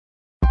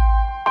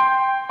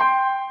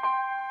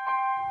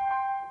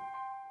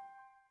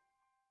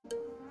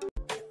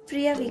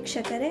ಪ್ರಿಯ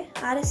ವೀಕ್ಷಕರೇ,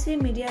 RSV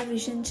media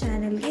vision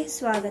ಚಾನೆಲ್ಗೆ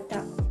ಸ್ವಾಗತ.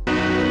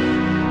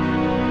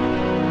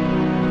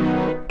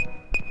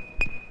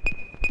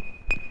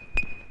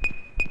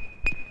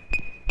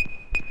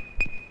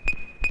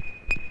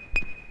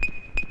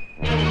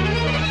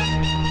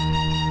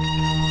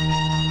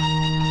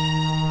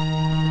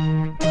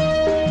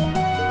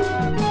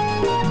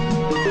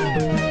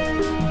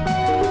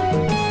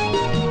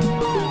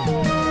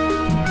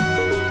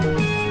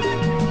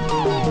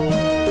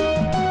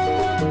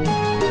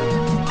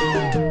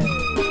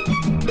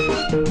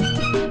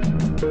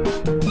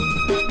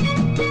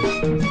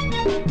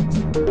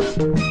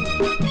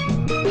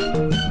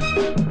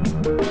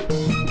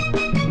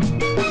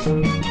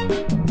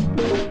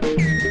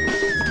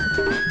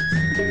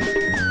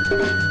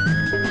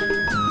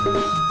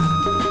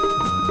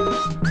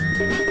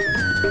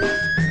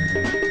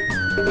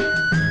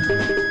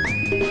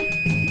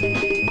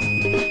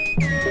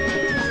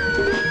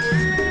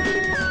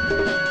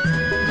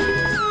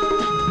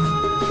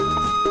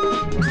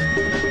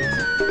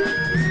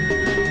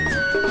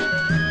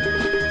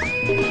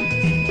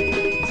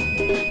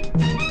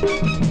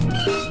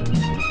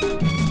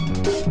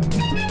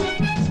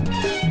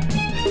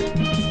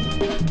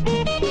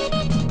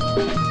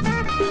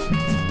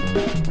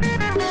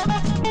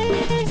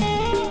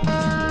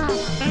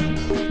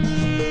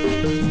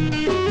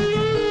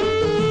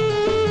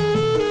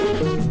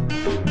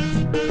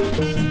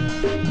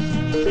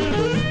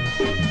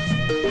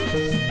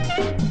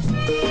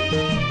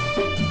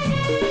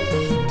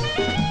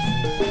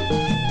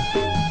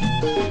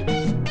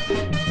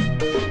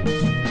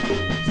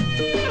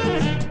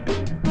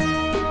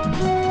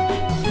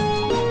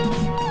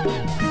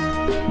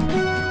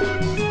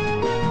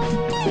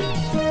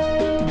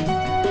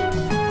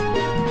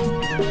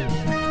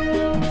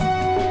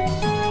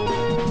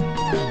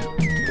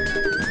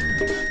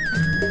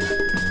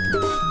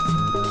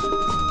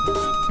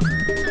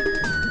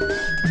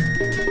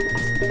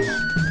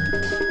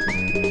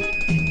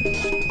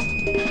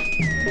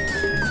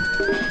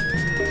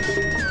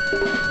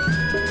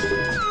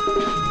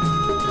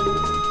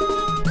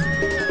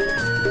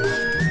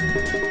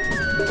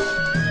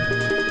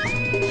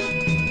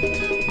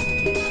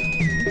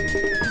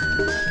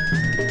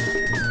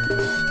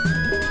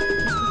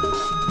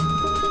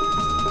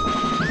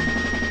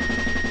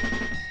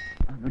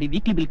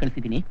 ವೀಕ್ಲಿ ಬಿಲ್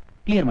ಕಳಿಸಿದ್ದೀನಿ,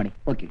 ಕ್ಲಿಯರ್ ಮಾಡಿ.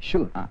 Okay,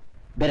 sure.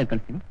 ಬೇರೆ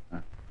ಕಳಿಸ್ತೀನಿ.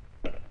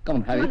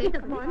 Come have it.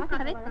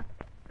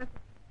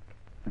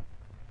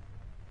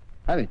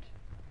 Have it.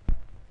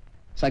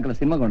 ಸಾಯಂಕಾಲ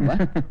ಸಿನಿಮಾಗೊಂಡ್ವಾ?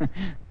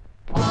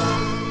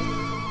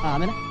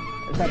 ಆಮೇಲೆ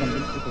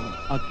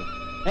ಓಕೆ.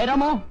 ಏ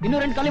ರಾಮು, ಇನ್ನೂ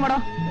ರೆಂಟ್ ಖಾಲಿ ಮಾಡೋ.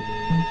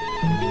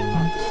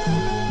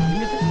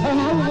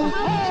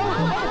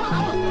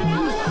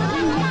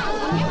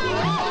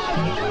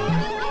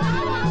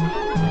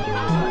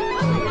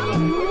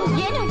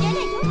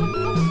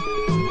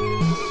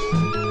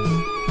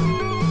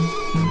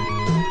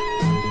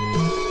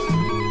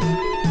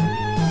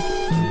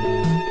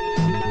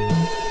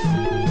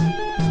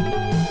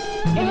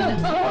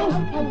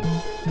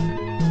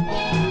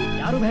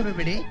 ಯಾರು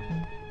ಭಯಬೇಡಿ,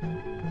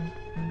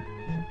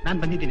 ನಾನು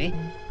ಬಂದಿದ್ದೀನಿ,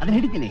 ಅದನ್ನ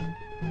ಹಿಡಿತೀನಿ.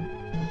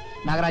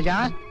 ನಾಗರಾಜ,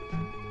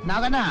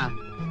 ನಾಗಣ್ಣ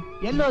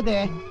ಎಲ್ಲೋದೆ?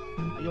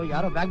 ಅಯ್ಯೋ,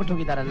 ಯಾರೋ ಬ್ಯಾಗ್ ಬಿಟ್ಟು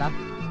ಹೋಗಿದ್ದಾರಲ್ಲ.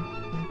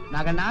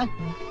 ನಾಗಣ್ಣ,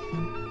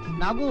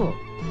 ನಾಗು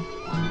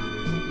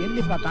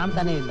ಎಲ್ಲಿಪ್ಪ,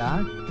 ಕಾಣ್ತಾನೆ ಇಲ್ಲ.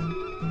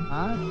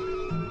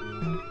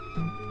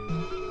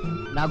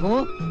 ನಾಗು,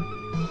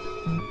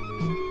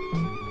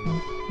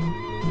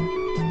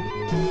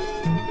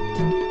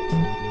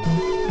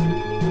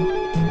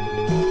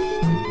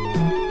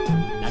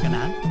 ನಾಗಣ್ಣ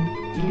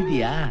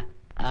ಇಲ್ಲಿದೀಯಾ?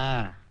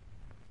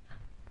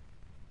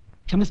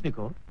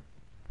 ಕ್ಷಮಿಸ್ಬೇಕು,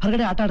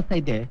 ಹೊರಗಡೆ ಆಟ ಆಡ್ತಾ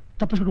ಇದ್ದೆ,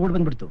 ತಪ್ಪಿಸ್ಬಿಟ್ಟು ಓಡ್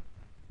ಬಂದ್ಬಿಡ್ತು.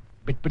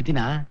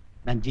 ಬಿಟ್ಬಿಡ್ತೀನಾ?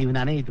 ನನ್ನ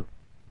ಜೀವನಾನೇ ಇದು.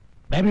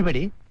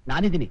 ಭಯಬೇಡಿ,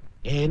 ನಾನಿದ್ದೀನಿ,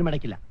 ಏನು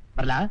ಮಾಡಕ್ಕಿಲ್ಲ.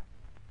 ಬರ್ಲಾ?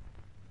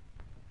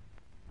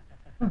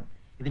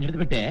 ಇದನ್ನ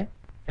ಹಿಡಿದ್ಬಿಟ್ಟೆ,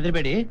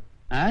 ಹೆದರ್ಬೇಡಿ.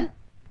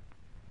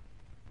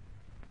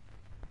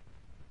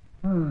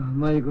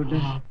 My good.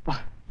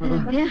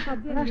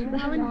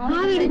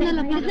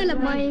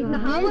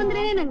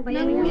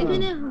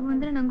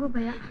 ನಂಗೂ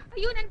ಭಯ.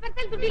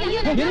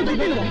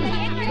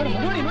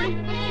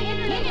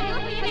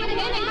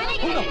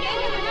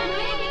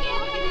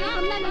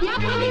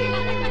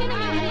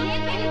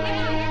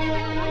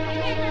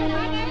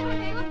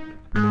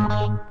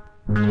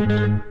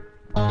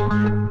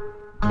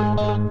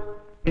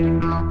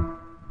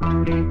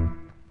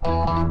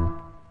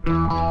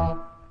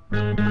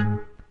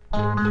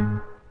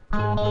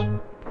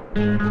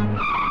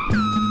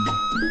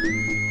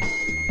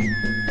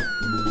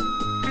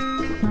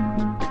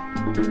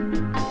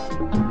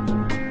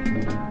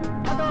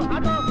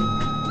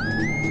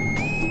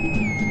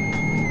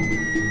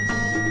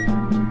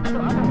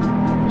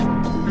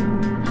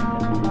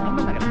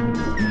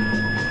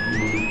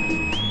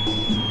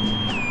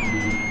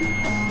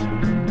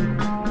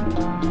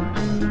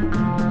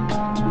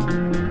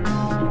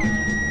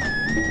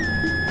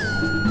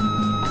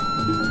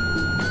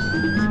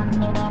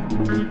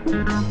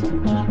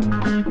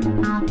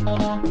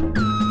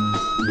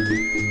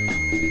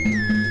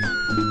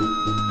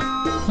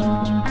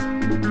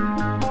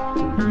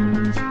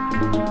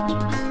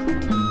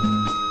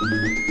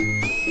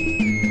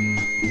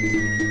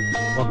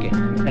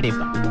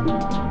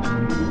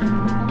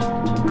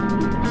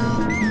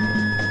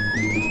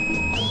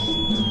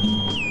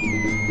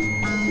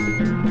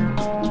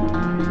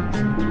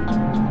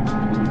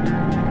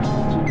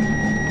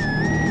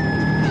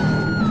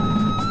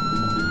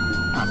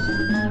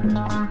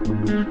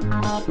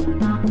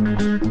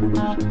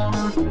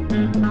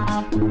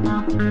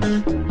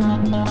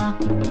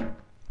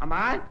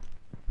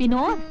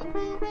 ವಿನೋದ್,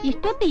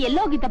 ಇಷ್ಟೊತ್ತು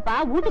ಎಲ್ಲೋಗಿದ್ದಪ್ಪ?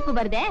 ಊಟಕ್ಕೂ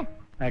ಬರ್ದೆ?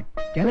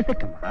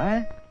 ಕೆಲಸಕ್ಕಮ್ಮ.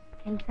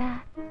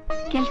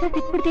 ಕೆಲ್ಸ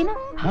ಸಿಕ್ಬಿಡ್ತೇನು?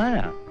 ಹಾ.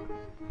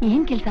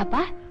 ಏನ್ ಕೆಲ್ಸಪ್ಪ?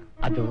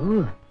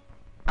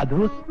 ಅದು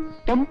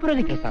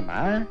ಟೆಂಪ್ರರಿ ಕೆಲಸಮ್ಮ.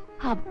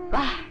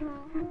 ಹಬ್ಬಾ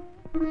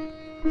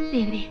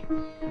ದೇವ್ರಿ,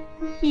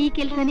 ಈ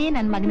ಕೆಲ್ಸನೇ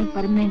ನನ್ ಮಗನಿಗೆ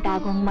ಪರ್ಮನೆಂಟ್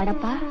ಆಗೋಂಗ್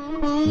ಮಾಡಪ್ಪ.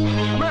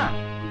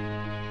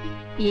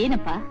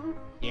 ಏನಪ್ಪ?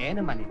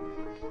 ಏನಮ್ಮ ನೀನು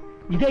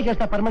ಇದೇ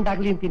ಕೆಲಸ ಪರ್ಮನೆಂಟ್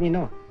ಆಗ್ಲಿ ಅಂತೀನಿ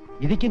ನೀನು.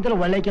 ಇದಕ್ಕಿಂತಲೂ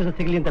ಒಳ್ಳೆ ಕೆಲಸ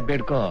ಸಿಗ್ಲಿ ಅಂತ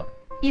ಬೇಡ್ಕೋ.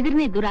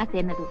 ಇದ್ರನ್ನೇ ದುರಾಸೆ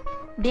ಅನ್ನೋದು.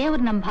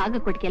 ದೇವ್ರು ನಮ್ ಭಾಗ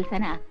ಕೊಟ್ಟ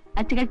ಕೆಲ್ಸನ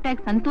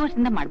ಅಚ್ಚುಕಟ್ಟಾಗಿ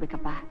ಸಂತೋಷದಿಂದ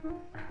ಮಾಡ್ಬೇಕಪ್ಪ.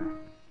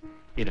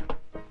 ಇರು,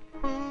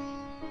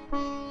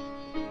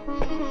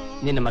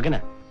 ನಿನ್ನ ಮಗನ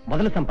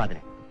ಮೊದಲ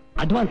ಸಂಪಾದನೆ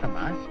ಅಡ್ವಾನ್ಸ್ ಅಮ್ಮ.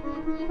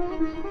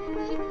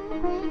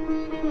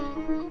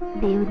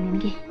 ದೇವ್ರು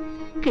ನಿನ್ಗೆ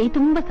ಕೈ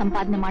ತುಂಬಾ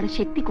ಸಂಪಾದನೆ ಮಾಡೋ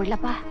ಶಕ್ತಿ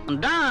ಕೊಡ್ಲಪ್ಪ.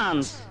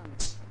 Dance.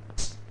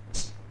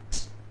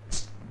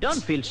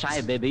 Don't feel shy,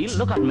 baby.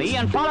 Look at me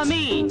and follow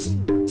me.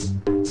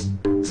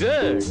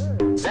 Good.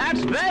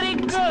 That's very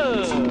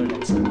good.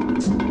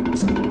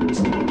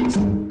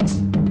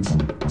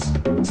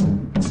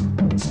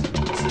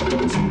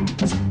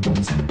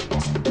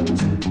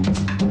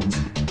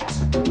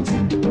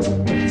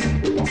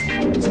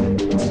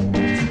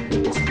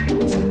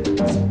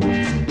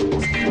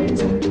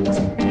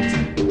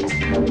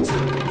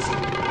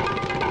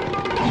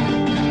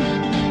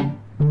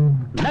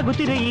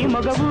 ನಗುತ್ತಿರೆ ಈ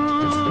ಮಗವು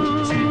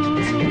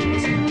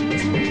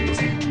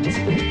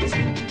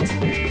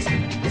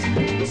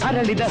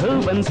ಅರಳಿದ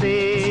ಹೂವಂತೆ,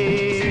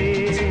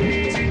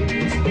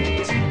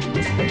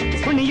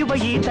 ಕುಣಿಯುವ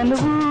ಈ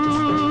ತನುವು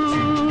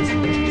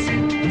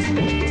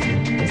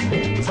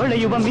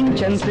ಹೊಳೆಯುವ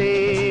ಮಿಂಚಂತೆ.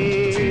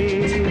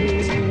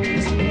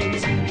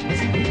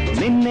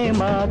 ನಿನ್ನೆ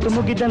ಮಾತು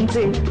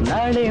ಮುಗಿದಂತೆ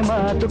ನಾಳೆ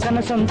ಮಾತು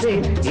ಕನಸಂತೆ,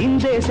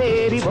 ಹಿಂದೆ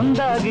ಸೇರಿ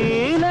ಒಂದಾಗಿ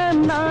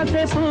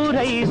ನನ್ನಾಸೆ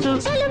ಪೂರೈಸು.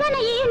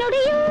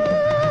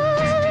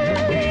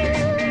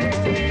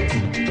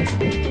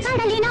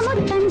 ಕಡಲಿನ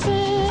ಮುತ್ತಂತೆ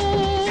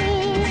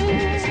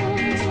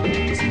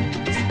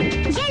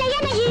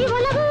ಗೆಳೆಯನ ಈ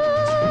ಒಲವು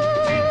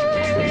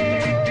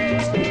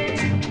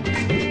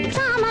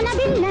ಕಾಮನ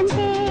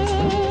ಬಿಲ್ಲಂತೆ.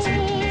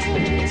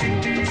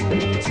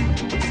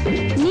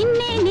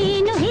 ನಿನ್ನೆ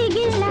ನೀನು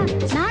ಹೀಗಿಲ್ಲ,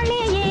 ನಾಳೆ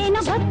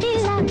ಏನು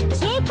ಗೊತ್ತಿಲ್ಲ,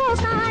 ಏಕೋ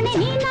ಕಾಣೆ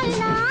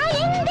ನೀನಲ್ಲ,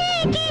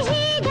 ಹಿಂದೇಕೆ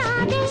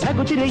ಹೀಗಾದೆ.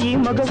 ನಗುತ್ತಿರೆ ಈ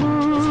ಮಗವು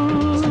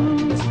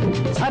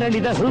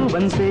ಅರಳಿದ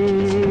ಹೂವಂತೆ.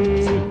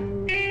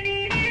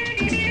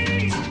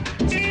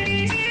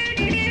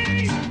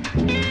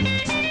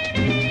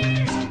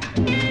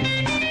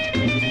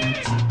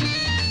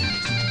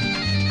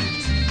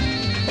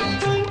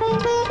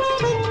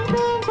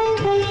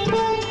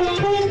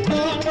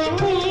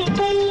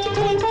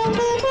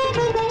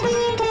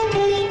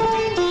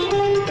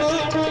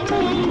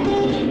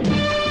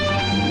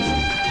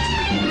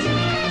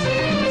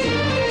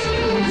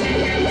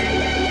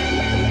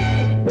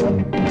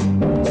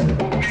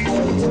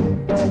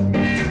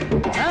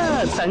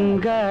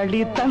 ತಂಗಾಳಿ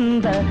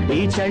ತಂದ ಈ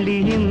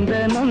ಚಳಿಯಿಂದ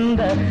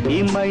ನೊಂದ ಈ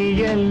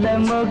ಮೈಯೆಲ್ಲ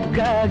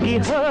ಮೊಗ್ಗಾಗಿ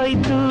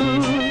ಹೋಯ್ತು.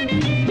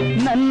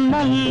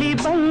 ನನ್ನಲ್ಲಿ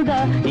ಬಂದ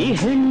ಈ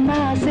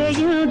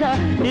ಹೆಣ್ಣಾಸೆಯಿಂದ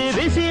ಈ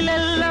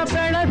ಬಿಸಿಲೆಲ್ಲ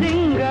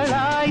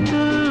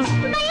ಬೆಳದಿಂಗಳಾಯ್ತು.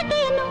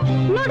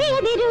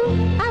 ನುಡಿಯದಿರು,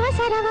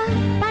 ಅವಸರವ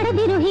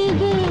ಪಡೆದಿರು,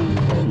 ಹೀಗೆ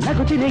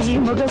ನಗುತ್ತಿದೆ ಈ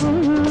ಮಗವು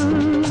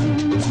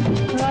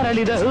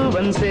ಅರಳಿದ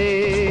ಹೂವಂತೆ.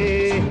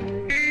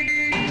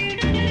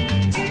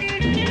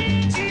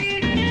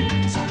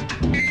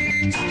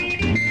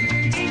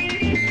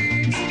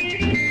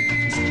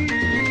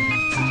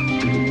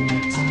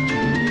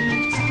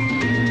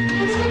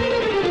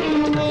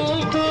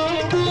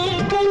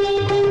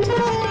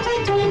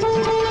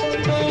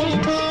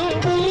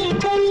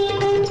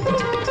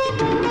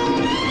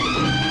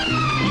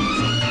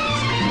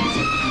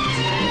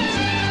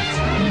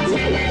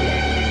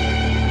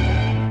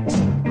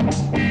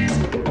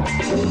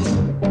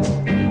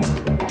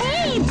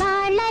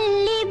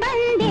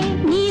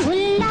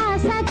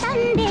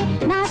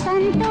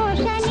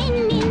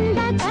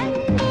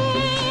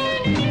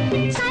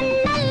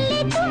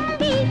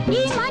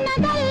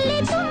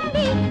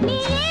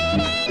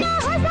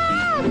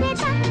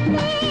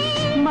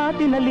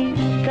 ಮಾತಿನಲ್ಲಿ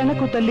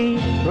ಕಣಕುತಲಿ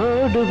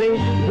ಓಡುವೆ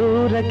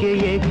ದೂರಕ್ಕೆ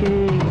ಏಕೆ.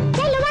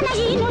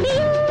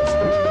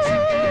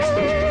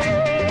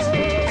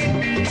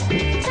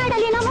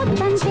 ಕಡಲಿನ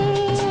ಮುತ್ತಂತೆ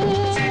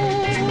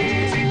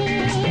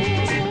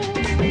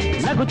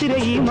ನಗುತ್ತಿರೆ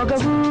ಈ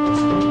ಮಗವು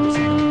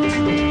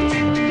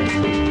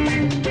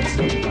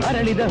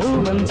ಅರಳಿದ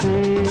ಹೂವಂತೆ.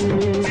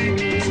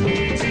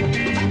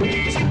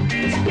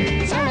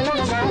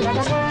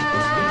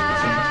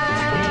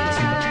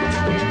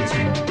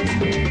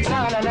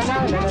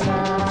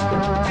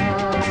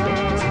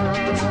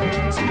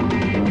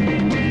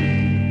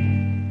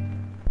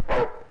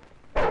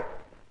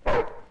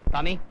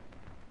 ಸ್ವಾಮಿ,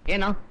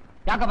 ಏನು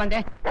ಯಾಕ ಬಂದೆ?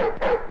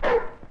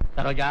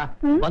 ಸರೋಜಾ,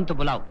 ಬಂತು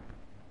ಪುಲಾವ್.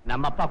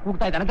 ನಮ್ಮಪ್ಪ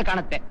ಕೂಗ್ತಾ ಇದ್ದಾನಂತ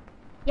ಕಾಣುತ್ತೆ.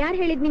 ಯಾರು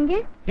ಹೇಳಿದ್ ನಿಂಗೆ?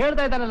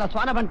 ಹೇಳ್ತಾ ಇದ್ದಾನಲ್ಲ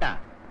ಸ್ವಾನ ಬಂಟ.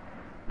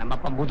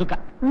 ನಮ್ಮಪ್ಪ ಮುದುಕ,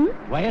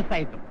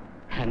 ವಯಸ್ಸಾಯ್ತು.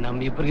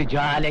 ನಮ್ಮಿಬ್ಬರಿಗೆ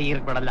ಜಾಲಿಯಾಗಿ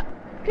ಇರ್ಕೊಡಲ್ಲ.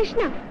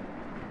 ಕೃಷ್ಣ,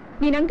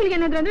 ನೀನ್ ಅಂಕಲ್ಗೆ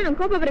ಏನಾದ್ರು ಅಂದ್ರೆ ನಂಗೆ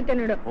ಕೋಪ ಬರುತ್ತೆ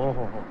ನೋಡು.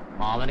 ಓಹೋ,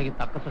 ಮಾವನಿಗೆ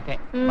ತಕ್ಕ ಸೊಸೆ.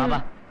 ಬಾಬಾ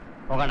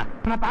ಹೋಗೋಣ.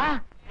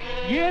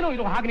 ಏನೋ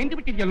ಇದು ಹಾಗೆ ನಿಂತು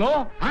ಬಿಟ್ಟಿದ್ಯಲ್ಲೋ?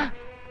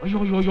 ಅಯ್ಯೋ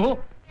ಅಯ್ಯೋ,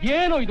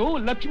 ಏನೋ ಇದು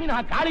ಲಕ್ಷ್ಮಿನ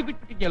ಗಾಳಿ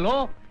ಬಿಟ್ಬಿಟ್ಟಿದ್ಯಲ್ಲೋ?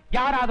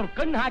 ಯಾರಾದ್ರೂ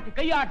ಕಣ್ಣು ಹಾಕಿ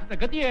ಕೈ ಆಡಿಸಿದ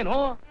ಗತಿ ಏನೋ?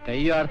 ಕೈ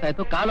ಆಡ್ತಾ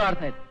ಇತ್ತು, ಕಾಲು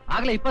ಆಡ್ತಾ ಇತ್ತು.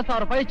 ಆಗ್ಲೇ 20,000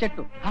 ರೂಪಾಯಿ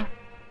ಚೆಟ್ಟು.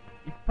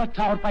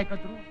 20,000 ರೂಪಾಯಿ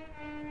ಕದ್ರು?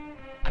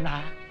 ಅಲ್ಲ,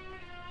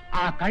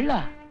 ಆ ಕಳ್ಳ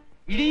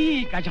ಇಡೀ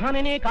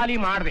ಖಜಾನೆನೇ ಖಾಲಿ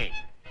ಮಾಡ್ದೆ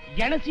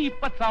ಎಣಸಿ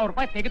 20,000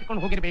 ರೂಪಾಯಿ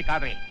ತೆಗೆದುಕೊಂಡು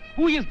ಹೋಗಿರ್ಬೇಕಾದ್ರೆ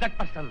ಹೂ ಇಸ್ ದಟ್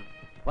ಪರ್ಸನ್?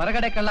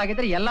 ಹೊರಗಡೆ ಕಳ್ಳ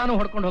ಆಗಿದ್ರೆ ಎಲ್ಲಾನು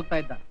ಹೊಡ್ಕೊಂಡು ಹೋಗ್ತಾ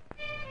ಇದ್ದ.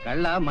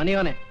 ಕಳ್ಳ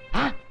ಮನೆಯವನೇ.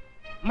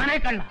 ಮನೆ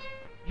ಕಳ್ಳ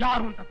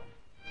ಯಾರು ಅಂತ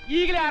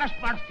ಈಗಲೇ ಅರೆಸ್ಟ್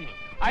ಮಾಡಿಸ್ತೀನಿ.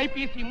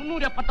 IPC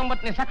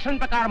 379ನೇ ಸೆಕ್ಷನ್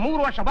ಪ್ರಕಾರ 3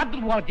 ವರ್ಷ ಬದ್ಧ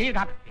ಜೈಲ್ಗೆ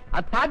ಹಾಕ್ತೀನಿ.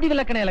 ಅದ್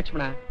ಸಾಧ್ಯವಿಲ್ಲ ಕಣೆ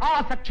ಲಕ್ಷ್ಮಣ. ಆ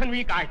ಸೆಕ್ಷನ್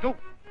ವೀಕ್ ಆಯ್ತು.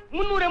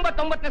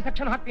 389ನೇ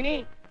ಸೆಕ್ಷನ್ ಹಾಕ್ತೀನಿ.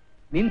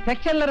 ನಿನ್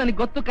ಸೆಕ್ಷನ್ ಎಲ್ಲ ನನಗೆ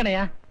ಗೊತ್ತು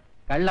ಕಣಯ್ಯ.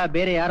 ಕಳ್ಳ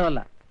ಬೇರೆ ಯಾರು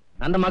ಅಲ್ಲ,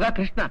 ನನ್ನ ಮಗ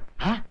ಕೃಷ್ಣ.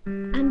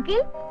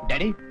 Uncle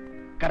daddy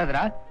ಕರೆದ್ರ?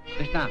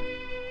 ಕೃಷ್ಣ,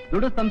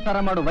 ದುಡು ಸಂಸಾರ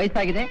ಮಾಡು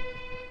ವಯಸ್ಸಾಗಿದೆ,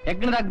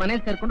 ಯಜ್ಞದಾಗ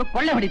ಮನೇಲಿ ಸೇರ್ಕೊಂಡು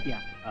ಕೊಳ್ಳೆ ಹೊಡಿತೀಯ.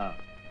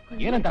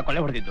 ಏನಂತ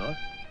ಕೊಳ್ಳೆ ಹೊಡೆದಿದ್ದು?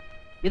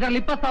 ಇದ್ರಲ್ಲಿ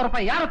 20,000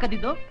 ರೂಪಾಯಿ ಯಾರು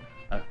ಕದ್ದಿದ್ದು?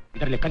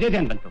 ಇದರಲ್ಲಿ ಕದಿಯದೆ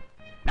ಅಂತ ಬಂತು.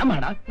 ನಮ್ಮ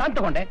ಹಣ ನಾನ್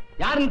ತಗೊಂಡೆ.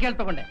 ಯಾರನ್ನ ಕೇಳಿ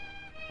ತಗೊಂಡೆ?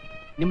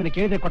 ನಿಮ್ಮನ್ನ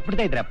ಕೇಳಿದ್ರೆ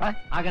ಕೊಟ್ಬಿಡ್ತಾ ಇದ್ರಪ್ಪ.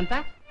 ಹಾಗಂತ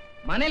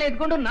ಮನೇಲಿ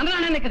ಇದ್ಕೊಂಡು ನನ್ನ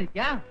ಹಣನೇ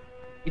ಕರೀತ್ಯಾ?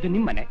 ಇದು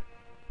ನಿಮ್ಮ ಮನೆ,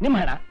 ನಿಮ್ಮ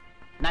ಹಣ.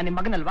 ನಾನ್ ನಿಮ್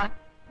ಮಗನಲ್ವಾ?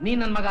 ನೀನ್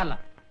ನನ್ ಮಗ ಅಲ್ಲ,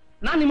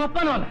 ನಾನ್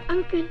ನಿಮ್ಮಪ್ಪನೂ ಅಲ್ಲ.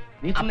 ಅಂಕಲ್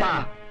ಅಪ್ಪ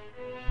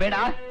ಬೇಡ,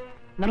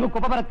 ನನಗೂ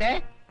ಕೋಪ ಬರುತ್ತೆ.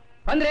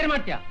 ಬಂದ್ರೆ ಏನ್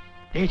ಮಾಡ್ತೀಯ?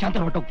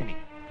 ದೇಶಾಂತರ ಹೊಟ್ಟೋಗ್ತೀನಿ.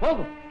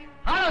 ಹೋಗು,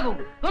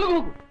 ಹಾಳಾಗೋಗು, ತೊಲಗು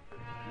ಹೋಗು.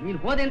 ನೀನ್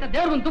ಹೋದೆ ಅಂತ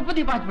ದೇವ್ರಿಗೊಂದು ತುಪ್ಪ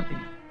ದೀಪ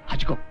ಹಚ್ಬಿಡ್ತೀನಿ.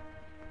 ಹಚ್ಕೋ,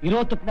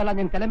 ಇರೋ ತುಪ್ಪನೆಲ್ಲ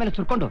ನಿನ್ ತಲೆ ಮೇಲೆ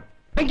ಸುರ್ಕೊಂಡು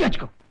ಬೆಂಕಿ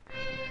ಹಚ್ಕೋ.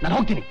 ನಾನು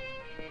ಹೋಗ್ತೀನಿ.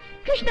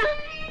 ಕೃಷ್ಣ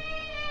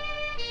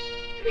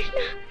ಕೃಷ್ಣ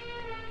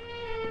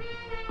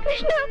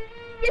ಕೃಷ್ಣ,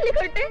 ಎಲ್ಲಿ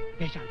ಹೊರಟೆ?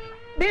 ದೇಶಾಂತರ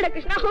ಬೇಡ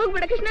ಕೃಷ್ಣ,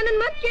 ಹೋಗ್ಬೇಡ ಕೃಷ್ಣ, ನನ್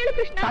ಮಾತು ಕೇಳು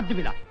ಕೃಷ್ಣ.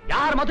 ಸಾಧ್ಯವಿಲ್ಲ,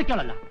 ಯಾರ ಮಾತು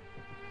ಕೇಳಲ್ಲ.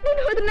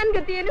 ನೀನು ಹೋದ್ರೆ ನನ್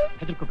ಗತಿ ಏನು?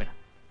 ಹೆದರ್ಕೋಬೇಡ,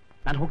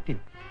 ನಾನು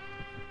ಹೋಗ್ತೀನಿ,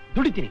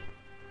 ದುಡಿತೀನಿ,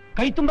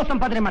 ಕೈ ತುಂಬಾ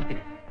ಸಂಪಾದನೆ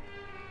ಮಾಡ್ತೀನಿ,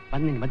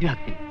 ಬಂದು ನಿನ್ ಮದುವೆ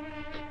ಹಾಕ್ತೀನಿ,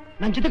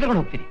 ನನ್ನ ಜೊತೆ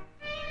ಕರ್ಕೊಂಡು ಹೋಗ್ತೀನಿ.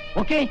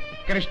 ಓಕೆ?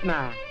 ಕೃಷ್ಣ,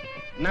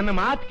 ನನ್ನ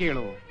ಮಾತು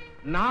ಕೇಳು.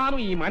 ನಾನು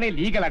ಈ ಮನೆ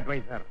ಲೀಗಲ್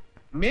ಅಡ್ವೈಸರ್,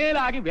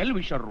 ಮೇಲಾಗಿ ವೆಲ್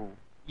ವಿಷರು.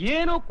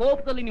 ಏನೋ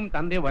ಕೋಪದಲ್ಲಿ ನಿಮ್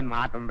ತಂದೆ ಒಂದ್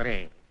ಮಾತಂದ್ರೆ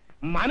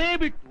ಮನೆ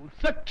ಬಿಟ್ಟು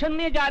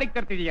ಸೆಕ್ಷನ್ನೇ ಜಾರಿಗೆ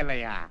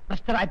ತರ್ತಿದೆಯಲ್ಲಯ್ಯ.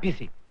 ಪ್ರಶ್ನೆ IPC,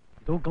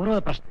 ಇದು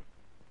ಗೌರವದ ಪ್ರಶ್ನೆ,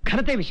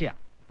 ಘನತೆ ವಿಷಯ.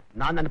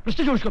 ನಾನು ನನ್ನ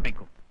ಪ್ರೆಸ್ಟೇಜ್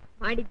ಉಳಿಸ್ಕೋಬೇಕು.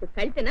 ಮಾಡಿದ್ದು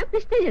ಕಳ್ತನ,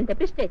 ಪ್ರೆಸ್ಟೇಜ್ ಅಂತ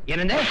ಪ್ರೆಸ್ಟೇಜ್.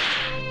 ಏನಂದ್ರೆ?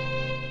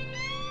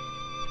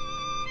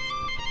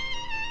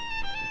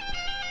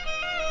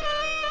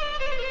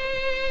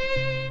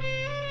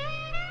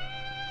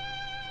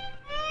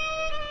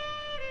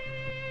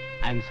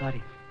 I am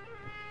sorry.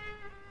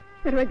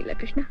 ಪರವಾಗಿಲ್ಲ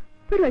ಕೃಷ್ಣ,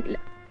 ಪರವಾಗಿಲ್ಲ,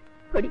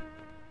 ಹೊಡಿ,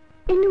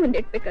 ಇನ್ನೂ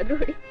ಒಂದಿಟ್ಬೇಕಾದ್ರೂ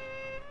ಹೊಡಿ.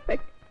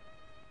 ಬಟ್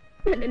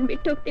ನನ್ನನ್ನು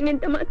ಬಿಟ್ಟು ಹೋಗ್ತೀನಿ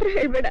ಅಂತ ಮಾತ್ರ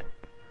ಹೇಳ್ಬೇಡ.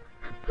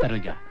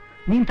 ಸರೋಜಾ,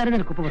 ನೀನ್ ತರ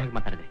ನನ್ನ ಕೋಪ ಬರೋಕೆ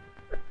ಮಾತಾಡಿದೆ.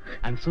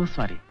 I am so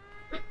sorry,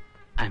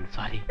 I am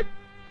sorry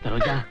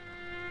Saroja.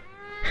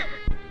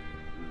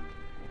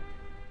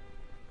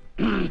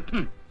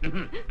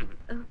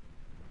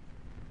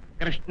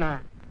 Krishna,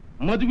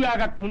 ಮದುವೆ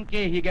ಆಗಕ್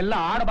ಮುಂಚೆ ಹೀಗೆಲ್ಲ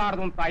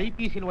ಆಡಬಾರ್ದು ಅಂತ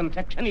IPC ಒಂದ್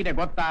ಸೆಕ್ಷನ್ ಇದೆ,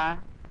 ಗೊತ್ತಾ?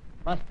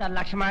 ಬಸ್ತ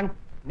ಲಕ್ಷ್ಮಣ್,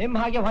 ನಿಮ್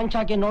ಹಾಗೆ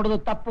ಹೊಂಚಾಕಿ ನೋಡುದು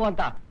ತಪ್ಪು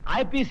ಅಂತ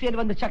IPC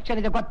ಒಂದು ಸೆಕ್ಷನ್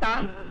ಇದೆ, ಗೊತ್ತಾ?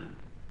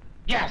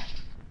 S,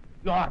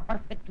 you are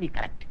perfectly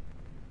correct.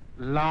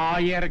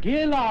 ಲಾಯರ್ಗೆ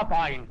law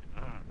point.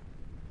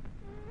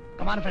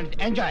 Come on friends,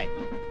 enjoy.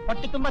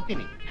 ಹೊಟ್ಟೆ ತುಂಬಾ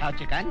ತಿನ್ನಿ. Have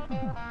chicken.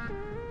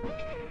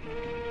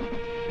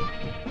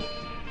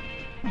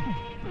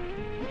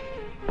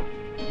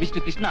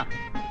 ಮಿಸ್ಟರ್ ಕೃಷ್ಣ,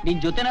 ನಿನ್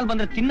ಜೊತೆನಲ್ಲಿ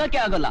ಬಂದ್ರೆ ತಿನ್ನಕ್ಕೆ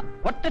ಆಗಲ್ಲ,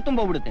 ಹೊಟ್ಟೆ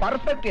ತುಂಬಾ ಬಿಡುತ್ತೆ.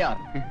 ಪರ್ಫೆಕ್ಟ್ ಯಾರ್?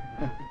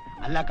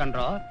 ಅಲ್ಲ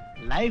ಕಣ್ರೋ,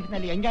 ಲೈಫ್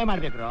ನಲ್ಲಿ ಎಂಜಾಯ್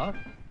ಮಾಡ್ಬೇಕ್ರೋ.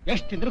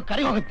 ಎಷ್ಟು ತಿಂದ್ರು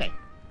ಕರಿ ಹೋಗುತ್ತೆ.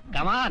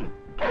 ಕಮಾನ್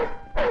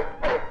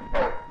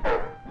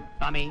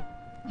ಸ್ವಾಮಿ,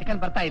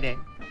 ಚಿಕನ್ ಬರ್ತಾ ಇದೆ.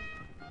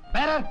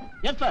 ಬೇರರ್?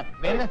 Yes sir.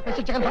 ಬೇರೆ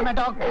special chicken for my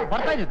dog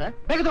ಬರ್ತಾ ಇದೆ ಸರ್.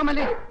 ಬೇಗ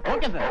ತಗೊಂಬಲ್ಲಿ.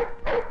 Okay sir.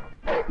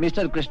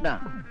 Mister Krishna,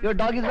 your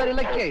dog is very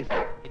lucky.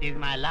 It is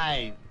my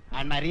life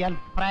and my real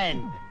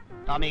friend.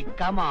 Tommy,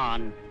 come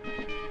on.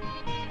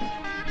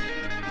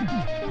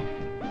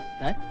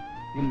 Sir,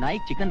 ನಿಮ್ ನಾಯಿ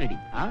chicken ready.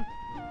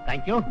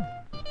 Thank you.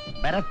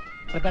 Bharat,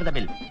 prepare the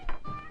bill.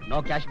 No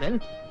cash bill.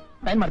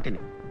 Sign ಮಾಡ್ತೀನಿ.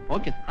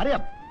 Okay. Hurry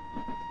up.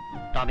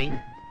 Tommy,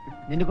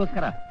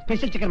 ನಿನಗೋಸ್ಕರ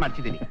special chicken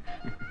ಮಾಡ್ತಿದ್ದೀನಿ.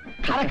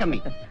 ಖಾರ ಕಮ್ಮಿ.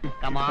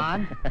 Come on.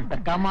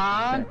 Come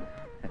on.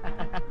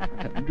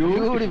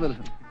 Beautiful.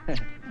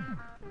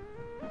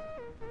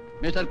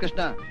 Mister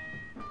Krishna,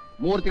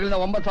 3 ತಿಂಗಳಿಂದ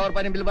 9,000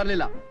 ರೂಪಾಯಿ bill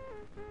ಬರ್ಲಿಲ್ಲ.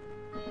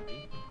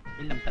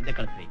 ಬಿಲ್ ನಮ್ ತಂದೆ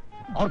ಕಳಿಸ್ರಿ,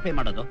 ಅವ್ರು ಪೇ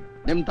ಮಾಡೋದು.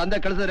 ನಿಮ್ ತಂದೆ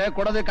ಕಳಿಸಿದ್ರೆ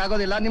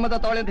ಕೊಡೋದಕ್ಕಾಗೋದಿಲ್ಲ, ನಿಮ್ಮ ಹತ್ರ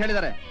ತಗೊಳ್ಳಿ ಅಂತ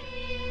ಹೇಳಿದ್ದಾರೆ.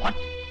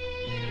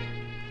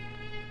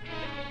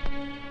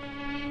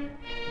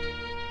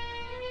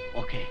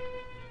 ಓಕೆ,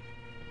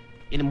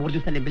 ಇನ್ನು 3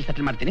 ದಿವಸದಲ್ಲಿ ಬಿಲ್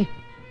ಸೆಟಲ್ ಮಾಡ್ತೀನಿ,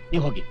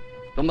 ನೀವು ಹೋಗಿ.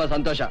 ತುಂಬಾ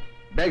ಸಂತೋಷ,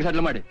 ಬೇಗ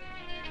ಸೆಟಲ್ ಮಾಡಿ.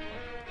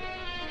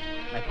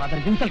 My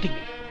father insulting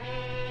me.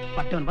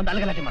 ಮತ್ತೆ ಇವನು ಬಂದು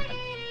ಅಲ್ಲಿ ಗಲಾಟೆ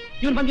ಮಾಡ್ತಾನೆ,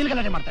 ಇವನು ಬಂದು ಇಲ್ಲಿ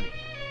ಗಲಾಟೆ ಮಾಡ್ತಾನೆ.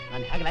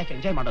 ನಾನು ಹೇಗೆ ಲೈಫ್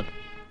ಎಂಜಾಯ್ ಮಾಡೋದು?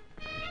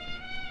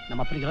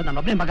 ನಮ್ಮ ಅಪ್ಪನಿಗಿರೋದು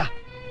ನನ್ನೊಬ್ಬನೇ ಮಗ.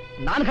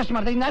 ನಾನು ಖರ್ಚು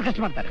ಮಾಡ್ತಾರೆ, ಇನ್ಯಾರು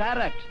ಖರ್ಚು ಮಾಡ್ತಾರೆ?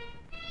 ಕರೆಕ್ಟ್.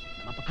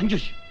 ನಮ್ಮಪ್ಪ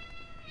ಕಂಜೂಷ್,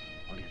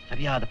 ಅವನಿಗೆ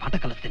ಸರಿಯಾದ ಪಾಠ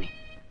ಕಲಿಸ್ತೀನಿ.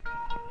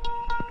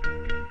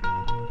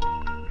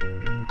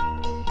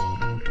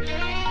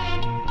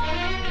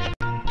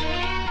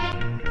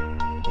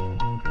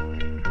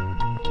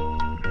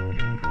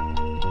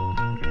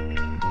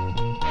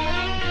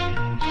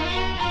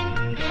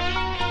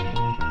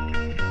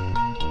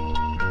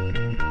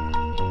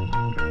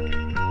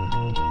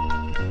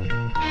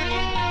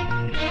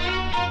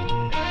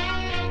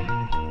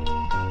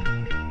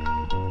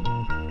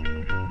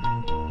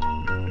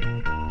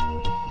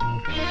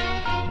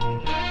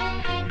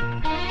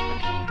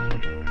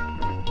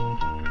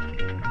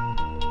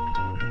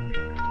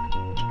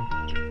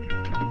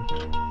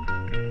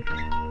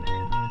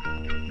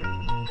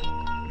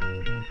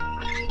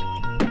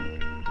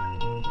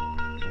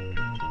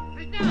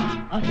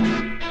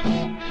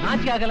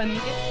 ನಾಚಿಕೆ ಆಗಲ್ಲ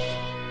ನಿನಗೆ?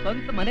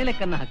 ಸ್ವಂತ ಮನೇಲೆ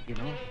ಕನ್ನ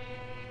ಹಾಕ್ತೀನೋ?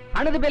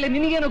 ಹಣದ ಬೆಲೆ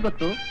ನಿನಗೇನೋ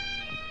ಗೊತ್ತು?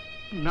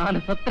 ನಾನು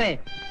ಸತ್ರೆ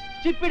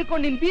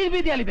ಚಿಪ್ಪಿಡ್ಕೊಂಡು ನಿನ್ ಬೀದಿ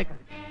ಬೀದಿ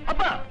ಅಲಿಬೇಕಾಗುತ್ತೆ.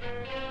 ಅಪ್ಪ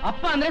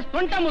ಅಪ್ಪ ಅಂದ್ರೆ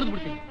ಸೊಂಟ ಮುರಿದು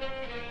ಬಿಡ್ತೀನಿ.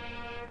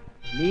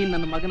 ನೀನ್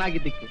ನನ್ನ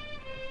ಮಗನಾಗಿದ್ದಕ್ಕೆ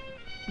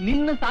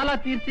ನಿನ್ನ ಸಾಲ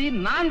ತೀರಿಸಿ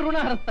ನಾನ್ ಋಣ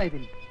ಹರಿಸ್ತಾ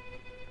ಇದ್ದೀನಿ.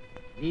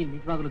 ನೀನ್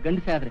ನಿಜವಾಗ್ಲೂ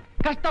ಗಂಡಸೆ ಆದ್ರೆ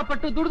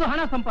ಕಷ್ಟಪಟ್ಟು ದುಡಿದು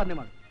ಹಣ ಸಂಪಾದನೆ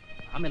ಮಾಡು.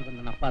 ಆಮೇಲೆ ಬಂದ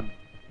ನನ್ನ ಅಪ್ಪ ಅಂದ್ರೆ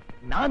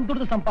ನಾನ್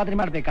ದುಡಿದು ಸಂಪಾದನೆ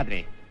ಮಾಡ್ಬೇಕಾದ್ರೆ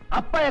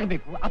ಅಪ್ಪ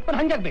ಆಗ್ಬೇಕು, ಅಪ್ಪನ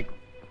ಹಂಗಾಗ್ಬೇಕು.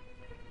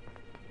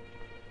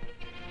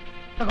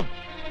 ತಗೋ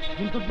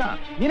ನಿನ್ ದುಡ್ಡ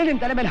ನೀನೇ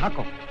ನಿನ್ ತಲೆ ಮೇಲೆ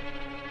ಹಾಕೋ.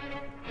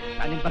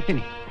 ನಾನು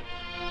ಬರ್ತೀನಿ.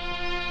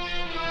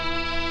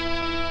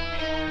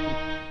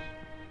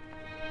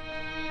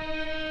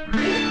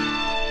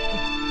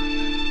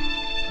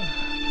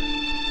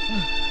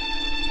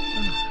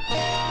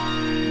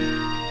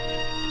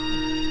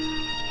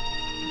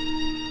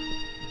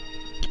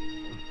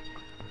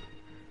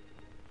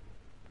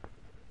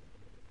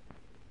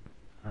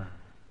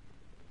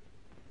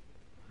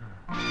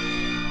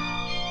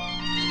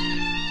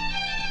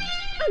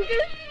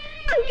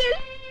 ಅಂಕಲ್,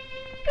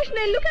 ಕೃಷ್ಣ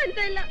ಎಲ್ಲೂ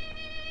ಕಾಣ್ತಾ ಇಲ್ಲ.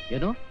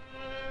 ಏನು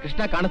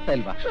ಕೃಷ್ಣ ಕಾಣಿಸ್ತಾ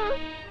ಇಲ್ವಾ?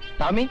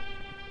 ಟಾಮಿ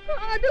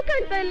ಅದು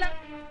ಕಾಣ್ತಾ ಇಲ್ಲ.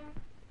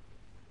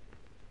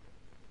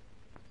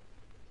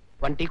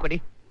 ಒಂದ್ ಟೀ ಕೊಡಿ.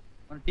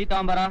 ಒಂದ್ ಟೀ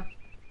ತಗೊಂಬಾರ.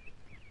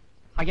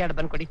 ಹಾಗೆ ಆಡ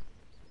ಬಂದ್ ಕೊಡಿ.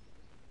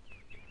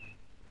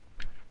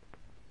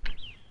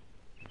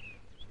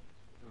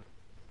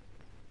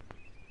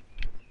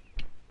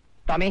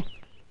 ಟಾಮಿ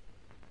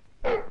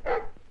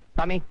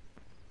ಟಾಮಿ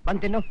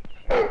ಬಂದ್ ತಿನ್ನು.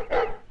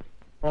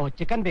 ಓಹ್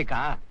ಚಿಕನ್ ಬೇಕಾ?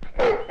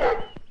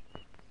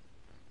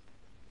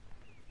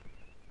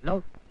 ಲೋ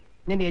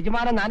ನಿನ್ನ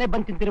ಯಜಮಾನ ನಾನೇ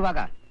ಬಂದು ತಿಂತಿರುವಾಗ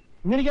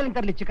ನಿನಗೆ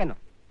ತರಲಿ ಚಿಕನ್?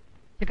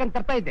 ಚಿಕನ್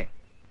ತರ್ತಾ ಇದ್ದೆ,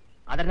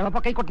 ಆದ್ರೆ ನಮ್ಮಪ್ಪ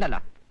ಕೈ ಕೊಟ್ನಲ್ಲ.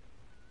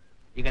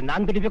 ಈಗ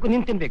ನಾನ್ ದುಡಿಬೇಕು,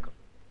 ನೀನ್ ತಿನ್ಬೇಕು.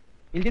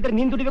 ಇಲ್ದಿದ್ರೆ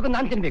ನೀನ್ ದುಡಿಬೇಕು,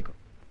 ನಾನ್ ತಿನ್ಬೇಕು.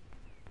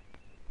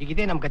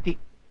 ಈಗಿದೆ ನಮ್ ಗತಿ.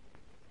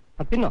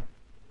 ತಿನ್ನು,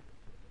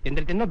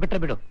 ತಿಂದ್ರೆ ತಿನ್ನು, ಬಿಟ್ರೆ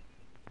ಬಿಡು.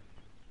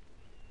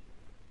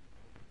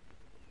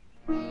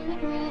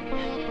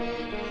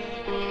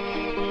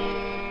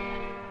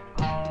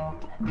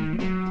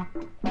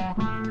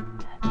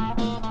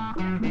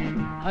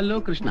 ಹಲೋ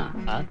ಕೃಷ್ಣ,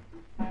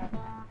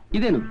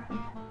 ಇದೇನು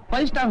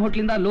 5 ಸ್ಟಾರ್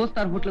ಹೋಟ್ಲಿಂದ ಲೋ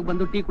ಸ್ಟಾರ್ ಹೋಟ್ಲಿಗೆ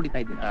ಬಂದು ಟೀ ಕುಡಿತಾ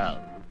ಇದ್ದೀರಾ?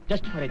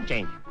 Just for A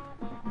change.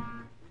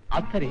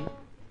 ಅದ್ ಸರಿ,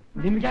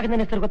 ನಿಮ್ಗೆ ಯಾಕೆ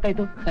ನನ್ನ ಹೆಸರು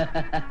ಗೊತ್ತಾಯ್ತು?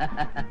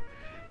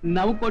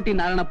 ನವಕೋಟಿ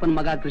ನಾರಾಯಣಪ್ಪನ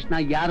ಮಗ ಕೃಷ್ಣ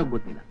ಯಾರು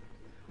ಗೊತ್ತಿಲ್ಲ.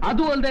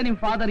 ಅದು ಅಲ್ಲದೆ ನಿಮ್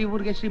ಫಾದರ್ ಈ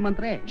ಊರಿಗೆ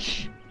ಶ್ರೀಮಂತ್ರೆ.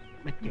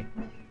 ಮತ್ತೆ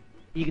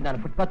ಈಗ ನಾನು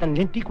ಫುಟ್ಪಾತ್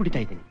ಅಲ್ಲಿ ಟೀ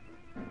ಕುಡಿತಾ ಇದ್ದೀನಿ.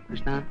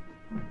 ಕೃಷ್ಣ,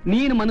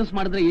 ನೀನು ಮನಸ್ಸು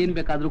ಮಾಡಿದ್ರೆ ಏನ್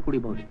ಬೇಕಾದ್ರೂ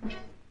ಕುಡಿಬಹುದು.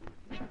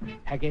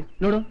 ಹಾಗೆ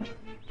ನೋಡು,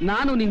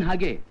 ನಾನು ನಿನ್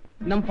ಹಾಗೆ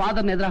ನಮ್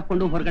ಫಾದರ್ನ ಎದುರು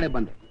ಹಾಕೊಂಡು ಹೊರಗಡೆ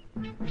ಬಂದೆ.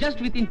 Just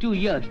within 2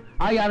 years,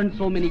 I earned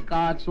so many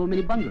cars, so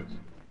many bungalows.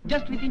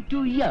 Just within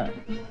 2 years.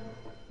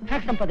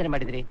 ಹೇಗೆ ಸಂಪಾದನೆ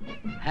ಮಾಡಿದ್ರಿ?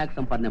 ಹೇಗೆ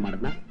ಸಂಪಾದನೆ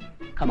ಮಾಡದ್ನ?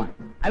 Come on,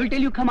 I will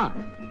tell you, come on.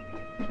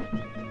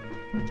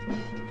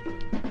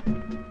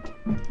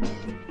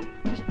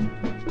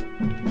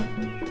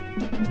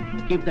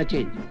 Keep the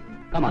change.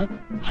 Come on.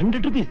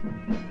 100 rupees.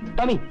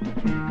 Tommy,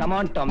 come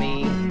on, Tommy.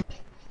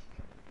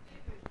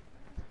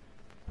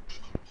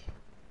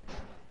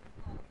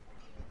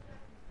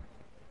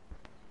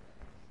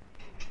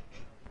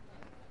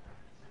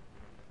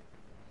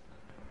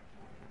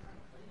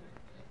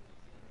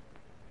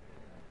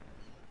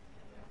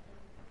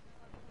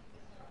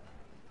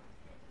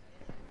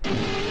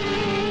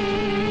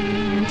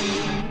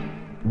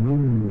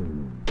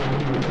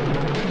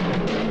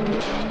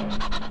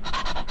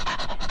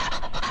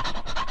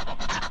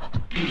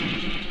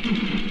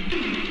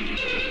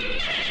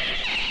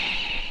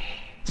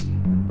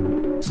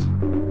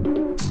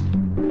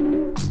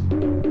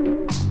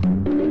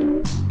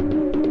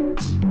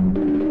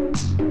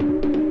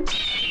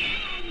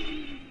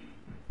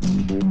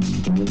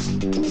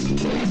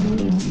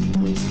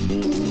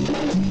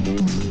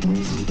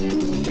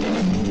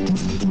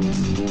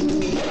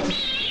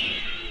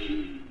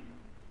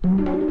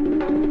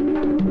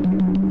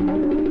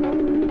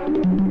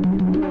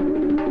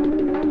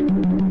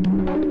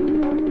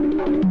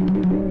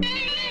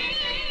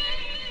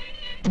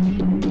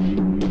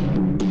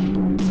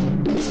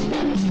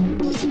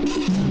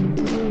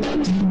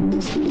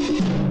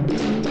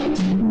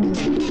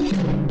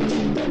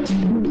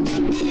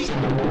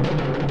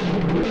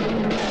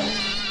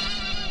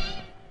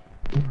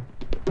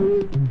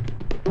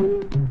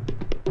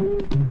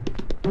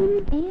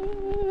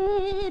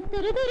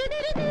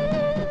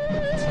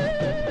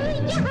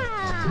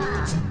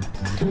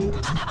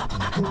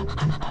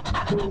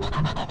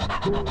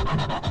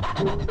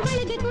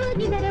 ಬಳಕೆ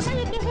ಕೂಗಿದರೆ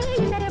ಬಳಕೆ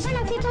ಹೇಳಿದರೆ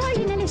ಬಳಸಿ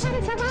ತೋಳಿನಲ್ಲಿ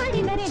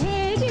ಸರಸವಾಡಿದರೆ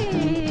ಹೇಗೆ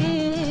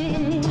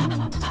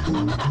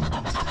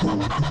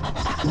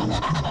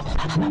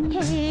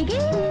ಹೇಗೆ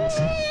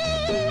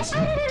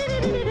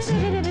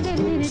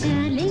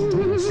ಡಾರ್ಲಿಂಗ್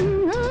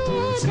ಓ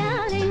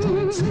ಡಾರ್ಲಿಂಗ್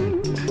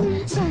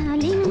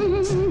ಡಾರ್ಲಿಂಗ್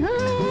ಓ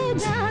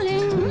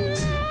ಡಾರ್ಲಿಂಗ್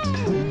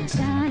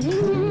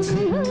ಡಾರ್ಲಿಂಗ್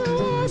ಓ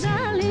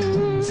ಡಾರ್ಲಿಂಗ್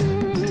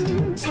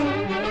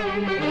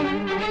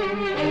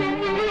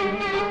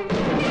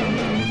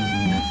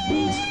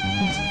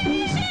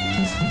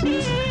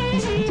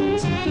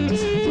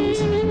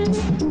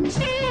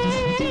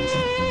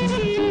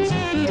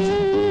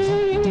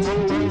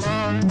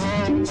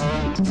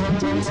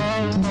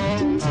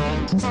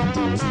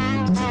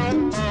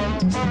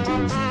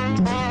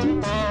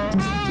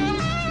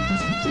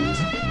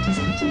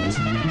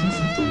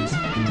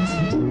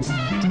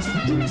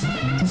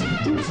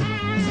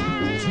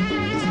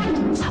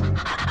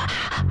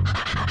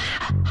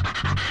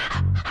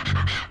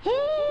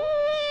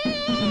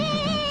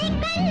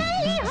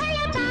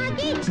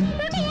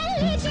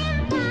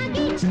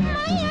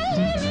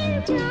ಮೈಯಲ್ಲಿ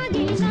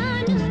ಮಿಂಚಾಗಿ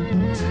ನಾನು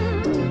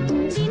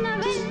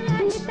ದಿನವೆಲ್ಲ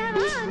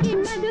ಹಿತವಾಗಿ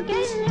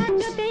ಬದುಕೆಲ್ಲ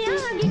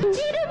ಜೊತೆಯಾಗಿ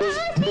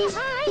ಇರುವಾಸಿ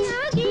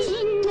ಹಾಯಾಗಿ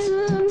ಇನ್ನು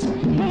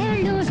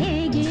ಹೇಳು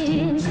ಹೇಗೆ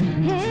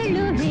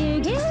ಹೇಳು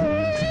ಹೇಗೆ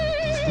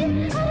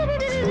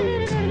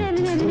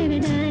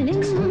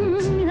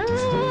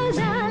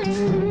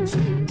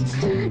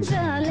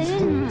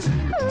darling,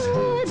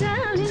 oh darling, darling, oh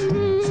darling.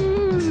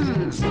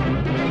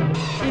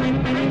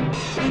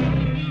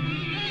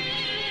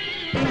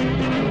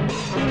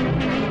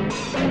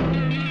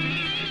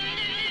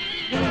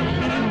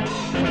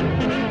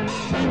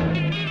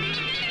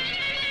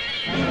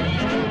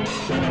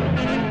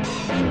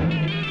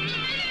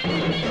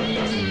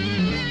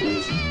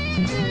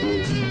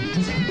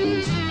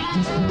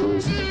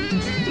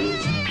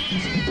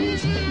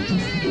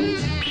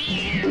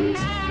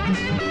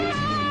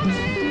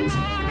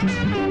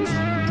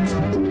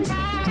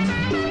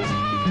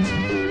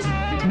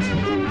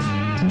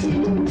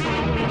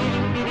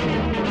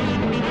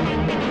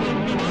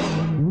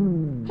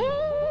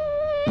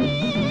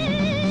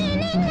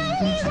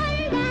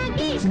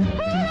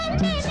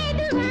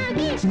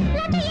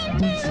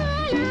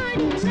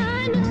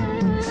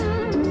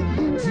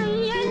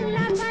 ಮೈಯೆಲ್ಲ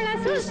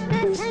ಬಳಸುತ್ತ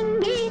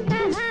ಸಂಗೀತ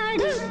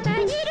ಹಾಡುತ್ತ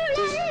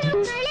ಇರುಳನ್ನು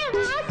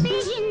ಕಳೆವಾಸಿ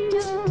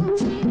ಇನ್ನು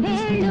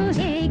ಹೇಳು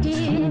ಹೇಗೆ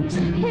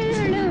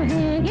ಹೇಳು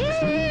ಹೇಗೆ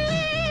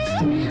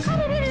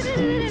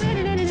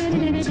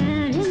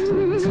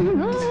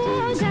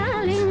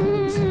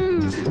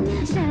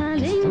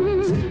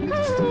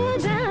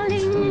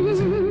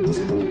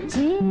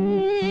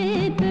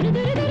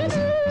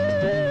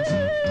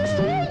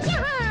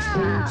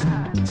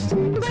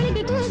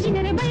ಬಳಿಗೆ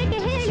ಕೂಗಿದರೆ ಬಯಕೆ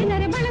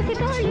ಹೇಳಿದರೆ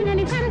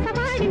ಬಳಸಿಕೊಳ್ಳಿನಲ್ಲಿ ಸರಸ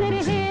ಮಾಡಿದರೆ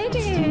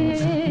ಹೇಗೆ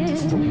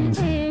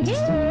ಹೇಗೆ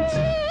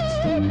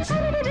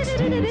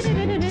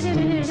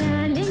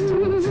darling, oh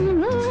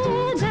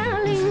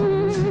darling,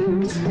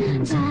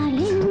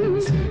 darling,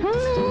 oh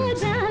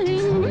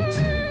darling,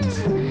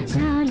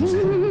 darling,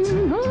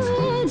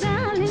 oh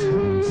darling.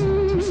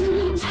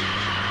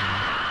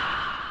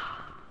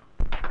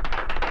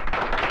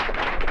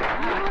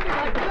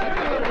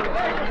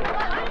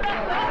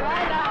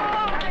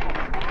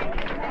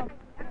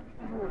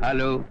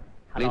 Hello,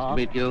 please Hello.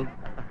 Meet you.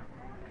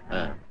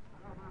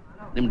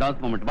 ನಿಮ್ ಡಾನ್ಸ್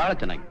ಮೂಮೆಂಟ್ ಬಹಳ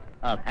ಚೆನ್ನಾಗಿ.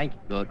 Thank you.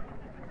 Good.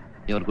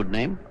 Your good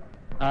name?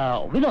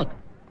 Vinod.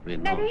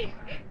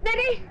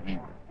 Naresh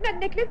ನನ್ನ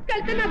ನೆಕ್ಲೆಸ್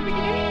ಕಳ್ತನ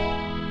ಆಗ್ಬಿಟ್ಟಿದೆ.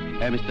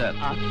 ಹೇ ಮಿಸ್ಟರ್,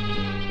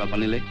 ಸ್ವಲ್ಪ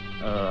ನಿಲ್ಲಿ.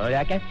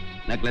 ಯಾಕೆ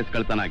ನೆಕ್ಲೆಸ್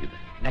ಕಳ್ತನ ಆಗಿದೆ.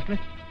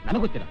 ನೆಕ್ಲೆಸ್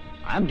ನನಗೆ ಗೊತ್ತಿಲ್ಲ.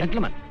 I am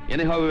gentleman.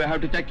 Anyhow, we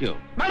have to check you.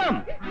 Madam,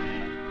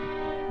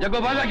 Jaggo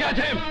बाजा क्या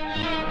है?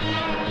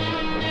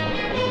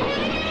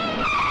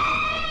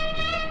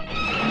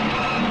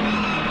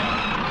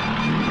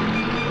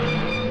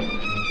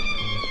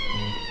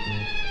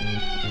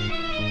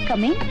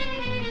 Come in.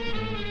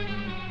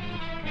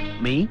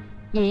 Me?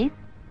 Yes.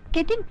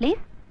 Get in,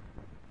 please.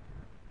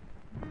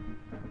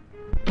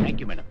 Thank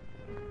you madam.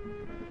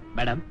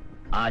 Madam,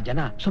 ಆ ಜನ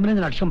ಸುಮ್ಮನೆ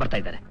ನಡ್ಸ್ಕೊಂಡ್ ಬರ್ತಾ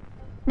ಇದ್ದಾರೆ.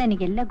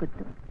 ನನಗೆಲ್ಲ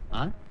ಗೊತ್ತು.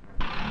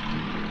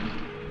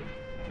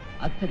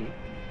 ಅದ್ ಸರಿ,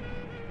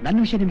 ನನ್ನ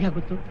ವಿಷಯ ನಿಮ್ಗೆ ಯಾಕೆ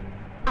ಗೊತ್ತು?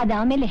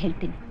 ಅದಾಮೇಲೆ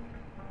ಹೇಳ್ತೀನಿ.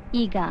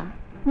 ಈಗ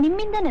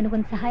ನಿಮ್ಮಿಂದ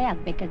ನನಗೊಂದು ಸಹಾಯ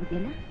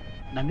ಆಗ್ಬೇಕಾಗಿದೆಯಲ್ಲ?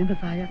 ನನ್ನಿಂದ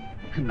ಸಹಾಯ?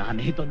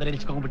 ನಾನೇ ತೊಂದರೆ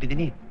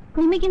ಇಸ್ಕೊಂಡ್ಬಿಟ್ಟಿದ್ದೀನಿ.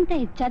 ನಿಮಗಿಂತ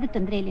ಹೆಚ್ಚಾದ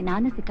ತೊಂದರೆಯಲ್ಲಿ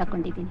ನಾನು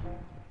ಸಿಕ್ಕಾಕೊಂಡಿದ್ದೀನಿ.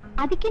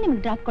 ಅದಕ್ಕೆ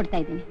ನಿಮ್ಗೆ ಡ್ರಾಪ್ ಕೊಡ್ತಾ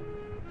ಇದ್ದೀನಿ.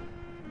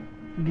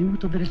 ನೀವು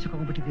ತೊಂದರೆ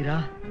ಇಸ್ಕೊಂಡ್ಬಿಟ್ಟಿದ್ದೀರಾ?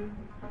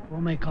 ಓ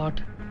ಮೈ ಗಾಡ್.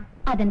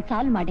 ಅದನ್ನ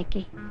ಸಾಲ್ವ್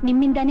ಮಾಡಕ್ಕೆ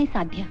ನಿಮ್ಮಿಂದಾನೇ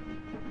ಸಾಧ್ಯ.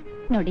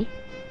 ನೋಡಿ,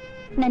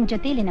 ನನ್ನ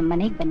ಜೊತೆಯಲ್ಲಿ ನಮ್ಮ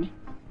ಮನೆಗೆ ಬನ್ನಿ.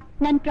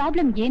 ನನ್ನ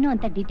ಪ್ರಾಬ್ಲಮ್ ಏನು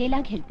ಅಂತ ಡೀಟೇಲ್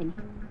ಆಗಿ ಹೇಳ್ತೀನಿ.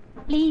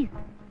 Please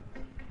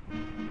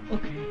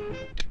okay.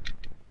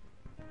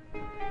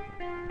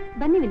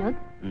 ಬನ್ನಿ ವಿನೋದ್.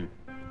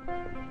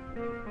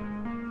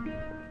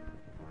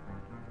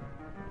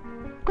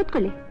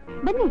 ಕೂತ್ಕೊಳ್ಳಿ,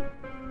 ಬನ್ನಿ.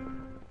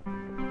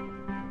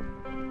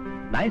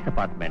 Nice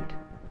apartment.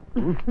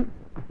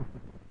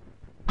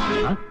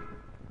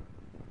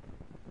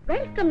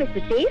 Welcome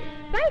mister Dev,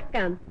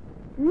 welcome.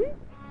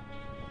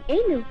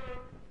 ಏನು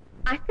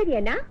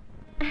ಆಶ್ಚರ್ಯನಾ?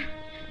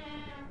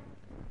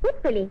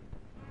 ಕೂತ್ಕೊಳ್ಳಿ.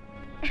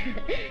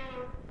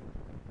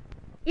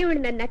 ಇವಳು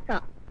ನನ್ನ ಅಕ್ಕ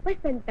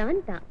ವಸಂತ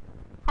ಅಂತ.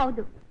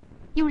 ಹೌದು,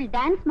 ಇವಳು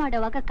ಡ್ಯಾನ್ಸ್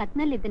ಮಾಡುವಾಗ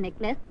ಕತ್ನಲ್ಲಿದ್ದ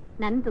ನೆಕ್ಲೆಸ್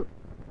ನಂದು.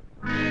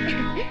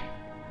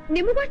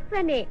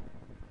 ನಿಮಗೋಸ್ಕರನೇ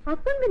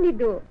ಹಾಕೊಂಡ್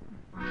ಬಂದಿದ್ದು.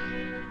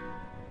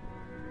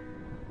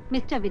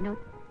 ಮಿಸ್ಟರ್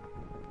ವಿನೋದ್,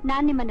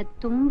 ನಾನ್ ನಿಮ್ಮನ್ನ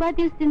ತುಂಬಾ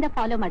ದಿವಸದಿಂದ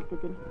ಫಾಲೋ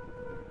ಮಾಡ್ತಿದ್ದೀನಿ.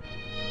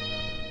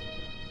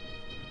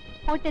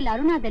 ಹೋಟೆಲ್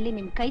ಅರುಣಾದಲ್ಲಿ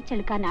ನಿಮ್ ಕೈ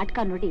ಚಳಕ ನಾಟಕ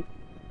ನೋಡಿ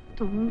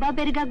ತುಂಬಾ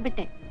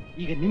ಬೆರಗಾಗ್ಬಿಟ್ಟೆ.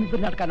 ಈಗ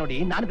ನಿಮ್ಮಿಬ್ಬರು ನಾಟಕ ನೋಡಿ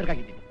ನಾನು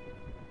ಬೆರಗಾಗಿದ್ದೀನಿ.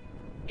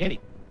 ಹೇಳಿ,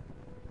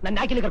 ನನ್ನ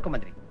ಯಾಕೆ ಕರ್ಕೊಂಡ್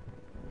ಬಂದ್ರಿ?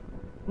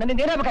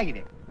 ನನ್ನಿಂದ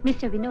ಏನಾಗಬೇಕಾಗಿದೆ?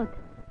 ಮಿಸ್ಟರ್ ವಿನೋದ್,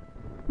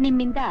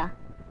 ನಿಮ್ಮಿಂದ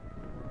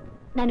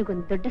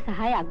ನನಗೊಂದು ದೊಡ್ಡ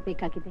ಸಹಾಯ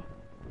ಆಗ್ಬೇಕಾಗಿದೆ.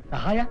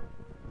 ಸಹಾಯ?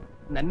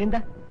 ನನ್ನಿಂದ?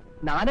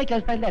 ನಾನೇ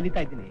ಕೆಲಸ ಇಲ್ಲ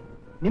ಅಲಿತಾ ಇದ್ದೀನಿ.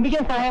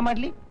 ನಿಮಗೇನ್ ಸಹಾಯ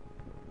ಮಾಡ್ಲಿ?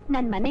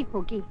 ನನ್ ಮನೆಗೆ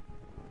ಹೋಗಿ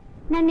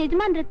ನನ್ನ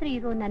ಯಜಮಾನ್ರ ಹತ್ರ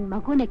ಇರೋ ನನ್ನ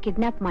ಮಗುನ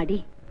ಕಿಡ್ನಾಪ್ ಮಾಡಿ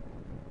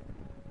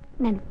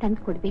ನನಗೆ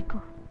ತಂದು ಕೊಡ್ಬೇಕು.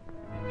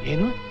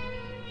 ಏನು?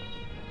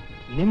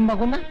 ನಿಮ್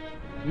ಮಗುನ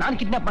ನಾನ್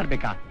ಕಿಡ್ನಾಪ್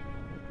ಮಾಡ್ಬೇಕಾ?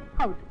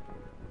 ಹೌದು,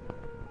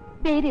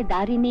 ಬೇರೆ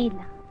ದಾರಿನೇ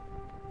ಇಲ್ಲ.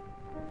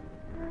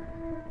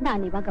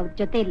 ನಾನಿವಾಗ ಅವ್ರ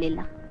ಜೊತೆ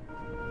ಇರ್ಲಿಲ್ಲ.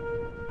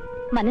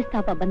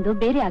 ಮನಸ್ತಾಪ ಬಂದು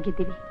ಬೇರೆ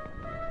ಆಗಿದ್ದೀವಿ.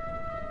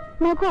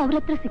 ಮಗು ಅವ್ರ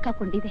ಹತ್ರ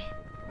ಸಿಕ್ಕಾಕೊಂಡಿದೆ.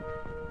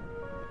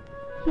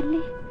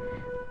 ಇಲ್ಲಿ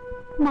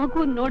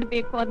ಮಗು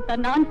ನೋಡ್ಬೇಕು ಅಂತ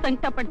ನಾನ್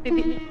ಸಂಕಟ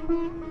ಪಡ್ತಿದ್ದೀನಿ.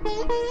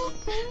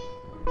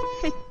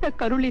 ಹೆತ್ತ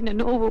ಕರುಳಿನ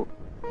ನೋವು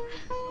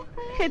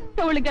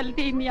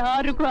ಹೆತ್ತವಳಿಗಲ್ದೆ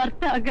ಇನ್ಯಾರಿಗೂ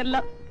ಅರ್ಥ ಆಗಲ್ಲ.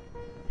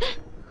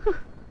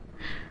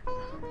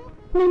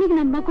 ನನಗೆ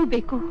ನನ್ನ ಮಗು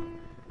ಬೇಕು.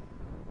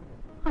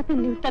 ಅದನ್ನ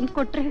ನೀವು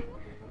ತಂದ್ಕೊಟ್ರೆ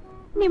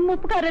ನಿಮ್ಮ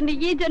ಉಪಕಾರನ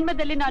ಈ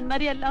ಜನ್ಮದಲ್ಲಿ ನಾನು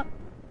ಮರೆಯಲ್ಲ.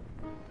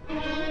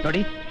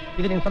 ನೋಡಿ,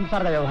 ಇದು ನಿಮ್ಮ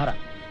ಸಂಸಾರದ ವ್ಯವಹಾರ.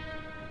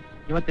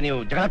 ಇವತ್ತು ನೀವು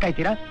ಜಗಳ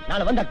ಕಾಯ್ತೀರಾ,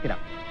 ನಾಳೆ ಒಂದಾಗ್ತೀರಾ.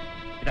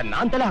 ಇದನ್ನ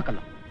ನಾನ್ ತಲೆ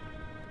ಹಾಕಲ್ಲ.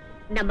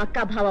 ನಮ್ಮಕ್ಕ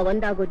ಭಾವ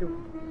ಒಂದಾಗೋದು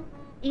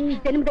ಈ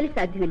ಜನ್ಮದಲ್ಲಿ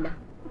ಸಾಧ್ಯವಿಲ್ಲ.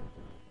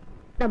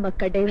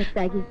 ನಮ್ಮಕ್ಕ ಡೈವರ್ಸ್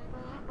ಆಗಿ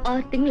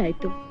 6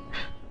 ತಿಂಗಳಾಯ್ತು.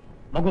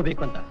 ಮಗು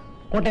ಬೇಕು ಅಂತ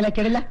ಕೋಟೆಲ್ಲ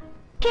ಕೇಳಿಲ್ಲ?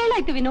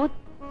 ಕೇಳಾಯ್ತು ವಿನೋದ್.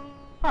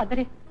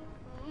 ಆದರೆ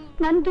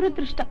ನನ್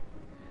ದುರದೃಷ್ಟ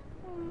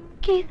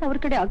ಕೇಸ್ ಅವ್ರ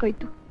ಕಡೆ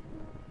ಆಗೋಯ್ತು.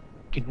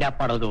 ಕಿಡ್ನಾಪ್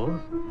ಮಾಡೋದು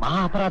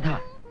ಮಹಾ ಅಪರಾಧ.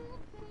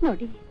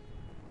 ನೋಡಿ,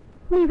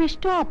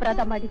 ನೀವೆಷ್ಟೋ ಅಪರಾಧ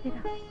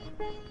ಮಾಡಿದ್ದೀರಾ.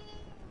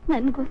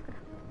 ನನ್ಗೋಸ್ಕರ,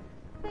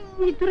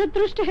 ಈ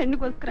ದುರದೃಷ್ಟ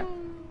ಹೆಣ್ಣಿಗೋಸ್ಕರ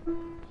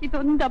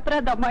ಇದೊಂದು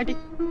ಅಪರಾಧ ಮಾಡಿ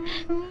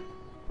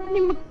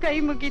ನಿಮ್ಮ ಕೈ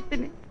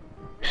ಮುಗಿತೀನಿ.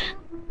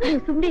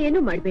 ಸುಮ್ನೆ ಏನು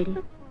ಮಾಡ್ಬೇಡಿ.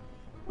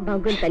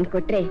 ಮಗುನ್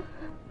ತಂದ್ಕೊಟ್ರೆ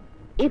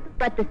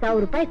 20,000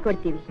 ರೂಪಾಯಿ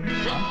ಕೊಡ್ತೀವಿ.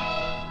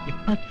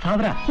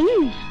 20,000?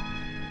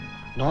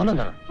 ನೋನು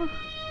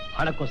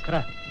ಹಣಕ್ಕೋಸ್ಕರ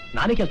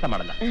ನಾನೇ ಕೆಲಸ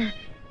ಮಾಡಲ್ಲ.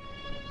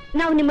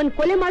 ನಾವು ನಿಮ್ಮನ್ನ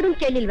ಕೊಲೆ ಮಾಡು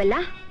ಕೇಳಿಲ್ವಲ್ಲ.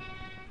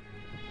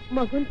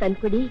 ಮಗುನ್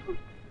ತಂದ್ಕೊಡಿ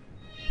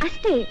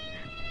ಅಷ್ಟೇ.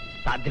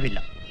 ಸಾಧ್ಯವಿಲ್ಲ,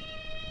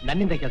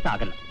 ನನ್ನಿಂದ ಕೆಲಸ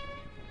ಆಗಲ್ಲ.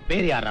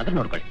 ಬೇರೆ ಯಾರಾದ್ರೂ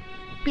ನೋಡ್ಕೊಳ್ಳಿ.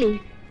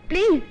 Please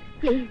please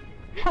please.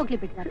 ಹೋಗ್ಲಿ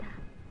ಬಿಡ್ತಾರ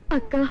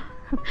ಅಕ್ಕ.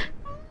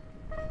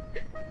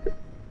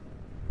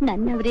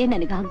 ನನ್ನವರೇ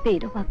ನನಗಾಗದೆ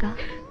ಇರುವಾಗ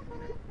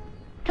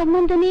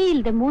ಸಂಬಂಧನೇ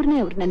ಇಲ್ಲದೆ ಮೂರನೇ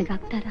ಅವ್ರು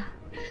ನನಗಾಗ್ತಾರ?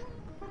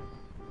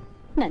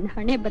 ನನ್ನ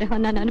ಹಣೆ ಬರಹ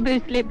ನಾನು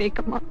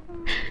ಅನುಭವಿಸಲೇಬೇಕಮ್ಮ.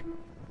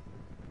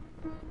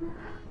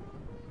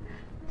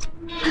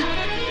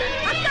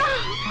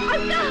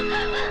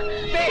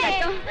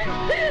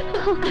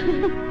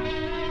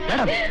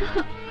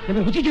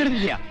 ಹುಚ್ಚಿ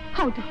ಹಿಡಿದಿದ್ಯಾ?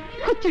 ಹೌದು,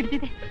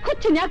 ಹುಚ್ಚಿಡ್ದಿದೆ.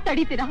 ಹುಚ್ಚನ್ ಯಾಕೆ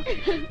ತಡೀತೀರಾ?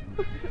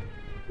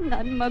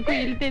 ನನ್ ಮಗು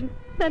ಇಲ್ದೆ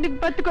ನನಗ್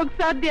ಬದುಕೋಕ್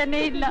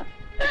ಸಾಧ್ಯನೇ ಇಲ್ಲ.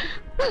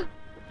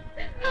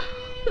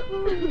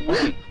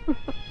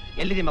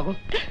 ಎಲ್ಲಿದೆ ಮಗು?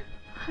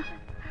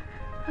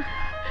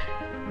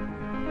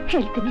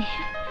 ಹೇಳ್ತೀನಿ.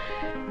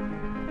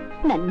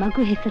 ನನ್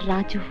ಮಗು ಹೆಸರು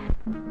ರಾಜು.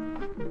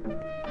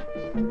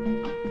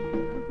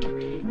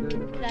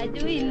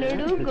 ರಾಜು,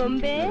 ಇಲ್ಲೋಡು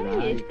ಗೊಂಬೆ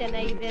ಎಷ್ಟ್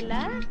ಚೆನ್ನಾಗಿದೆ ಅಲ್ಲ.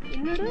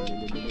 ಇನ್ನೋಡು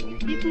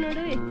ಜೀಪ್,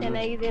 ನೋಡು ಎಷ್ಟ್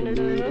ಚೆನ್ನಾಗಿದೆ.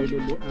 ನೋಡು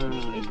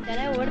ಎಷ್ಟ್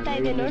ಚೆನ್ನಾಗಿ ಓಡ್ತಾ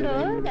ಇದೆ ನೋಡು.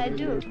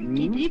 ರಾಜು,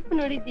 ಈ ಜೀಪ್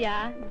ನೋಡಿದ್ಯಾ?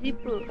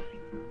 ಜೀಪು.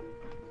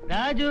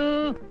 ರಾಜು,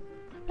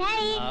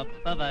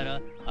 ಅಪ್ಪ ಬರೋ.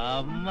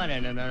 ಅಮ್ಮ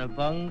ನನ್ನ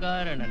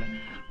ಬಂಗಾರ.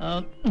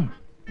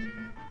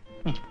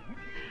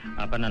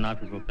 ಅಪ್ಪ ನಾನು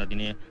ಆಫೀಸ್ಗೆ ಹೋಗ್ತಾ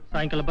ಇದ್ದೀನಿ.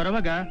 ಸಾಯಂಕಾಲ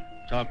ಬರುವಾಗ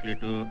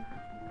ಚಾಕ್ಲೇಟು,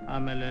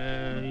 ಆಮೇಲೆ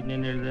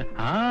ಇನ್ನೇನು ಹೇಳಿದೆ?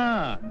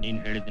 ನೀನ್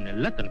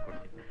ಹೇಳಿದ್ದನ್ನೆಲ್ಲ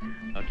ತಂದ್ಕೊಡ್ತೀನಿ.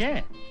 Okay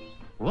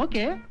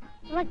okay?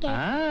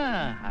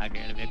 ಹಾಗೆ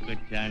ಹೇಳ್ಬೇಕು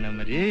ಜಾಣ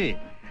ಮರಿ.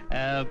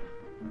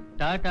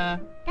 ಟಾಟಾ.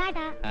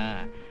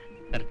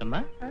 ಸರಸಮ್ಮ,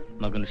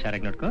 ಮಗನ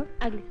ಹುಷಾರಾಗಿ ನೋಡ್ಕೊ.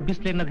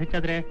 ಬಿಸಿಲು ಏನಾದ್ರು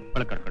ಹೆಚ್ಚಾದ್ರೆ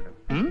ಒಳಗೆ ಕರ್ಕೊಂಡು.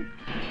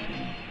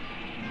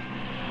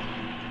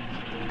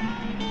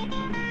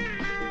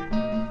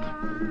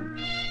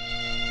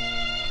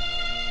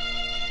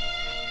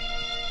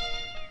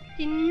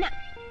 ಚಿನ್ನ.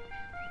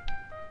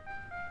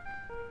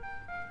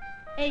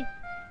 ಏಯ್,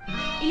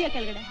 ಇಳಿಯೋ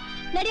ಕೆಳಗಡೆ.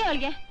 ನಡಿಯೋ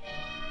ಅವಳಿಗೆ.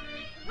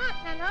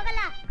 ನಾನು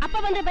ಹೋಗಲ್ಲ. ಅಪ್ಪ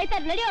ಬಂದ್ರೆ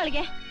ಬೈತಾರೆ. ನಡಿಯೋ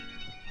ಅವಳಿಗೆ.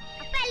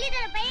 ಅಪ್ಪ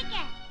ಎಲ್ಲಿದ್ದಾರೆ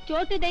ಬೈಯಕ್ಕೆ?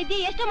 ಚೋಟು ದೈದಿ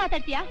ಎಷ್ಟೋ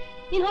ಮಾತಾಡ್ತೀಯಾ?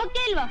 ನೀನ್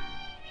ಹೋಗ್ತೇ ಇಲ್ವಾ?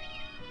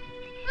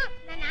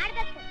 ನಾನು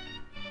ಆಡ್ಬೇಕು.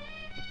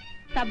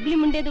 ತಬ್ಲಿ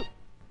ಮುಂಡೆದು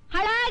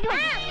ಹಾಳಾಗಿ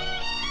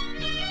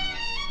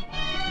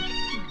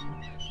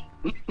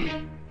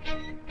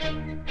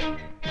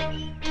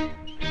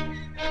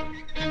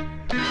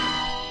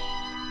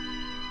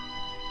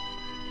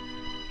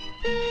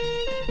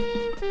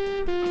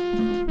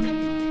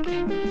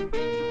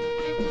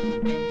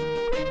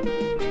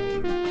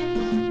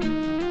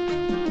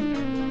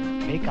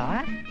ಬೇಕಾ?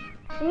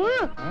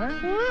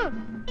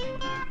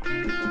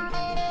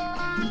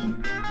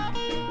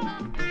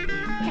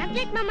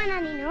 ಚಾಕ್ಲೇಟ್ ಮಾಮನ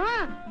ನೀನು?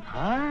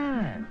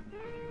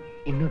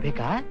 ಇನ್ನು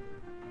ಬೇಕಾ?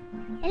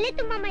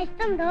 ಎಲ್ಲಿತ್ತು ಮಾಮ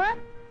ಇಷ್ಟೊಂದು?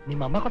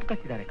 ನಿಮ್ಮ ಅಮ್ಮ ಕೊಟ್ಟು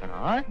ಕಳ್ಸಿದ್ದಾರೆ ಕಣ.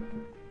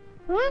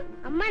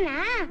 ಅಮ್ಮನಾ?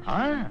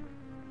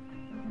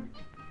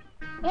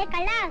 ಏ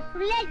ಕಳ್ಳ,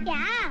 ಸುಳ್ಳು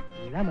ಹೇಳ್ತ್ಯಾ?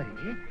 ಇಲ್ಲ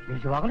ಮರಿ,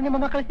 ನಿಜವಾಗ್ಲೂ ನಿಮ್ಮ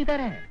ಅಮ್ಮ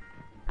ಕಳಿಸಿದ್ದಾರೆ.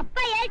 ಅಪ್ಪ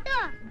ಹೇಳ್ತು,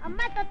 ಅಮ್ಮ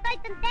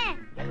ತೊತ್ತೋಯ್ತಂತೆ.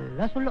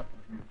 ಎಲ್ಲ ಸುಳ್ಳು.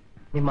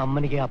 ನಿಮ್ಮ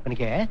ಅಮ್ಮನಿಗೆ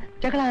ಅಪ್ಪನಿಗೆ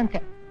ಜಗಳ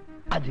ಅಂತೆ,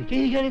 ಅದಕ್ಕೆ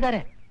ಹೀಗೆ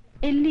ಹೇಳಿದ್ದಾರೆ.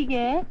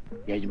 ಎಲ್ಲಿಗೆ?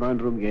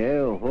 ಯಜಮಾನ್ ರೂಮ್ಗೆ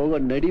ಹೋಗೋ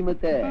ನಡಿ.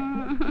 ಮತ್ತೆ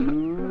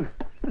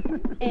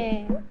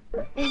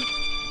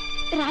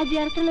ರಾಜು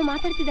ಯಾರ ಹತ್ರನೂ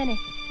ಮಾತಾಡ್ತಿದ್ದಾನೆ.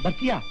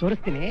 ಬರ್ತೀಯಾ?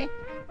 ತೋರಿಸ್ತೀನಿ.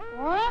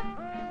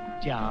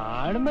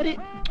 ಜಾಣ ಮರಿ.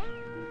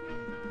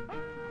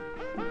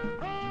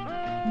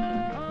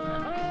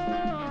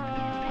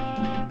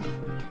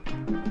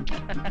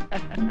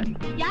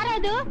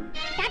 ಯಾರದು?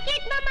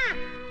 ಚಾಕ್ಲೇಟ್ ಮಾಮ.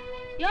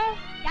 ಯೋ,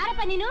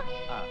 ಯಾರಪ್ಪ ನೀನು?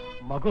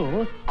 ಮಗು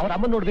ಅವ್ರ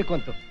ಅಮ್ಮ ನೋಡ್ಬೇಕು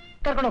ಅಂತ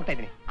ಕರ್ಕೊಂಡು ಹೋಗ್ತಾ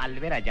ಇದ್ದೀನಿ.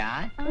 ಅಲ್ವೇ ರಾಜಾ?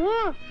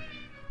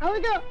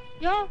 ಹೌದು.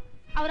 ಯೋ,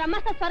 ಅವ್ರ ಅಮ್ಮ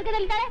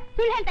ಸ್ವರ್ಗದಲ್ಲಿದ್ದಾಳೆ.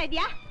 ಸುಳ್ಳು ಹೇಳ್ತಾ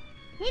ಇದೀಯಾ?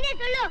 ನೀನೇ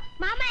ಸುಳ್ಳು.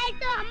 ಮಾಮ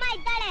ಹೇಳ್ತು, ಅಮ್ಮ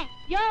ಇದ್ದಾಳೆ.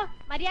 ಯೋ,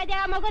 ಮರ್ಯಾದೆ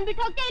ಆ ಮಗನ್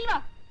ಬಿಟ್ಟು ಹೋಗ್ತಾ ಇಲ್ವಾ?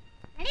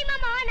 ನಡಿ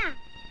ಮಾಮ ಹೋಗೋಣ.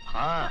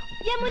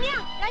 ಏ ಮುನಿಯ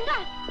ರಂಗ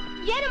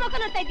ಏನು ಮುಖ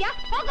ನೋಡ್ತಾ ಇದ್ಯಾ?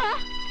 ಹೋಗೋ.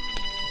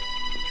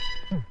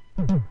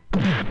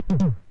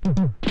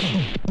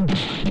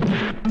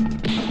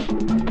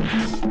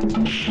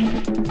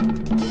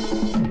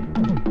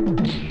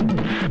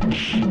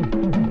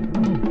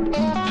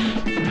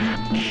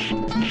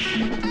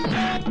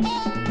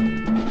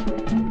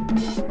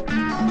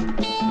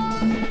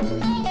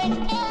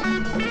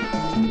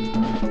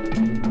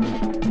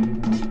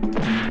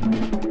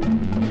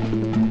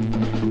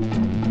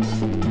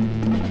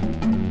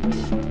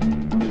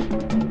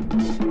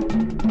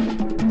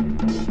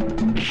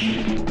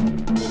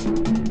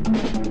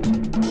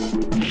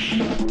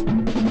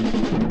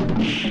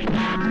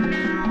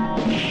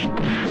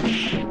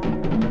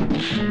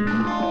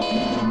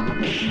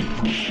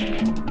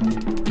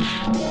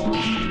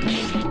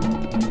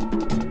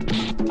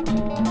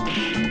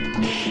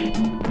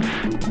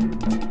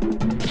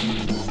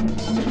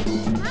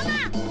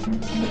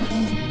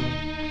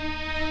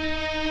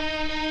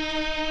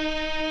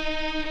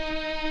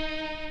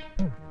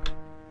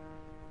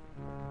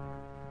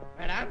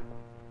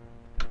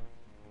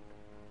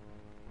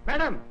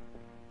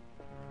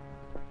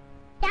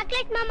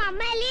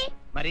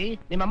 ಮರಿ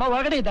ನಿಮ್ಮಮ್ಮ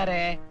ಹೊರಗಡೆ ಇದ್ದಾರೆ.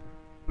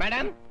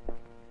 Madam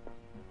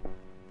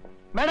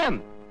madam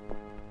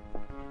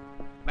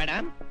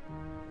madam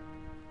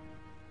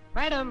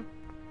madam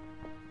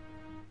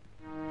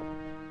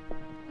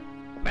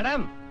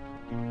madam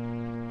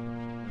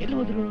ಎಲ್ಲಿ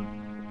ಹೋದ್ರು?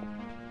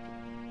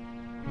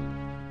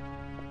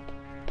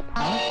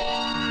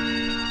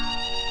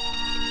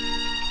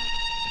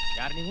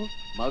 ಯಾರು ನೀವು?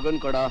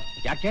 ಮಗನ್ ಕೊಡ.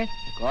 ಯಾಕೆ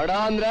ಕೊಡ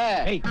ಅಂದ್ರೆ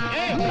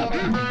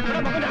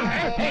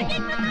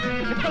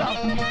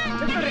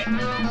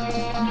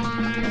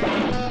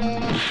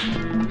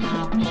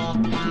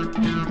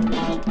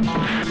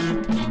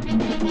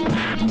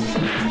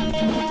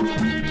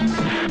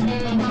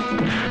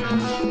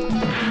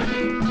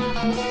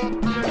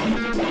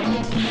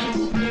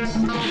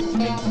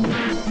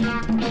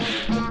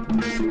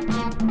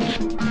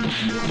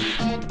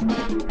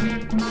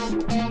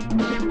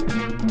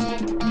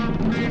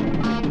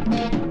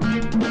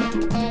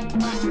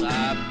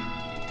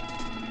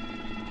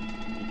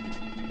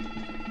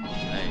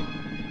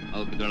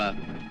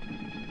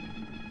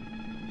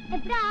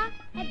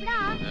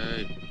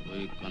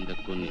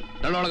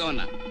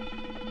ತಳ್ಳೊಳಗವನ್ನ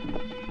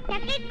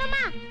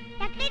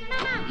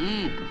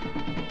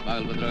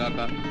ಬಾಗಲ್ ಭದ್ರಗಾಕ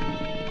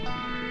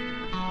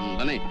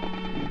ಬನ್ನಿ.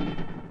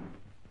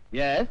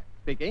 S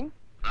speaking.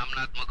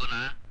 ರಾಮನಾಥ್ ಮಗುನ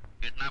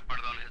ಕಿಡ್ನಾಪ್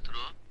ಮಾಡಿದವನ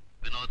ಹೆಸರು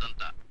ವಿನೋದ್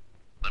ಅಂತ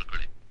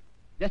ಬರ್ಕೊಳ್ಳಿ.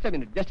 Just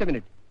A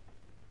minute.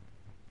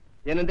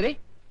 ಏನಂದ್ರಿ?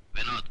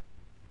 ವಿನೋದ್.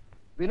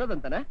 ವಿನೋದ್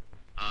ಅಂತನಾ?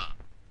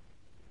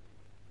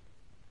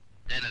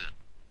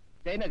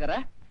 Jayanagar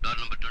door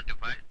number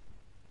 25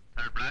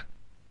 third block.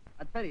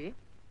 ಅದ್ ಸರಿ,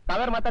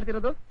 ತಾವ್ಯಾರು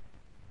ಮಾತಾಡ್ತಿರೋದು?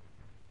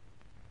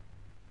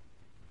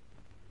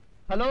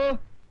 Hello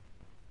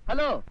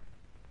hello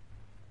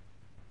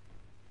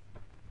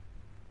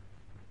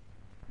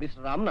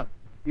mister Ramnath,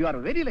 you are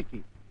very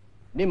lucky.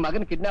 ನಿಮ್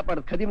ಮಗನ್ ಕಿಡ್ನಾಪ್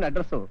ಮಾಡೋದು ಖದೀಮ್ನ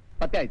ಅಡ್ರೆಸ್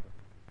ಪತ್ತೆ ಆಯ್ತು.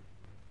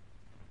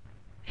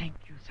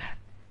 Thank you sir,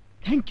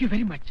 thank you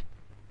very much.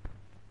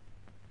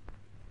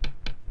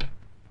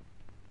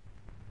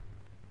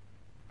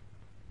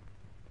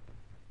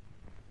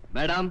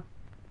 Madam,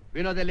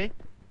 ವಿನೋದಲ್ಲಿ?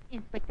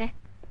 Inspector,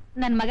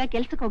 ನನ್ ಮಗ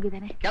ಕೆಲ್ಸಕ್ಕೆ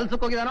ಹೋಗಿದ್ದಾನೆ.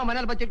 ಕೆಲ್ಸಕ್ಕೆ ಹೋಗಿದಾನೋ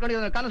ಮನೇಲಿ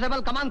ಬಚ್ಚಿಟ್ಕೊಂಡಿದ್ದಾನೆ?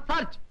 ಕಾನ್ಸ್ಟೇಬಲ್ ಕಮಾನ್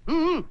ಸರ್ಚ್.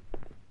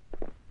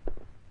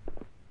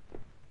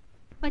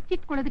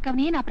 ಬಚ್ಚಿಟ್ಕೊಳ್ಳೋದಕ್ಕೆ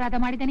ಅವನೇನ್ ಅಪರಾಧ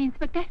ಮಾಡಿದ್ದಾನೆ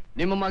ಇನ್ಸ್ಪೆಕ್ಟರ್?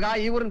 ನಿಮ್ಮ ಮಗ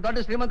ಈ ಊರಿನ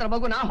ದೊಡ್ಡ ಶ್ರೀಮಂತರ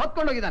ಮಗುನ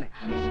ಹೊತ್ಕೊಂಡೋಗಿದ್ದಾನೆ.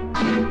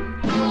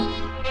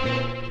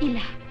 ಇಲ್ಲ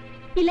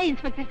ಇಲ್ಲ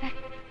ಇನ್ಸ್ಪೆಕ್ಟರ್ ಸರ್,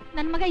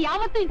 ನನ್ ಮಗ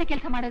ಯಾವತ್ತೂ ಇಂಥ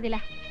ಕೆಲಸ ಮಾಡೋದಿಲ್ಲ.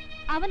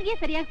 ಅವನಿಗೆ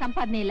ಸರಿಯಾಗಿ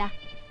ಸಂಪಾದನೆ ಇಲ್ಲ.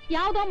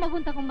 ಯಾವ್ದೋ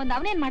ಮಗುನ್ ತಗೊಂಡ್ಬಂದು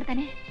ಅವನೇನ್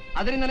ಮಾಡ್ತಾನೆ?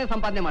 ಅದರಿಂದನೇ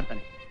ಸಂಪಾದನೆ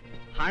ಮಾಡ್ತಾನೆ.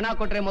 ಹಣ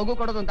ಕೊಟ್ರೆ ಮಗು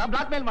ಕೊಡೋದು ಅಂತ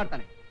ಬ್ಲಾಕ್ ಮೇಲ್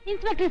ಮಾಡ್ತಾನೆ.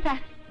 ಇನ್ಸ್ಪೆಕ್ಟರ್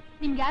ಸರ್,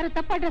 ನಿಮ್ಗೆ ಯಾರು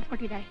ತಪ್ಪು ಅಡ್ರೆಸ್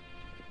ಕೊಟ್ಟಿದ್ದಾರೆ.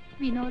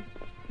 ವಿನೋದ್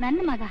ನನ್ನ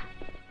ಮಗ,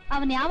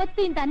 ಅವನ್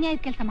ಯಾವತ್ತೂ ಇಂಥ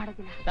ಅನ್ಯಾಯದ ಕೆಲಸ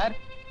ಮಾಡೋದಿಲ್ಲ. ಸರ್,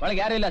 ಒಳಗೆ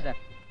ಯಾರು ಇಲ್ಲ ಸರ್.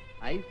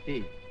 I C.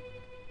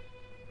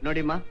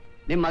 ನೋಡಿಮ್ಮ,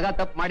 ನಿಮ್ ಮಗ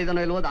ತಪ್ಪು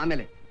ಮಾಡಿದನೋ ಇಲ್ವೋದು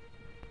ಆಮೇಲೆ.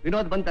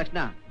 ವಿನೋದ್ ಬಂದ ತಕ್ಷಣ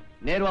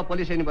ನೇರವಾಗಿ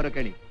ಪೊಲೀಸ್ ಸ್ಟೇಷನ್ ಬರೋ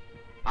ಕೇಳಿ.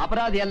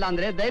 ಅಪರಾಧಿ ಅಲ್ಲ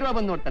ಅಂದ್ರೆ ಧೈರ್ಯ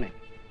ಬಂದು ನೋಡ್ತಾನೆ.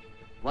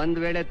 ಒಂದ್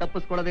ವೇಳೆ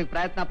ತಪ್ಪಿಸ್ಕೊಳ್ಳೋದಕ್ಕೆ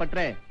ಪ್ರಯತ್ನ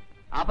ಪಟ್ರೆ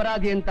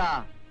ಅಪರಾಧಿ ಅಂತ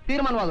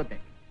ತೀರ್ಮಾನವಾಗುತ್ತೆ.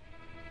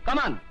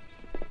 ಕಮಾನ್.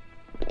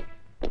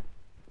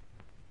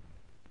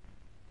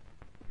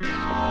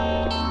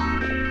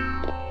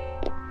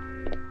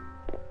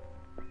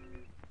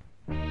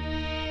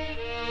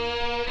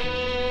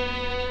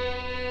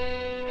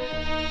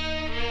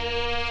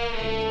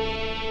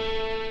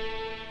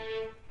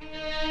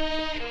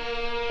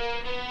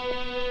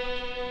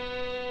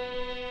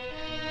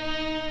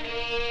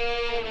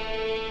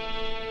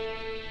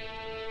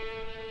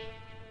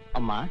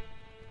 ಅಮ್ಮ,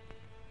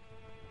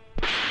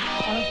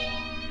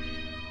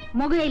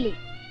 ಮಗು ಎಲ್ಲಿ?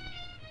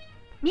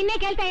 ನಿನ್ನೆ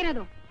ಕೇಳ್ತಾ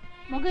ಇರೋದು,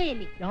 ಮಗು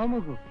ಎಲ್ಲಿ? ಯಾವ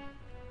ಮಗು?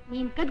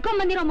 ನೀನ್ ಕದ್ಕೊಂಡ್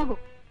ಬಂದಿರೋ ಮಗು.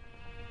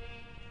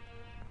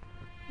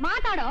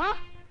 ಮಾತಾಡೋ.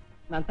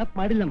 ನಾನ್ ತಪ್ಪು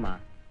ಮಾಡಿಲ್ಲಮ್ಮ.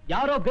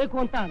 ಯಾರೋ ಬೇಕು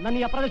ಅಂತ ನನ್ನ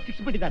ಈ ಅಪರಾಧ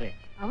ಶಿಕ್ಷಿಸ್ಬಿಟ್ಟಿದ್ದಾರೆ.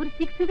 ಅವ್ರು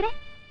ಶಿಕ್ಷಿಸಿದ್ರೆ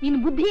ನಿನ್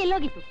ಬುದ್ಧಿ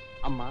ಎಲ್ಲೋಗಿತ್ತು?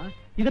 ಅಮ್ಮ,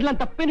 ಇದ್ರಲ್ಲಿ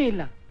ತಪ್ಪೇನೇ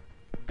ಇಲ್ಲ.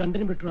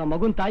 ಗಂಡನ ಬಿಟ್ರು ಆ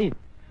ಮಗುನ್ ತಾಯಿ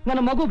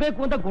ನನ್ನ ಮಗು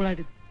ಬೇಕು ಅಂತ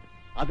ಗೋಳಾಡಿದ್ರು.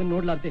 ಅದನ್ನ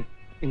ನೋಡ್ಲಾರ್ದೆ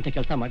ಇಂಥ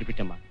ಕೆಲಸ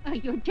ಮಾಡಿಬಿಟ್ಟಮ್ಮ.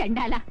 ಅಯ್ಯೋ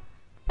ಚಂಡಾಲ,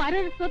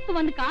 ಪರರ ಸೊತ್ತು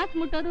ಒಂದು ಕಾಸು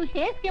ಮುಟ್ಟೋದು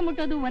ಹೇಸಿಗೆ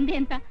ಮುಟ್ಟೋದು ಒಂದೇ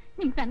ಅಂತ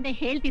ನಿಮ್ ತಂದೆ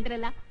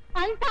ಹೇಳ್ತಿದ್ರಲ್ಲ,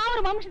 ಅಂತ ಅವ್ರ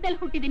ವಂಶದಲ್ಲಿ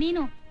ಹುಟ್ಟಿದೆ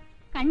ನೀನು.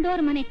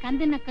 ಕಂಡೋರ್ ಮನೆ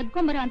ಕಂದನ್ನ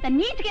ಕದ್ಕೊಂಬರೋ ಅಂತ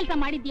ನೀಚ್ ಕೆಲಸ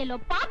ಮಾಡಿದ್ಯಲ್ಲೋ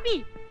ಪಾಪಿ.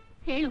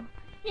 ಹೇಳು,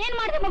 ಏನ್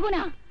ಮಾಡಿದೆ ಮಗುನ?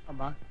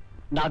 ಅಮ್ಮ,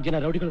 4 ಜನ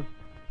ರೌಡಿಗಳು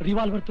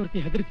ರಿವಾಲ್ವರ್ ತೋರಿಸಿ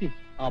ಹೆದರಿಸಿ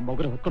ಆ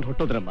ಮಗುನ ಹೊತ್ಕೊಂಡು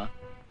ಹೊಟ್ಟೋದ್ರಮ್ಮ.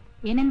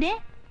 ಏನಂದೆ?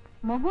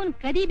 ಮಗುನ್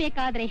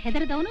ಕದಿಬೇಕಾದ್ರೆ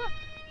ಹೆದರದವನು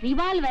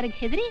ರಿವಾಲ್ವರ್ಗೆ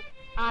ಹೆದರಿ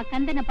ಆ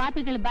ಕಂದನ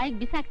ಪಾಪಿಗಳ ಬಾಯಿಗೆ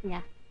ಬಿಸಾಕ್ತೀಯ?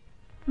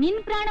 ನಿನ್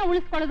ಪ್ರಾಣ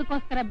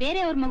ಉಳಿಸ್ಕೊಳ್ಳೋದಕ್ಕೋಸ್ಕರ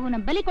ಬೇರೆಯವ್ರ ಮಗುನ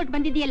ಬಲಿ ಕೊಟ್ಟು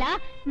ಬಂದಿದ್ಯಲ್ಲ,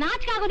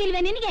 ನಾಚಿಕೆ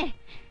ಆಗೋದಿಲ್ವೇ ನಿನಗೆ?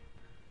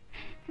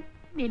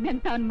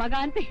 ನಿನ್ನಂತ ಅವನ್ ಮಗ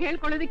ಅಂತ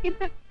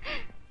ಹೇಳ್ಕೊಳ್ಳೋದಕ್ಕಿಂತ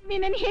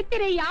ನಿನ್ನ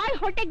ಹೆತ್ತಿರ ಯಾರ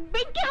ಹೊಟ್ಟೆಗೆ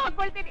ಬೆಂಕಿ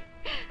ಹಾಕೊಳ್ತೀನಿ.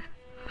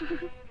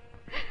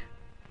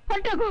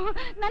 ಹೊರಟೋಗು,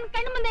 ನನ್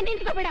ಕಣ್ಣು ಮುಂದೆ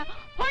ನಿಂತ್ಕೋಬೇಡ,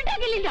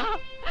 ಹೊರಟೋಗಿಲ್ಲಿಂದ.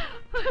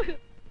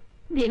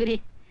 ದೇವ್ರಿ,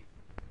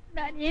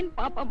 ನಾನೇನ್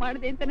ಪಾಪ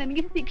ಮಾಡಿದೆ ಅಂತ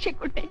ನನಗೆ ಶಿಕ್ಷೆ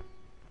ಕೊಟ್ಟೆ?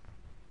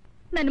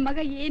 ನನ್ನ ಮಗ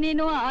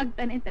ಏನೇನೋ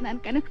ಆಗ್ತಾನೆ ಅಂತ ನಾನು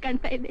ಕನಸು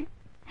ಕಾಣ್ತಾ ಇದ್ದೆ.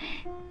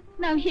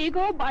 ನಾವ್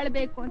ಹೇಗೋ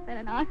ಬಾಳ್ಬೇಕು ಅಂತ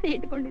ನಾನು ಆಸೆ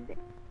ಇಟ್ಕೊಂಡಿದ್ದೆ.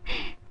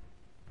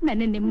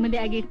 ನನ್ನ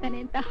ನೆಮ್ಮದಿಯಾಗಿ ಇರ್ತಾನೆ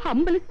ಅಂತ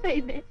ಹಂಬಲಿಸ್ತಾ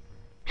ಇದ್ದೆ.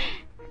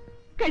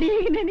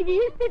 ಕಡೆಗೆ ನನಗೆ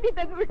ಈ ಸ್ಥಿತಿ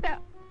ತಂದ್ಬಿಟ್ಟ.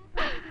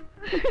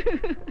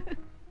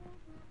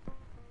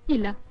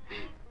 ಇಲ್ಲ,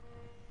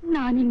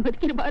 ನಾನಿನ್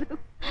ಬದುಕಿರಬಾರ್ದು,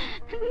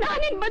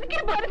 ನಾನಿನ್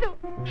ಬದುಕಿರಬಾರ್ದು.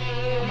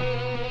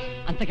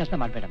 ಅಂತ ಕೆಲಸ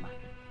ಮಾಡ್ಬೇಡಮ್ಮ.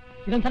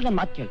 ಇದೊಂದ್ಸಲ ನನ್ನ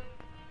ಮಾತು ಕೇಳು.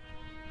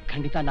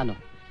 ಖಂಡಿತ ನಾನು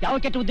ಯಾವ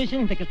ಕೆಟ್ಟ ಉದ್ದೇಶ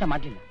ಇಂಥ ಕೆಲಸ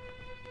ಮಾಡ್ಲಿಲ್ಲ.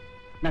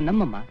 ನಾನು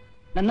ನಮ್ಮಮ್ಮ,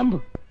 ನಾನು ನಂಬು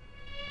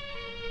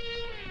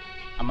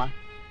ಅಮ್ಮ.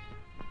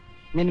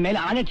 ನಿನ್ನ ಮೇಲೆ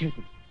ಆಣೆ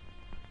ಹೇಳ್ತೀನಿ,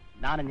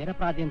 ನಾನು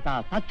ನಿರಪರಾಧಿ ಅಂತ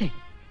ಸತ್ಯ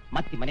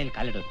ಮತ್ತೆ ಮನೇಲಿ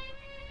ಕಾಲಿಡೋದು.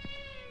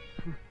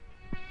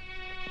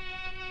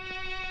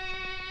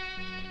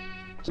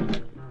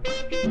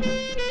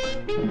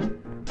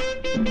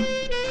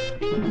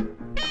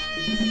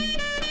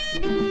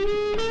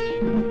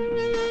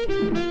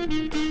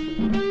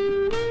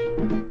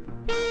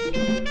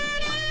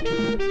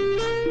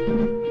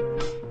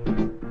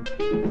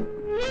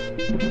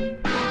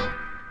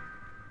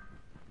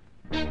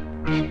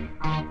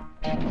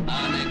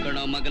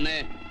 ಮಗನೇ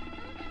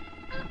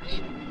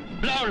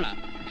ಬ್ಲೌಳ್ನ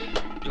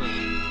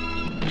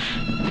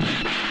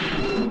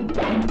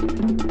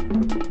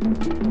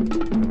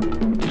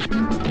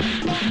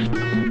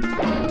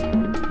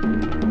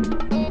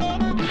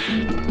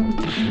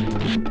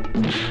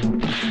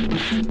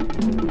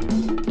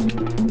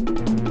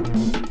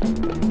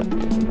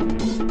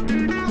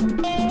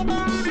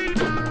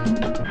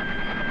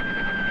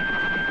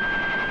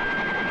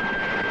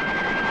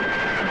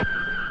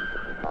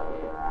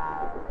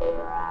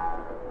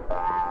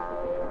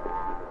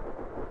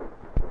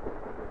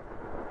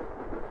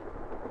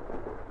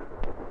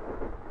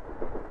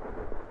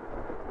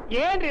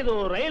ಏನ್ರಿದು?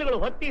 ರೈಲುಗಳು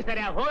ಹೊತ್ತಿ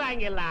ಸರಿಯಾಗಿ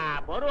ಹೋಗಂಗಿಲ್ಲ,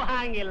 ಬರು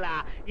ಹಾಂಗಿಲ್ಲ.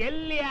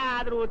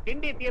 ಎಲ್ಲಿಯಾದ್ರೂ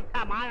ತಿಂಡಿ ತೀರ್ಥ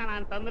ಮಾಡೋಣ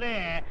ಅಂತಂದ್ರೆ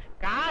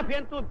ಕಾಫಿ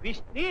ಅಂತೂ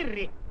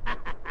ಬಿಸ್ನೀರ್ರಿ.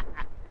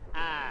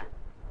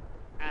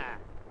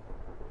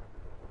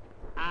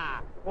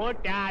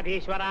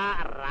 ಕೋಟ್ಯಾಧೀಶ್ವರ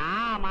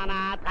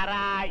ರಾಮನಾಥರ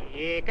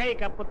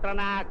ಏಕೈಕ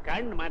ಪುತ್ರನ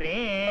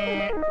ಕಣ್ಮರೆ.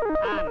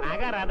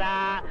 ನಗರದ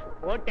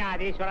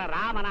ಕೋಟ್ಯಾಧೀಶ್ವರ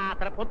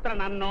ರಾಮನಾಥರ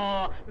ಪುತ್ರನನ್ನು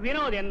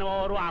ವಿನೋದ್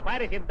ಎನ್ನುವವರು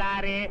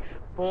ಅಪಹರಿಸಿದ್ದಾರೆ.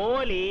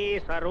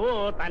 ಪೊಲೀಸರು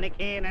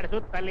ತನಿಖೆ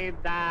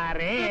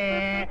ನಡೆಸುತ್ತಲಿದ್ದಾರೆ.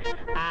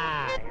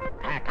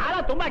 ಕಾಲ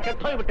ತುಂಬಾ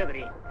ಕೆಟ್ಟ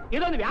ಹೋಗ್ಬಿಟ್ಟದ್ರಿ.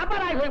 ಇದೊಂದು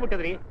ವ್ಯಾಪಾರ ಆಗಿ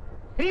ಹೋಗ್ಬಿಟ್ಟದ್ರಿ.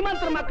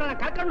 ಶ್ರೀಮಂತರ ಮಕ್ಕಳನ್ನ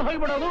ಕರ್ಕೊಂಡು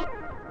ಹೋಗ್ಬಿಡೋದು,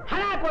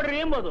 ಹಣ ಕೊಡ್ರಿ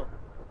ಎಂಬುದು.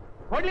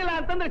 ಕೊಡ್ಲಿಲ್ಲ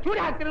ಅಂತಂದ್ರೆ ಚೂರಿ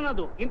ಹಾಕ್ತೀರಿ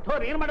ಅನ್ನೋದು.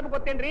 ಇಂಥವ್ರು ಏನ್ ಮಾಡ್ಬೇಕು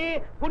ಗೊತ್ತೇನ್ರಿ?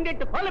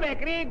 ಗುಂಡಿಟ್ಟು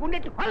ಕೊಲ್ಬೇಕ್ರಿ,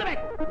 ಗುಂಡಿಟ್ಟು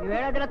ಕೊಲ್ಬೇಕು. ನೀವ್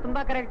ಹೇಳೋದಿಲ್ಲ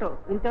ತುಂಬಾ ಕರೆಕ್ಟು.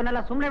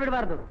 ಇಂಥವನ್ನೆಲ್ಲ ಸುಮ್ನೆ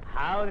ಬಿಡಬಾರ್ದು.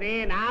 ಹೌದ್ರಿ,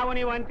 ನಾವು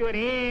ನೀವು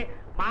ಅಂತೀವ್ರಿ.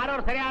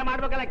 ಮಾರೋರು ಸರಿಯಾಗಿ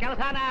ಮಾಡ್ಬೇಕಲ್ಲ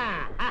ಕೆಲಸನ.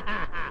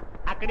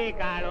 ಅಕ್ಕಡಿ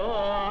ಕಾಳು,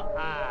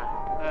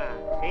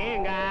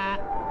 ಶೇಂಗಾ,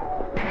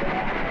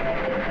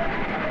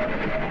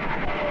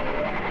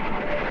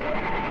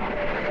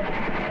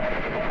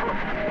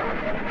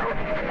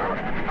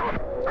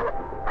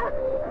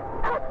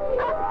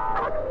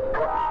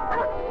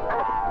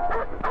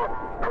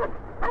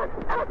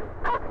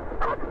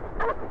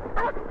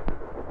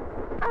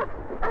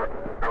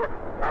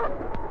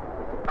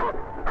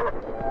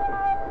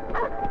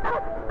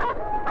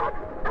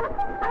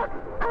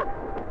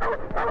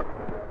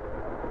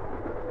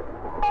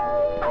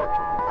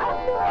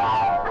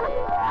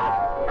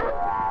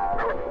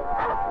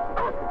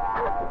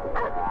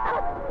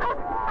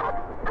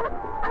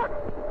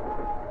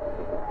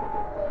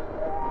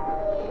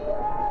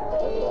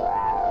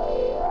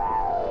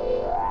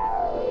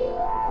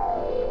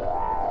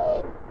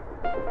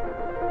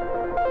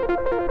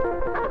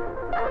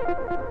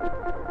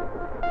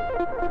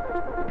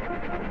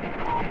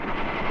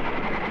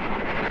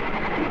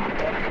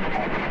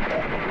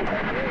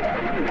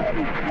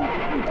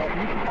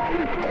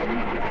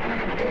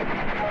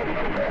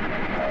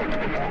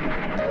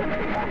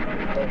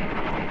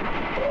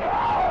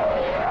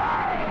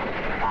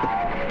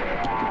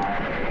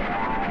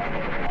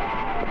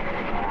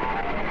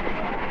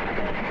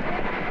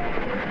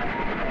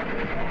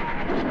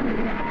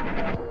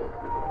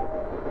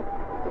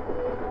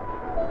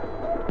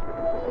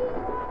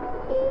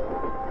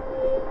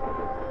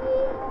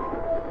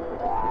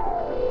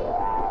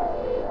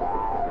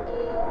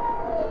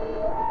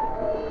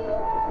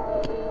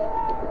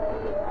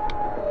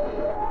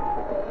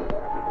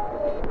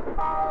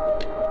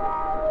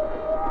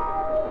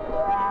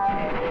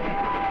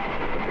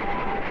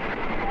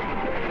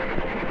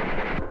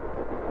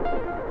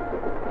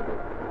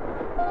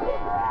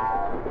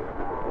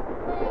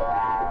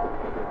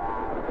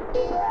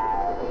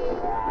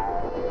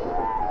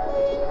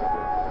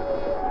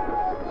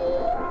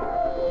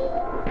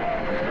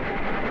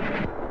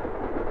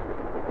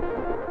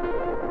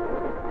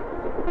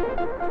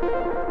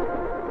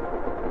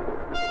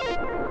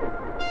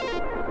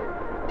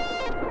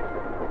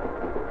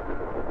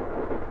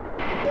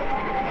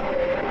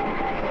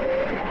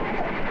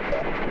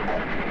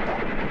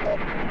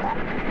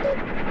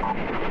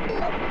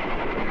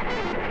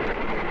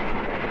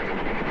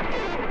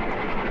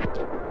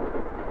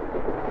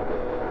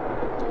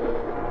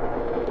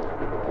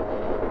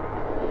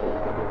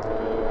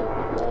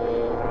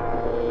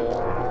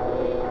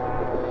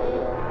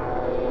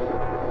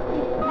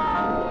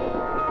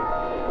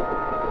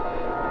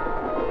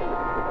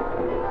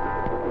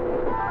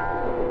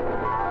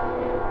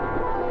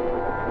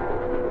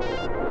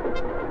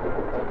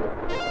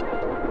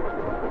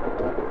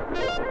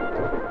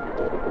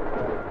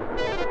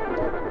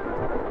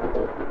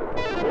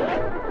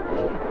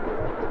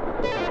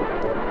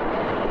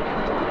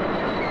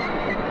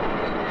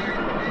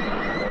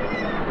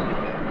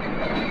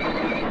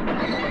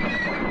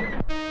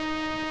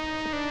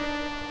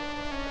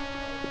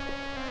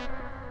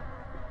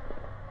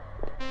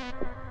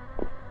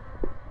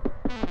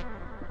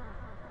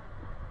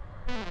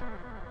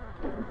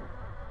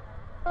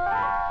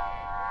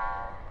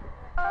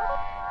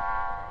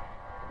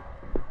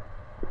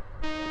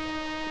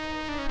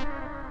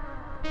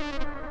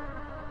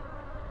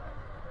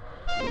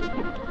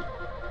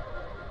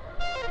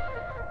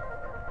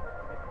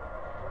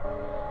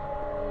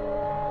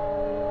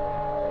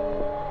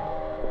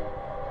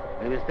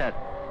 Mister.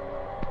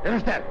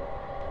 Mister.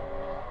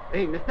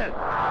 Hey, mister.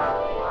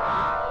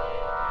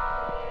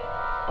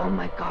 Oh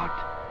my God.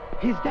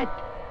 He's dead.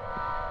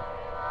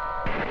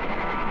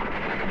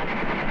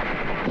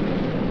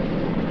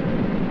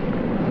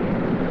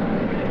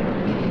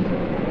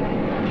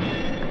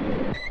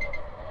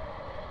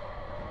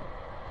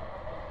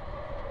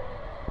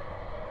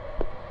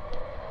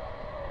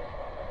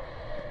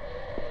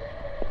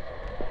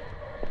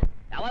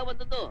 ಯಾವಾಗ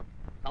ಬಂದದ್ದು?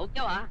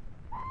 ಸೌಖ್ಯವಾ?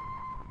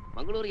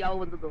 ಮಂಗಳೂರು ಯಾವ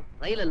ಬಂದದ್ದು?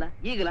 ರೈಲಲ್ಲ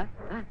ಈಗಲ?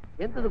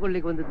 ಎಂತದ್ದು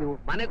ಕೊಳ್ಳಿಕ್ಕೆ ಬಂದದ್ದು ನೀವು?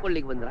 ಮನೆ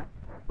ಕೊಳ್ಳಿಕ್ಕೆ ಬಂದ್ರ?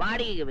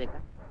 ಬಾಡಿಗೆಗೆ ಬೇಕಾ?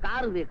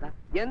 ಕಾರು ಬೇಕಾ?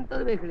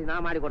 ಎಂತದ್ದು ಬೇಕು ಹೇಳಿ ನಾ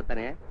ಮಾಡಿ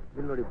ಕೊಡ್ತಾನೆ.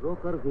 ಇಲ್ಲಿ ನೋಡಿ,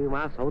 ಬ್ರೋಕರ್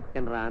ಭೀಮಾ ಸೌತ್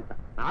ಕೆನರಾ ಅಂತ.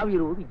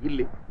 ನಾವಿರುವುದು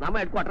ಇಲ್ಲಿ, ನಮ್ಮ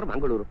ಹೆಡ್ ಕ್ವಾರ್ಟರ್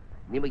ಮಂಗಳೂರು.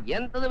 ನಿಮಗೆ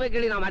ಎಂತದ್ದು ಬೇಕು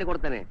ಹೇಳಿ ನಾ ಮಾಡಿ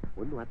ಕೊಡ್ತಾನೆ.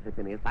 ಒಂದು ಮಾತು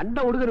ಹೇಳ್ತೇನೆ, ಸಣ್ಣ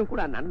ಹುಡುಗರು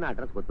ಕೂಡ ನನ್ನ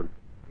ಅಡ್ರೆಸ್ ಗೊತ್ತುಂಟು.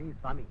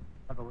 ಸ್ವಾಮಿ,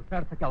 ಸ್ವಲ್ಪ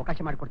ಉಸಿರಾಡ್ಸಕ್ಕೆ ಅವಕಾಶ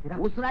ಮಾಡಿಕೊಡ್ತೀರಾ?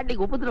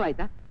 ಉಸಿರಾಡ್ಲಿಕ್ಕೆ ಉಪದ್ರವ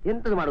ಆಯ್ತಾ?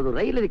 ಎಂತದ್ದು ಮಾಡೋದು?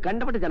 ರೈಲಲ್ಲಿ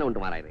ಕಂಡಪಟ್ಟ ಜನ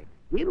ಉಂಟು ಮಾರಾಯ.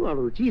 ಏನು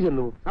ಮಾಡೋದು?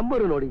 ಸೀಸನ್ನು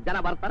ಸಂಬರು ನೋಡಿ, ಜನ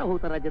ಬರ್ತಾರ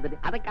ಹೋಗ್ತಾರ ರಾಜ್ಯದಲ್ಲಿ.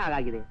 ಅದಕ್ಕೆ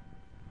ಹಾಗಾಗಿದೆ.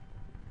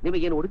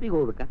 ನಿಮಗೇನು ಉಡುಪಿಗೆ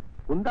ಹೋಗ್ಬೇಕಾ?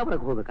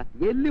 ಕುಂದಾಪುರಕ್ಕೆ ಹೋಗ್ಬೇಕಾ?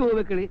 ಎಲ್ಲಿ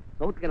ಹೋಗ್ಬೇಕು ಹೇಳಿ?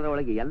 ಸೌತ್ ಕೆನರಾ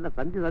ಒಳಗೆ ಎಲ್ಲ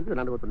ಸಂಜೆ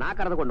ನನಗೆ ಗೊತ್ತು. ನಾ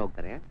ಕರೆದುಕೊಂಡು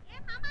ಹೋಗ್ತಾರೆ.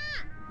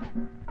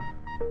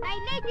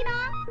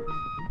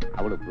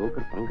 ಅವಳು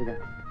ಬ್ರೋಕರ್ ಪಂಕಜ,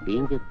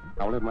 ಡೇಂಜರ್.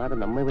 ಅವಳ ಮಾತು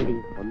ನಮ್ಮ ಬೇಡಿ.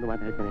 ಒಂದು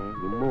ಮಾತು ಹೇಳ್ತೇನೆ,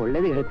 ನಿಮ್ಮ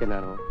ಒಳ್ಳೇದೇ ಹೇಳ್ತೇನೆ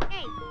ನಾನು.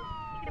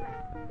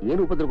 ಏನು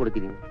ಉಪದ್ರ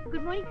ಕೊಡ್ತೀನಿ?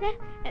 ಗುಡ್ ಮಾರ್ನಿಂಗ್ ಸರ್,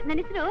 ನನ್ನ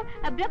ಹೆಸರು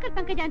ಬ್ರೋಕರ್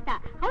ಪಂಕಜ ಅಂತ.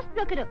 House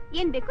broker.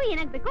 ಏನ್ ಬೇಕು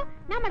ಏನಾಗ್ಬೇಕು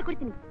ನಾ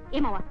ಮಾಡ್ಕೊಡ್ತೀನಿ.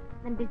 ಏಮವ,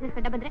 ನನ್ ಬಿಸ್ನೆಸ್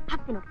ಕಡ್ಡ ಬಂದ್ರೆ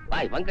ಹಾಕ್ತೀನಿ.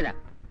 ಬಾಯ್ ಪಂಕಜ,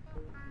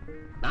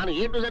 ನಾನು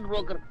A to Z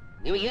ಬ್ರೋಕರ್.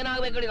 ನೀವು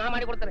ಏನಾಗಬೇಕು ಹೇಳಿ ನಾ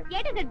ಮಾಡಿ ಕೊಡ್ತಾರೆ. A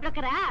to Z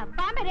ಬ್ರೋಕರ?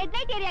 Bombay red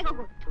light ಏರಿಯಾಗ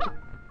ಹೋಗು.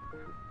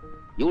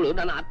 ಇವಳು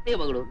ನನ್ನ ಅತ್ತೆ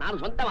ಮಗಳು, ನಾನು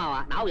ಸ್ವಂತ ಮಾವ.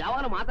 ನಾವು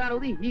ಯಾವಾಗ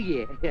ಮಾತಾಡೋದು ಹೀಗೆ.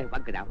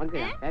 ಪಂಕಜ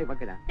ಪಂಕಜ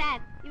ಪಂಕಜ.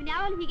 ಸರ್, ಇವ್ನ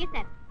ಯಾವಾಗ ಹೀಗೆ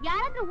ಸರ್?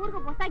 ಯಾರಾದ್ರೂ ಊರ್ಗ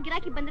ಹೊಸ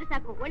ಗಿರಾಕಿ ಬಂದ್ರೆ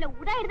ಸಾಕು, ಒಳ್ಳೆ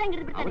ಉಡ ಹಿಡ್ದಂಗ್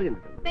ಹಿಡಿದ್ಬಿಡ್ತಾರೆ.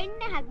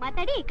 ಬೆಣ್ಣೆ ಹಾಗೆ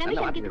ಮಾತಾಡಿ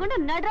ಕಮಿಷನ್ ಕಿತ್ಕೊಂಡು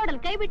ನಡ್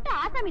ರೋಡಲ್ಲಿ ಕೈ ಬಿಟ್ಟು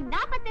ಆಸಾಮಿ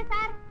ನಾಪತ್ತೆ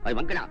ಸರ್.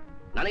 ಪಂಕಜ,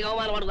 ನನಗೆ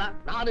ಅವಮಾನ ಮಾಡುದ?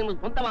 ನಾನು ನಿಮ್ಮ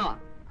ಸ್ವಂತ ಮಾವ.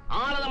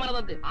 ಆಲದ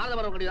ಮರದಂತೆ. ಆಲದ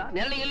ಮರ ಕಡಿದ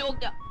ನೆರಳಿಗೆ ಎಲ್ಲಿ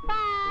ಹೋಗ್ತೀಯ?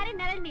 ಬಾರಿ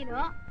ನೆರಳು ನೀನು.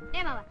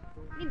 ಏಮವ,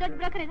 ನೀನ್ ದೊಡ್ಡ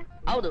ಬ್ರೋಕರ್ ಏನ?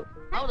 ಹೌದು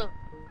ಹೌದು.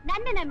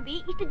 ನನ್ನ ನಂಬಿ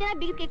ಇಷ್ಟು ಜನ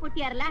ಬೀಗದ ಕೈ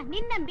ಕೊಟ್ಟಿಯಾರಲ್ಲ,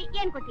 ನಿನ್ ನಂಬಿ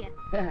ಏನ್ ಕೊಟ್ಟಿಯಾರ?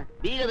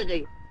 ಬೀಗದ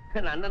ಕೈ?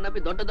 ನನ್ನ ನಂಬಿ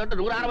ದೊಡ್ಡ ದೊಡ್ಡ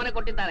 106 ಮನೆ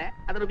ಕೊಟ್ಟಿದ್ದಾರೆ.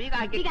 ಅದ್ರ ಬೀಗ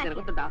ಹಾಕಿದ್ದಾರೆ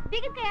ಗೊತ್ತುಂಟಾ?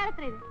 ಬೀಗದ ಕೈ ಯಾರ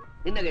ಹತ್ರ ಇದೆ?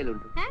 ನಿನ್ನ ಕೈಲಿ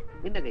ಉಂಟು.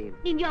 ನಿನ್ನ ಕೈಯಲ್ಲಿ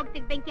ನಿನ್ ಯೋಗಕ್ಕೆ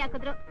ಬೆಂಕಿ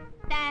ಹಾಕಿದ್ರು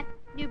ಸರ್.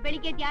 ನೀವು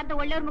ಬೆಳಿಗ್ಗೆ ಯಾರ್ದೋ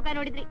ಒಳ್ಳೆಯವ್ರ ಮುಖ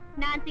ನೋಡಿದ್ರಿ,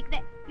 ನಾನ್ ಸಿಕ್ದೆ.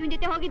 ಇವನ್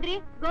ಜೊತೆ ಹೋಗಿದ್ರಿ,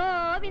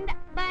 ಗೋವಿಂದ.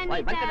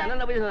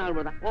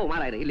 ಓ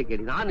ಮಾರಾಯ, ಇಲ್ಲಿ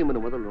ಕೇಳಿ, ನಾನು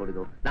ನಿಮ್ಮನ್ನು ಮೊದಲು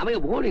ನೋಡಿದ್ದು. ನಮಗೆ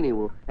ಬೋಣಿ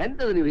ನೀವು.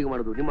 ಎಂತದ್ದು ನೀವು ಹೀಗೆ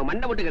ಮಾಡುದು? ನಿಮ್ಮ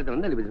ಮಂಡ ಮುಟ್ಟಿ ಕೇಳ್ತಾರೆ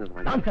ನನ್ನಲ್ಲಿ ಬಿಸಿನೆಸ್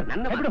ಮಾಡಿ.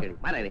 ನನ್ನ ಮಾತು ಕೇಳಿ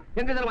ಮಾರಾಯ.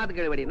 ಹೆಂಗಸರ ಮಾತು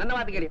ಕೇಳಬೇಡಿ, ನನ್ನ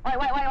ಮಾತು ಕೇಳಿ.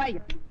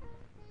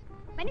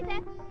 ಬನ್ನಿ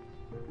ಸರ್,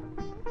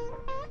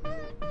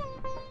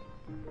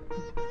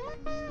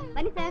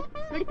 ಬನ್ನಿ ಸರ್.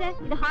 ನೋಡಿ ಸರ್,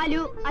 ಇದು ಹಾಲು,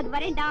 ಅದು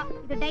ವರೆಂಡಾ,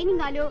 ಇದು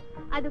ಡೈನಿಂಗ್ ಹಾಲು,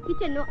 ಅದು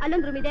ಕಿಚನ್.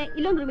 ಅಲ್ಲೊಂದು ರೂಮ್ ಇದೆ,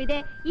 ಇಲ್ಲೊಂದು ರೂಮ್ ಇದೆ.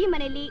 ಈ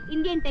ಮನೆಯಲ್ಲಿ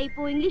ಇಂಡಿಯನ್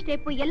ಟೈಪು, ಇಂಗ್ಲಿಷ್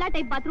ಟೈಪು, ಎಲ್ಲಾ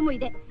ಟೈಪ್ ಬಾತ್ರೂಮು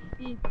ಇದೆ.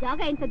 ಈ ಜಾಗ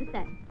ಎಂತದ್ದು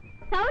ಸರ್?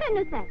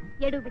 ಸೌರನ್ನು ಸರ್.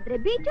 ಎಡು ಬಿದ್ರೆ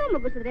beach,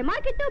 ಮುಗಿಸಿದ್ರೆ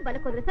market,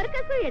 ಬಲಕೋದ್ರೆ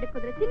circus,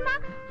 ಎಡಕೋದ್ರೆ cinema,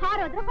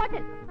 ಹಾರೋದ್ರೆ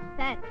hotel.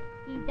 Sir,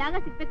 ಈ ಜಾಗ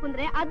ಸಿಗ್ಬೇಕು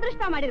ಅಂದ್ರೆ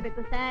ಅದೃಷ್ಟ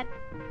ಮಾಡಿರ್ಬೇಕು ಸರ್.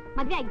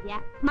 ಮದ್ವೆ ಆಗಿದ್ಯಾ?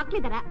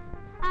 ಮಕ್ಳಿದಾರ?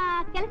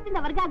 ಕೆಲಸದಿಂದ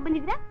ವರ್ಗ ಆಗಿ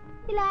ಬಂದಿದ್ದೀರಾ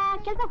ಇಲ್ಲ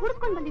ಕೆಲಸ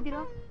ಹುಡುಕೊಂಡ್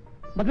ಬಂದಿದ್ದೀರೋ?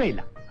 ಮದ್ವೆ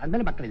ಇಲ್ಲ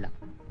ಅಂದ್ಮೇಲೆ ಮಕ್ಕಳಿಲ್ಲ,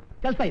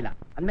 ಕೆಲಸ ಇಲ್ಲ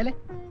ಅಂದ್ಮೇಲೆ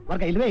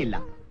ವರ್ಗ ಇಲ್ವೇ ಇಲ್ಲ.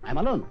 I am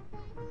alone.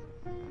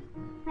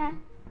 ಸರ್,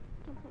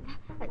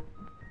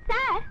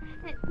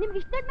 ನಿಮ್ಗೆ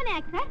ಇಷ್ಟ ದೊಡ್ಡ ಮನೆ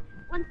ಯಾಕೆ ಸರ್?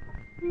 ಒಂದ್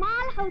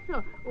ಸ್ಮಾಲ್ ಹೌಸ್,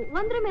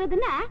 ಒಂದ್ ರೂಮ್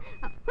ಇರೋದನ್ನ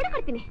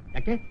ಹುಡುಕೊಡ್ತೀನಿ.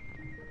 ಯಾಕೆ?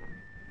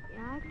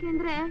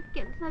 ಯಾಕೆಂದ್ರೆ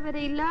ಕೆಲಸ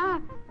ಬೇರೆ ಇಲ್ಲ,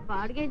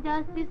 ಬಾಡಿಗೆ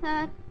ಜಾಸ್ತಿ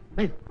ಸರ್.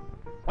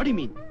 What you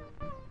mean?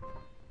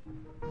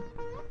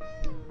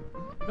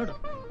 ನೋಡು,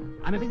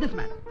 I am A business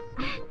man.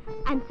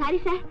 I'm sorry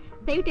sir,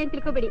 ದಯವಿಟ್ಟು ಏನ್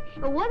ತಿಳ್ಕೊಬೇಡಿ.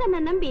 ಓದನ್ನ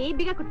ನಂಬಿ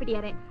ಬೀಗ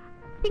ಕೊಟ್ಬಿಟ್ಟಿದ್ದಾರೆ.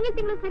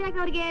 ತಿಂಗಳು ಸರಿಯಾಗಿ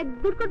ಅವ್ರಿಗೆ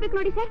ದುಡ್ಡು ಕೊಡ್ಬೇಕು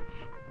ನೋಡಿ ಸರ್,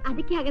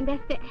 ಅದಕ್ಕೆ ಹಾಗಂದೆ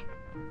ಅಷ್ಟೇ.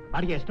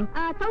 ಬಾಡಿಗೆ ಎಷ್ಟು?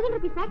 1000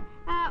 ರೂಪೀಸ್ ಸರ್.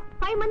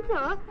 5 months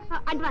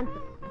advance.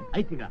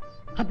 5 ತಿಂಗಳ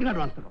 10 ತಿಂಗಳ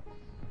ಅಡ್ವಾನ್ಸ್ ತಗೋ.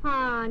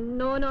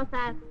 ನೋ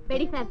ಸರ್,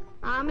 ಬೇಡಿ ಸರ್,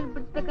 ಆಮೇಲೆ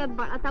ಬಿಡ್ಬೇಕಾದ್ರೆ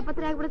ಬಹಳ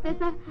ತಾಪತ್ರೆ ಆಗ್ಬಿಡುತ್ತೆ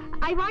sir.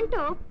 I want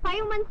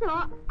 5 months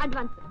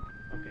advance.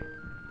 Okay,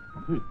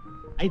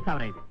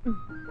 5,000 ಇದೆ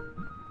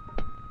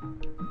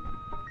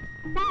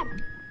ಸರ್.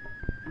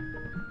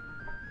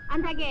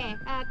 ಅಂದಾಗೆ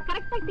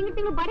ಕರೆಕ್ಟ್ ಆಗಿ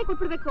ತಿಂಗಳು ಬಾಡಿ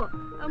ಕೊಟ್ಬಿಡ್ಬೇಕು.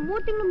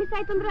 3 ತಿಂಗಳು ಮಿಸ್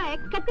ಆಯ್ತು ಅಂದ್ರೆ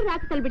ಕತ್ತಿಗೆ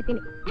ಹಾಕಿ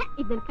ತಳ್ಬಿಡ್ತೀನಿ.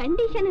 ಇದನ್ನ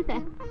ಕಂಡೀಷನ್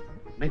ಸರ್.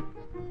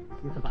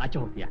 ಸ್ವಲ್ಪ ಆಚೆ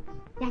ಹೋಗ್ತೀಯಾ?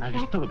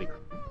 ತಗೋಬೇಕು.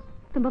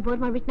 ತುಂಬಾ ಬೋರ್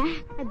ಮಾಡ್ಬಿಟ್ನಾ?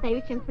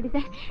 ದಯವಿಟ್ಟು ಕ್ಷಮಿಸ್ಬಿಡಿ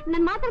ಸರ್.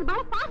 ನನ್ ಮಾತಾಡ್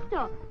ಬಹಳ ಫಾಸ್ಟ್.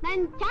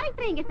 ನನ್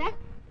ಕ್ಯಾರೆಕ್ಟರ್ ಹಿಂಗೆ ಸರ್.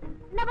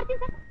 ನಾ ಬರ್ತೀನಿ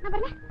ಸರ್. ನಾ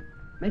ಬರ್ಲಾ?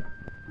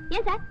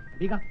 ಏನ್ ಸರ್?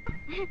 ಈಗ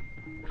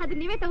ಅದು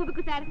ನೀವೇ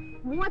ತಗೋಬೇಕು ಸರ್.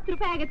 30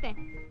 ರೂಪಾಯಿ ಆಗುತ್ತೆ.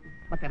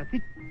 ಮತ್ತೆ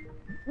ರಸೀದ್?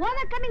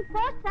 Owner coming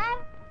force sir.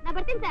 ನಾ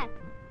ಬರ್ತೀನಿ ಸರ್.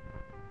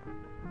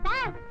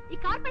 ಸರ್ ಈ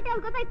ಕಾರ್ಪೆಟ್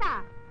ಯಾವ್ದು ಗೊತ್ತಾಯ್ತಾ?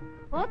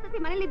 ಹೋದ್ ಸತಿ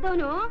ಮನೇಲಿ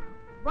ಇದ್ದವನು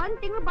 1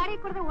 ತಿಂಗಳು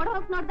ಬಾಡಿಗೆ ಕೊಡದೆ ಓಡ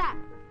ಹೋಗ್ ನೋಡ್ದ.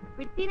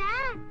 ಬಿಡ್ತೀನಾ?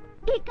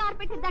 ಈ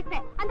ಕಾರ್ಪೆಟ್ ಇದ್ದಾಗ್ತೆ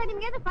ಅಂತ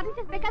ನಿಮ್ಗೆ ಏನಾದ್ರು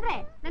ಫರ್ನಿಚರ್ಸ್ ಬೇಕಾದ್ರೆ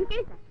ನನ್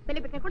ಕೇಳಿ ಸರ್. ಬೆಲೆ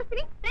ಬೇಕಾದ್ರೆ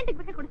ಕೊಡಿಸ್ತೀನಿ, ರೆಂಟಿಗೆ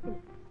ಬೇಕಾದ್ರೆ ಕೊಡಿಸ್ತೀನಿ.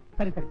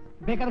 ಸರಿ ಸರಿ,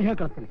 ಬೇಕಾದ್ರೆ ಹೇಳಿ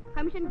ಕಳಿಸ್ತೀನಿ.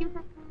 Commission give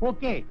sir.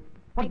 ಓಕೆ,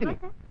 ಕೊಡ್ತೀನಿ.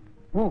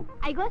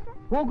 I go sir.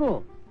 ಹೋಗು.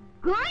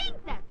 Going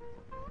sir.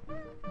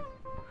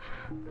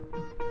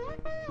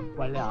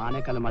 ಒಳ್ಳೆ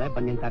ಆನೆಕಲ್ ಮಳೆ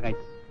ಬಂದು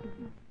ನಿಂತಾಗಾಯ್ತು.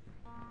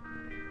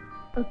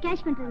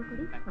 ಕ್ಯಾಶ್ ಕಂಟ್ರೋಲ್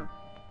ಕೊಡಿ.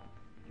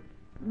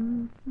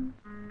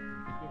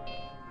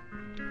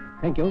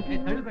 Thank you.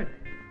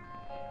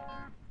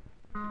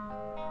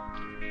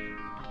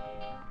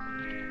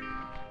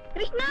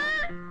 ಕೃಷ್ಣ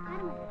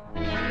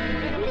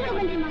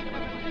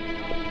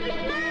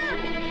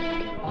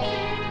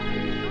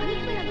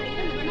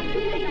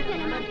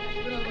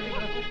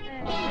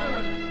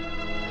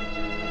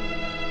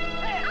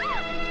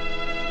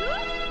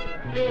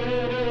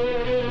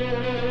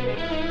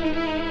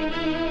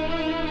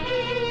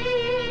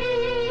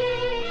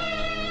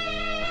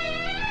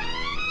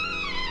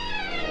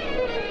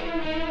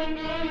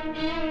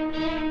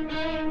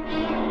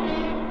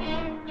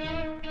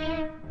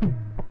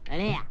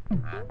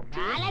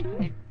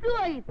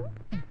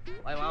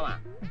ಮಾವ,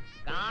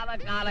 ಕಾಲ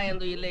ಕಾಲ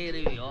ಎಂದು ಇಲ್ಲೇ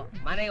ಇರುವಿಯೋ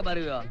ಮನೆಗೆ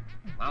ಬರುವಿಯೋ?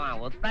 ಮಾವ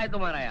ಗೊತ್ತಾಯ್ತು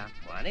ಮಾರಾಯ,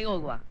 ಮನೆಗೆ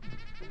ಹೋಗುವ.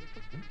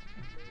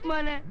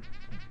 ಮನೆ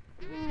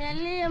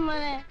ನೆಲ್ಲಿಯ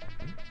ಮನೆ,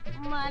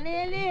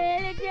 ಮನೆಯಲ್ಲಿ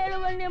ಹೇಳಿ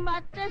ಕೇಳುವಲ್ಲಿ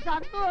ಮತ್ತೆ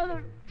ಸತ್ತು ಹೋದಳು.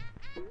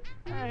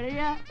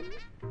 ಅಳಿಯ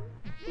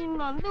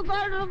ಇನ್ನೊಂದು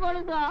ಕಾರ್ಡು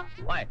ಕೊಡುದ?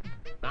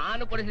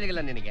 ನಾನು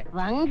ಕೊಡಿಸ್ಲಿಕ್ಕಿಲ್ಲ ನಿನಗೆ.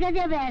 ವಂಶಜ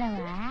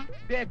ಬೇಡವಾ?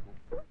 ಬೇಕು,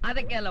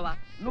 ಅದಕ್ಕೆ ಅಲ್ಲವಾ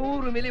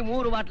 100 ಮಿಲಿ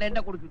 3 ಬಾಟ್ಲ ಎಂಟ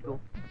ಕುಡಿಸಿತ್ತು.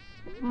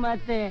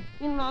 ಮತ್ತೆ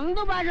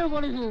ಇನ್ನೊಂದು ಬಾಟಲ್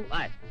ಕೊಡಿಸು.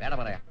 ಬೇಡ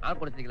ಮಾರಾಯ, ನಾನು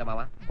ಕೊಡಿಸ್ಲಿಕ್ಕಿಲ್ಲ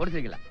ಮಾವ,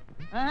 ಕೊಡಿಸ್ಲಿಕ್ಕಿಲ್ಲ.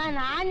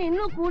 ನಾನು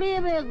ಇನ್ನೂ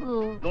ಕುಡಿಯಬೇಕು.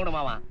 ನೋಡು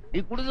ಮಾವ, ನೀ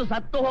ಕುಡಿದು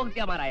ಸತ್ತು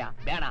ಹೋಗ್ತೀಯ ಮಾರಾಯ,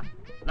 ಬೇಡ.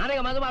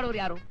 ನನಗೆ ಮದುವೆ ಮಾಡುವರು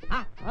ಯಾರು?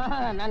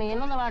 ನನಗೆ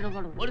ಇನ್ನೊಂದು ಬಾಟಲ್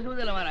ಕೊಡು.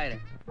 ಕೊಡಿಸುವುದಿಲ್ಲ ಮಾರಾಯರೆ.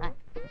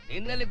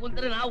 ನಿನ್ನಲ್ಲಿ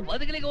ಕುಂತ್ರೆ ನಾವು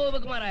ಬದುಕಲಿಕ್ಕೆ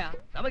ಹೋಗ್ಬೇಕು ಮಾರಾಯ,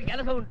 ನಮಗೆ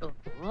ಕೆಲಸ ಉಂಟು.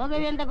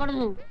 ಹೋಗವಿ ಅಂತ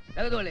ಕೊಡಿಸು.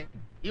 ತೆಗೆದುಕೊಳ್ಳಿ,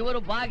 ಇವರು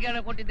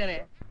ಭಾಗ್ಯನ ಕೊಟ್ಟಿದ್ದೇನೆ.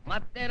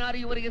 ಮತ್ತೇನಾದ್ರು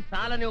ಇವರಿಗೆ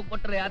ಸಾಲ ನೀವು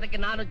ಕೊಟ್ಟರೆ ಅದಕ್ಕೆ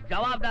ನಾನು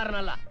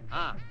ಜವಾಬ್ದಾರನಲ್ಲ.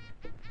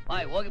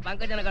 ಹೋಗಿ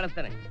ಪಂಕಜನ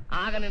ಕಳಿಸ್ತೇನೆ,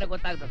 ಆಗ ನಿನಗೆ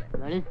ಗೊತ್ತಾಗ್ತದೆ.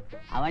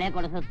 ಅವಳೇ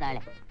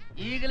ಕೊಡಿಸುತ್ತಾಳೆ.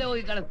 ಈಗಲೇ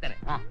ಹೋಗಿ ಕಳಿಸ್ತೇನೆ.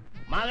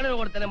 ಮಗಳನ್ನ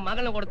ಕೊಡ್ತೇನೆ,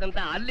 ಮಗಳನ್ನ ಕೊಡ್ತೇನೆ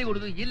ಅಂತ ಅಲ್ಲಿ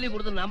ಕುಡಿದು ಇಲ್ಲಿ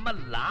ಕುಡಿದು ನಮ್ಮ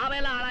ಲಾಭ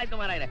ಎಲ್ಲ ಹಾಳಾಯ್ತು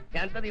ಮಾರಾಯರೆ.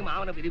 ಎಂತದ ಈ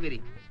ಮಾವನ ಬಿರಿ ಬಿರಿ.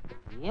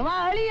 ಇವ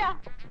ಅಳಿಯ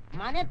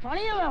ಮನೆ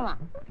ತೊಳೆಯುವ,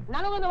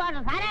 ನನಗೊಂದು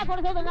ಬಾಟಲ್ ಸಾರ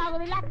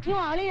ಕೊಡಿಸೋದಕ್ಕಾಗೋದಿಲ್ಲ. ಇವ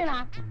ಅಳಿಯಣ.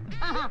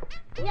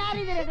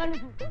 ಯಾರಿದ್ದೀರಿ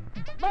ಗಂಡಸು?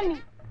 ಬನ್ನಿ,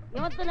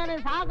 ಇವತ್ತು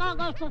ನನಗೆ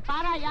ಸಾಕಾಗೋಷ್ಟು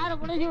ಸಾರ ಯಾರು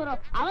ಕೊಡಿಸಿದ್ರು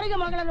ಅವರಿಗೆ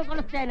ಮಗಳನ್ನು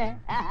ಕೊಡಿಸ್ತೇನೆ.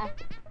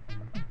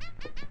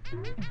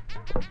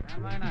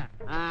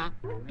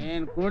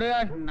 ನೀನ್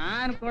ಕುಡಿಯೋಷ್ಟು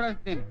ನಾನ್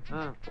ಕೊಡಿಸ್ತೀನಿ.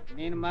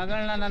 ನಿನ್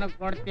ಮಗಳನ್ನ ನನಗ್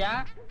ಕೊಡ್ತೀಯಾ?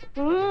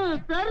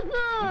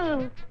 ತರ್ಸು.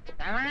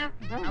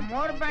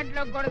 3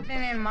 ಬಾಟ್ಲು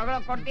ಕೊಡ್ತೀನಿ, ನಿನ್ ಮಗಳ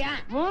ಕೊಡ್ತೀಯಾ?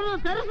 3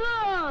 ತರ್ಸು.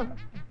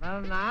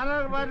 ನಾನು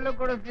 4 ಬಾಟ್ಲು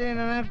ಕೊಡಿಸ್ತೀನಿ,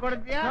 ನನಗ್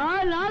ಕೊಡ್ತೀಯಾ?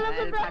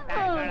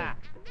 4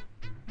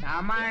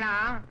 ರಾಮಾಯಣ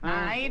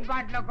 5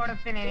 ಬಾಟ್ಲು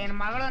ಕೊಡಿಸ್ತೀನಿ, ನಿನ್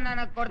ಮಗಳು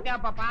ನನಗ್ ಕೊಡ್ತೀಯ?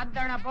 ಪಾಪ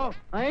ಅದ್ದಣಪ್ಪು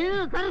 5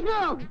 ತರ್ಸು.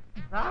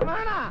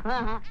 ರಾಮಾಯಣ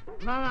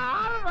ನಾನು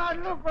 6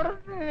 ಬಾಟ್ಲು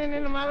ಕೊಡಿಸ್ತೀನಿ,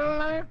 ನಿನ್ ಮಗಳು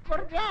ನನಗ್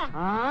ಕೊಡ್ತೀಯ?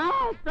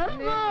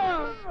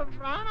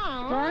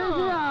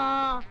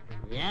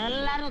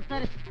 ಎಲ್ಲರೂ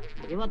ತರಿಸಿ,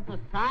 ಇವತ್ತು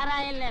ಸಾರ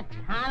ಇಲ್ಲೇ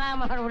ಸ್ನಾನ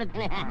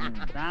ಮಾಡ್ಬಿಡ್ತೀನಿ.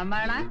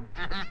 ರಾಮಾಯಣ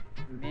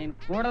ನೀನ್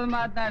ಕೂಡದ್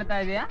ಮಾತಾಡ್ತಾ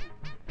ಇದೀಯಾ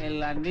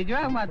ಇಲ್ಲ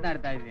ನಿಜವಾಗಿ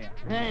ಮಾತಾಡ್ತಾ ಇದೀಯಾ?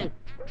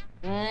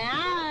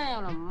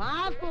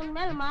 ಮಾತು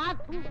ಮೇಲೆ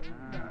ಮಾತು.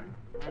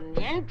 ನನ್ನ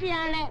ಹೆಂಡತಿ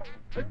ಆಣೆ,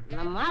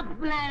 ನಮ್ಮ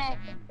ಅಪ್ಪನ ಆಣೆ,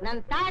 ನನ್ನ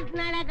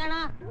ತಾಟ್ನ ಆಣೆ ಕಣ.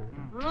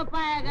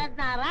 ರೂಪಾಯಿ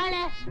ಗದ್ನ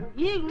ರಾಣೆ,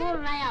 ಈಗ 100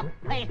 ನಯ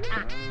ಪೈಸಾ.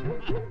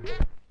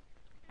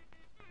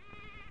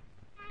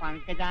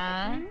 ಪಂಕಜ,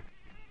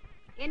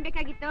 ಏನ್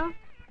ಬೇಕಾಗಿತ್ತು?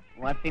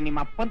 ಒತ್ತಿ ನಿಮ್ಮ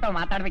ಅಪ್ಪಂತ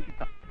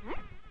ಮಾತಾಡ್ಬೇಕಿತ್ತು.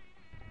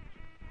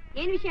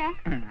 ಏನ್ ವಿಷಯ?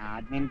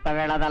 ಅದ್ ನಿಂತ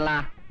ಹೇಳೋದಲ್ಲ.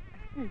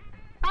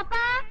 ಪಾಪ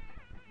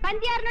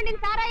ಬಂದ್ಯಾರು ನಿನ್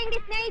ಸಾರ ಅಂಗಡಿ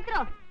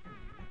ಸ್ನೇಹಿತರು.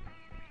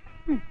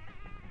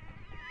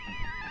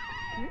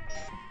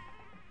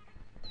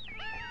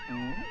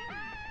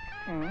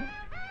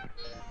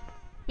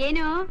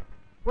 ಏನು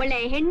ಒಳ್ಳೆ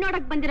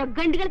ಹೆಣ್ಣೋಡಕ್ ಬಂದಿರೋ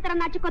ಗಂಡುಗಳ ತರ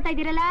ನಾಚಿಕೋತಾ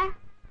ಇದೀರಲ್ಲ?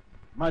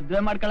 ಮದ್ವೆ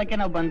ಮಾಡ್ಕೊಳಕ್ಕೆ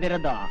ನಾವ್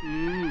ಬಂದಿರೋದು.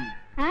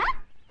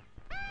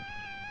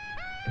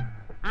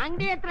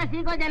 ಅಂಗಡಿ ಹತ್ರ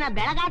ಸಿಗೋ ಜನ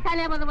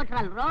ಬೆಳಗಾತಾನೆ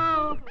ಬಂದ್ಬಿಟ್ರಲ್ರೋ.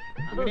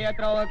 ಅಂಗಡಿ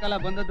ಹತ್ರ ಹೋಗಕ್ಕಲ್ಲ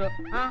ಬಂದದ್ದು,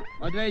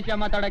 ಮದ್ವೆ ವಿಷಯ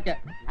ಮಾತಾಡಕ್ಕೆ.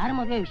 ಯಾರ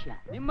ಮದ್ವೆ ವಿಷಯ?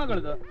 ನಿಮ್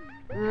ಮಗಳದು.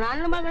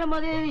 ನನ್ನ ಮಗಳ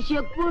ಮದುವೆ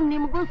ವಿಷಯಕ್ಕೂ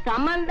ನಿಮ್ಗೂ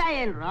ಸಂಬಂಧ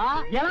ಏನ್ರೋ?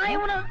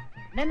 ಇವನು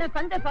ನಿನ್ನೆ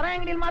ಸಂಜೆ ಸರ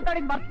ಅಂಗಡಿಲಿ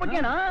ಮಾತಾಡಿದ್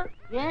ಬರ್ಸ್ಬಿಟ್ಯೇನ?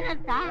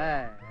 ಏನಂತ?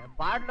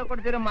 ಬಾಟ್ಲು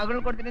ಕೊಡ್ತೀರ, ಮಗಳು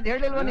ಕೊಡ್ತೀನಿ ಅಂತ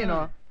ಹೇಳಿಲ್ವ ನೀನು?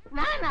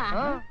 ನಾನಾ?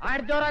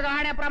 ಆಡ್ ಜೋರಾಗ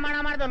ಆಣೆ ಪ್ರಮಾಣ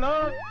ಮಾಡ್ದಲು.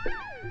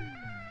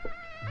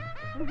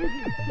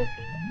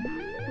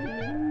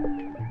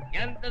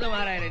 ಎಂತದು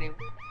ಮಾರಾಯರೆ ನೀವು?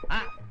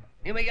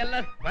 ನಿಮಗೆಲ್ಲ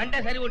ಮಂಡೆ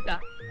ಸರಿ ಉಂಟ.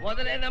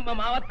 ಮೊದಲೇ ನಮ್ಮ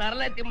ಮಾವ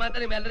ತರಲೆ ತಿಮ್ಮ ಅಂತ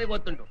ನಿಮ್ಮೆಲ್ಲರಿಗೂ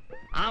ಗೊತ್ತುಂಟು.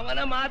 ಅವನ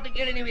ಮಾತು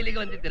ಕೇಳಿ ನೀವು ಇಲ್ಲಿಗೆ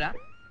ಬಂದಿದ್ದೀರಾ?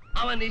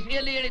 ಅವ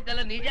ನಿಶೆಯಲ್ಲಿ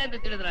ಹೇಳಿದ್ದೆಲ್ಲ ನಿಜ ಅಂತ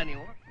ತಿಳಿದ್ರ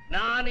ನೀವು?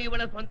 ನಾನು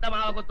ಇವಳ ಸ್ವಂತ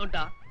ಮಾವ ಗೊತ್ತುಂಟ.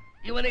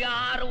 ಇವನಿಗೆ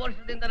 6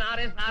 ವರ್ಷದಿಂದ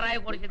ನಾನೇ ಸಾರಾಯ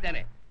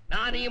ಕೊಡಿಸಿದ್ದೇನೆ.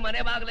 ನಾನು ಈ ಮನೆ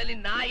ಬಾಗಿಲಲ್ಲಿ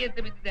ನಾಯಿ ಅಂತ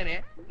ಬಿದ್ದಿದ್ದೇನೆ.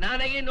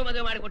 ನನಗೆ ಇನ್ನೂ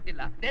ಮದುವೆ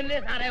ಮಾಡಿಕೊಟ್ಟಿಲ್ಲ. ನಿನ್ನೆ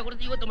ಸಾರಾಯ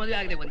ಕೊಡಿಸಿ ಇವತ್ತು ಮದುವೆ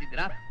ಆಗ್ಲಿ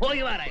ಬಂದಿದ್ದೀರಾ?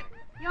 ಹೋಗಿ ವಾರ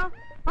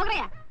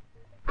ಹೋಗ್ರಯ್ಯ.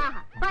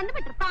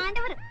 ಬಂದ್ಬಿಟ್ರು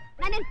ಪಾಂಡವರು.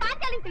 ನಾನೇನ್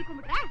ಪಾಂಚಾಲಿ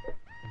ತಿಳ್ಕೊಂಡ್ಬಿಟ್ರ?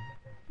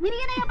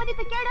 ನಿನಗೇನಯ್ಯ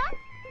ಬಂದಿತ್ತು ಕೇಳು.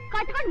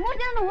 ಕಟ್ಕೊಂಡ್ 3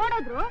 ಜನ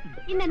ಓಡೋದ್ರು.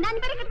 ಇನ್ನ ನನ್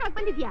ಬೇರೆ ಕಟ್ಕೊಳಕ್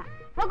ಬಂದಿದ್ಯಾ?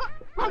 ಹೋಗು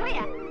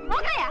ಹೋಗ್ರಯ್ಯ,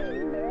 ಹೋಗ್ರಯ್ಯ.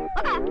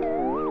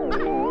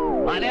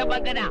 ಮನೆ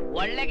ಬಂದನ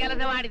ಒಳ್ಳೆ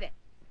ಕೆಲಸ ಮಾಡಿದೆ.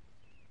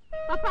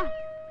 ಪಾಪ,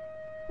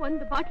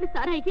 ಒಂದು ಬಾಟ್ಲು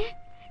ಸಾರಾಯಿಗೆ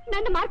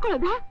ನನ್ನ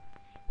ಮಾರ್ಕೊಳ್ಳೋದ?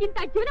 ಇಂಥ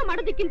ಜೀವನ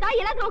ಮಾಡೋದಕ್ಕಿಂತ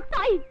ಎಲ್ಲಾದ್ರೂ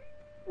ಹೋಗ್ತಾಯಿ.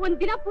 ಒಂದ್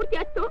ದಿನ ಪೂರ್ತಿ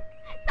ಹತ್ತು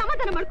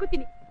ಸಮಾಧಾನ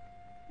ಮಾಡ್ಕೋತೀನಿ.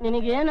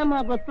 ನಿನಗೇನಮ್ಮ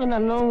ಗೊತ್ತು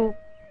ನನ್ನ ನೋವು?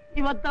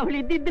 ಇವತ್ತು ಅವಳು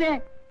ಇದ್ದಿದ್ರೆ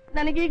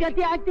ನನಗೆ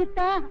ಗತಿ ಆಗ್ತಿತ್ತ?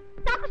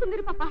 ಸಾಕು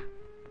ಸುಂದರಿ ಪಾಪ,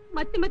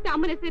 ಮತ್ತೆ ಮತ್ತೆ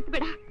ಅಮ್ಮನ ಹೆಸರು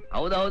ಎತ್ತಬೇಡ.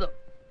 ಹೌದೌದು,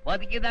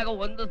 ಬದುಕಿದಾಗ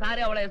ಒಂದು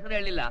ಸಾರಿ ಅವಳ ಹೆಸರು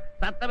ಹೇಳಿಲ್ಲ.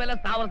 ಸತ್ತ ಮೇಲೆ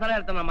 1000 ಸಲ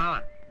ಹೇಳ್ತಾನ ಮಾವ.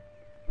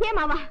 ಹೇ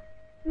ಮಾವ,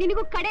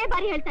 ನಿನಗೂ ಕಡೆ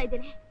ಬಾರಿ ಹೇಳ್ತಾ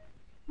ಇದ್ದೇನೆ.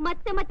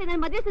 ಮತ್ತೆ ಮತ್ತೆ ನನ್ನ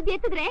ಮದುವೆ ಸುದ್ದಿ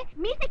ಎತ್ತಿದ್ರೆ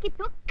ಮೀಸೆ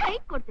ಕಿತ್ತು ಕೈ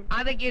ಕೊಡ್ತೇನೆ.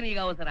 ಅದಕ್ಕೇನೀಗ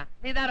ಅವಸರ?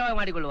 ನಿಧಾನವಾಗಿ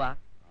ಮಾಡಿಕೊಳ್ಳುವ.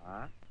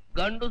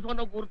 ಗಂಡು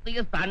ಸೊನ್ನ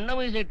ಗುರ್ತಿಗೆ ಸಣ್ಣ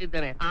ಮೀಸೆ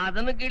ಇಟ್ಟಿದ್ದೇನೆ,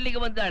 ಅದನ್ನು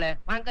ಕೀಳ್ಲಿಕ್ಕೆ ಬಂದಾಳೆ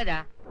ಪಂಕಜ.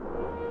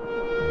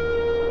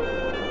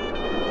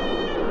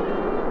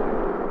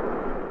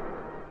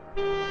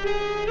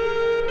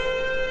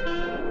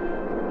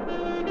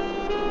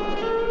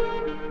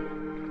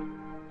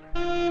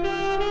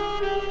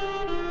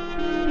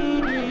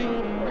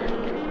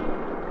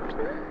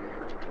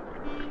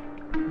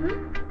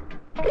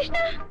 ಕೃಷ್ಣ,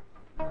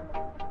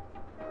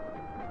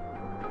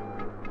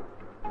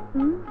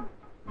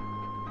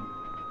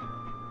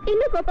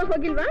 ಇನ್ನು ಕೋಪ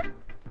ಹೋಗಿಲ್ವಾ?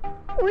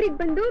 ಊರಿಗೆ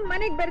ಬಂದು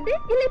ಮನೆಗ್ ಬರ್ದೆ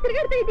ಇಲ್ಲೇ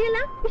ತಿರ್ಗಾಡ್ತಾ ಇದೆಯಲ್ಲ,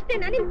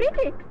 ಇಷ್ಟೇನಾ ನಿನ್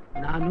ಪ್ರೀತಿ?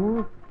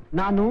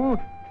 ನಾನು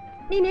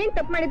ನೀನೇನ್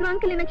ತಪ್ಪು ಮಾಡಿದ್ರು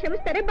ಅಂಕಲ್ ನಿನ್ನ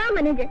ಕ್ಷಮಿಸ್ತಾರೆ. ಬಾ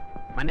ಮನೆಗೆ.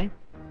 ಮನೆ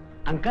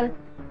ಅಂಕಲ್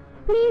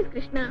ಪ್ಲೀಸ್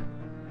ಕೃಷ್ಣ.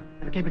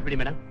 ಕೈ ಬಿಟ್ಬಿಡಿ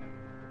ಮೇಡಮ್.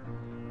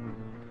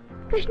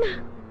 ಕೃಷ್ಣ,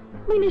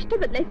 ನೀನೆಷ್ಟು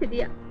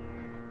ಬದಲಾಯಿಸಿದೀಯಾ?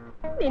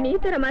 ನೀನ್ ಈ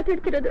ತರ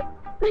ಮಾತಾಡ್ತಿರೋದು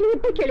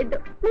ನನಗಿಂತ ಕೇಳಿದ್ದು.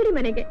 ನಡಿ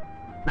ಮನೆಗೆ.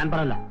 ನಾನ್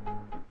ಬರಲ್ಲ.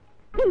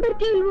 ನೀನ್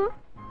ಬರ್ತೀಯ ಇಲ್ವೋ?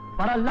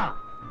 ಬರಲ್ಲ.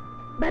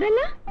 ಬರಲ್ಲ?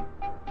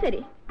 ಸರಿ,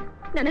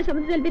 ನನ್ನ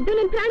ಸಮುದ್ರದಲ್ಲಿ ಬಿದ್ದು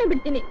ನಾನು ಪ್ರಾಣ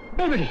ಬಿಡ್ತೀನಿ.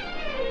 ಬಿಡಿ.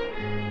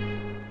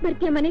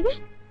 ಬರ್ತೀಯ ಮನೆಗೆ?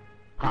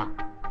 ಹಾ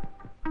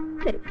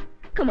ಸರಿ,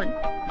 ಕಮಾನ್.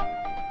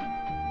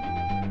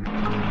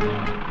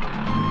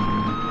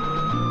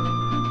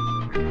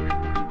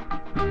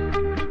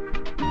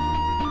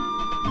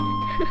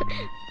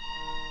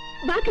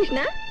 ಬಾ ಕೃಷ್ಣ.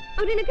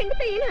 ಅವ್ರನ್ನ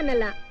ಖಂಡಿತ ಏನು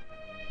ಅನ್ನಲ್ಲ.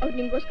 ಅವ್ರು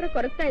ನಿಮ್ಗೋಸ್ಕರ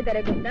ಕೊರಗ್ತಾ ಇದ್ದಾರೆ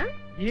ಗೊತ್ತಾ?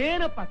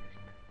 ಏನಪ್ಪ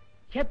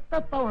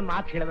ಹೆತ್ತಪ್ಪ ಒಂದ್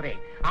ಮಾತು ಹೇಳಿದ್ರೆ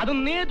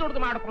ಅದನ್ನೇ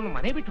ದೊಡ್ಡದು ಮಾಡ್ಕೊಂಡು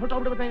ಮನೆ ಬಿಟ್ಟು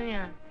ಹೊಟ್ಟೋಗ್ಬಿಡ್ತಾನೆಯ.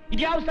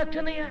 ಇದ್ಯಾವ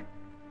ಸಚ್ಚನಯ್ಯ?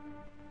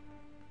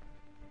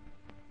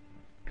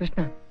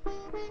 ಕೃಷ್ಣ,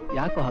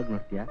 ಯಾಕೋ ಹಾಗೆ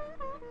ನೋಡ್ತೀಯ?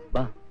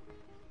 ಬಾ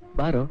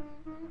ಬಾರೋ.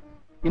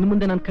 ಇನ್ನು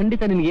ಮುಂದೆ ನಾನು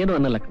ಖಂಡಿತ ನಿನ್ಗೇನು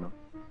ಅನ್ನಲ್ಲ ಕಣೋ.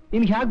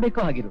 ನಿನ್ಗೆ ಹೇಗ್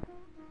ಬೇಕೋ ಹಾಗಿರು.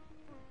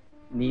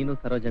 ನೀನು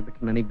ಸರೋಜ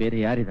ಬಿಟ್ಟು ನನಗೆ ಬೇರೆ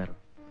ಯಾರಿದಾರು?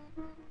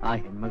 ಆ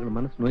ಹೆಣ್ಮಗಳು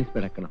ಮನಸ್ಸು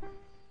ನೋಯಿಸ್ಬೇಡ ಕಣೋ.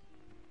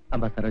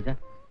 ಅಮ್ಮ ಸರೋಜ,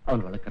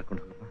 ಅವನ ಒಳಗೆ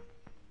ಕರ್ಕೊಂಡು ಹೋಗಮ್ಮ.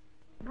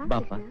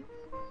 ಬಾಪ.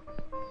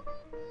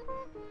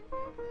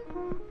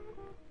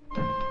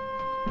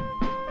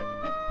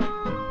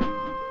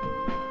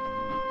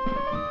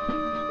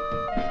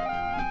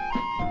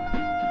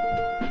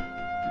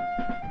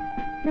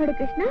 ನೋಡು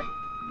ಕೃಷ್ಣ,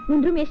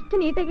 ನಿನ್ ರೂಮ್ ಎಷ್ಟು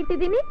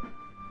ನೀಟಾಗಿಟ್ಟಿದ್ದೀನಿ.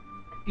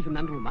 ಇದು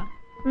ನನ್ನ ರೂಮಾ?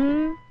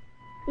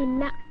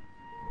 ಇಲ್ಲ,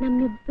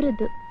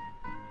 ನಮ್ಮಿಬ್ರದ್ದು.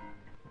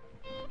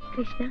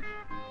 ಕೃಷ್ಣ,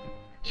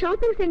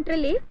 ಶಾಪಿಂಗ್ ಸೆಂಟರ್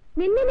ಅಲ್ಲಿ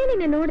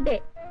ನಿನ್ನೆ ನೋಡ್ದೆ.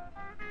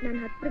 ನಾನು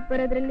ಹತ್ರಕ್ಕೆ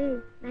ಬರೋದ್ರಲ್ಲಿ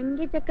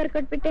ನಂಗೆ ಚಕ್ಕರ್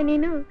ಕೊಟ್ಬಿಟ್ಟೆ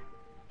ನೀನು.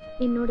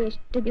 ನೀನ್ ನೋಡಿ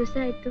ಎಷ್ಟು ದಿವಸ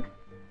ಆಯ್ತು.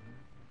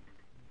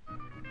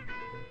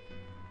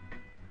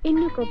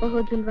 ಇನ್ನೂ ಕೋಪ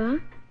ಹೋಗಿಲ್ವಾ?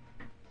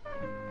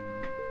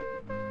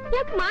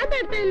 ಯಾಕೆ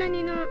ಮಾತಾಡ್ತಾ ಇಲ್ಲ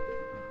ನೀನು?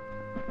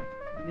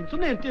 ನೀನ್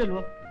ಸುಮ್ಮನೆ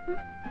ಇರ್ತೀಯಲ್ವೋ?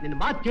 ನಿನ್ನ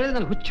ಮಾತು ಕೇಳಿದ್ರೆ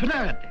ನನಗೆ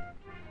ಹುಚ್ಚಿಡಾಗತ್ತೆ.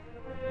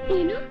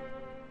 ಏನು?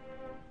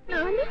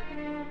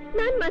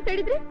 ನಾನ್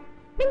ಮಾತಾಡಿದ್ರೆ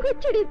ನಿಂಗೆ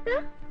ಹುಚ್ಚಿಡಿಯುತ್ತಾ?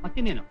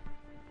 ಮತ್ತಿನ್ನೇನು,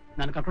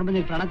 ನಾನು ಕರ್ಕೊಂಡು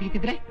ಬಂದು ಪ್ರಾಣ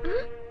ತೆಗಿತಿದ್ರೆ?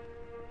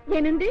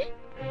 ಏನಂದೆ?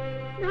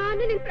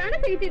 ನಾನು ನಿನ್ ಪ್ರಾಣ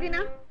ತೆಗಿತಿದ್ದೀನ?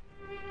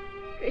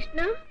 ಕೃಷ್ಣ,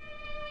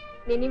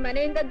 ನೀನ್ ಈ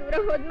ಮನೆಯಿಂದ ದೂರ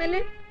ಹೋದ್ಮೇಲೆ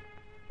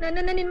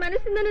ನನ್ನನ್ನ ನಿನ್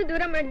ಮನಸ್ಸಿಂದನೂ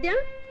ದೂರ ಮಾಡ್ದ್ಯಾ?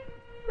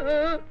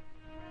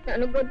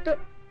 ನನಗ್ ಗೊತ್ತು,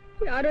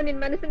 ಯಾರೋ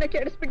ನಿನ್ ಮನಸ್ಸನ್ನ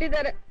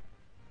ಕೆಡಿಸ್ಬಿಟ್ಟಿದ್ದಾರೆ.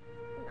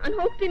 ನಾನು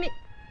ಹೋಗ್ತೀನಿ.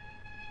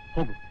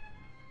 ಹೋಗು.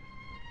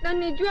 ನಾನು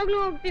ನಿಜವಾಗ್ಲೂ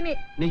ಹೋಗ್ತೀನಿ.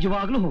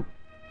 ನಿಜವಾಗ್ಲೂ ಹೋಗು.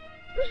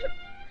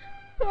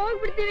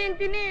 ಹೋಗ್ಬಿಡ್ತೀನಿ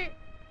ಅಂತೀನಿ.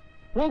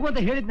 ಹೋಗು ಅಂತ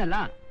ಹೇಳಿದ್ನಲ್ಲ.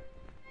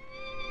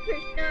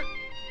 ಕೃಷ್ಣ,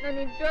 ನಾನು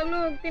ನಿಜವಾಗ್ಲೂ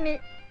ಹೋಗ್ತೀನಿ.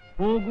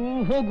 ಹೋಗು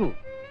ಹೋಗು.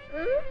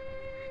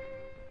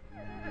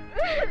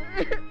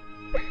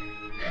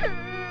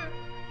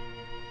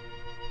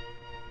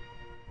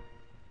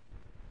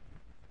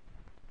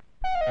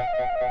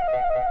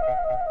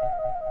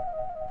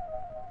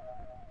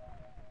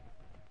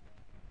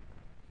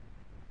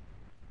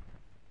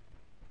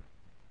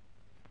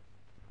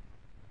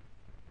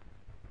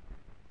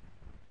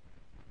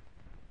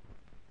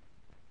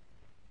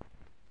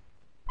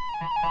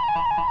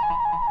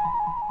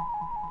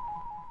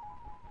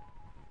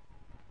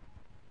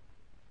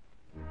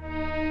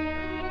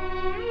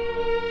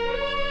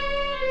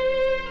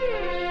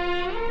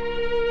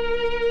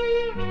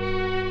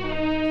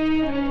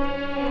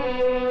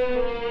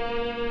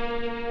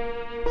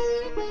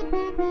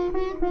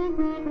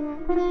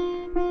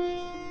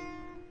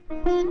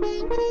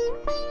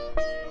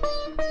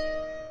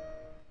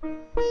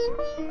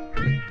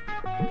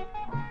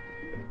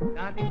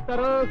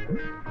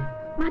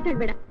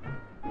 ಮಾತಾಡ್ಬೇಡ.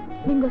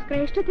 ನಿಮ್ಗೋಸ್ಕರ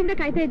ಎಷ್ಟೊತ್ತಿಂದ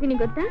ಕಾಯ್ತಾ ಇದ್ದೀನಿ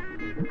ಗೊತ್ತಾ?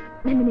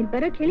 ನನ್ನ ನೀನ್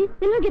ಬರೋಕ್ ಹೇಳಿ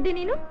ಎಲ್ಲೋಗಿದ್ದೆ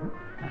ನೀನು?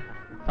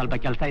 ಸ್ವಲ್ಪ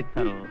ಕೆಲಸ ಇತ್ತು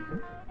ಸರ್.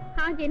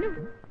 ಹಾಗೇನು?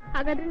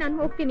 ಹಾಗಾದ್ರೆ ನಾನು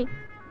ಹೋಗ್ತೀನಿ.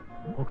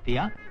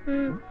 ಹೋಗ್ತೀಯಾ?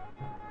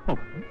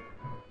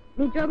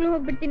 ನಿಜವಾಗ್ಲೂ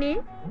ಹೋಗ್ಬಿಡ್ತೀನಿ.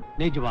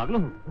 ನಿಜವಾಗ್ಲೂ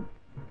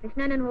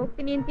ಕೃಷ್ಣ, ನಾನು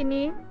ಹೋಗ್ತೀನಿ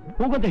ಅಂತೀನಿ.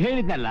 ಹೋಗೋದು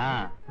ಹೇಳಿದ್ನಲ್ಲ.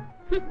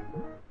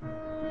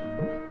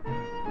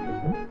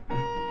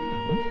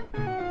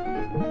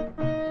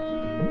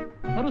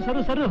 ಸರು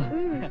ಸರು ಸರು,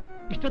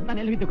 ಇಷ್ಟೊತ್ತು ನಾನು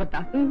ಎಲ್ಲಿದ್ದು ಗೊತ್ತಾ?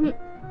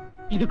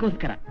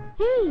 ಇದಕ್ಕೋಸ್ಕರ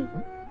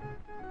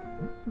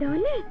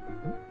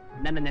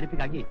ನನ್ನ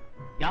ನೆನಪಿಗಾಗಿ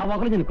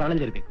ಯಾವಾಗಲೂ ನೀನು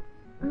ಕೊರಳಲ್ಲಿರ್ಬೇಕು.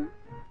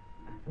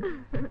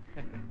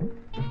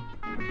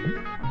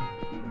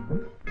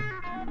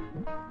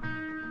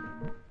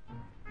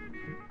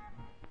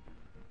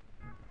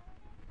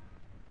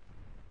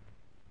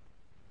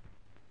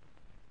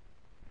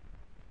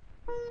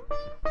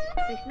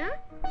 ಕೃಷ್ಣ,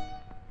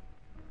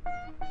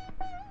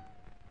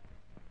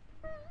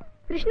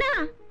 ಕೃಷ್ಣ,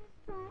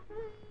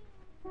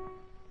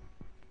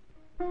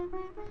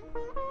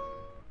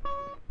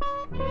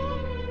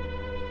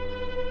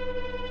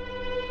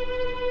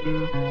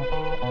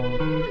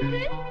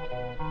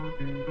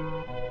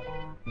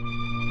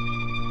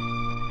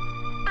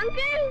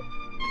 ಅಂಕಲ್,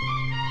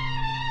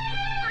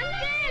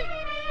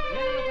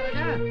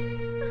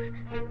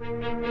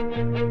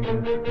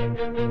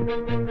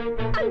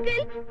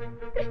 ಅಂಕಲ್,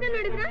 ಕೃಷ್ಣ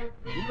ನೋಡಿದ್ರ?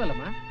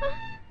 ಇಲ್ವಲ್ಲಮ್ಮ.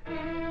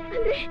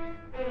 ಅಂದ್ರೆ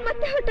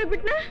ಮತ್ತೆ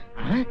ಹೊಟ್ಟೋಗ್ಬಿಟ್ನಾ?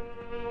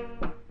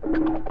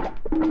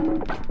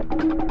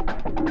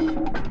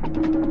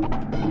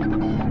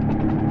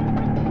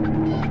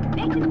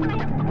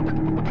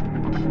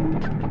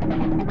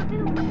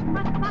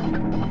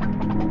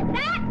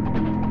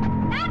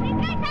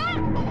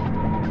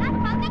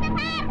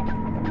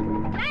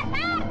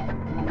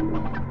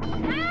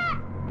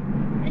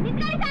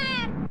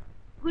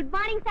 Good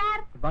morning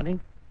sir. Good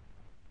morning.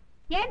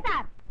 ಏನ್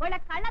ಸರ್ ಒಳ್ಳೆ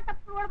ಕಳ್ಳ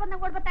ತಪ್ಪು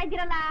ಓಡ್ ಬರ್ತಾ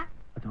ಇದ್ದೀರಲ್ಲ?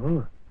 ಅದು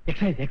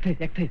ಎಕ್ಸೈಸ್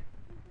ಎಕ್ಸೈಸ್ ಎಕ್ಸೈಸ್.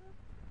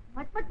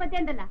 ಮಟ್ ಮಧ್ಯೆ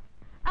ಅಂದಲ್ಲ,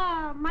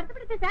 ಮರ್ತು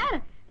ಬಿಡುತ್ತೆ ಸರ್.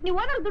 ನೀವು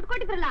ಓದೋರು ದುಡ್ಡು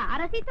ಕೊಟ್ಟಿದ್ರಲ್ಲ, ಆ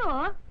ರಸೀತು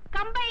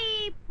ಕಂಬೈ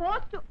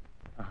ಪೋಸ್ಟ್.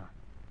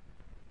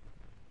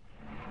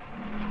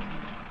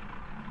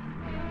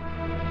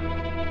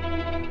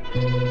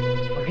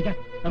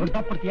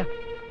 ಟಾಪ್ ಕೊಡ್ತೀಯಾ?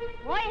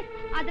 ಓಎಸ್,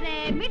 ಆದ್ರೆ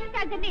ಮೀಟರ್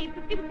ಚಾರ್ಜ್ ಅಲ್ಲಿ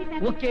 50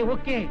 sir. Okay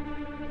okay.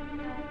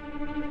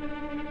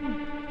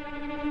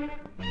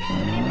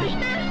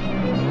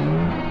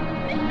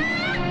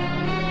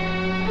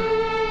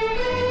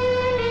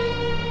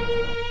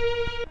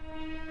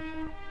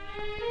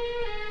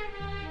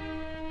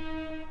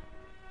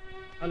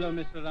 Hello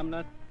mister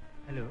Ramnath.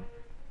 Hello,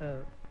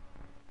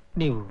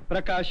 ನೀವು?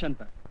 ಪ್ರಕಾಶ್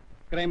ಅಂತ,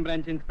 ಕ್ರೈಮ್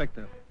ಬ್ರಾಂಚ್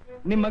ಇನ್ಸ್ಪೆಕ್ಟರ್.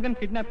 ನಿಮ್ ಮಗನ್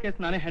ಕಿಡ್ನಾಪ್ ಕೇಸ್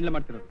ನಾನೇ ಹ್ಯಾಂಡಲ್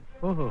ಮಾಡ್ತಿರೋದು.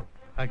 ಓಹೋ,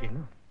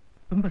 ಹಾಗೇನು?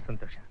 ತುಂಬಾ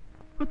ಸಂತೋಷ.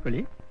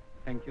 ಕೂತ್ಕೊಳ್ಳಿ.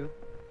 Thank you.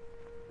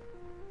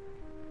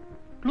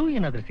 ಕ್ಲೂ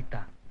ಏನಾದ್ರೂ ಸಿಕ್ತಾ?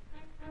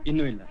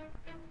 ಇನ್ನೂ ಇಲ್ಲ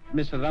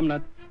ಮಿಸ್ಟರ್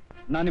ರಾಮನಾಥ್.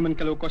 ನಾನು ನಿಮ್ಮನ್ನ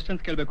ಕೆಲವು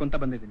ಕ್ವಶನ್ಸ್ ಕೇಳಬೇಕು ಅಂತ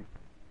ಬಂದಿದ್ದೀನಿ.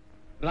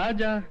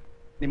 ರಾಜ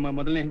ನಿಮ್ಮ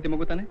ಮೊದಲನೇ ಹೆಂಡತಿ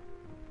ಮಗು ತಾನೆ?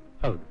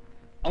 ಹೌದು.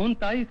 ಅವನ್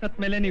ತಾಯಿ ಸತ್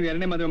ಮೇಲೆ ನೀವು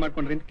ಎರಡನೇ ಮದುವೆ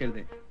ಮಾಡ್ಕೊಂಡ್ರಿ ಅಂತ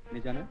ಕೇಳಿದೆ,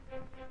 ನಿಜಾನ?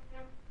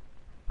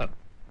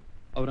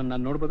 ಅವ್ರನ್ನ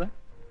ನಾನು ನೋಡ್ಬೋದಾ?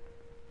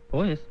 ಓ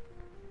ಎಸ್.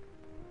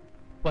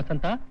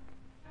 ವಸಂತ,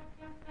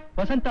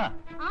 ವಸಂತ.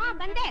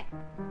 ಬಂದೆ.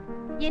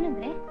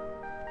 ಏನಂದ್ರೆ?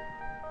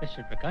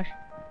 ಮಿಸ್ಟರ್ ಪ್ರಕಾಶ್,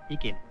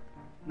 ಈಗೇನು?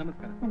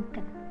 ನಮಸ್ಕಾರ.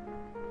 ನಮಸ್ಕಾರ.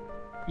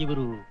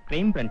 ಇವರು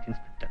crime branch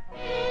inspector.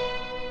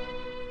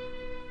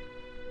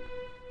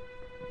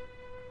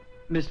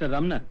 Mister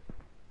Ramnath,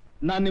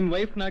 ನಾನ್ ನಿಮ್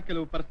ವೈಫ್ ನ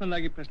ಕೆಲವು ಪರ್ಸನಲ್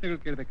ಆಗಿ ಪ್ರಶ್ನೆಗಳು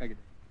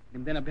ಕೇಳಬೇಕಾಗಿದೆ.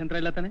 ನಿಮ್ದೇನು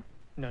ಅಭ್ಯಂತರ ಇಲ್ಲ ತಾನೆ?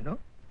 ನಾನು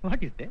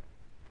ವಾಟ್ ಇಸ್ ದೇ?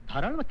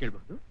 ಧಾರಾಳವಾಗಿ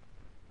ಕೇಳಬಹುದು.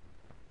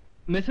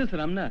 ಮಿಸಸ್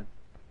ರಾಮನಾಥ್,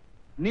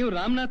 ನೀವು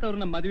ರಾಮನಾಥ್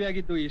ಅವ್ರನ್ನ ಮದುವೆ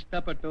ಆಗಿದ್ದು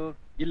ಇಷ್ಟಪಟ್ಟು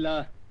ಇಲ್ಲ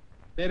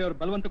ಬೇರೆಯವ್ರ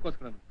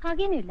ಬಲವಂತಕ್ಕೋಸ್ಕರ?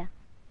 ಹಾಗೇನೂ ಇಲ್ಲ,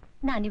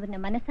 ನಾನು ಇವ್ರನ್ನ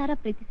ಮನಸಾರ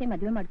ಪ್ರೀತಿಸಿ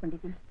ಮದುವೆ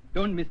ಮಾಡ್ಕೊಂಡಿದ್ದೀನಿ.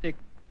 Don't mistake.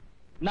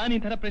 ನಾನು ಈ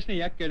ತರ ಪ್ರಶ್ನೆ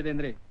ಯಾಕೆ ಕೇಳಿದೆ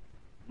ಅಂದ್ರೆ,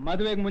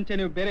 ಮದುವೆಗೆ ಮುಂಚೆ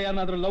ನೀವು ಬೇರೆ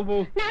ಯಾರನ್ನಾದ್ರೂ ಲವ್?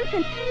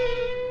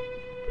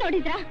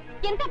 ನೋಡಿದ್ರಾ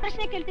ಎಂತ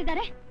ಪ್ರಶ್ನೆ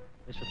ಕೇಳ್ತಿದ್ದಾರೆ?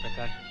 ಮಿಸ್ಟರ್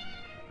ಪ್ರಕಾಶ್,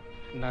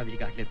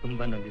 ನಾವೀಗಾಗಲೇ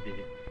ತುಂಬಾ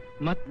ನೊಂದಿದ್ದೀವಿ.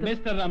 ಮತ್ತೆ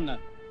ಮಿಸ್ಟರ್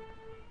ರಾಮನಾಥ್,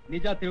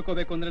 ನಿಜ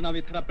ತಿಳ್ಕೋಬೇಕು ಅಂದ್ರೆ ನಾವು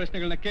ಈ ತರ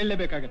ಪ್ರಶ್ನೆಗಳನ್ನ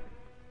ಕೇಳಲೇಬೇಕಾಗತ್ತೆ.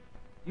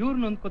 ಇವ್ರು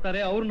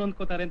ನೊಂದ್ಕೋತಾರೆ, ಅವ್ರು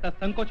ನೊಂದ್ಕೋತಾರೆ ಅಂತ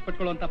ಸಂಕೋಚ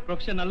ಪಟ್ಕೊಳ್ಳುವಂತ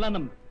ಪ್ರೊಫೆಷನ್ ಅಲ್ಲ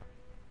ನಮ್ದು.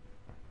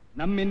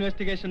 ನಮ್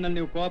ಇನ್ವೆಸ್ಟಿಗೇಷನ್ ನಲ್ಲಿ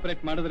ನೀವು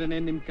ಕೋಆಪರೇಟ್ ಮಾಡಿದ್ರೇನೆ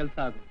ನಿಮ್ ಕೆಲಸ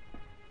ಆಗುತ್ತೆ.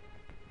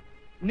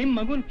 ನಿಮ್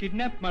ಮಗುನ್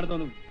ಕಿಡ್ನಾಪ್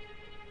ಮಾಡಿದವನು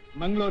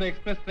ಮಂಗಳೂರು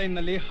ಎಕ್ಸ್ಪ್ರೆಸ್ ಟ್ರೈನ್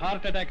ನಲ್ಲಿ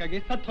ಹಾರ್ಟ್ ಅಟ್ಯಾಕ್ ಆಗಿ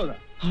ಸತ್ ಹೋದ.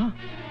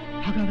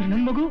 ಹಾಗಾದ್ರೆ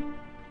ನನ್ ಮಗು?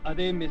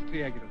 ಅದೇ ಮಿಸ್ಟ್ರಿ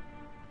ಆಗಿರೋದು.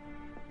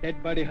 ಡೆಡ್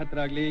ಬಾಡಿ ಹತ್ರ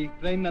ಆಗ್ಲಿ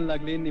ಟ್ರೈನ್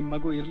ನಲ್ಲಾಗ್ಲಿ ನಿಮ್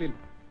ಮಗು ಇರ್ಲಿಲ್ಲ.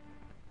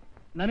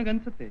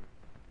 ನನಗನ್ಸುತ್ತೆ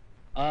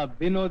ಆ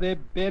ವಿನೋದೆ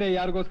ಬೇರೆ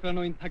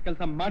ಯಾರಿಗೋಸ್ಕರನೂ ಇಂಥ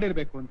ಕೆಲಸ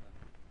ಮಾಡಿರ್ಬೇಕು ಅಂತ.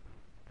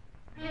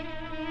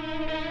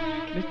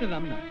 ಮಿಸ್ಟರ್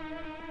ರಾಮನಾಥ್,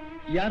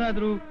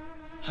 ಯಾರಾದ್ರೂ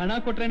ಹಣ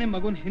ಕೊಟ್ರೇನೆ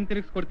ಮಗುನ್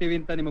ಹಿಂತಿರುಗಿಸ್ಕೊಡ್ತೀವಿ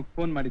ಅಂತ ನಿಮಗ್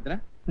ಫೋನ್ ಮಾಡಿದ್ರ?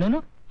 ನಾನು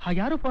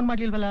ಯಾರು ಫೋನ್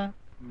ಮಾಡ್ಲಿಲ್ವಲ್ಲ.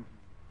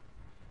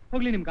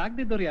 ಹೋಗ್ಲಿ, ನಿಮ್ಗೆ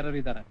ಆಗದಿದ್ದವ್ರು ಯಾರು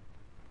ಇದಾರ?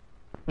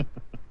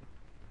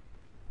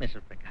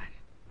 ಮಿಸ್ಟರ್ ಪ್ರಕಾಶ್,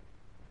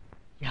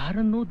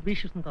 ಯಾರನ್ನೂ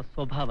ದ್ವೇಷಿಸುವಂತ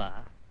ಸ್ವಭಾವ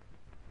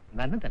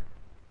ನನ್ನದಲ್ಲ.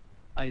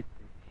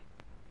 ಆಯ್ತು,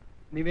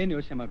 ನೀವೇನು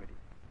ಯೋಚನೆ ಮಾಡಬೇಡಿ.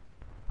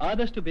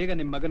 ಆದಷ್ಟು ಬೇಗ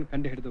ನಿಮ್ ಮಗನ್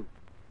ಕಂಡು ಹಿಡಿದು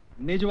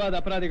ನಿಜವಾದ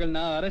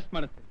ಅಪರಾಧಿಗಳನ್ನ ಅರೆಸ್ಟ್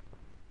ಮಾಡುತ್ತೆ.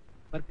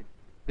 ಬರ್ತೀನಿ.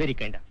 Very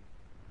kind of you.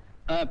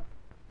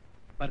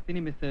 ಬರ್ತೀನಿ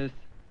ಮಿಸ್ಸಸ್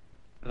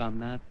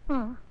ರಾಮನಾಥ್.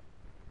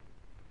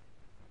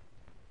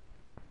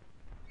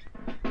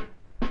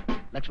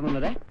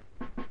 ಲಕ್ಷ್ಮಣರೇ,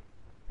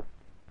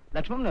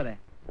 ಲಕ್ಷ್ಮಣರೇ,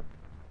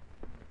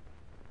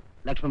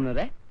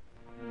 ಲಕ್ಷ್ಮಣರೇ.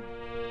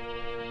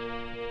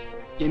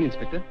 ಏನು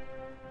inspector?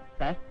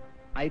 Sir,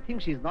 I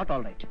think she is not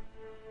all right.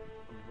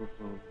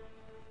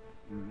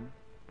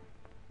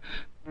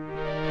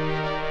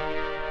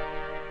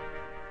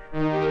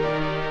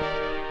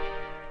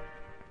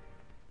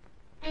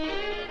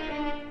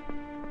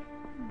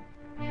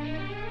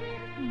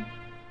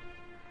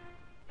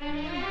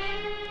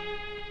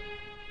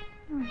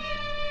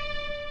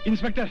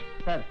 Inspector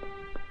sir,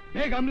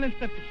 ಬೇಗ ಆಂಬುಲೆನ್ಸ್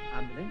ತರ್ಸಿ.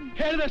 ಆಂಬುಲೆನ್ಸ್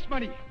ಹೇಳಿದಷ್ಟು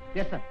ಮಾಡಿ.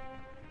 Yes sir.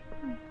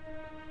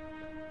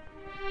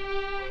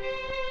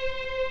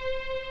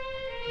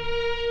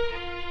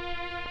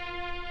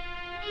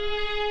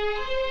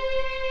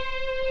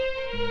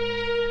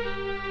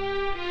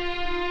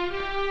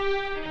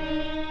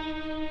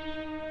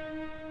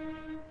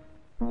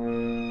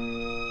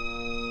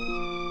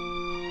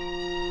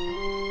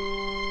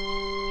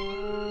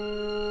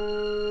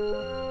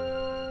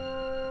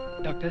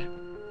 ಡಾಕ್ಟರ್,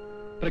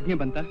 ಪ್ರಜ್ಞೆ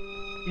ಬಂತ?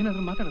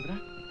 ಏನಾದ್ರು ಮಾತಾಡಿದ್ರ?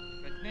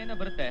 ಪ್ರಜ್ಞೆನ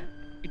ಬರುತ್ತೆ.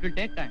 It will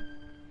take time.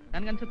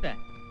 ನನ್ಗನ್ಸುತ್ತೆ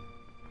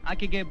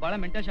ಆಕೆಗೆ ಬಹಳ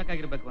ಮೆಂಟಲ್ ಶಾಕ್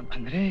ಆಗಿರ್ಬೇಕು ಅಂತ.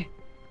 ಅಂದ್ರೆ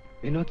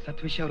ವಿನೋದ್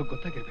ಸತ್ ವಿಷಯ ಅವ್ರಿಗೆ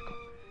ಗೊತ್ತಾಗಿರ್ಬೇಕು.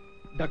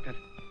 ಡಾಕ್ಟರ್,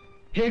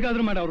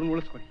 ಹೇಗಾದ್ರೂ ಮಾಡಿ ಅವ್ರನ್ನ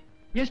ಉಳಿಸ್ಕೊಡಿ.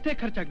 ಎಷ್ಟೇ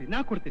ಖರ್ಚಾಗ್ಲಿ ನಾ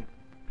ಕೊಡ್ತೀನಿ.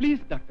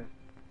 Please doctor.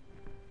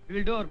 We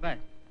will do our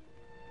best.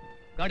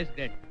 God is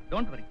great.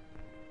 Don't worry.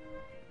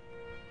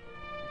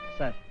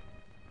 Sir,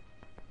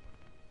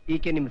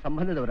 ಈಕೆ ನಿಮ್ಮ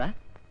ಸಂಬಂಧದವರ?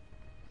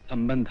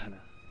 ಸಂಬಂಧನ?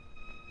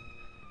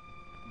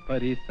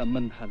 ಬರೀ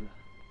ಸಂಬಂಧ ಅಲ್ಲ,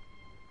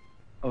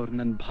 ಅವ್ರು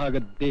ನನ್ನ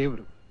ಭಾಗದ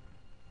ದೇವರು.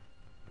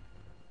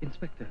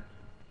 ಇನ್ಸ್ಪೆಕ್ಟರ್,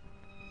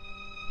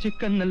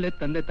 ಚಿಕ್ಕನ್ನಲ್ಲೇ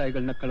ತಂದೆ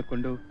ತಾಯಿಗಳನ್ನ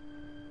ಕಳ್ಕೊಂಡು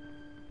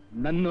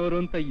ನನ್ನೋರು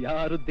ಅಂತ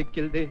ಯಾರು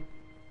ದಿಕ್ಕಿಲ್ದೆ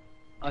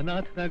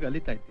ಅನಾಥನಾಗಿ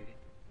ಅಲಿತಾ ಇದ್ದೀರಿ.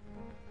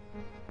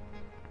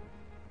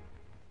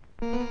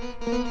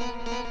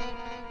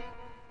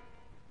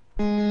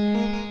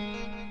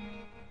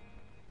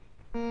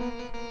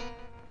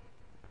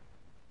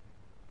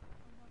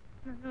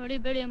 ನೋಡಿ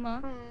ಬೇಡಿ ಅಮ್ಮ,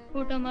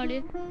 ಊಟ ಮಾಡಿ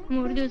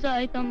 3 ದಿವಸ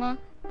ಆಯ್ತಮ್ಮ.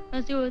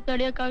 ಹಸಿವು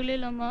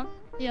ತಡಿಯಕ್ಕಾಗ್ಲಿಲ್ಲಮ್ಮ,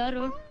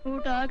 ಯಾರು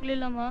ಊಟ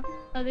ಹಾಕ್ಲಿಲ್ಲಮ್ಮ.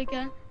 ಅದಕ್ಕೆ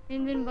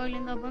ಹಿಂದಿನ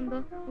ಬಾಗ್ಲಿಂದ ಬಂದು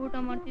ಊಟ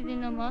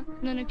ಮಾಡ್ತಿದ್ದೀನಮ್ಮ.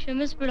 ನನಗೆ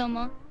ಕ್ಷಮಿಸ್ಬಿಡಮ್ಮ.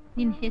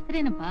 ನಿನ್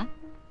ಹೆಸರೇನಪ್ಪ?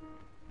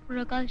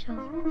 ಪ್ರಕಾಶ.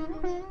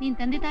 ನಿನ್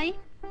ತಂದೆ ತಾಯಿ?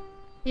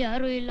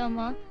 ಯಾರು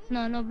ಇಲ್ಲಮ್ಮ,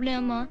 ನಾನೊಬ್ಳೆ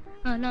ಅಮ್ಮ,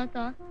 ಅನಾಥ.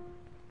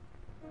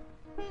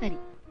 ಸರಿ,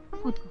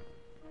 ಕೂತ್ಕೋ,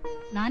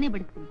 ನಾನೇ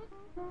ಬಡಿಸ್ತೀನಿ.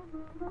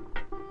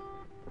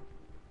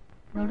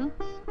 ನೋಡು,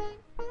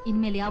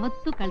 ಇನ್ಮೇಲೆ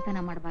ಯಾವತ್ತೂ ಕಳ್ತನ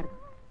ಮಾಡಬಾರ್ದು.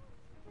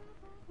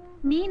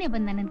 ನೀನೇ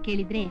ಬಂದ್ ನನ್ನನ್ನು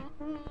ಕೇಳಿದ್ರೆ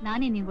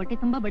ನಾನೇ ನಿನ್ ಹೊಟ್ಟೆ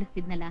ತುಂಬಾ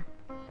ಬಡಿಸ್ತಿದ್ನಲ್ಲ.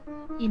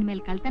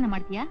 ಇನ್ಮೇಲೆ ಕಳ್ತನ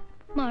ಮಾಡ್ತೀಯಾ?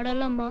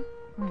 ಮಾಡಲ್ಲಮ್ಮ.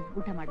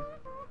 ಊಟ ಮಾಡು.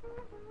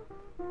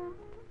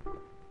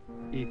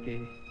 ಈಕೆ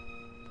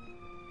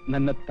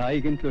ನನ್ನ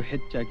ತಾಯಿಗಿಂತಲೂ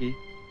ಹೆಚ್ಚಾಗಿ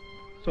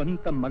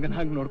ಸ್ವಂತ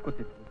ಮಗನಾಗಿ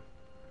ನೋಡ್ಕೋತಿದ್ರು.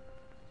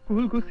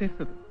 ಸ್ಕೂಲ್ಗೂ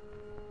ಸೇರ್ಸೋದು.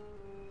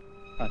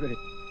 ಆದ್ರೆ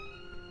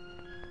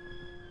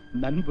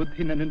ನನ್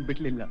ಬುದ್ಧಿ ನನ್ನನ್ನು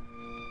ಬಿಡ್ಲಿಲ್ಲ.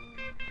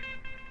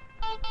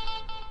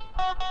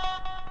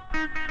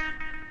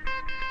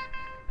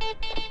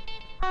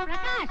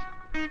 ಪ್ರಕಾಶ್,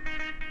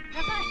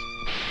 ಪ್ರಕಾಶ್,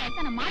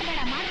 ಕಳ್ತನ ಮಾಡ್ಬೇಡ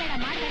ಮಾಡ್ಬೇಡ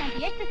ಮಾಡ್ಬೇಡ ಅಂತ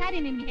ಎಷ್ಟು ಸಾರಿ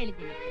ನಿನ್ಗೆ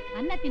ಹೇಳಿದ್ದೀನಿ.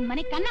 ಅನ್ನ ತಿನ್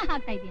ಮನೆ ಕನ್ನ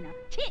ಹಾಕ್ತಾ ಇದ್ದೀನ.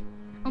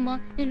 ಅಮ್ಮ,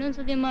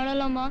 ಇನ್ನೊಂದ್ಸತಿ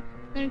ಮಾಡಲ್ಲಮ್ಮ,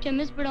 ನನ್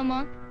ಕ್ಷಮಿಸ್ಬಿಡಮ್ಮ.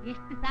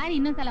 ಎಷ್ಟು ಸಾರಿ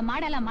ಇನ್ನೊಂದ್ಸಲ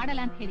ಮಾಡಲ್ಲ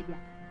ಮಾಡಲ್ಲ ಅಂತ ಹೇಳಿದ್ಯಾ?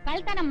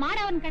 ಕಳ್ತನ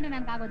ಮಾಡವನ್ ಕಂಡ್ರೆ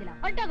ನನ್ಗೆ ಆಗೋದಿಲ್ಲ.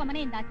 ಹೊರಟೋಗ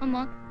ಮನೆಯಿಂದ. ಅಮ್ಮ,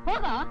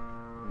 ಹೋಗೋ.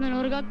 ನಾನು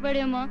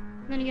ಹೊರಗಾಕ್ಬೇಡಿ ಅಮ್ಮ,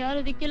 ನನ್ಗೆ ಯಾರು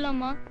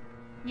ದಿಕ್ಕಿಲ್ಲಮ್ಮ.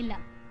 ಇಲ್ಲ,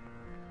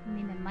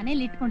 ನಿನ್ನ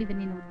ಮನೇಲಿ ಇಟ್ಕೊಂಡಿದ್ರೆ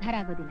ನೀನು ಉದ್ಧಾರ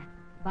ಆಗೋದಿಲ್ಲ.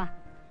 ಬಾ,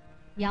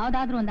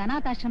 ಯಾವ್ದಾದ್ರೂ ಒಂದು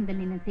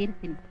ಅನಾಥಾಶ್ರಮದಲ್ಲಿ ನಿನ್ನ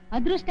ಸೇರಿಸ್ತೀನಿ.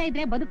 ಅದೃಷ್ಟ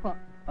ಇದ್ರೆ ಬದುಕೋ.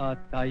 ಆ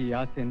ತಾಯಿ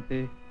ಆಸೆಂತೆ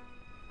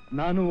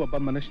ನಾನು ಒಬ್ಬ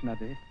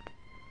ಮನುಷ್ಯನಾದೆ.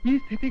 ಈ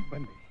ಸ್ಥಿತಿಗೆ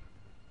ಬಂದೆ.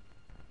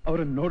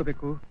 ಅವ್ರನ್ನ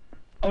ನೋಡ್ಬೇಕು,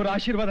 ಅವ್ರ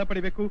ಆಶೀರ್ವಾದ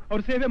ಪಡಿಬೇಕು, ಅವ್ರ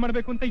ಸೇವೆ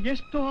ಮಾಡ್ಬೇಕು ಅಂತ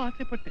ಎಷ್ಟೋ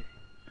ಆಸೆ ಪಟ್ಟೆ.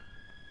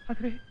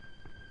 ಆದ್ರೆ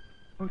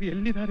ಅವ್ರು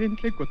ಎಲ್ಲಿದ್ದಾರೆ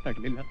ಅಂತಲೇ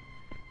ಗೊತ್ತಾಗ್ಲಿಲ್ಲ.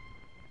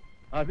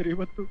 ಆದ್ರೆ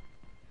ಇವತ್ತು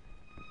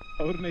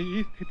ಅವ್ರನ್ನ ಈ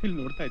ಸ್ಥಿತಿಲಿ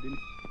ನೋಡ್ತಾ ಇದ್ದೀನಿ.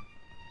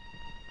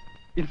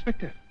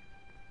 ಇನ್ಸ್ಪೆಕ್ಟರ್,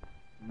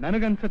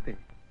 ನನಗನ್ಸತ್ತೆ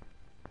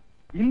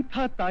ಇಂಥ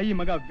ತಾಯಿ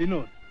ಮಗ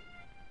ವಿನೋದ್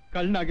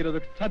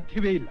ಕಳ್ಳನಾಗಿರೋದಕ್ಕೆ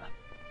ಸಾಧ್ಯವೇ ಇಲ್ಲ.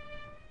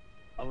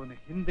 ಅವನ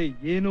ಹಿಂದೆ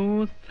ಏನೋ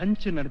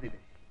ಸಂಚು ನಡೆದಿದೆ.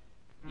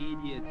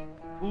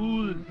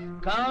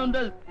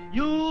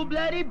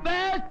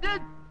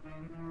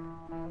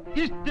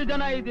 ಇಷ್ಟು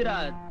ಜನ ಇದ್ದೀರಾ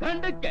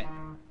ದಂಡಕ್ಕೆ?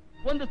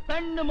 ಒಂದು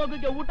ಸಣ್ಣ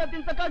ಮಗುಗೆ ಊಟ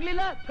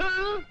ತಿನ್ಸಕ್ಕಾಗ್ಲಿಲ್ಲ?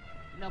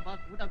 ಇಲ್ಲ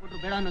ಬಾಸ್, ಊಟ ಕೊಟ್ರು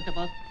ಬೇಡ ಅನ್ನತ್ತೆ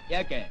ಬಾಸ್.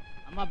 ಯಾಕೆ?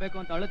 ಅಮ್ಮ ಬೇಕು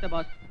ಅಂತ ಅಳುತ್ತೆ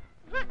ಬಾಸ್.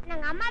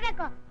 ನಂಗೆ ಅಮ್ಮ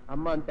ಬೇಕು.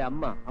 ಅಮ್ಮ ಅಂತೆ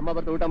ಅಮ್ಮ. ಅಮ್ಮ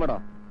ಬರ್ತಾ ಊಟ ಮಾಡೋ.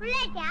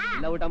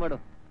 ಇಲ್ಲ, ಊಟ ಮಾಡು.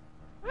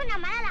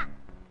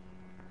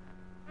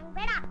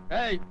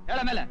 ಏಯ್, ಹೇಳ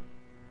ಮೇಲೆ.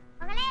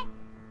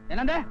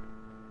 ಏನಂದೆ?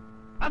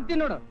 ಆಗ್ತೀನಿ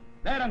ನೋಡು.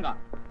 ಬೇರಂಗ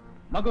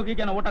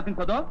ಮಗುಗೀಗೇನ ಊಟ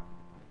ತಿನ್ಸೋದು?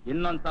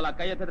 ಇನ್ನೊಂದ್ಸಲ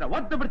ಕೈ ಎತ್ತಿದ್ರೆ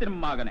ಒದ್ದು ಬಿಡ್ತೀನಿ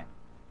ಮಗನೇ.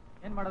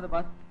 ಏನ್ ಮಾಡೋದು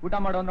ಬಾಸ್? ಊಟ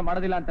ಮಾಡು ಅಂದ್ರೆ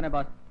ಮಾಡೋದಿಲ್ಲ ಅಂತಾನೆ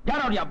ಬಾಸ್.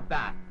 ಯಾರು ಹಬ್ಬ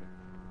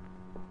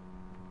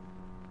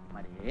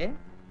ಮರಿ?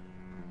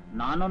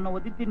 ನಾನೊನ್ನ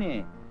ಓದಿದ್ದೀನಿ.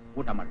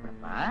 ಊಟ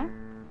ಮಾಡ್ಬಿಡಪ್ಪ.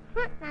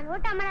 ನಾನು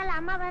ಊಟ ಮಾಡಲ್ಲ,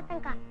 ಅಮ್ಮ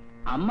ಬರ್ತಂಕ.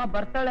 ಅಮ್ಮ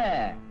ಬರ್ತಾಳೆ.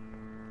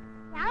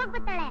 ಯಾವಾಗ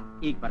ಬರ್ತಾಳೆ?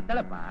 ಈಗ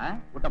ಬರ್ತಾಳಪ್ಪ.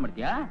 ಊಟ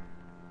ಮಾಡ್ತೀಯಾ?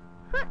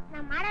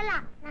 ನಾನ್ ಮಾಡಲ್ಲ,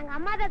 ನಂಗೆ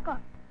ಅಮ್ಮ ಬೇಕು.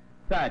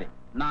 ಸರಿ,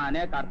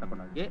 ನಾನೇ ಕಾರ್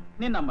ತಗೊಂಡೋಗಿ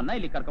ನಿನ್ನಮ್ಮನ್ನ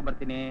ಇಲ್ಲಿ ಕರ್ಕೊಂಡ್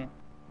ಬರ್ತೀನಿ.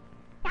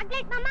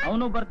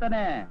 ಅವನು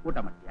ಬರ್ತಾನೆ. ಊಟ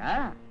ಮಾಡ್ತೀಯಾ?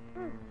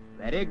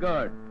 Very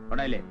good.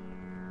 ಕೊಡಲಿ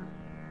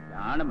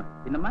ಜಾಣಮ್ಮ.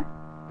 ತಿನ್ನಮ್ಮ,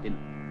 ತಿನ್ನು.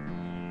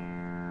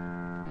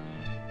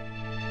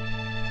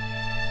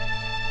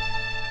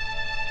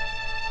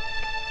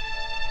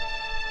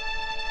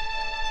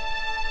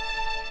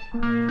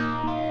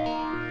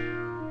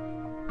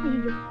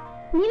 ಅಯ್ಯೋ,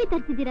 ನೀವೇ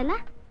ತರ್ತಿದ್ದೀರಲ್ಲ?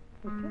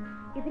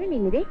 ಇದ್ರಲ್ಲಿ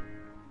ಏನಿದೆ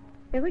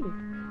ತಗೊಳ್ಳಿ.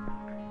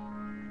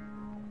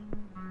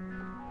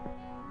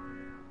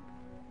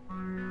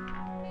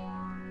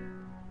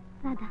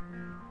 ರಾಧಾ,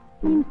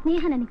 ನಿಮ್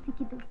ಸ್ನೇಹ ನನಗೆ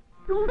ಸಿಕ್ಕಿದ್ದು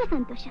ತುಂಬಾ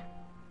ಸಂತೋಷ.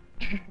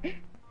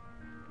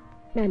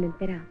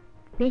 ನಾನೊಂಥರ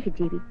ಸ್ನೇಹ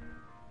ಜೀವಿ.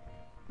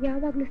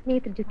 ಯಾವಾಗ್ಲೂ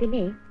ಸ್ನೇಹಿತರ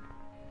ಜೊತೆಲೇ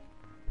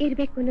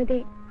ಇರ್ಬೇಕು ಅನ್ನೋದೇ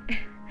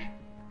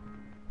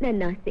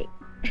ನನ್ನ ಆಸೆ.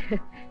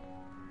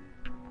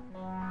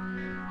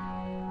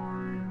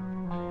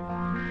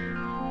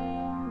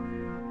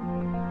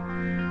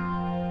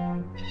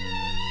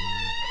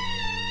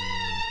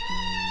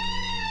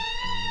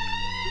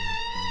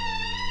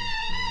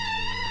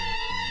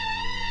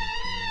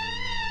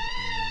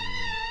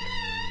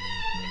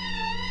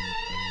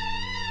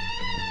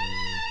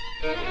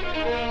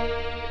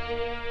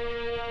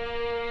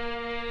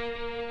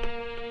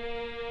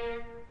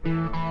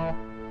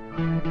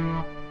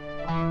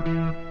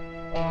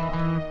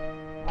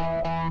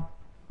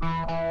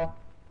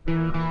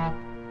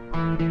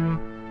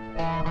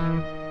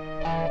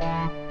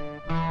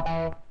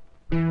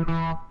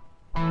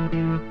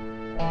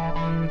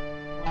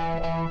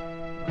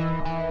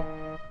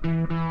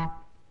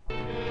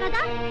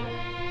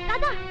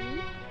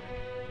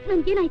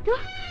 ನನ್ಗೇನಾಯ್ತು?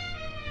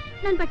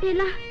 ನನ್ ಬಟ್ಟೆ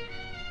ಎಲ್ಲ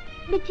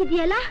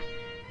ಬಿಚ್ಚಿದ್ಯಲ್ಲ?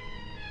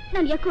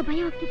 ನನ್ ಯಾಕೋ ಭಯ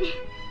ಆಗ್ತಿದೆ.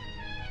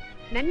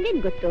 ನನ್ಗೇನ್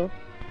ಗೊತ್ತು?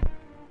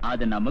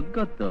 ಅದು ನಮಗ್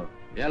ಗೊತ್ತು.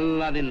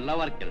 ಎಲ್ಲ ನಿನ್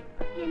ಲವರ್ ಕೆಲಸ.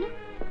 ಏನು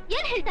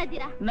ಏನ್ ಹೇಳ್ತಾ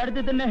ಇದ್ದೀರಾ?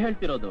 ನಡೆದಿದ್ದನ್ನೇ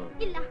ಹೇಳ್ತಿರೋದು.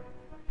 ಇಲ್ಲ,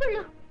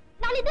 ಸುಳ್ಳು.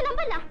 ನಾನಿದ್ದು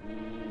ನಂಬಲ್ಲ.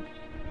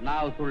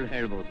 ನಾವು ಸುಳ್ಳು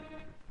ಹೇಳ್ಬೋದು.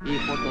 ಈ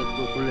ಫೋಟೋಸ್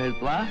ಸುಳ್ಳು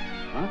ಹೇಳ್ತವಾ?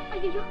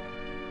 ಅಯ್ಯೋ,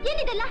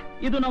 ಏನಿದೆಲ್ಲ?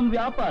 ಇದು ನಮ್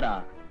ವ್ಯಾಪಾರ.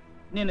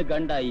 ನಿನ್ನ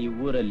ಗಂಡ ಈ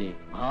ಊರಲ್ಲಿ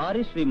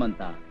ಭಾರಿ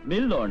ಶ್ರೀಮಂತ,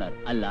 ಮಿಲ್ ಓನರ್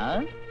ಅಲ್ಲ?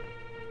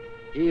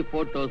 ಈ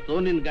ಫೋಟೋಸು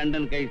ನಿನ್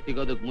ಗಂಡನ್ ಕೈ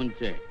ಸಿಗೋದಕ್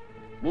ಮುಂಚೆ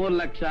 3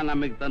 ಲಕ್ಷ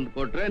ನಮಗ್ ತಂದು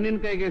ಕೊಟ್ರೆ ನಿನ್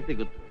ಕೈಗೆ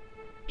ಸಿಗುತ್ತೆ.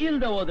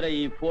 ಇಲ್ದ ಹೋದ್ರೆ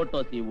ಈ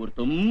ಫೋಟೋಸ್ ಈ ಊರ್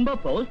ತುಂಬಾ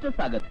ಪೌಸ್ಟಸ್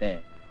ಆಗತ್ತೆ.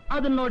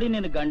 ಅದನ್ನ ನೋಡಿ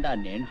ನಿನ್ನ ಗಂಡ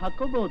ನೇಣ್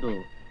ಹಾಕೋಬಹುದು.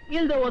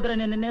 ಇಲ್ದ ಹೋದ್ರೆ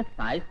ನಿನ್ನೆ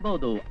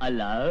ಸಾಯಿಸ್ಬಹುದು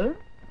ಅಲ್ಲ?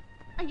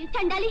 ಅಯ್ಯೋ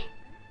ಚಂಡಾಲಿ,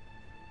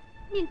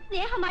 ನೀನ್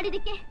ಸ್ನೇಹ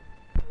ಮಾಡಿದಕ್ಕೆ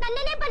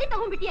ನನ್ನನ್ನೇ ಬಲಿ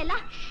ತಗೊಂಡ್ಬಿಟ್ಟಿಯಲ್ಲ.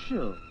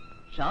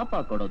 ಶಾಪ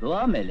ಕೊಡೋದು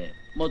ಆಮೇಲೆ.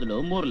 ಮೊದಲು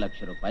 3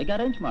 ಲಕ್ಷ ರೂಪಾಯಿಗೆ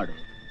ಅರೇಂಜ್ ಮಾಡು.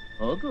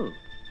 ಹೋಗು.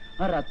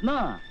 ರತ್ನ,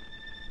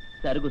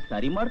 ಸರಿಗೂ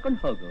ಸರಿ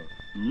ಮಾಡ್ಕೊಂಡು ಹೋಗು.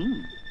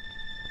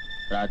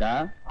 ರಾಧಾ,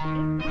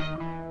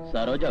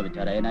 ಸರೋಜಾ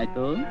ವಿಚಾರ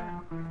ಏನಾಯ್ತು?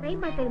 ಟ್ರೈ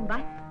ಮಾಡ್ತೇನೆ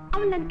ಬಾಸ್.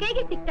 ಅವಳು ನನ್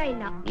ಕೈಗೆ ಸಿಗ್ತಾ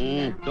ಇಲ್ಲ.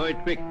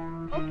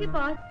 Okay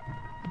boss.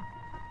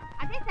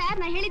 ಅದೇ ಸರ್,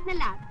 ನಾ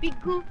ಹೇಳಿದ್ನಲ್ಲ,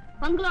 ಬಿಗ್ಗು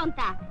ಬಂಗ್ಲೋ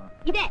ಅಂತ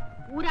ಇದೆ,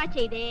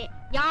 ಊರಾಚೆ ಇದೆ,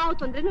 ಯಾವ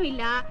ತೊಂದ್ರೆನೂ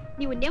ಇಲ್ಲ,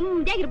 ನೀವು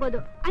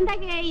ನೆಮ್ಮದಿಯಾಗಿರ್ಬೋದು.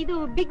 ಅಂದಾಗೆ ಇದು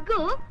ಬಿಗ್ಗು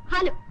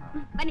ಹಾಲು.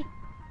 ಬನ್ನಿ.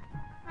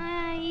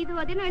 ಇದು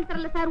ಅದೇನೋ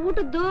ಹೇಳ್ತಾರಲ್ಲ ಸರ್,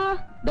 ಊಟದ್ದು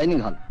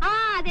ಡೈನಿಂಗ್ ಹಾಲ್.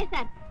 ಅದೇ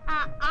ಸರ್.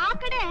 ಆ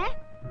ಕಡೆ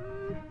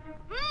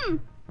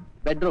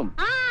ಬೆಡ್ರೂಮ್.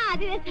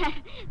 ಅದಿದೆ ಸರ್.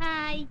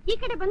 ಈ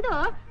ಕಡೆ ಬಂದು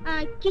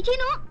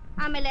ಕಿಚನು,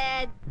 ಆಮೇಲೆ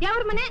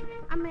ದೇವ್ರ ಮನೆ,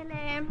 ಆಮೇಲೆ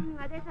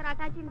ಅದೇ ಸರ್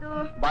ಅಟ್ಯಾಚಿಂದು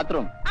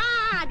ಬಾತ್ರೂಮ್.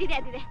 ಅದಿದೆ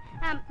ಅದಿದೆ.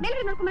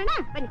 ಮೇಲ್ಗಡೆ ನೋಡ್ಕೊಂಬರೋಣ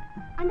ಬನ್ನಿ.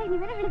 ಅಂದಾಗ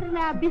ನೀವೇನೋ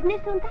ಹೇಳಿದ್ರಲ್ಲ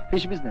ಬಿಸ್ನೆಸ್ ಅಂತ.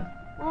 Fish business.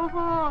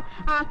 ಓಹೋ,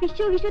 ಫಿಶ್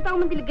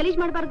ತಗೊಂಬಂದು ಇಲ್ಲಿ ಗಲೀಜ್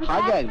ಮಾಡಬಾರ್ದು.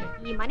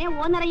 ಈ ಮನೆ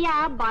ಓನರ್ ಅಯ್ಯ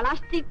ಬಹಳ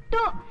ಸ್ಟ್ರಿಕ್ಟ್.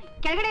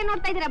 ಕೆಳಗಡೆ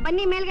ನೋಡ್ತಾ ಇದೀರಾ,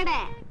 ಬನ್ನಿ ಮೇಲ್ಗಡೆ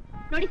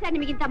ನೋಡಿ ಸರ್.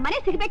 ನಿಮಗಿಂತ ಮನೆ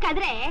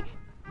ಸಿಗ್ಬೇಕಾದ್ರೆ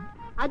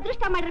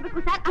ಅದೃಷ್ಟ ಮಾಡಿರ್ಬೇಕು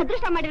ಸರ್,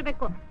 ಅದೃಷ್ಟ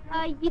ಮಾಡಿರ್ಬೇಕು.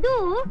 ಇದು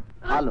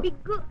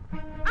ಬಿಗ್ಗು.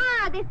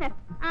 ಅದೇ ಸರ್.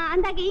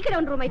 ಅಂದಾಗೆ ಈ ಕಡೆ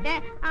ಒಂದ್ ರೂಮ್ ಐತೆ,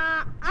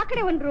 ಆ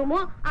ಕಡೆ ಒಂದ್ ರೂಮು.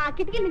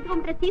 ಕಿಟಕಿ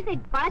ನಿಂತ್ಕೊಂಡ್ರೆ ಸೀ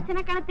ಸೈಡ್ ಬಹಳ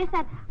ಚೆನ್ನಾಗ್ ಕಾಣುತ್ತೆ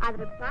ಸರ್.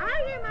 ಆದ್ರೆ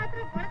ಬಾಯಿಗೆ ಮಾತ್ರ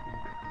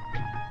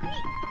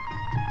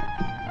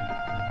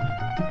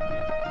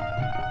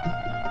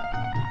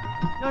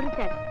ನೋಡಿ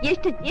ಸರ್,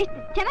 ಎಷ್ಟು ಎಷ್ಟು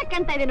ಚೆನ್ನಾಗ್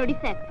ಕಾಣ್ತಾ ಇದೆ ನೋಡಿ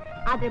ಸರ್.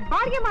 ಆದ್ರೆ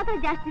ಬಾಡಿಗೆ ಮಾತ್ರ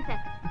ಜಾಸ್ತಿ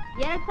ಸರ್.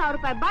 2,000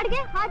 ರೂಪಾಯಿ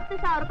ಬಾಡಿಗೆ,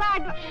 10,000 ರೂಪಾಯಿ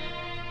ಅಡ್ವಾನ್ಸ್.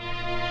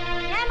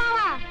 ಏ ಮಾವ,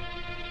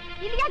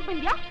 ಇಲ್ಲಿ ಯಾಕೆ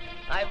ಬಂದ್ಯೋ?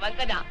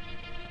 ಪಂಕಜ,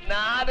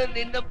 ನಾನು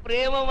ನಿನ್ನ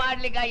ಪ್ರೇಮ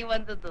ಮಾಡ್ಲಿಕ್ಕಾಗಿ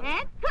ಬಂದದ್ದು.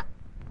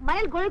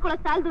 ಮನೇಲಿ ಗೋಳಿಕೊಳ್ಳೋ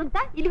ಸಾಲದು ಅಂತ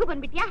ಇಲ್ಲಿಗೂ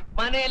ಬಂದ್ಬಿಟ್ಯಾ?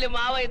 ಮನೆಯಲ್ಲಿ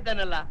ಮಾವ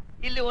ಇದ್ದಾನಲ್ಲ,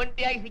 ಇಲ್ಲಿ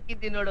ಒಂಟಿಯಾಗಿ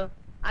ಸಿಕ್ಕಿದ್ದೀನಿ ನೋಡು,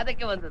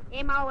 ಅದಕ್ಕೆ ಬಂದದ್ದು. ಏ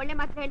ಮಾವ, ಒಳ್ಳೆ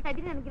ಮಾತ್ರ ಹೇಳ್ತಾ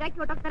ಇದ್ದೀನಿ. ನನ್ ಗಿರಾಕಿ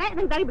ಹೊಟ್ಟೋಗ್ತಾರೆ,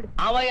 ನಂಗೆ ದಾರಿ ಬಿಡು.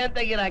 ಅವ ಎಂತ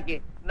ಗಿರಾಕಿ?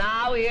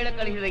 ನಾವು ಹೇಳಿ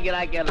ಕಳಿಸಿದ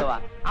ಗಿರಾಕಿ ಅಲ್ವಾ?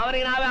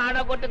 ಅವನಿಗೆ ನಾವೇ ಹಣ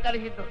ಕೊಟ್ಟು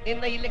ಕಳಿಸಿದ್ದು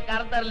ನಿನ್ನ ಇಲ್ಲಿ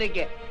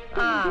ಕರೆತರ್ಲಿಕ್ಕೆ.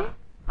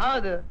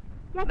 ಹೌದು.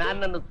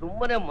 ನನ್ನನ್ನು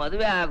ಸುಮ್ಮನೆ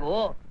ಮದುವೆ ಆಗು,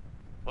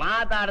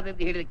 ಮಾತಾಡದಂತ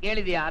ಹೇಳಿದ್ರೆ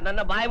ಕೇಳಿದ್ಯಾ?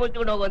 ನನ್ನ ಬಾಯಿ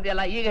ಮುಚ್ಚಿಕೊಂಡು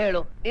ಹೋಗುವಂತೆಲ್ಲ. ಈಗ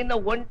ಹೇಳು, ನಿನ್ನ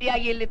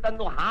ಒಂಟಿಯಾಗಿ ಇಲ್ಲಿ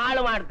ತಂದು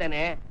ಹಾಳು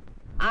ಮಾಡ್ತೇನೆ,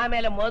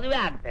 ಆಮೇಲೆ ಮದುವೆ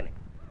ಆಗ್ತೇನೆ.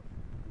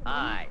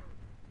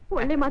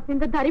 ಒಳ್ಳೆ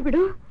ಮಾತಿನಿಂದ ದಾರಿ ಬಿಡು.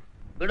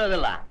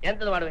 ಬಿಡೋದಿಲ್ಲ.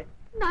 ಎಂತದ್ದು ಮಾಡುವೆ?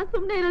 ನಾನ್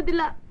ಸುಮ್ನೆ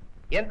ಇರೋದಿಲ್ಲ.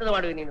 ಎಂತದ್ದು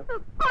ಮಾಡುವೆ ನೀನು?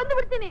 ಕೊಂದು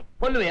ಬಿಡ್ತೀನಿ.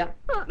 ಕೊಲ್ಲುವೆಯಾ?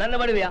 ನನ್ನ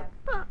ಬಡುವೆಯಾ?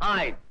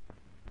 ಆಯ್ತು,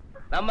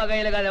 ನಮ್ಮ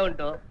ಕೈಲಿ ಗದೆ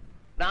ಉಂಟು,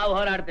 ನಾವು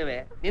ಹೋರಾಡ್ತೇವೆ.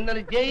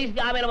 ನಿನ್ನನ್ನು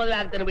ಜಯಿಸಿ ಆಮೇಲೆ ಮದುವೆ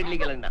ಆಗ್ತೇನೆ,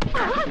 ಬಿಡ್ಲಿಕ್ಕಿಲ್ಲ ನಿನ್ನ.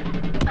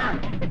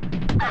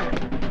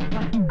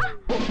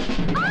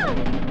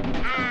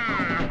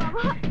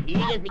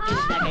 ಈಗ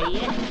ಸಿಕ್ಕಿದ್ದ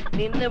ಕೈಯೇ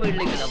ನಿನ್ನ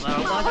ಬಿಡ್ಲಿಕ್ಕಿಲ್ಲ,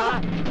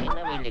 ನಿನ್ನ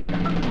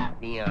ಬಿಡ್ಲಿಕ್ಕಿಲ್ಲ.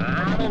 ನೀ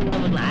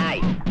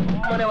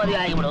ಸುಮ್ಮನೆ ಮದುವೆ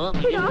ಆಗಿಬಿಡು,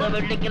 ನಿನ್ನ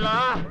ಬಿಡ್ಲಿಕ್ಕಿಲ್ಲ,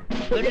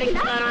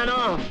 ಬಿಡ್ಲಿಕ್ಕಿಲ್ಲ ನಾನು.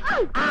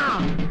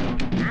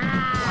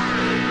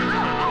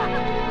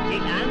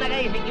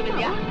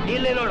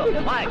 ಇಲ್ಲಿ ನೋಡು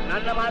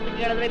ನನ್ನ ಮಾತು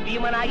ಕೇಳಿದ್ರೆ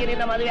ಭೀಮನಾಗಿ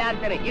ನಿನ್ನ ಮದುವೆ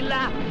ಆಗ್ತೇನೆ, ಇಲ್ಲ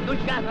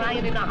ದುಶ್ಯಾಸನಾಗಿ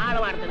ನಿನ್ನ ಹಾಳು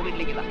ಮಾಡ್ತೇನೆ.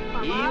 ಬಿಡ್ಲಿಕ್ಕಿಲ್ಲ,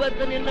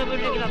 ಇವತ್ತು ನಿನ್ನ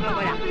ಬಿಡ್ಲಿಕ್ಕಿಲ್ಲ.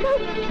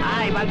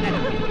 ಹಾಯ್ ಬಂತೇನೆ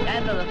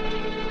ಎಂತದು,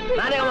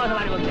 ನಾನೇ ಮೋಸ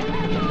ಮಾಡಿ ಬಂದೆ.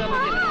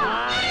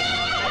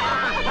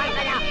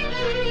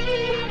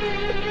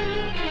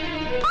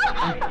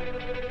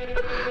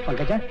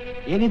 ಪಂಕಜ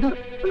ಏನಿದು?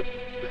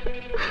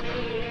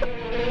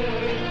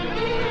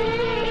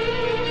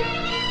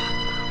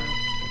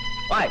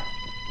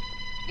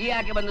 ಈ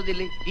ಯಾಕೆ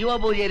ಬಂದದಿಲ್ಲಿ?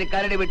 ಶಿವಪೂಜೆಯಲ್ಲಿ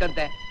ಕರಡಿ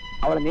ಬಿಟ್ಟಂತೆ.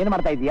 ಅವಳನ್ನೇನ್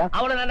ಮಾಡ್ತಾ ಇದೀಯಾ?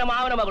 ಅವಳು ನನ್ನ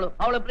ಮಾವನ ಮಗಳು,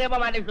 ಅವಳು ಪ್ರೇಮ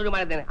ಮಾಡ್ಲಿಕ್ಕೆ ಶುರು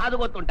ಮಾಡಿದ್ದೇನೆ, ಅದು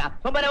ಗೊತ್ತುಂಟಾ?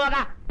 ಸುಮ್ಮನೆ ಹೋಗ.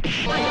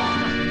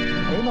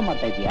 ಪ್ರೇಮ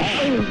ಮಾಡ್ತಾ ಇದೀಯಾ?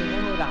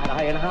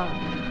 ನಾರಾಯಣ,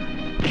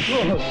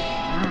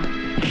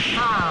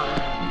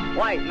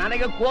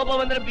 ನನಗೆ ಕೋಪ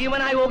ಬಂದ್ರೆ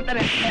ಭೀಮನಾಗಿ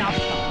ಹೋಗ್ತಾನೆ.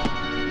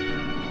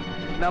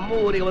 ನಮ್ಮ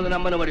ಊರಿಗೆ ಒಂದು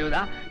ನಮ್ಮನ್ನು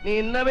ಬರೆಯುವುದಾ?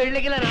 ನಿನ್ನ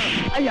ಬೆಳ್ಳಿಗಿಲ್ಲ ನಾನು.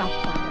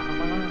 ಅಯ್ಯಪ್ಪ,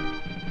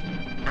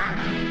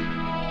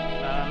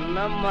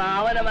 ನನ್ನ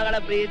ಮಾವನ ಮಗಳ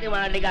ಪ್ರೀತಿ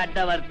ಮಾಡ್ಲಿಕ್ಕೆ ಅಡ್ಡ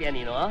ಬರ್ತೀಯ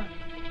ನೀನು?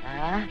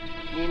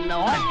 ನಿನ್ನ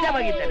ಹೊಟ್ಟೆ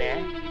ಬಗಿತಾನೆ,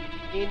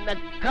 ನಿನ್ನ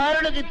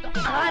ಕರುಳುಗಿತ್ತು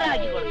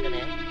ಹಾರಾಗಿ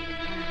ಕೊಡ್ತೇನೆ.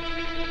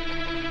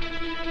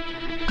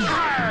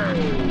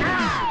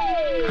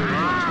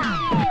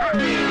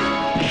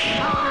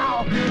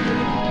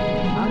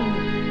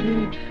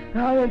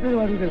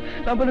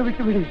 ನಮ್ಮನ್ನು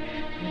ಬಿಟ್ಟು ಬಿಡಿ.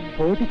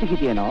 ಫೋಟೋ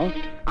ತೆಗಿದೆಯೇನೋ?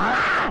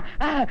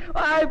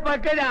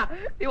 ಪಕ್ಕಡ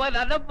ಇವ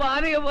ನನ್ನ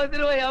ಬಾರಿಗೆ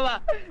ಬಂದಿರುವ ಯಾವ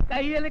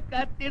ಕೈಯಲ್ಲಿ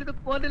ಕತ್ತಿ ಹಿಡಿದು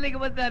ಕೋದಲಿಗೆ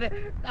ಬಂದಾರೆ.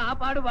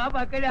 ಕಾಪಾಡು ಬಾ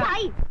ಪಕ್ಕಡ.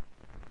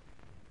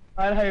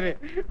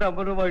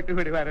 ನಮ್ಮನ್ನು ಬಿಟ್ಟು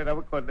ಬಿಡಿ ಮಾರೆ,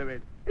 ನಮಗೆ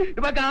ಕೊಲ್ಲಬೇಡಿ.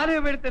 ಇವಾಗ ಆನೆ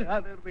ಬಿಡ್ತೇನೆ.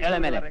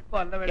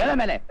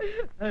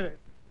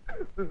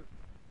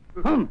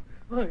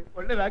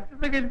 ಒಳ್ಳೆ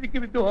ರಾಕ್ಷಸ ಸಿಕ್ಕಿ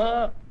ಬಿದ್ದು.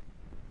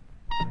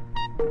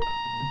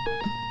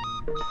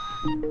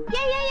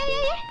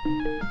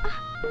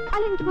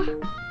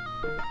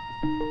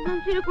 ನನ್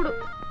ಸೀರೆ ಕೊಡು,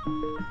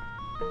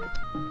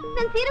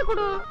 ನನ್ ಸೀರೆ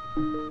ಕೊಡು.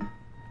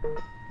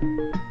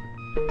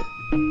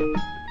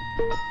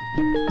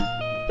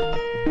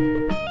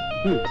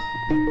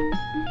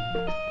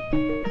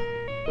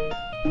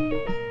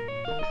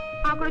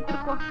 ಆ ಕಡೆ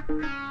ತಿರ್ಕೋ,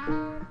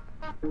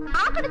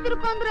 ಆ ಕಡೆ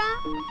ತಿರ್ಕೋ ಅಂದ್ರ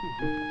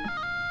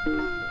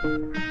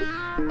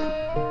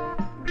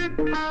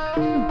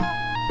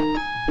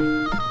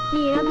ನೀ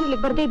ಏನಾದ್ರೂ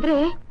ಇಲ್ಲಿಗೆ ಬರ್ದೇ ಇದ್ರೆ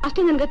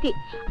ಅಷ್ಟೇ ನನ್ ಗತಿ.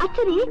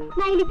 ಅಚ್ಚರಿ,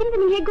 ನಾ ಇಲ್ಲಿದ್ದೀನಿ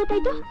ನಿಮ್ಗೆ ಹೇಗ್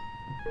ಗೊತ್ತಾಯ್ತು?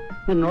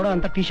 ನಾನು ನೋಡೋ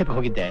ಅಂತ ಟೀ ಶಾಪ್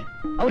ಹೋಗಿದ್ದೆ,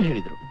 ಅವ್ರು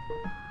ಹೇಳಿದ್ರು.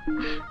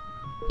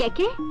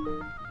 ಯಾಕೆ?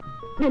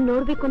 ನಾನ್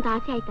ನೋಡ್ಬೇಕು ಅಂತ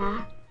ಆಸೆ ಆಯ್ತಾ?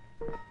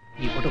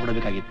 ಈ ಫೋಟೋ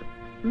ಕೊಡಬೇಕಾಗಿತ್ತು.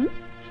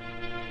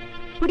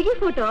 ಹುಡುಗಿ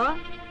ಫೋಟೋ?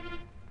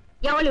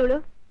 ಯಾವಳು ಇವಳು?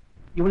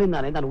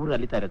 ಇವಳಿಂದಾನೆ ನಾನು ಊರು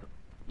ಅಲಿತಾ ಇರೋದು.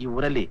 ಈ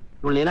ಊರಲ್ಲಿ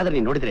ಇವಳು ಏನಾದ್ರೂ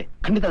ನೀನ್ ನೋಡಿದ್ರೆ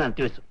ಖಂಡಿತ ನಾನು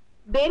ತಿಳಿಸು.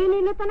 ಬೇರೆ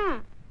ಇಲ್ಲ ತಾನ?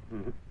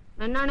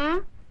 ನನ್ನಣ್ಣ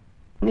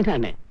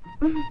ನೀನೇ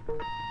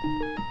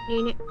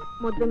ನೀನೆ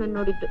ಮೊದ್ಲು ನಾನು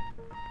ನೋಡಿದ್ದು.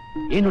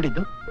 ಏನ್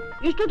ನೋಡಿದ್ದು?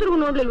 ಇಷ್ಟೊತ್ತರೆಗೂ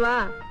ನೋಡ್ಲಿಲ್ವಾ?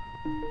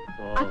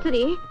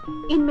 ಸರಿ,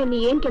 ಇನ್ಮೇಲೆ ನೀ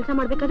ಏನ್ ಕೆಲಸ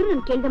ಮಾಡ್ಬೇಕಾದ್ರೂ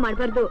ನನ್ ಕೇಳ್ದೆ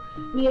ಮಾಡ್ಬಾರ್ದು.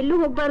 ನೀ ಎಲ್ಲೂ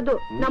ಹೋಗ್ಬಾರ್ದು,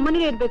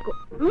 ನಮ್ಮನೇ ಇರ್ಬೇಕು.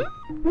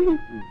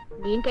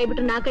 ನೀನ್ ಕೈ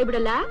ಬಿಟ್ರೆ ನಾ ಕೈ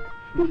ಬಿಡಲ್ಲ.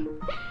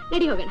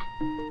 ನಡಿ ಹೋಗೋಣ.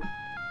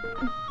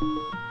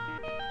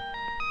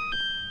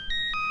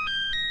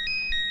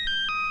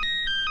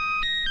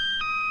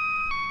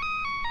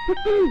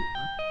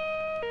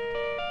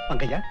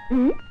 ಪಂಕಜ,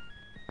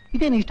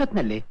 ಇದೇನು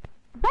ಇಷ್ಟೊತ್ತಿನಲ್ಲಿ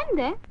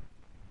ಬಂದೆ?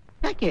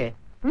 ಯಾಕೆ?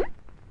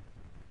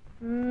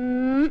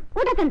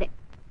 ಊಟ ತಂದೆ.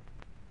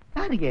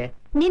 ಯಾರಿಗೆ?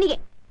 ನಿನಗೆ.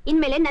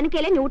 ಇನ್ಮೇಲೆ ನನ್ನ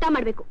ಕೈಲೇ ನೀ ಊಟ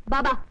ಮಾಡ್ಬೇಕು.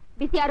 ಬಾಬಾ,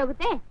 ಬಿಸಿ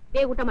ಯಾರೋಗುತ್ತೆ,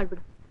 ಬೇಗ ಊಟ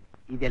ಮಾಡ್ಬಿಡು.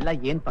 ಇದೆಲ್ಲ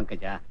ಏನ್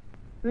ಪಂಕಜ?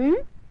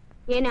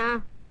 ಏನಾ,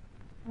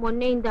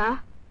 ಮೊನ್ನೆಯಿಂದ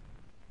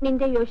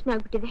ನಿಂದೆ ಯೋಚನೆ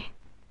ಆಗ್ಬಿಟ್ಟಿದೆ.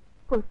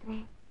 ಕೂತ್ರೆ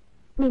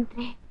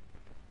ನಿಂತ್ರೆ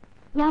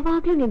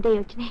ಯಾವಾಗ್ಲೂ ನಿಂದೆ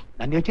ಯೋಚನೆ.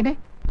 ನನ್ನ ಯೋಚನೆ?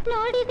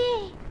 ನೋಡಿದೆ,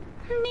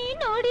 ನೀ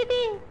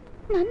ನೋಡಿದೆ,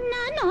 ನನ್ನ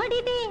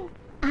ನೋಡಿದೆ,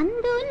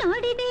 ಅಂದು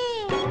ನೋಡಿದೆ.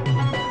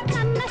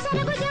 ನನ್ನ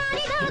ಸರಗು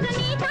ಜಾರಿದಾಗ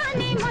ನೀ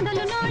ತಾನೇ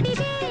ಮೊದಲು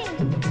ನೋಡಿದೆ,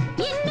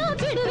 ಇನ್ನು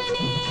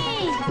ಬಿಡುವೆನೆ.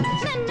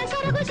 ನನ್ನ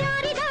ಸರಗು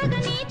ಜಾರಿದಾಗ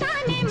ನೀ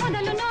ತಾನೇ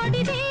ಮೊದಲು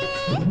ನೋಡಿದೆ,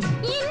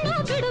 ಇನ್ನು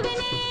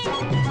ಬಿಡುವೆನೆ.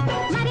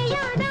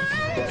 ಮರೆಯಾದ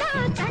ಅಂದ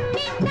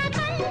ಕಣ್ಣಿಂದ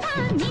ಕಂಡ,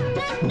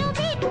 ನಿನ್ನನ್ನು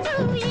ಬಿಟ್ಟು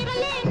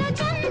ಇರಲೇನು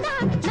ಚಂದ.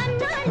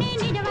 ನನ್ನಾಣೆ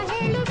ನಿಜವ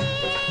ಹೇಳುವೆ,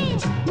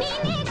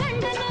 ನೀನೇ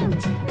ಗಂಡನು,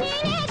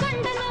 ನೀನೇ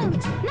ಗಂಡನು,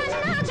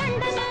 ನನ್ನ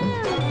ಗಂಡನು.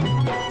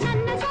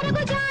 ನನ್ನ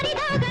ಸರಗು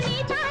ಜಾರಿದಾಗ ನೀ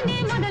ತಾನೇ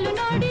ಮೊದಲು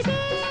ನೋಡಿದೆ,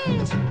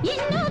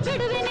 ಇನ್ನು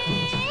ಬಿಡುವೆನೆ.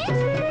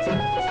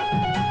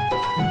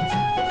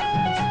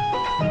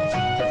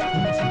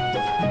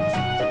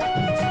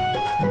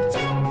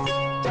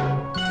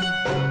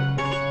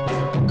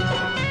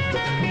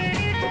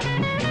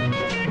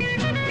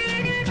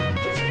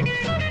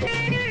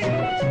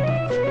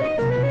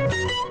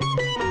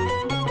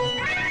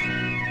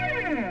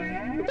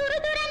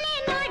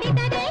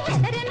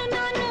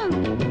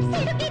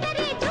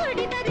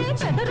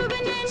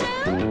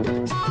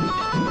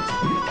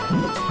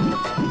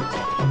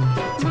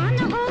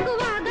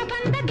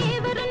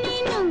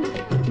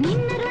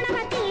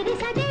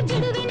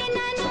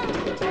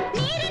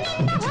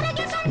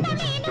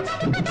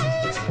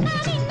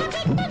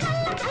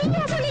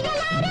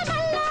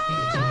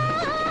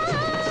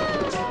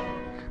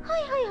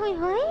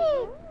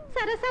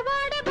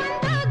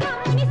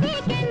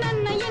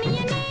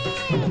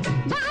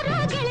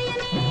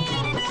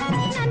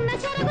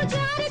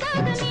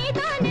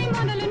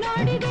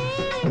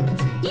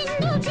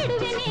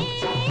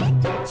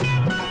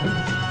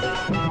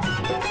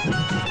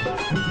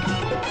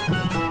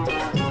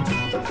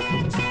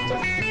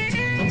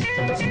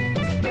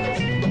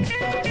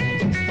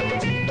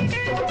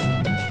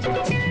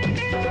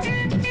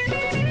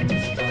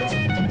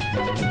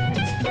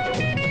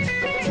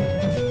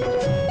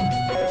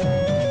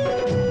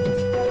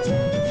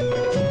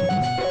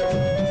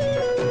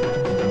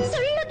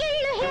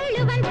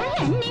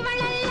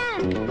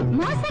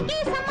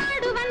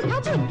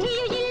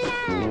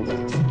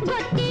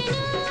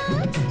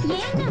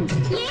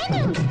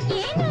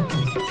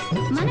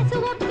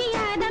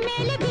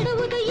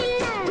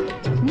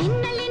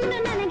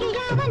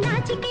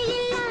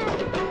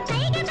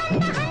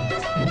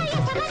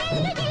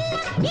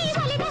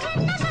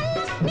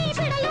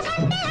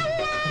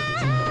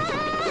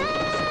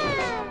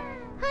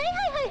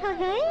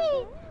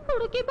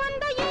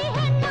 ಈ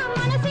ಹೆಣ್ಣ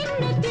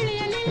ಮನಸ್ಸಿನ್ನು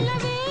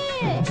ತಿಳಿಯಲಿಲ್ಲವೇ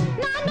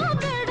ನಾನು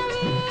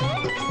ಬೇಡವೇ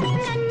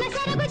ನನ್ನ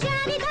ಸೆರಗು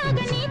ಜಾರಿದಾಗ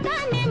ನೀ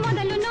ತಾನೇ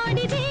ಮೊದಲು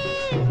ನೋಡಿದೆ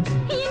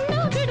ಇನ್ನು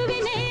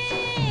ಬಿಡುವೆನೆ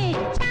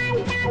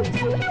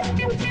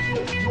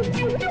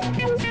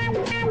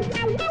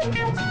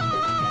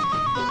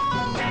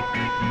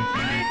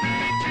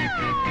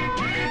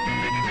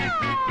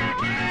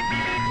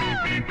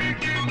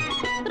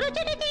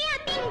ರುಚಿ ರುಚಿಯ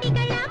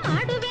ತಿಂಡಿಗಳ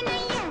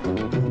ಮಾಡುವೆನಯ್ಯ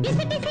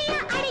ಬಿಸಿ ಬಿಸಿಯ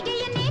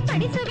ಅಡಿಗೆಯನ್ನೇ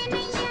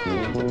ಪಡಿಸುವೆನಯ್ಯ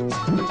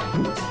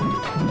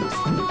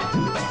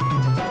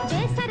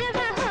ಬೇಸರವ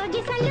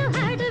ಹೋಗಿಸಲು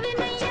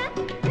ಹಾಡುವೆನಯ್ಯ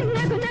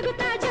ನಗು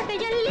ನಗುತ್ತಾ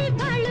ಜೊತೆಯಲ್ಲಿ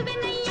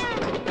ಬಾಳುವೆನಯ್ಯ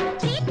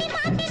ಪ್ರೀತಿ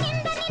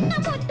ಮಾತಿನಿಂದ ನಿನ್ನ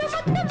ಮುದ್ದು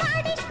ಮುದ್ದು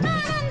ಮಾಡಿ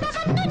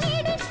ಆನಂದವನ್ನು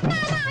ನೀಡಿ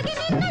ನಾನಾಗಿ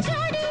ನಿನ್ನ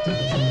ಜೋಡಿ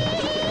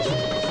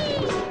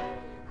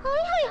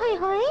ಹೋಯ್ ಹೋಯ್ ಹೋಯ್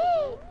ಹೋಯ್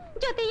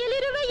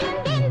ಜೊತೆಯಲ್ಲಿರುವ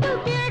ಎಂದೆಂದು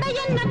ಬೇಡ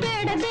ಎನ್ನ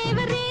ಬೇಡ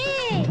ದೇವರೇ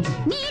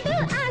ನೀಡು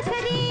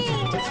ಆಸರೆ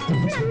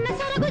ನನ್ನ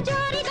ಸರಗು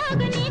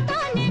ಜಾರಿದಾಗ ನೀ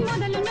ತಾನೇ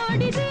ಮೊದಲು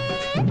ನೋಡಿದೆ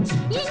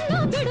ಇನ್ನು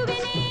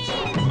ಬಿಡುವೆನೆ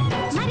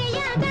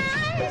ಮರೆಯಾದ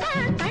ಅಂದ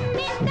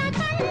ಕಣ್ಣಿಂದ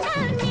ಕಂಡ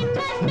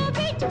ನಿನ್ನನ್ನು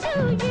ಬಿಟ್ಟು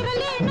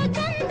ಇರಲೇನು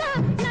ಚಂದ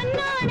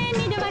ನನ್ನಾಣೆ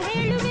ನಿಜವ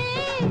ಹೇಳುವೆ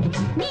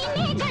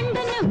ನೀನೇ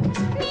ಗಂಡನು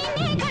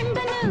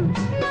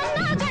ನನ್ನ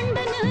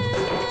ಗಂಡನು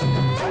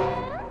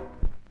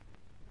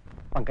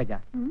ಪಂಕಜ,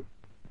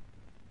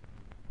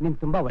 ನೀನ್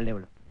ತುಂಬಾ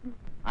ಒಳ್ಳೆಯವಳು.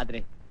 ಆದ್ರೆ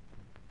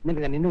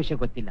ನಿನಗೆ ನನ್ನ ಇನ್ನೂ ವಿಷಯ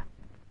ಗೊತ್ತಿಲ್ಲ.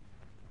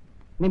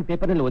 ನಿನ್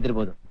ಪೇಪರ್ನಲ್ಲಿ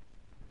ಓದಿರ್ಬೋದು,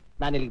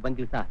 ನಾನು ಇಲ್ಲಿಗೆ ಬಂದ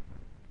ದಿವಸ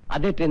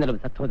ಅದೇ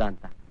ಟ್ರೈನಲ್ಲಿ ಸತ್ತು ಹೋದ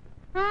ಅಂತ.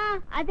 ಹಾ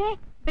ಅದೇ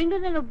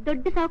ಬೆಂಗಳೂರಲ್ಲಿ ಒಬ್ಬ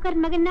ದೊಡ್ಡ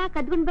ಸಾವುಕಾರನ ಮಗನ್ನ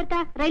ಕದ್ಕೊಂಡ್ ಬರ್ತಾ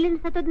ರೈಲಿನ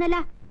ಸತ್ತೋದ್ನಲ್ಲ,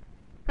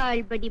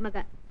 ಕಾಳ್ ಬಡ್ಡಿ ಮಗ.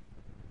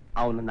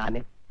 ಅವನು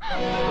ನಾನೇ.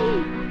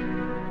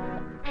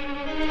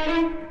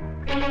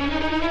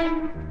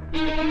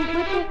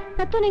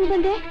 ಸತ್ತು ಹೆಂಗ್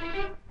ಬಂದೆ?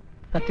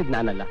 ಸತ್ತಿದ್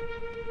ನಾನಲ್ಲ,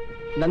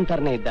 ನನ್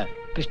ತರನೇ ಇದ್ದ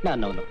ಕೃಷ್ಣ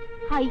ಅನ್ನೋನು.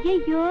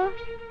 ಅಯ್ಯಯ್ಯೋ,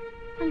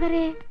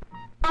 ಹಂಗಾರೆ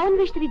ಅವನ್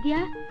ವಿಷ್ಟ್ರಿದ್ಯಾ?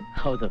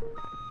 ಹೌದು.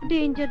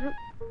 ಡೇಂಜರ್.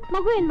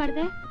 ಮಗು ಏನ್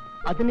ಮಾಡ್ದೆ?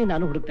 ಅದನ್ನೇ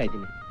ನಾನು ಹುಡುಕ್ತಾ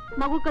ಇದ್ದೀನಿ.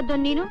 ಮಗು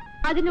ಕದ್ದೋನ್ ನೀನು,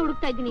 ಅದನ್ನ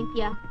ಹುಡುಕ್ತಾ ಇದ್ದೀನಿ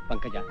ಅಂತೀಯಾ?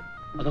 ಪಂಕಜ,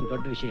 ಅದೊಂದು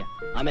ದೊಡ್ಡ ವಿಷಯ,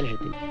 ಆಮೇಲೆ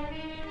ಹೇಳ್ತೀನಿ.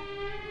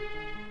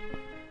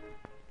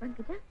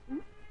 ಪಂಕಜ,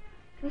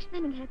 ಕೃಷ್ಣ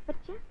ನಿಂಗೆ ಹೇಗೆ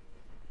ಪರಿಚಯ?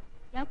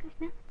 ಯಾವ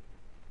ಕೃಷ್ಣ?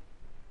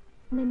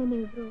 ನೆನ್ನೆ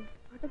ನೀವಿಬ್ರು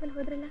ಆಟೋದಲ್ಲಿ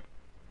ಹೋದ್ರಲ್ಲ?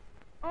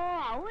 ಓ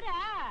ಅವರಾ?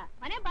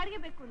 ಮನೆ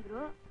ಬಾಡಿಗೆ ಬೇಕು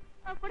ಅಂದ್ರು,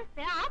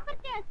 ಕೊಡಿಸ್ತೆ. ಆ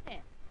ಪರಿಚಯ ಅಷ್ಟೇ.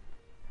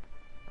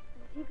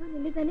 ಈಗ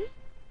ನಿಲ್ಲಿದ್ದಾನೆ?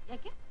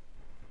 ಯಾಕೆ?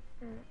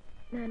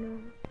 ನಾನು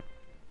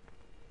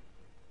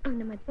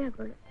ಅವನ ಮದ್ವೆ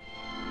ಆಗೋಳು.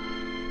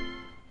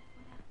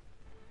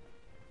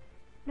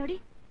 ನೋಡಿ,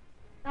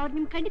 ಅವ್ರು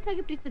ನಿಮ್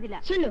ಖಂಡಿತವಾಗಿ ಪ್ರೀತಿಸೋದಿಲ್ಲ.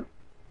 ಸುಳ್ಳು.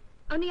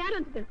 ಅವನು ಯಾರು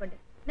ಅಂತ ತಿಳ್ಕೊಂಡೆ?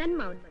 ನನ್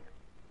ಮಾವನ ಮಗ.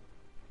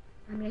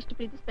 ನಾನು ಎಷ್ಟು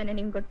ಪ್ರೀತಿಸ್ತಾನೆ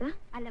ನಿಮ್ಗೆ ಗೊತ್ತಾ?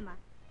 ಅಲ್ಲಮ್ಮ,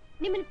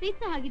 ನಿಮ್ಮನ್ನ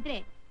ಪ್ರೀತಿಸೋ ಹಾಗಿದ್ರೆ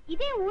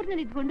ಇದೇ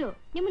ಊರ್ನಲ್ಲಿ ಇದ್ಕೊಂಡು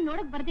ನಿಮ್ಮನ್ನ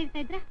ನೋಡಕ್ ಬರ್ದೇ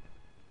ಇರ್ತಾ ಇದ್ರ?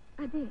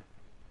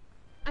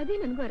 ಅದೇ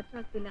ನನಗೂ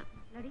ಅರ್ಥವಾಗ್ತಿಲ್ಲ.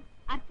 ನೋಡಿ,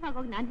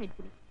 ಅರ್ಥವಾಗೋಗಿ ನಾನು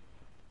ಹೇಳ್ತೀನಿ.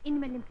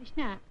 ಇನ್ಮೇಲೆ ನಿಮ್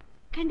ಕೃಷ್ಣ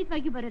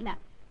ಖಂಡಿತವಾಗಿಯೂ ಬರಲ್ಲ.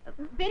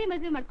 ಬೇರೆ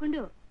ಮದುವೆ ಮಾಡ್ಕೊಂಡು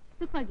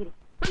ಸುಖವಾಗಿರಿ.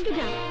 ಪಂಕಜ,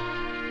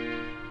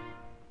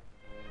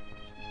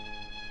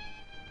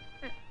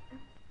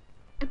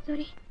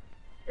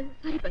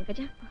 ಸಾರಿ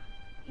ಪಂಕಜ,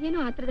 ಏನೋ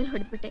ಆತ್ರದಲ್ಲಿ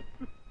ಹೊಡೆದ್ಬಿಟ್ಟೆ.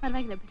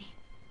 ಪರವಾಗಿಲ್ಲ ಬಿಡಿ,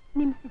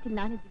 ನಿಮ್ ಸ್ಥಿತಿ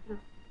ನಾನಿದ್ರು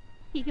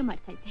ಹೀಗೆ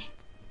ಮಾಡ್ತಾ ಇದ್ದೆ.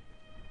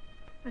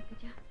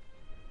 ಪಂಕಜ,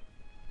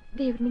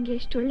 ದೇವ್ರು ನಿಂಗೆ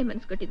ಎಷ್ಟು ಒಳ್ಳೆ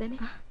ಮನಸ್ಸು ಕೊಟ್ಟಿದ್ದಾನೆ.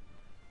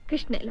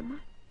 ಕೃಷ್ಣ ಇಲ್ಲಮ್ಮ,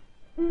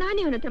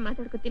 ನಾನೇ ಅವನ ಹತ್ರ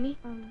ಮಾತಾಡ್ಕೊತೀನಿ.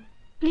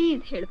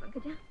 ಪ್ಲೀಸ್ ಹೇಳು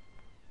ಪಂಕಜ.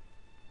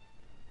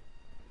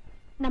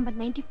 Number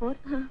 94,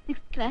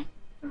 6th class,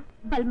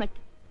 ಬಲ್ಮಟ್.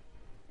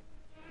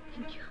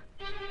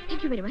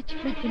 Thank you very much.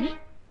 ಬರ್ತೀನಿ.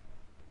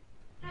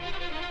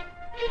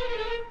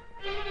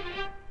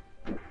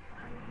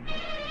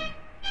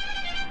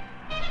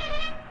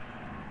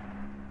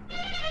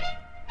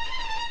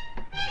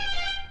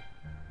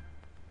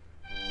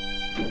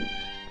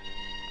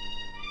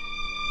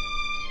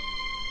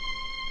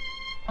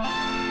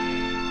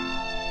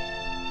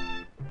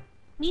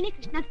 ನೀನೇ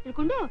ಕೃಷ್ಣ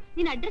ತಿಳ್ಕೊಂಡು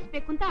ನಿನ್ ಅಡ್ರೆಸ್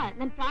ಬೇಕು ಅಂತ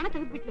ನನ್ ಪ್ರಾಣ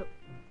ತೆಗೆದ್ಬಿಟ್ಲು.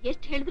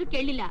 ಎಷ್ಟ್ ಹೇಳಿದ್ರು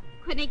ಕೇಳಲಿಲ್ಲ.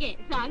 ಕೊನೆಗೆ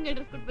ರಾಂಗ್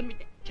ಅಡ್ರೆಸ್ ಕೊಟ್ಟು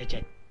ಬಂದ್ಬಿಟ್ಟೆ. ಚೇಚೆ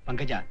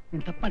ಪಂಕಜ,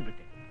 ನೀನ್ ತಪ್ಪು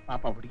ಮಾಡ್ಬಿಟ್ಟೆ.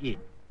 ಪಾಪ ಹುಡುಗಿ.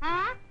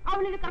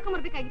 ಅವಳನ್ನ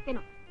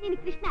ಕರ್ಕೊಂಡ್ಬರ್ಬೇಕಾಗಿತ್ತೇನೋ. ನೀನ್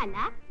ಕೃಷ್ಣ ಅಲ್ಲ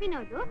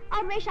ವಿನೋದ್,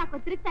 ಅವ್ರ ವೇಷ ಹಾಕೋ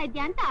ತಿರುಗ್ತಾ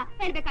ಇದ್ಯಾ ಅಂತ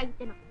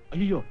ಹೇಳ್ಬೇಕಾಗಿತ್ತೇನೋ.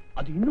 ಅಯ್ಯೋ,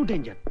 ಅದು ಇನ್ನೂ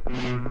ಡೇಂಜರ್.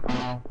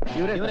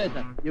 ಇವರೇ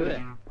ಸರ್, ಇವರೇ.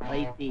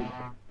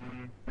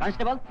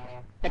 ಕಾನ್ಸ್ಟೇಬಲ್,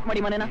 ಚೆಕ್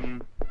ಮಾಡಿ ಮನೇನ.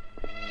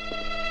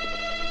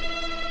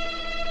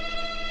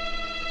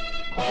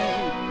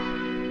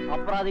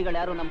 ಅಪರಾಧಿಗಳು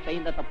ಯಾರು ನಮ್ಮ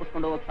ಕೈಯಿಂದ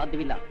ತಪ್ಪಿಸ್ಕೊಂಡು ಹೋಗಕ್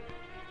ಸಾಧ್ಯವಿಲ್ಲ.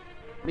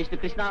 ಮಿಸ್ಟರ್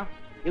ಕೃಷ್ಣ,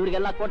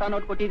 ಇವರಿಗೆಲ್ಲ ಕೋಟಾ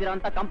ನೋಟ್ ಕೊಟ್ಟಿದ್ದೀರಾ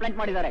ಅಂತ ಕಂಪ್ಲೇಂಟ್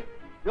ಮಾಡಿದ್ದಾರೆ.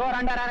 You are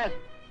under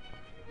arrest.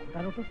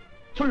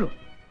 ಸುಳ್ಳು.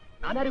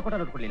 ನಾನ್ಯಾರಿಗೆ ಕೋಟಾ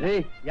ನೋಟ್ ಕೊಡ್ಲಿಲ್ಲ.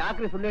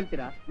 ಯಾಕ್ರಿ ಸುಳ್ಳು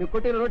ಹೇಳ್ತೀರಾ? ನೀವು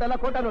ಕೊಟ್ಟಿರೋ ನೋಟ್ ಅಲ್ಲ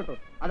ಕೋಟಾ ನೋಟು,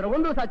 ಅದ್ರ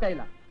ಒಂದು ಸಾಚ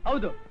ಇಲ್ಲ.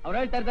 ಹೌದು, ಅವ್ರು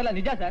ಹೇಳ್ತಾ ಇದ್ದಲ್ಲ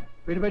ನಿಜ ಸರ್.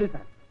 ಬಿಡ್ಬೇಡಿ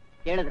ಸರ್.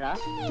 ಕೇಳಿದ್ರ?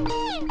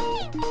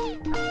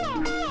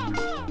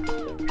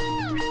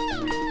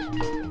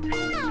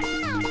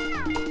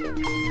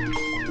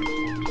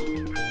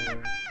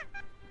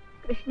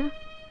 ಕೃಷ್ಣ,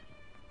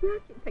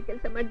 ಯಾಕಿಂತ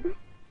ಕೆಲಸ ಮಾಡಿದೆ?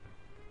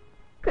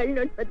 ಕಳ್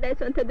ನೋಟ್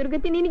ಬದಲಾಯಿಸುವಂತ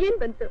ದುರ್ಗತಿ ನಿನಗೇನ್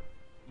ಬಂತು?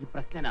 ಈ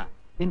ಪ್ರಶ್ನೆನ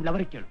ನಿನ್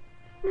ಲವರಿಗೆ ಕೇಳು.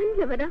 ನನ್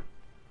ಲವರ?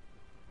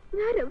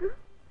 ಯಾರವರು?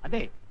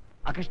 ಅದೇ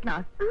ಆ ಕೃಷ್ಣ.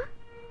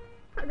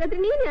 ಹಾಗಾದ್ರೆ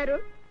ನೀನ್ ಯಾರು?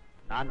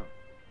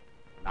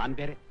 ನಾನ್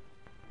ಬೇರೆ.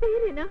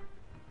 ಬೇರೆನಾ?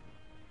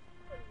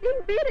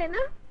 'ನೀನ್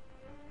ಬೇರೆನಾ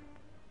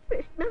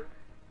ಕೃಷ್ಣ?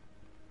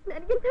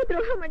 ನನಗಿಂತ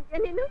ದ್ರೋಹ ಮಾಡ್ತೀಯ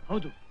ನೀನು?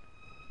 ಹೌದು,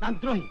 ನಾನು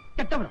ದ್ರೋಹಿ,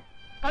 ಕೆಟ್ಟವನು,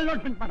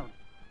 ಕಳ್ಳೋಟ್ ಪ್ರಿಂಟ್ ಮಾಡೋನು.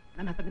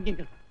 ನನ್ನ ಹತ್ರ ನಿನ್ಗೇನ್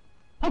ಕೆಲಸ?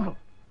 ಹೋಗು.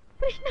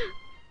 ಕೃಷ್ಣ,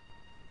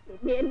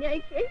 ನಿನ್ನೆ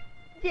ಅನ್ಯಾಯಕ್ಕೆ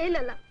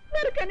ಜೈಲಲ್ಲ,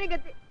 ನರಕನೇ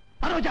ಗತಿ.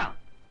 ಸರೋಜಾ,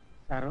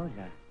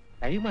 ಸರೋಜಾ,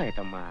 ಟೈಮ್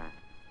ಆಯ್ತಮ್ಮ.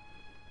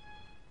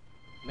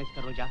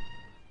 ಮಿಸ್ಟರ್ ರೋಜಾ,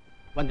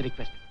 ಒಂದು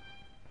ರಿಕ್ವೆಸ್ಟ್.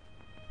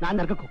 ನಾನು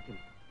ನರಕಕ್ಕೆ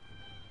ಹೋಗ್ತೀನಿ,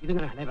 ಇದು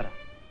ನನ್ನ ಹಣೆ ಬರ.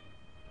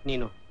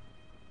 ನೀನು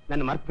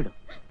ನನ್ನ ಮರ್ತ್ಬಿಡು.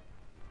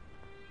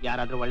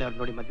 ಯಾರಾದ್ರೂ ಒಳ್ಳೆಯವ್ರು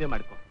ನೋಡಿ ಮದುವೆ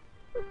ಮಾಡ್ಕೊ.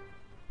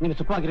 ನೀನು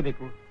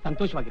ಸುಖವಾಗಿರ್ಬೇಕು,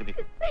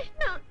 ಸಂತೋಷವಾಗಿರ್ಬೇಕು.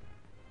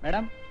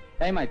 ಮೇಡಮ್,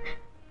 ಟೈಮ್ ಆಯ್ತು.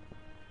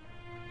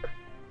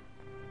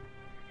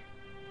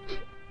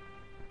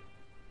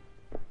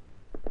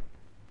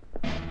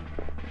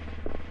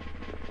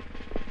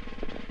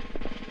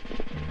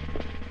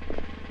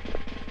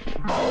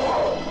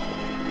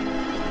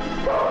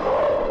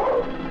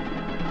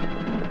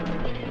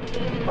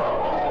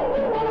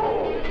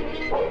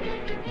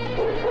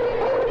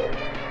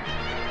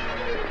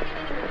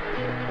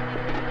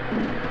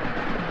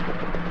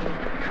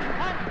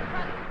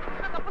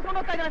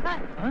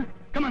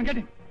 Come on, get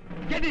in.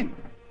 Get in.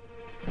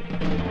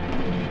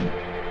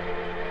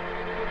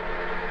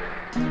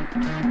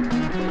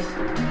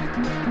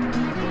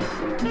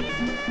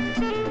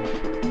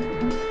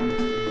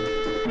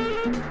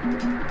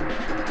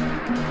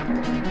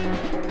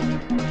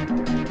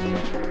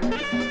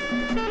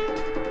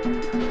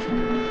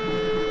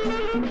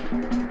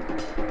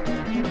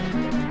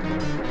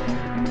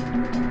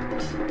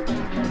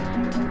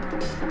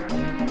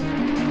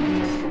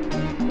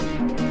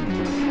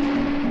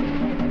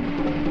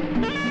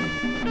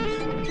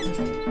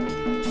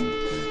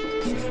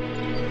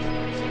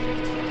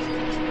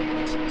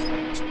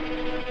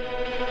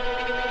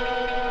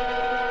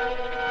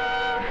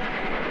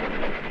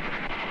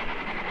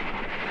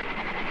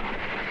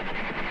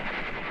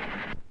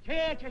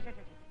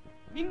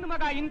 ನಿನ್ನ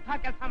ಮಗ ಇಂಥ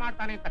ಕೆಲಸ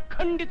ಮಾಡ್ತಾನೆ ಅಂತ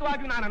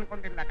ಖಂಡಿತವಾಗಿಯೂ ನಾನು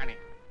ಅನ್ಕೊಂಡಿಲ್ಲ ಕಣೆ.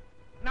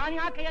 ನಾನು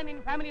ಯಾಕೆಯ ನಿನ್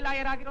ಫ್ಯಾಮಿಲಿ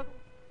ಲಾಯರ್ ಆಗಿರೋದು?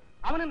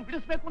 ಅವನನ್ನು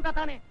ಬಿಡಿಸ್ಬೇಕು ಅಂತ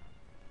ತಾನೆ.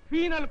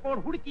 ಫೀನಲ್ ಕೋಡ್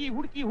ಹುಡುಕಿ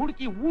ಹುಡುಕಿ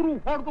ಹುಡುಕಿ ಊರು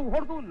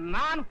ಹೊಡೆದು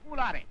ನಾನು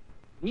ಫೂಲಾರೆ.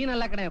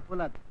 ನೀನಲ್ಲ ಕಣೆ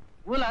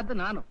ಫೂಲಾದ್ದು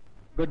ನಾನು.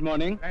 Good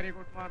morning. Very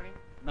good morning.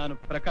 ನಾನು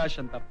ಪ್ರಕಾಶ್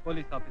ಅಂತ,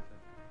 ಪೊಲೀಸ್ ಆಫೀಸರ್.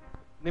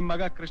 ನಿಮ್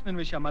ಮಗ ಕೃಷ್ಣನ್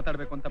ವಿಷಯ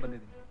ಮಾತಾಡ್ಬೇಕು ಅಂತ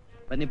ಬಂದಿದ್ದೀನಿ.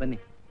 ಬನ್ನಿ ಬನ್ನಿ.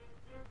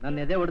 ನನ್ನ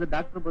ಎದೆ ಹೊಡೆದು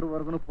ಡಾಕ್ಟರ್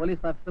ಬರುವವರೆಗೂ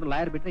ಪೊಲೀಸ್ ಆಫೀಸರ್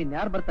ಲಾಯರ್ ಬಿಟ್ರೆ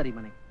ಇನ್ಯಾರು ಬರ್ತಾರೆ ಈ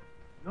ಮನೆಗೆ?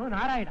 ನೋ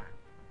ನಾರಾಯಣ,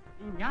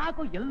 ನೀನ್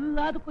ಯಾಕೋ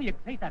ಎಲ್ಲದಕ್ಕೂ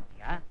ಎಕ್ಸೈಟ್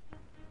ಆಗ್ತೀಯಾ?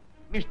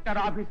 ಮಿಸ್ಟರ್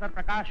ಆಫೀಸರ್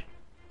ಪ್ರಕಾಶ್,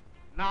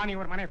 ನಾನು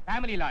ಇವ್ರ ಮನೆ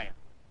ಫ್ಯಾಮಿಲಿ ಲಾಯರ್.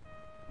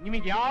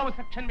 ನಿಮಗೆ ಯಾವ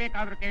ಸೆಕ್ಷನ್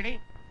ಬೇಕಾದ್ರೂ ಕೇಳಿ,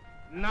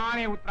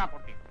 ನಾನೇ ಉತ್ತರ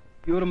ಕೊಡ್ತೀನಿ.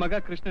 ಇವ್ರ ಮಗ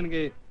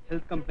ಕೃಷ್ಣನ್ಗೆ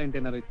ಹೆಲ್ತ್ ಕಂಪ್ಲೇಂಟ್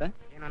ಏನಾರು ಇತ್ತಾ?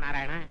 ಏನೋ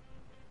ನಾರಾಯಣ,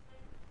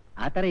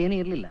 ಆತರ ಏನೂ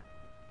ಇರ್ಲಿಲ್ಲ.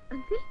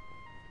 ಅಂಕಲ್,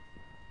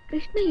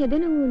 ಕೃಷ್ಣ ಎದೆ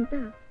ನೋವು ಅಂತ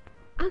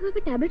ಆಗಾಗ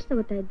ಟ್ಯಾಬ್ಲೆಟ್ಸ್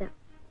ತಗೋತಾ ಇದ್ದ.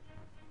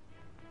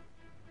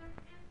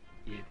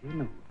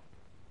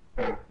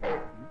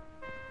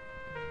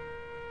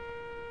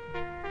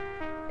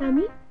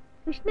 ಟಾಮಿ,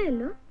 ಕೃಷ್ಣ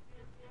ಎಲ್ಲೋ?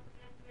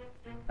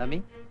 ಟಾಮಿ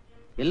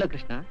ಎಲ್ಲೋ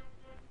ಕೃಷ್ಣ?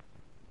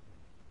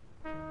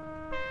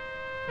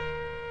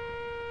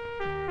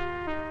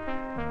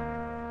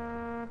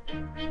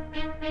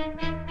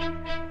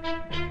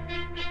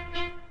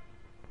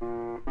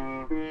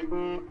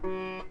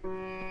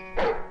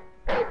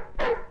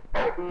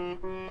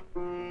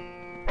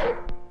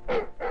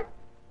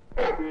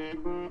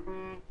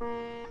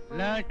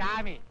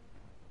 ಟಾಮಿ,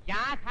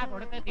 ಯಾಕೆ ಹಾಗೆ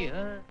ಹೊಡ್ಕತೀಯ?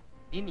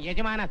 ನಿನ್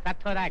ಯಜಮಾನ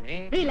ಸತ್ತೋದಾಗ್ಲಿ.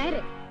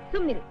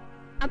 ಸುಮ್ನಿರಿ,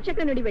 ಅಪಶಕ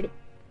ನುಡಿಬೇಡಿ.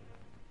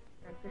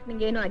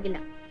 ಕೃಷ್ಣಂಗೆ ಏನೂ ಆಗಿಲ್ಲ.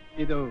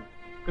 ಇದು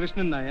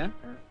ಕೃಷ್ಣನ್ ನಾಯ?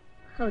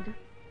 ಹೌದು.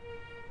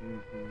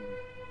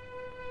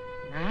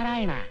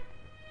 ನಾರಾಯಣ,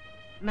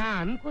 ನಾ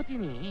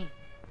ಅನ್ಕೋತೀನಿ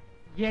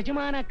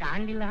ಯಜಮಾನ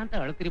ಕಾಣ್ಲಿಲ್ಲ ಅಂತ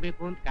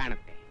ಅಳ್ತಿರ್ಬೇಕು ಅಂತ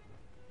ಕಾಣುತ್ತೆ.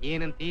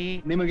 ಏನಂತಿ?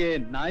 ನಿಮಗೆ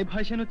ನಾಯಿ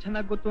ಭಾಷೆನೂ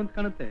ಚೆನ್ನಾಗಿ ಗೊತ್ತು ಅಂತ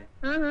ಕಾಣುತ್ತೆ.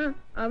 ಹಾ,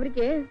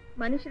 ಅವ್ರಿಗೆ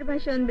ಮನುಷ್ಯರ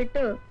ಭಾಷೆ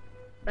ಅಂದ್ಬಿಟ್ಟು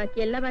ಬಾಕಿ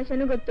ಎಲ್ಲ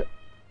ಭಾಷೆನೂ ಗೊತ್ತು.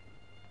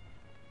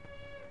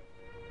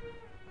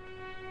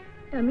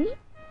 Tommy,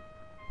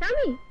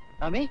 Tommy,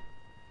 Tommy,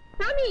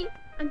 Tommy,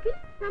 uncle,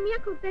 Tommy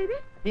ಯಾಕೆ ಹೋಗ್ತಾ ಇದೆ?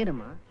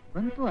 ಏನಮ್ಮ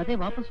ಬಂತು, ಅದೇ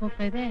ವಾಪಸ್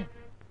ಹೋಗ್ತಾ ಇದೆ.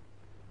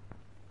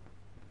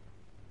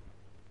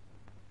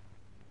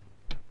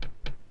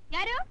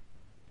 ಯಾರು?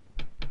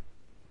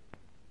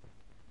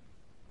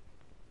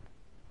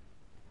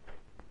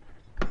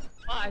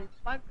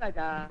 ಪಂಕಜ,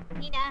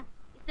 ನೀನಾ?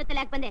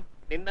 ಇಷ್ಟೊತ್ತಲ್ಲಿ ಯಾಕೆ ಬಂದೆ?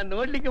 ನಿನ್ನ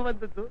ನೋಡ್ಲಿಕ್ಕೆ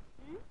ಬಂದದ್ದು.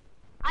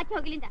 ಆಚೆ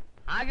ಹೋಗ್ಲಿಂದ?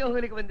 ಹಾಗೆ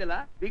ಹೋಗ್ಲಿಕ್ಕೆ ಬಂದಿಲ್ಲ,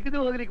 ಬಿಗಿದು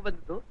ಹೋಗ್ಲಿಕ್ಕೆ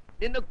ಬಂದದ್ದು.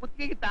 ನಿನ್ನ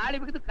ಕುತ್ತಿಗೆಗೆ ತಾಳಿ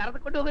ಬಿಗಿದು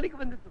ಕರೆದುಕೊಂಡು ಹೋಗ್ಲಿಕ್ಕೆ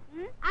ಬಂದಿತ್ತು.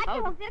 ಆಚೆ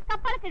ಹೋಗ್ತಿದ್ರೆ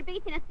ಕಪ್ಪಾಳ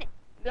ಕಡ್ಬೇಕಿನ ಅಷ್ಟೇ.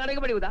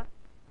 ನನಗೆ ಬಡಿಯುವುದಾ?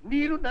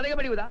 ನೀನು ನನಗೆ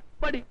ಬಡಿಯುವುದಾ?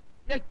 ಬಡಿ,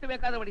 ಎಷ್ಟು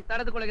ಬೇಕಾದ್ರೆ ಬಡಿ.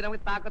 ತರದಕ್ಕೊಳಗೆ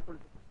ನಮಗೆ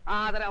ತಾಕತ್ತುಂಟು.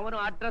 ಆದ್ರೆ ಅವನು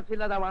ಅಡ್ರೆಸ್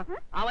ಇಲ್ಲದವ,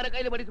 ಅವನ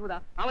ಕೈಲಿ ಬಡಿಸುವುದಾ?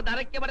 ಅವನ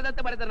ದರಕ್ಕೆ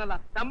ಬರೆದಂತೆ ಬರೆದನಲ್ಲ,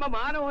 ನಮ್ಮ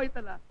ಮಾನ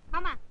ಹೋಯ್ತಲ್ಲ.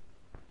 ಮಾಮ,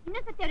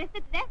 ಇನ್ನೊಂದ್ಸತಿ ಅವ್ರು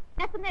ಎಷ್ಟೊತ್ತಿದೆ,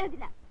 ನಾ ಸುಮ್ಮನೆ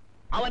ಇರೋದಿಲ್ಲ.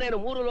 ಅವನೇನು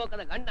ಮೂರು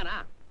ಲೋಕದ ಗಂಡನ?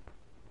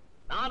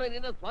 ನಾನು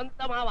ನಿನ್ನ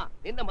ಸ್ವಂತ ಮಾವ.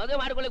 ನಿನ್ನ ಮದುವೆ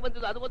ಮಾಡಿಕೊಳ್ಳಿಕ್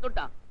ಬಂದಿದ್ದು ಅದು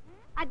ಗೊತ್ತುಂಟಾ?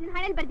 ಅದನ್ನ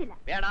ಹಣೆಲ್ ಬರ್ದಿಲ್ಲ.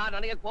 ಬೇಡ,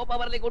 ನನಗೆ ಕೋಪ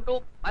ಬರ್ಲಿಕ್ಕೆ ಉಂಟು.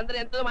 ಅಂದ್ರೆ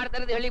ಎಂತದ್ದು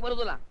ಮಾಡ್ತಾನೆ ಅಂತ ಹೇಳಿ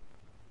ಬರುದಿಲ್ಲ.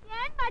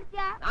 ಏನ್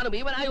ಮಾಡ್ತೀಯಾ? ನಾನು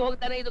ಭೀಮನಾಗಿ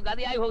ಹೋಗ್ತಾನೆ, ಇದು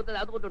ಗದಿಯಾಗಿ ಹೋಗ್ತದೆ,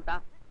 ಅದು ಗೊತ್ತುಂಟಾ?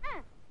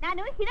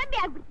 ನಾನು ಹಿಡಂಬಿ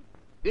ಆಗ್ಬಿಡ್ತೀನಿ.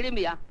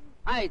 ಹಿಡಿಂಬಿಯಾ?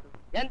 ಆಯ್ತು,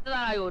 ಎಂತದ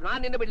ಆಯು,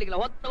 ನಾನ್ ನಿನ್ನ ಬಿಡ್ಲಿಕ್ಕಿಲ್ಲ,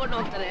 ಹೊತ್ತುಕೊಂಡು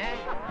ಹೋಗ್ತಾನೆ.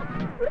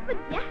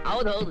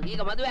 ಹೌದೌದು,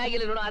 ಈಗ ಮದುವೆ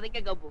ಆಗಿಲ್ಲ ನೋಡು,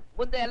 ಅದಕ್ಕೆ ಗಬ್ಬು.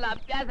 ಮುಂದೆ ಎಲ್ಲ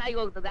ಅಭ್ಯಾಸ ಆಗಿ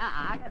ಹೋಗ್ತದೆ,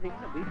 ಆಗ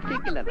ನಿನ್ನ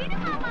ಬಿಡ್ಲಿಕ್ಕಿಲ್ಲ.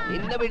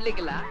 ನಿನ್ನ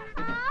ಬಿಡ್ಲಿಕ್ಕಿಲ್ಲ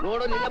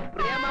ನೋಡು, ನಿನ್ನ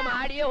ಪ್ರೇಮ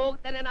ಮಾಡಿಯೇ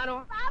ಹೋಗ್ತಾನೆ ನಾನು.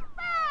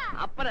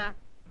 ಅಪ್ಪನ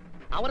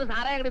ಅವನು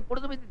ಸಾರಾಯಿ ಅಂಗಡಿ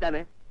ಕುಡಿದು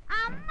ಬಿದ್ದಿದ್ದಾನೆ.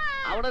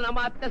 ಅವಳು ನಮ್ಮ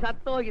ಅತ್ತೆ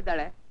ಸತ್ತು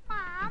ಹೋಗಿದ್ದಾಳೆ.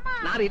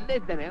 ನಾನು ಇಲ್ಲೇ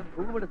ಇದ್ದೇನೆ,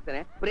 ಹೂ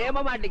ಬಿಡಿಸ್ತೇನೆ. ಪ್ರೇಮ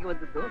ಮಾಡ್ಲಿಕ್ಕೆ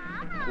ಬಂದದ್ದು.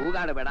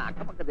 ಹೂಗಾಡಬೇಡ,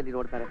 ಅಕ್ಕಪಕ್ಕದಲ್ಲಿ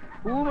ನೋಡ್ತಾರೆ.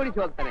 ಹೂ ಮುಡಿಸಿ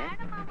ಹೋಗ್ತಾನೆ,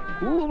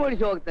 ಹೂ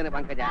ಮುಡಿಸಿ ಹೋಗ್ತಾನೆ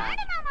ಪಂಕಜ.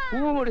 ಹೂ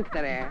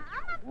ಮುಡಿಸ್ತಾನೆ,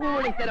 ಹೂ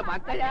ಮುಡಿಸ್ತಾನೆ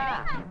ಪಂಕಜ.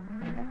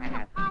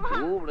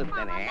 ಹೂ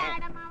ಬಿಡಿಸ್ತಾನೆ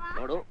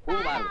ನೋಡು.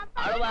 ಹೂಬಾರು,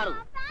 ಅಳಬಾರು,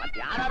 ಮತ್ತೆ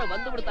ಯಾರು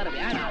ಬಂದು ಬಿಡ್ತಾರೆ.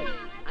 ಬೇಡ.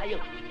 ಅಯ್ಯೋ,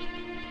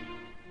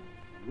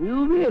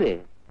 ನೀವು ಬೇರೆ,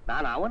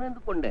 ನಾನು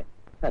ಅವನೆಂದುಕೊಂಡೆ.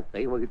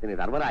 ಕೈ ಹೋಗಿದ್ದೇನೆ.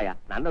 ಧರ್ಮರಾಯ,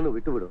 ನನ್ನನ್ನು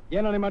ಬಿಟ್ಟು ಬಿಡು.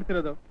 ಏನೋ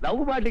ಮಾಡ್ತಿರೋದು?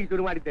 ಲವ್ ಮಾಡ್ಲಿಕ್ಕೆ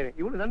ಶುರು ಮಾಡಿದ್ದೇನೆ.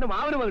 ಇವಳು ನನ್ನ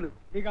ಮಾವನ ಮಗಳು.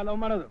 ಈಗ ಲವ್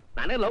ಮಾಡೋದು?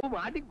 ನನಗೆ ಲವ್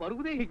ಮಾಡ್ಲಿಕ್ಕೆ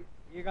ಬರುವುದೇ ಹೀಗೆ.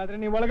 ಈಗಾದ್ರೆ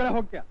ನೀವು ಒಳಗಡೆ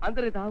ಹೋಗ್ತೀಯ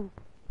ಅಂದ್ರೆ ತಾವು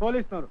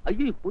ಪೊಲೀಸ್ನವರು?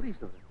 ಅಯ್ಯೋ,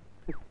 ಪೊಲೀಸ್ನವರು.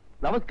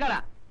 ನಮಸ್ಕಾರ,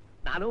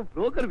 ನಾನು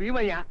broker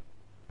Bhimaiah,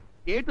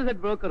 A to Z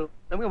broker.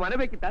 ನಮಗೆ ಮನೆ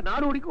ಬೇಕಿತ್ತ?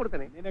 ನಾನು ಹುಡುಕಿ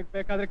ಕೊಡ್ತೇನೆ. ನಿನಗೆ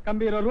ಬೇಕಾದ್ರೆ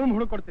ಕಂಬಿ ಇರೋ ರೂಮ್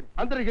ಹುಡುಕೊಡ್ತೀನಿ.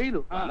 ಅಂದ್ರೆ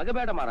ಜೈಲು ನನಗೆ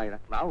ಬೇಡ ಮಾರಾಯ,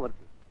 ನಾವು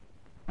ಬರ್ತೀವಿ.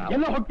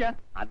 ಎಲ್ಲ ಹೋಗ್ತೀಯ?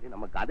 ಅದೇ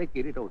ನಮ್ಮ ಗಾದೆ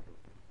ಕಿರೀಟ ಉಂಟು,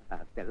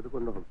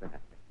 ತೆಗೆದುಕೊಂಡು ಹೋಗ್ತೇನೆ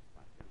ಅಷ್ಟೇ.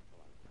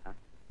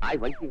 ಆಯ್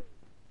ಬಂಕಿ,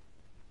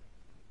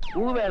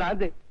 ಹೂ ಬೇಡ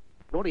ಅಂದೆ.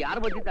 ನೋಡು ಯಾರು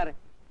ಬಂದಿದ್ದಾರೆ.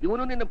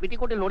 ಇವನು ನಿನ್ನ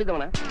ಪಿಟಿಕೋಟೆಲ್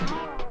ನೋಡಿದವನ?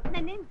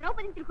 ನನ್ನೇನ್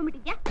ದ್ರೌಪದಿ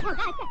ತಿಳ್ಕೊಂಡ್ಬಿಟ್ಟಿದ್ಯಾ?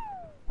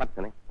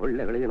 ಬರ್ತಾನೆ,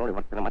 ಒಳ್ಳೆಗಳಿಗೆ ನೋಡಿ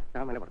ಬರ್ತಾನೆ. ಮತ್ತೆ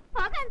ಆಮೇಲೆ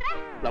ಬರ್ತಾನೆ.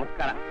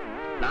 ನಮಸ್ಕಾರ,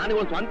 ನಾನು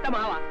ಇವಳು ಸ್ವಂತ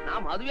ಮಾವ. ನಾ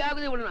ಮದುವೆ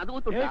ಆಗುದೇ ಇವಳು, ಅದು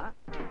ಗೊತ್ತುಂಟ?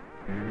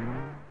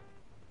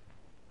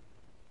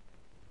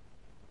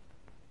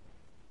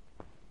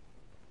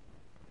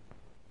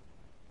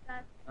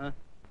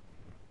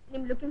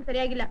 ನಿಮ್ ಲುಕಿಂಗ್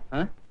ಸರಿಯಾಗಿಲ್ಲ.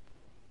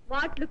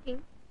 What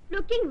looking?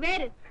 Looking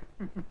wear?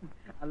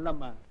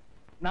 ಅಲ್ಲಮ್ಮ,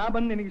 ನಾ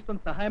ಬಂದು ನಿನಗೆ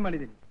ಇಷ್ಟೊಂದು ಸಹಾಯ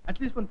ಮಾಡಿದ್ದೀನಿ.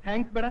 ಅಟ್ಲೀಸ್ಟ್ ಒಂದು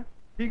ಥ್ಯಾಂಕ್ಸ್ ಬೇಡ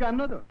ಈಗ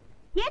ಅನ್ನೋದು?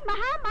 ಏನ್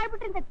ಮಹಾ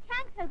ಮಾಡ್ಬಿಟ್ರಿ ಅಂತ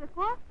ಥ್ಯಾಂಕ್ಸ್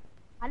ಹೇಳ್ಬೇಕು?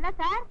 ಅಲ್ಲ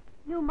ಸರ್,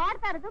 ನೀವು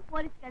ಮಾಡ್ತಾ ಇರೋದು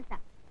ಪೊಲೀಸ್ ಕೆಲಸ.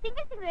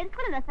 ತಿಂಗಳು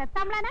ಎಳ್ಸ್ಕೊಳಲ್ಲ sir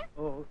ಸಂಬಳನ?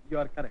 O, you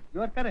are correct,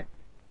 you are correct.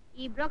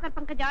 ಈ ಬ್ರೋಕರ್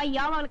ಪಂಕಜ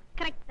ಯಾವಾಗ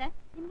ಕರೆಕ್ಟ್ ಸರ್?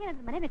 ನಿಮ್ಗೆ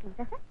ಏನಾದ್ರು ಮನೆ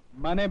ಬೇಕಂತ ಸರ್?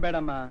 ಮನೆ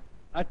ಬೇಡಮ್ಮ,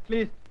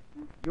 ಅಟ್ಲೀಸ್ಟ್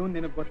ಇವನ್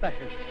ನಿನಗೆ ಗೊತ್ತಾ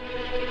ಹೇಳಿ.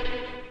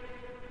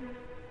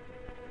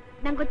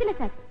 ನಂಗೆ ಗೊತ್ತಿಲ್ಲ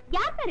ಸರ್.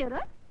 ಯಾರು ಸರ್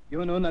ಇವರು?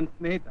 ಇವನು ನನ್ನ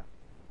ಸ್ನೇಹಿತ.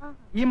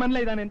 ಈ ಮನೇಲೆ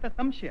ಇದ್ದಾನೆ ಅಂತ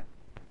ಸಂಶಯ.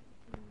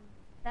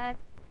 ಸರ್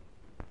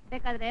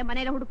ಬೇಕಾದ್ರೆ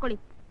ಮನೆಯಲ್ಲ ಹುಡ್ಕೊಳ್ಳಿ.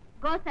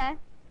 Go sir.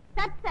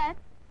 Sir sir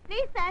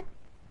please sir.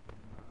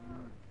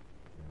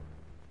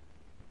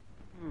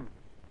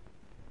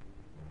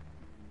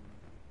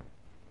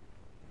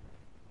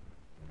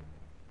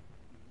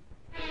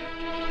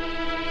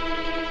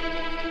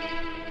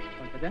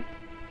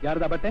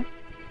 ಯಾರ್ದ ಬಟ್ಟೆ?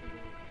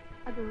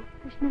 ಅದು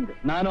ಕೃಷ್ಣಂದು.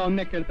 ನಾನು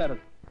ಅವನ್ನೇ ಕೇಳ್ತಾ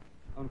ಇರೋದು.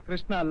 ಅವನು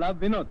ಕೃಷ್ಣ ಅಲ್ಲ,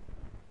 ವಿನೋದ್.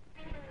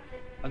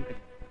 ಪಂಕಜ,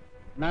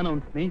 ನಾನು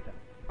ಅವನ ಸ್ನೇಹಿತ.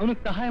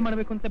 ಅವನಿಗೆ ಸಹಾಯ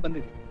ಮಾಡ್ಬೇಕು ಅಂತ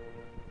ಬಂದಿದ್ದೆ.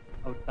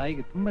 ಅವ್ರ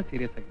ತಾಯಿಗೆ ತುಂಬಾ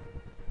ಸೀರಿಯಸ್ ಆಗಿದೆ.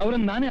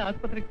 ಅವ್ರನ್ನ ನಾನೇ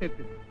ಆಸ್ಪತ್ರೆಗೆ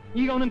ಸೇರ್ತಿದ್ದೆ.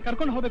 ಈಗ ಅವನನ್ನ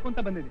ಕರ್ಕೊಂಡು ಹೋಗ್ಬೇಕು ಅಂತ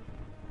ಬಂದಿದ್ದೀನಿ.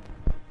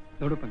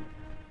 ನೋಡು ಪಂಕಜ,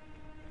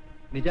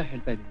 ನಿಜ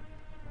ಹೇಳ್ತಾ ಇದ್ದೀನಿ.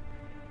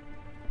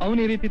 ಅವನು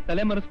ಈ ರೀತಿ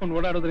ತಲೆ ಮರೆಸ್ಕೊಂಡು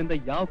ಓಡಾಡೋದ್ರಿಂದ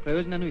ಯಾವ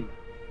ಪ್ರಯೋಜನನೂ ಇಲ್ಲ.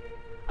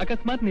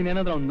 ಅಕಸ್ಮಾತ್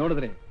ನೀನೇನಾದ್ರೂ ಅವ್ನು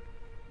ನೋಡಿದ್ರೆ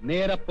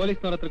ನೇರ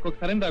ಪೊಲೀಸ್ನವ್ರ ಹತ್ರಕ್ಕೆ ಹೋಗಿ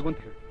ಸರೆಂಡರ್ ಆಗು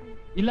ಅಂತ ಹೇಳು.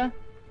 ಇಲ್ಲ,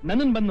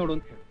 ನನ್ನನ್ನು ಬಂದು ನೋಡು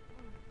ಅಂತ ಹೇಳು.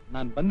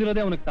 ನಾನು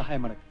ಬಂದಿರೋದೇ ಅವನಿಗೆ ಸಹಾಯ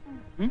ಮಾಡಕ್ಕೆ.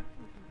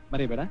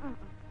 ಮರಿಬೇಡ.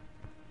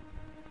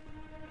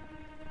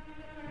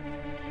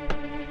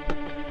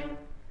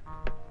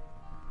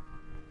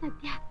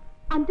 ಸತ್ಯ,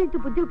 ಅಂತೂ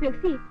ಬುದ್ಧಿ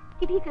ಉಪಯೋಗಿಸಿ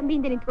ಕಿಟಕಿ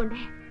ಕಂಬಿಯಿಂದ ನಿಂತ್ಕೊಂಡೆ.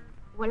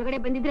 ಒಳಗಡೆ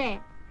ಬಂದಿದ್ರೆ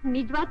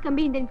ನಿಜವಾದ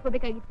ಕಂಬಿಯಿಂದ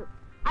ನಿಂತ್ಕೋಬೇಕಾಗಿತ್ತು.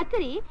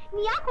 ಅಚ್ಚರಿ,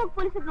 ನೀ ಯಾಕೆ ಹೋಗಿ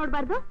ಪೊಲೀಸರು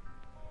ನೋಡ್ಬಾರ್ದು?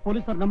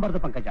 ಪೊಲೀಸರು ನಂಬರ್ದು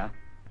ಪಂಕಜ.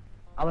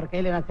 ಅವರ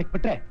ಕೈಲಿ ನಾನು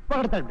ಸಿಕ್ಬಿಟ್ರೆ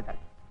ಹೊರಡ್ತಾ ಇಡ್ಬಿಡ್ತಾರೆ.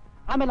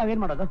 ಆಮೇಲೆ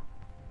ನಾವೇನ್ ಮಾಡೋದು?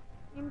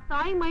 ನಿಮ್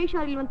ತಾಯಿ ಮಹೇಶ್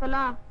ಇಲ್ವಂತಲ್ಲ?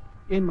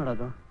 ಏನ್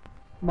ಮಾಡೋದು?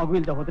 ಮಗು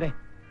ಇಲ್ದ ಹೋದ್ರೆ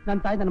ನನ್ನ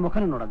ತಾಯಿ ನನ್ನ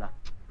ಮುಖನ ನೋಡಲ್ಲ.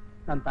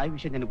 ನನ್ನ ತಾಯಿ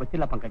ವಿಷಯ ನಿನಗೆ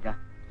ಗೊತ್ತಿಲ್ಲ ಪಂಕಜ.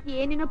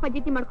 ಏನೇನೋ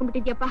ಪದ್ಧತಿ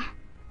ಮಾಡ್ಕೊಂಡ್ಬಿಟ್ಟಿದ್ಯಪ್ಪ.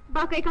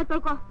 ಬಾ, ಕೈ ಕಾಲು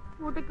ತೊಳ್ಕೊ,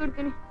 ಊಟಕ್ಕೆ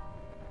ಇಡ್ತೀನಿ.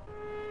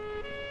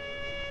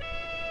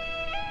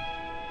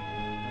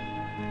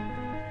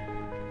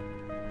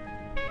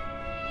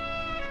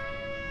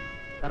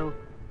 ಸರು,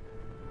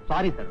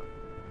 ಸಾರಿ ಸರು.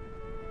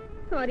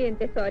 ಸಾರಿ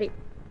ಅಂತೆ ಸಾರಿ.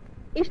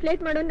 ಇಷ್ಟು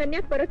ಲೇಟ್ ಮಾಡೋ ನನ್ನ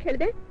ಯಾಕೆ ಬರೋಕ್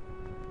ಹೇಳ್ದೆ?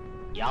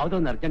 ಯಾವುದೋ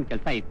ಒಂದು ಅರ್ಜೆಂಟ್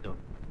ಕೆಲಸ ಇತ್ತು.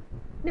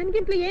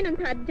 ನನ್ಗಿಂತಲೂ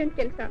ಏನಂತ ಅರ್ಜೆಂಟ್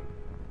ಕೆಲಸ?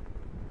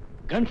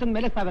 ಗಂಡಸನ್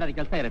ಮೇಲೆ ಸಾವಿರಾರು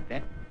ಕೆಲಸ ಇರುತ್ತೆ.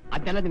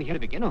 ಅದನ್ನೆಲ್ಲ ನಿನಗೆ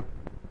ಹೇಳ್ಬೇಕೇನು?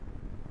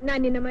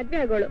 ನಾನ್ ನಿನ್ನ ಮದ್ವೆ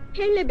ಆಗೋಳು,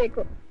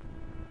 ಹೇಳಲೇಬೇಕು.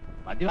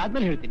 ಮದುವೆ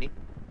ಆದ್ಮೇಲೆ ಹೇಳ್ತೀನಿ.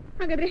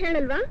 ಹಾಗಾದ್ರೆ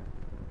ಹೇಳಲ್ವಾ?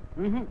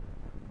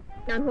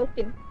 ನಾನು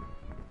ಹೋಗ್ತೀನಿ.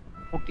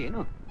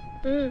 ಹೋಗ್ತೀಯೇನು?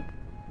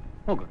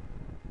 ಹೋಗು.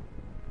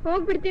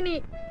 ಹೋಗ್ಬಿಡ್ತೀನಿ.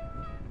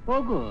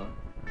 ಹೋಗು.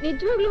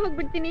 ನಿಜವಾಗ್ಲೂ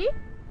ಹೋಗ್ಬಿಡ್ತೀನಿ.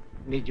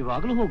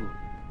 ನಿಜವಾಗ್ಲೂ ಹೋಗು.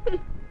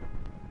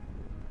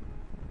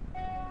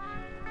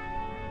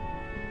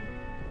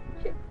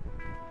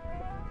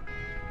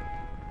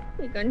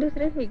 ಈ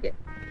ಗಂಡಸ್ರೆ ಹೀಗೆ.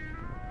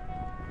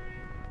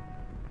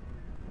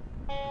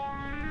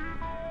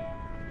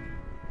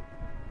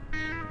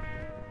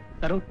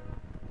 ಸರು,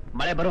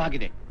 ಮಳೆ ಬರೋ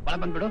ಹಾಗಿದೆ, ಒಳ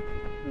ಬಂದ್ಬಿಡು.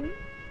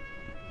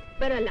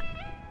 ಬರಲ್ಲ.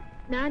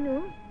 ನಾನು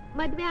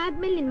ಮದ್ವೆ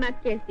ಆದ್ಮೇಲೆ ನಿನ್ ಮಾತು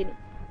ಕೇಳ್ತೀನಿ.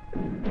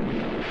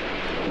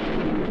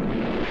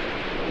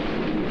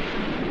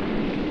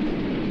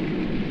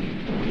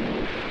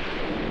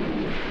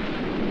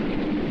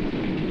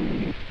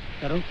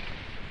 ಸರು,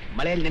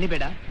 ಮಳೆಯಲ್ಲಿ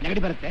ನೆನಿಬೇಡ,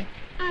 ನೆಗಡಿ ಬರುತ್ತೆ.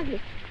 ಆಗ್ಲಿ,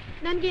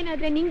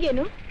 ನನ್ಗೇನಾದ್ರೆ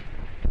ನಿಂಗೇನು?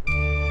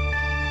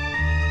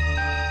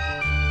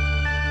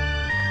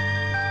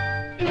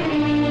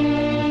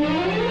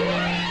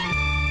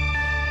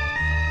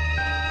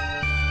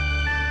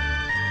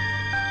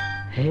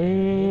 ಹೇ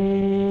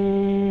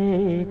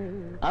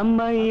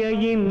ಅಮ್ಮಯ್ಯ,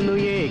 ಇನ್ನು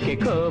ಏಕೆ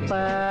ಕೋಪ?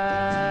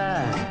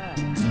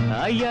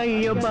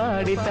 ಅಯ್ಯಯ್ಯೋ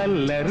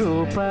ಬಾಡಿತಲ್ಲ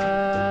ರೂಪ.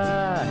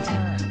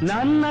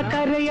 ನನ್ನ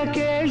ಕರೆಯ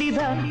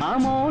ಕೇಳಿದ ಆ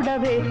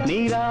ಮೋಡವೇ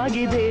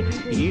ನೀರಾಗಿದೆ,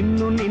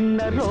 ಇನ್ನು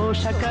ನಿನ್ನ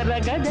ರೋಷ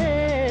ಕರಗದೆ.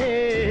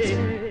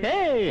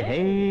 ಹೇ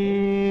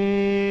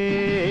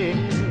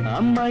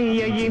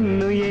ಅಮ್ಮಯ್ಯ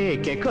ಇನ್ನು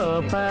ಏಕೆ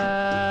ಕೋಪ,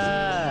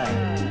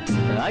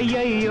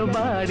 ಅಯ್ಯಯ್ಯೋ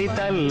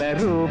ಬಾಡಿತಲ್ಲ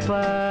ರೂಪ.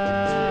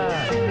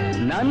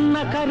 ನನ್ನ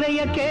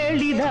ಕರೆಯ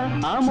ಕೇಳಿದ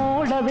ಆ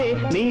ಮೋಡವೇ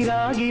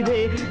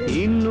ನೀರಾಗಿದೆ,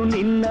 ಇನ್ನು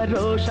ನಿನ್ನ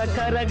ರೋಷ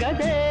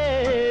ಕರಗದೆ.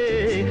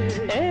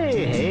 ಹೇ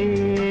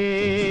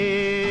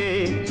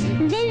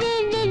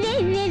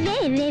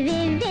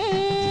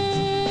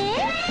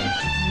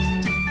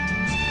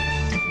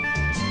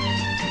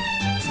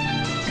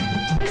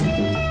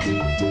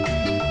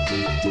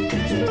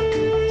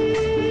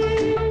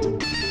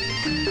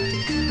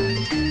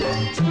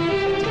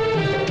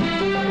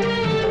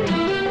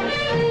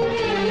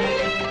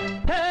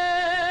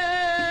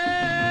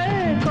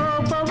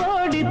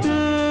ಕೋಪವಾಡಿತು,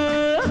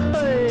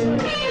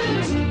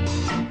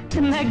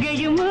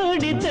 ನಗೆಯು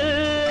ಮೂಡಿತು,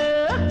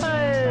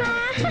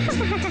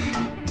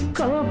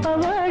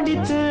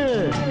 ಕೋಪವಾಡಿತು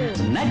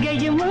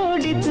ನಗೆಯು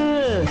ಮೂಡಿತು,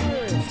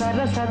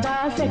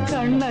 ಸರಸದಾಸೆ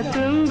ಕಣ್ಣ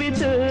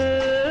ತುಂಬಿತು.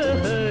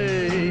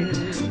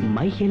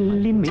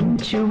 ಮೈಯಲ್ಲಿ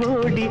ಮಿಂಚು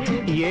ಓಡಿ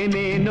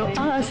ಏನೇನೋ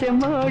ಆಸೆ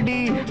ಮಾಡಿ,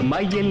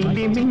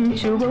 ಮೈಯಲ್ಲಿ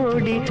ಮಿಂಚು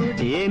ಓಡಿ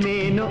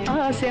ಏನೇನೋ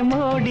ಆಸೆ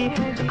ಮಾಡಿ,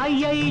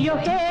 ಅಯ್ಯಯ್ಯೋ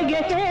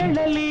ಹೇಗೆ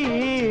ಹೇಳಲಿ.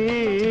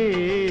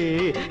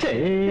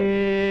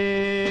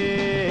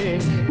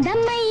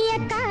 ದಮ್ಮಯ್ಯ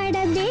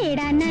ಕಾಡಬೇಡ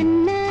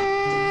ನನ್ನ,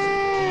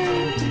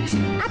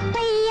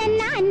 ಅಪ್ಪಯ್ಯ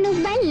ನಾನು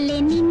ಬಲ್ಲೆ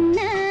ನಿನ್ನ.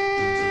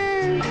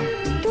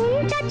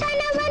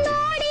 ತುಂಟತನವ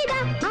ನೋಡಿದ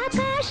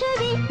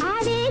ಆಕಾಶವೇ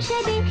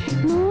ಆವೇಶವೇ,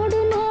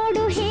 ನೋಡು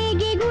ನೋಡು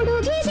ಹೇಗೆ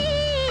ಗುಡುಗಿದೆ.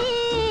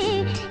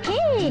 ಹೇ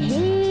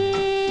ಹೇ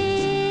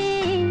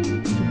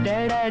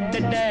ಡಡ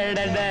ಡಡ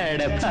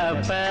ಡಡ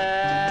ಪಾಪ.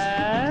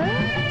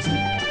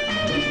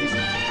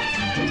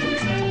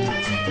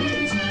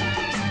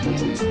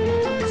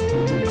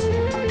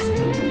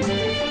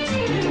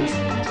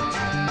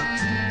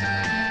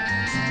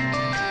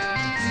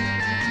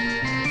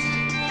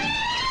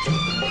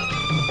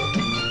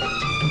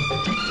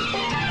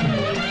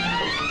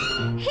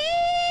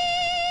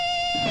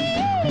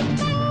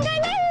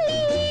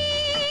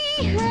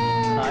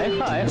 Hi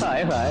hi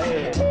hi hi.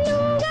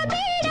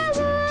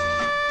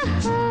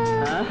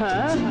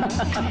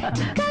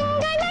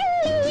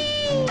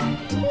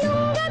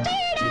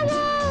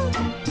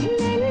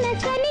 ನನ್ನ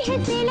ಸನಿಹ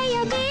ಸೆಳೆಯ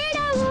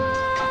ಬೇಡವೋ,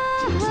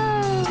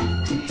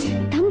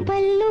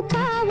 ತಂಪಲ್ಲು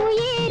ಕಾವು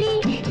ಏರಿ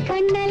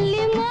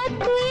ಕಣ್ಣಲ್ಲಿ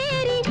ಮತ್ತು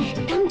ಏರಿ,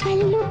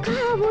 ತಂಪಲ್ಲು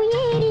ಕಾವು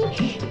ಏರಿ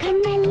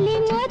ಕಣ್ಣಲ್ಲಿ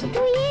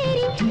ಮತ್ತು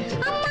ಏರಿ,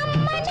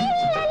 ಅಮ್ಮಮ್ಮ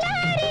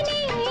ನಿಲ್ಲಲಾರೆನೆ.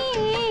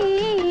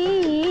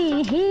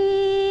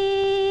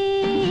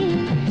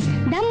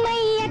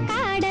 ದಮ್ಮಯ್ಯ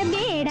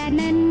ಕಾಡಬೇಡ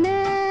ನನ್ನ,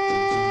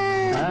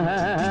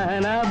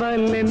 ನಾ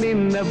ಬಲ್ಲೆ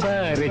ನಿನ್ನ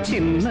ಬಾರಿ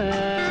ಚಿನ್ನ.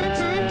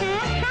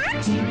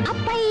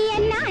 ಅಪ್ಪಯ್ಯ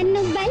ನಾನು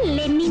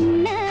ಬಲ್ಲೆ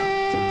ನಿನ್ನ,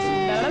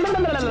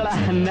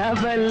 ನಾ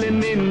ಬಲ್ಲೆ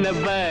ನಿನ್ನ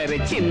ಬಾರಿ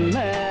ಚಿನ್ನ.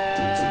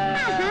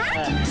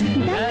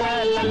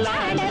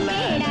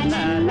 ಕಾಡಬೇಡ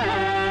ನನ್ನ.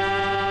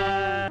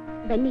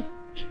 ಬನ್ನಿ,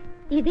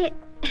 ಇದೆ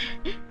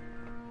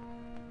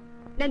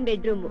ನನ್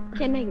ಬೆಡ್ರೂಮು.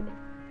 ಚೆನ್ನಾಗಿದೆ.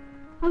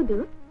 ಹೌದು,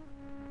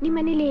 ನಿಮ್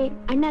ಮನೇಲಿ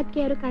ಅಣ್ಣ ಅದಕ್ಕೆ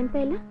ಯಾರು ಕಾಣ್ತಾ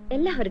ಇಲ್ಲ?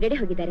 ಎಲ್ಲ ಹೊರಗಡೆ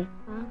ಹೋಗಿದ್ದಾರೆ.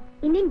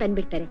 ಇನ್ನೇನ್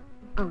ಬಂದ್ಬಿಡ್ತಾರೆ.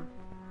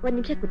 ಒಂದ್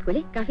ನಿಮಿಷ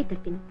ಕೂತ್ಕೊಳ್ಳಿ, ಕಾಫಿ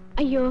ತರ್ತೀನಿ.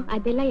 ಅಯ್ಯೋ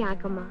ಅದೆಲ್ಲ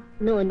ಯಾಕಮ್ಮ?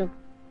 ನೋ ನೋ,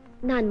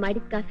 ನಾನ್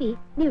ಮಾಡಿದ ಕಾಫಿ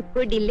ನೀವು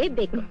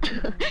ಕುಡಿಲೇಬೇಕು.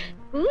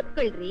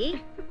 ಕೂತ್ಕೊಳ್ರಿ.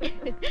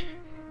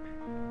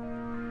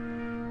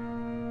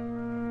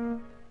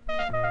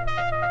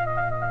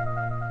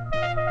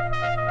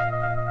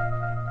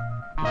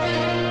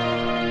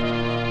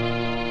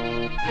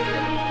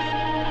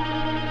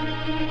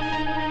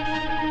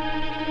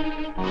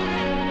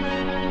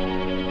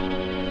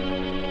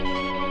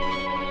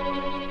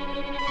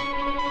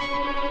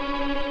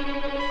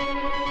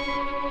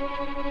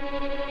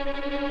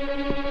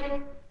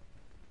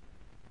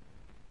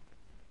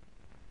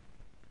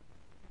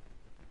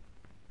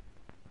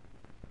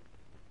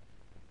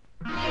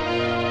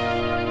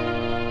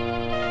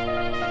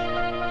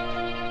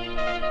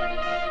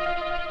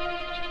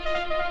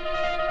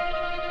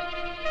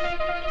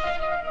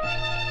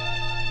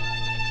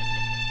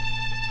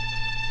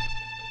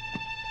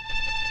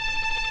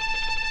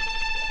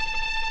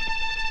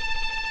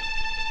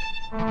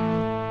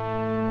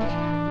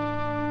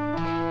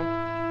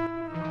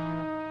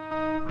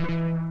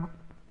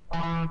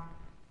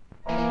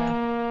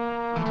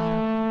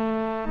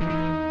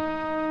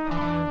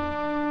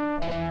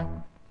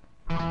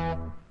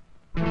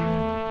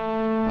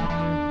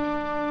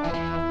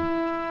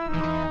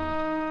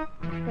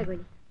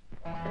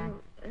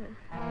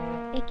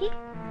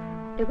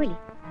 ತಗೊಳ್ಳಿ,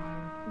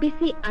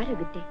 ಬಿಸಿ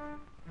ಆರೋಗುತ್ತೆ.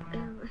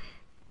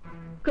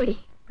 ಕೊಡಿ.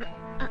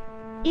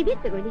 ಇದೇ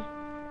ತಗೊಳ್ಳಿ.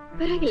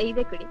 ಪರವಾಗಿಲ್ಲ,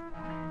 ಇದೆ ಕೊಡಿ.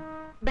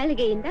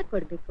 ಬಲಗೆಯಿಂದ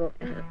ಕೊಡ್ಬೇಕು.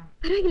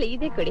 ಪರವಾಗಿಲ್ಲ,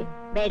 ಇದೆ ಕೊಡಿ.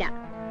 ಬೇಡ,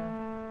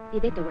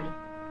 ಇದೆ ತಗೊಳ್ಳಿ.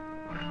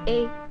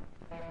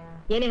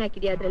 ಏನೇ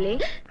ಹಾಕಿದ್ಯಾ ಅದ್ರಲ್ಲಿ?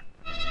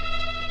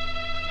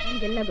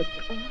 ಇದೆಲ್ಲ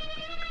ಗೊತ್ತು,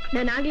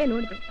 ನಾನು ಆಗ್ಲೇ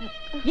ನೋಡ್ದೆ.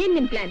 ಏನ್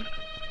ನಿಮ್ ಪ್ಲಾನ್?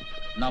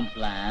 ನಮ್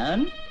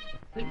ಪ್ಲಾನ್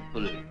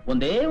ಸಿಂಪಲ್.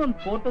 ಒಂದೇ ಒಂದು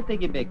ಫೋಟೋ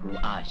ತೆಗಿಬೇಕು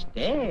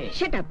ಅಷ್ಟೇ.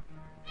 ಶಟಪ್.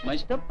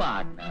 ಮಿಸ್ಟರ್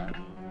ಪಾರ್ಟ್ನರ್,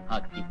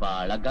 ಅಕ್ಕಿ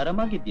ಬಹಳ ಗರಂ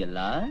ಆಗಿದ್ಯಲ್ಲ.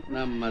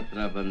 ನಮ್ಮ ಹತ್ರ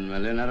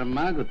ಬಂದ್ಮೇಲೆ ನರಮ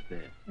ಆಗುತ್ತೆ.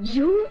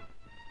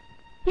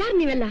 ಯಾರು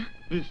ನೀವೆಲ್ಲ?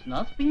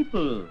 Business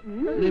people.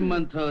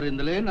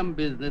 ನಿಮ್ಮಂಥವರಿಂದಲೇ ನಮ್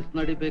ಬಿಸ್ನೆಸ್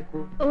ನಡಿಬೇಕು.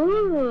 ಓ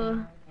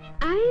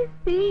ಐ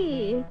ಸಿ.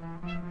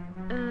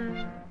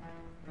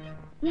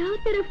 ಯಾವ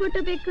ತರ ಫೋಟೋ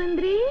ಬೇಕು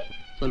ಅಂದ್ರೆ?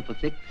 ಸ್ವಲ್ಪ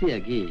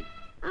ಸೆಕ್ಸಿಯಾಗಿ.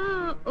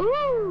 ಓ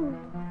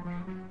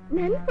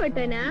ನನ್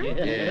ಫೋಟೋನಾ?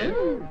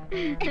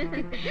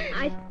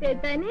 ಅಷ್ಟೇ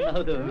ತಾನೇ?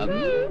 ಹೌದು.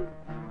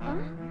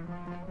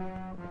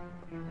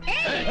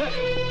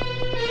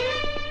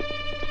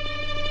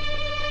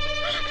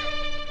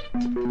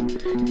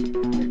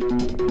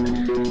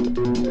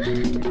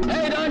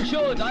 Hey, don't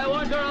shoot! I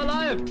want her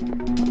alive!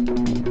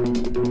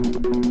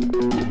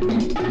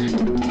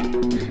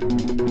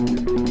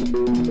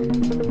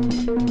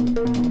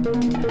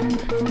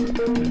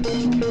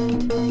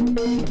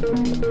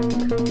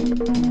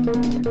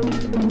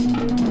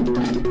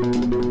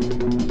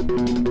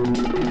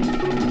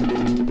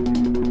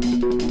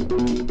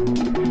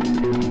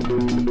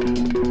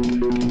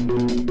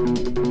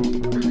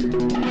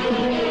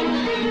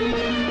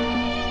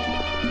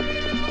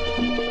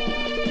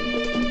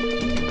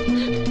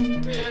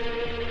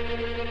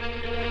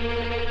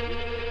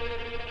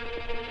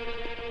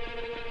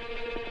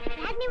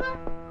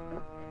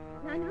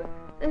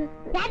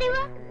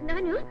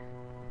 ನಾನು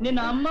ನಿನ್ನ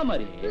ಅಮ್ಮ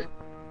ಮರಿ.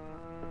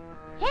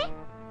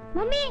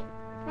 ಮಮ್ಮಿ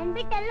ನನ್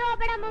ಬಿಟ್ಟು ಎಲ್ಲೋ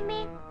ಹೋಗ್ಬೇಡ ಮಮ್ಮಿ.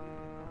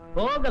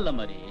 ಹೋಗಲ್ಲ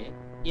ಮರಿ,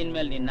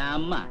 ಇನ್ಮೇಲೆ ನಿನ್ನ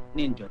ಅಮ್ಮ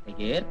ನಿನ್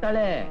ಜೊತೆಗೆ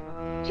ಇರ್ತಾಳೆ.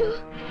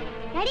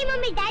 ಡ್ಯಾಡಿ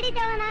ಮಮ್ಮಿ ಡ್ಯಾಡಿ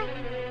ತಗೋಣ.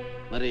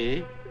 ಮರಿ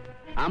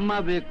ಅಮ್ಮ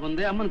ಬೇಕು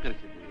ಅಂದೆ ಅಮ್ಮನ್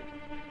ಕರೆಸಿದ್ದೀವಿ,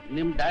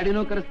 ನಿಮ್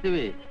ಡ್ಯಾಡಿನೂ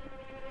ಕರೆಸ್ತೀವಿ.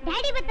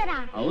 ಡ್ಯಾಡಿ ಬರ್ತಾರಾ?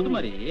 ಹೌದು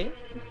ಮರಿ.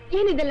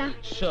 ಏನಿದೆಲ್ಲ?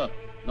 Sure,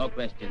 no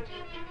questions.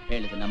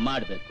 ಹೇಳಿದನ್ನ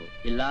ಮಾಡ್ಬೇಕು,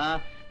 ಇಲ್ಲ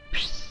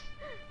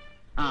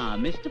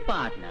ಮಿಸ್ಟರ್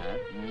ಪಾರ್ಟ್ನರ್,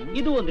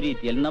 ಇದು ಒಂದು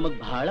ರೀತಿಯಲ್ಲಿ ನಮಗ್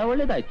ಬಹಳ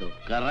ಒಳ್ಳೇದಾಯ್ತು.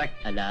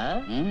 ಕರೆಕ್ಟ್ ಅಲ್ಲ?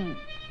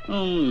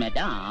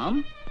 ಮೇಡಮ್,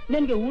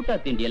 ನಿನ್ಗೆ ಊಟ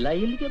ತಿಂಡಿ ಎಲ್ಲ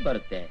ಇಲ್ಲಿಗೆ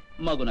ಬರುತ್ತೆ.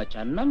 ಮಗುನ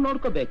ಚೆನ್ನಾಗಿ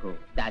ನೋಡ್ಕೋಬೇಕು.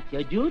 That's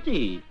your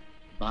duty.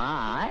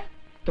 Bye.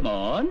 Come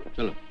on.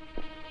 ಚಲೋ.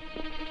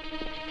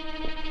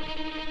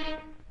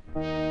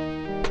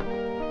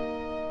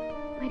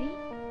 ಮರಿ,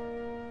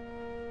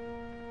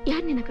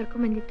 ಯಾರು ನಿನ್ನ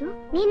ಕರ್ಕೊಂಡ್ ಬಂದಿತ್ತು?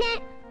 ನೀನೇ.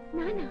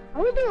 ನಾನಾ?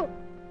 ಹೌದು.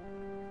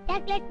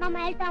 ಚಾಕ್ಲೇಟ್ ಮಾಮ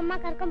ಹೇಳ್ತಾ ಅಮ್ಮ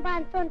ಕರ್ಕೊಂಬ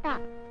ಅಂತ.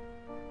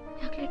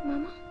 ಚಾಕ್ಲೇಟ್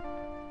ಮಾಮ?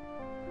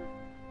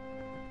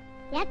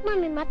 ಯಾಕೆ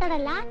ಮಮ್ಮಿ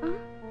ಮಾತಾಡಲ್ಲ?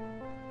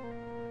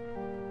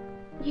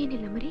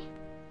 ಏನಿಲ್ಲ ಮರಿ.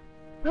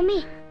 ಮಮ್ಮಿ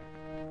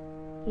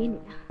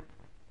ಏನಿಲ್ಲ.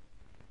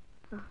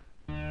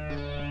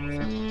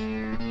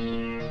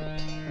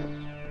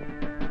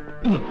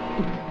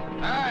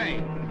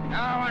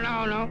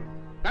 ಯಾವನವನು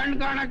ಕಣ್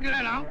ಕಾಣಕ್ಕಿಲ್ಲ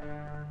ನಾವು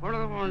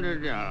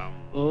ಹೊಡೆದುಕೊಂಡಿದ್ಯಾ?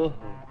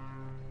 ಓಹೋ,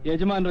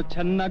 ಯಜಮಾನ್ರು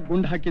ಚೆನ್ನಾಗಿ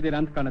ಗುಂಡ್ ಹಾಕಿದೀರಾ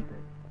ಅಂತ ಕಾಣುತ್ತೆ.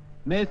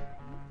 ಮಿಸ್,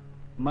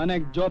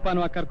 ಮನೆಗ್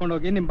ಜೋಪಾನವಾಗಿ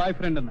ಕರ್ಕೊಂಡೋಗಿ ನಿಮ್ ಬಾಯ್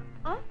ಫ್ರೆಂಡ್ ಅನ್ನ.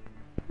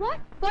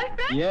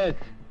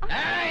 ಎಸ್.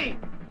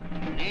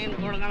 ನೀನ್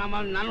ಕೊಡ್ಗಣ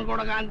ನನ್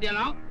ಕೊಡಗ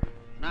ಅಂತೀನೋ?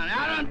 ನಾನು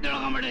ಯಾರು ಅಂತ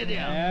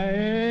ತಿಳ್ಕೊಂಬಿಟ್ಟಿದ್ಯಾ?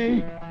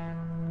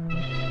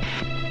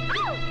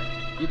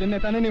 ಇದನ್ನೇ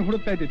ತಾನೇ ನೀವು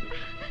ಹುಡುಕ್ತಾ ಇದ್ದಿದ್ದು?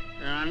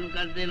 ನನ್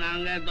ಕತ್ತಿ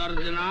ನಂಗೆ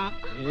ತೋರಿಸಿನೋ?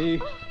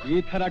 ಈ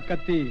ತರ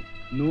ಕತ್ತಿ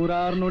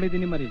 100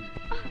 ನೋಡಿದೀನಿ ಮರಿ.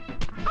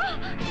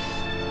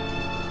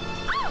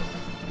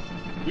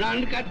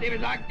 ನನ್ ಕತ್ತಿ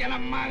ಬಿಸಾಕ್ಯ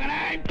ನಮ್ಮ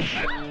ಮಗನೇ.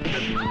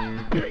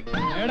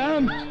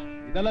 ಮೇಡಮ್,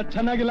 ಇದೆಲ್ಲ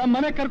ಚೆನ್ನಾಗಿಲ್ಲ,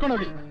 ಮನೆ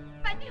ಕರ್ಕೊಂಡೋಗಿ.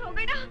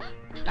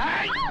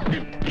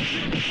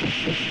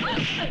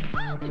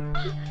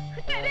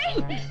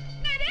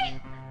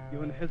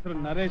 ಇವನ್ ಹೆಸರು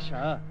ನರೇಶ.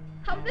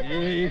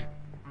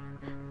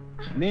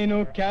 ನೀನು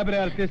ಕ್ಯಾಬ್ರೆ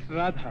ಆರ್ಟಿಸ್ಟ್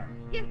ರಾಧಾ.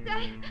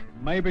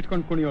 ಮೈ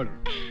ಬಿಟ್ಕೊಂಡು ಕುಣಿಯೋಳು.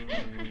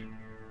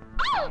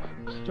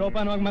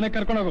 ಜೋಪಾನವಾಗಿ ಮನೆ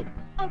ಕರ್ಕೊಂಡೋಗು.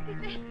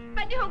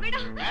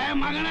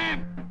 ಮಗನೇ,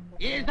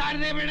 ಈ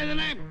ಸಾರದೆ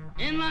ಬಿಡಿದ್ರೆ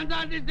ಇನ್ನೊಂದ್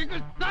ಸಾರಿ ಸಿಕ್ಕು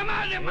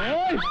ಸಮಾಧಿ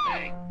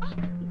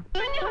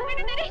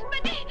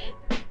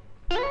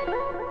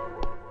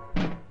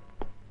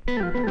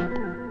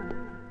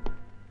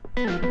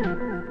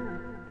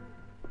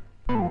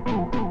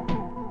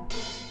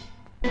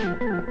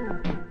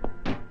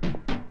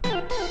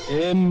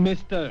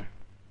ಮಿಸ್ಟರ್,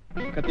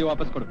 ಕತ್ತಿ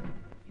ವಾಪಸ್ ಕೊಡು.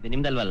 ಇದು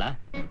ನಿಮ್ದಲ್ವಲ್ಲ?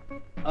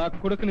 ಆ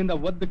ಕುಡುಕನಿಂದ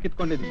ಒದ್ದು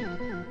ಕಿತ್ಕೊಂಡಿದ್ವಿ,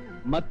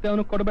 ಮತ್ತೆ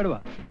ಅವನು ಕೊಡಬೇಡವಾ?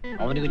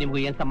 ಅವನಿಗೂ ನಿಮ್ಗೂ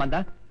ಏನ್ ಸಂಬಂಧ?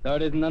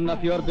 That is none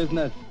of your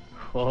business.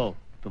 ಓಹೋ,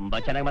 ತುಂಬಾ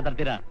ಚೆನ್ನಾಗಿ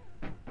ಮಾತಾಡ್ತೀರಾ.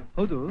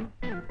 ಹೌದು,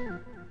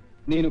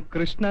 ನೀನು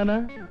ಕೃಷ್ಣನ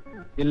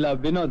ಇಲ್ಲ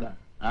ವಿನೋದ?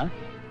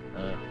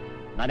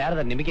 ನಾನು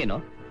ಯಾರದ ನಿಮಗೇನು?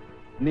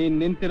 ನೀನ್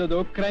ನಿಂತಿರೋದು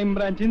ಕ್ರೈಮ್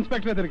ಬ್ರಾಂಚ್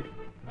ಇನ್ಸ್ಪೆಕ್ಟರ್ ಎದುರಿಗೆ.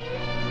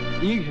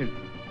 ಈಗ ಹೇಳು,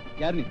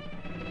 ಯಾರು ನೀನು?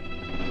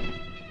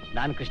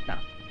 ನಾನು ಕೃಷ್ಣ.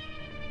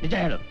 ನಿಜ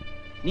ಹೇಳು,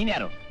 ನೀನ್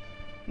ಯಾರು?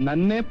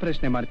 ನನ್ನೇ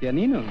ಪ್ರಶ್ನೆ ಮಾಡ್ತೀಯ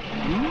ನೀನು?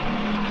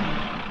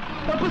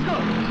 ತಪ್ಪಿಸ್ಕೋ.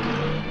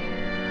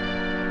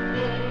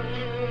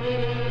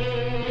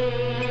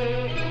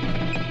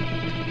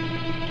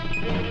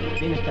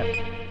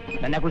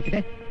 ನನ್ನ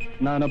ಕುಳಿತಿದೆ.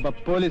 ನಾನೊಬ್ಬ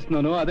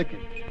ಪೊಲೀಸ್ನವನು, ಅದಕ್ಕೆ.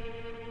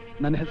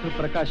 ನನ್ನ ಹೆಸರು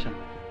ಪ್ರಕಾಶ್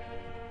ಅಂತ.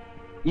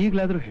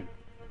 ಈಗ್ಲಾದ್ರೂ ಹೇಳು,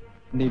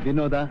 ನೀ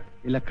ವಿನೋದ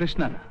ಇಲ್ಲ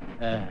ಕೃಷ್ಣನ?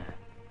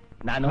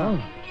 ನಾನು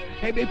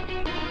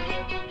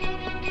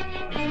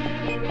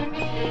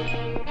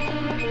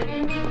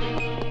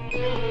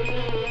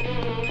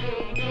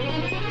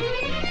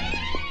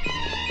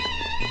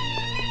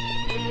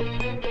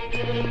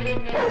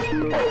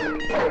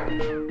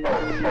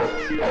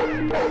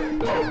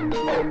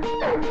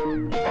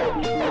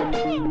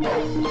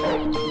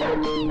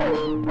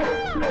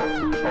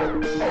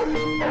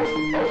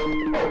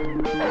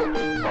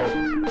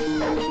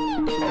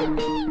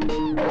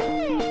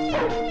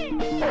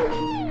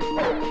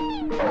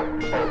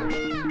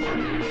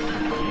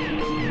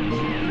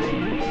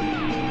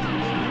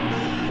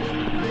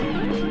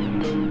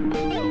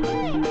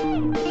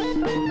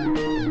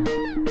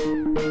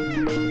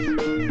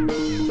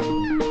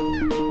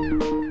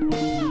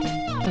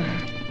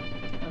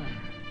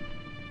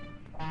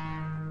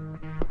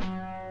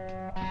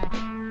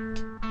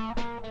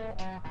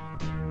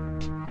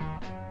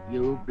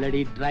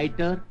ಬ್ಲಡಿ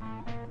ರೈಟರ್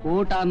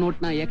ಕೋಟಾ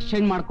ನೋಟ್ನ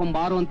ಎಕ್ಸ್ಚೇಂಜ್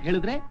ಮಾಡ್ಕೊಂಬಾರು ಅಂತ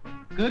ಹೇಳಿದ್ರೆ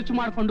ಖರ್ಚು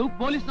ಮಾಡ್ಕೊಂಡು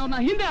ಪೊಲೀಸ್ನವ್ರನ್ನ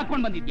ಹಿಂದೆ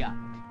ಹಾಕೊಂಡ್ ಬಂದಿದ್ಯಾ.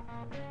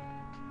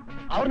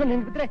 ಅವ್ರನ್ನ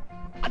ನೆನ್ಪಿದ್ರೆ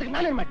ಅದಕ್ಕೆ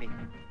ನಾನೇನ್ ಮಾಡ್ಲಿ?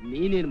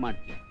 ನೀನೇನ್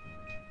ಮಾಡ್ತೀಯ?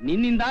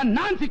 ನಿನ್ನಿಂದ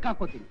ನಾನ್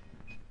ಸಿಕ್ಕಾಕೋತೀನಿ.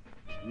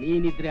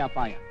 ನೀನಿದ್ರೆ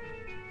ಅಪಾಯ.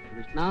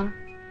 Krishna,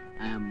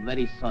 I am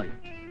very sorry.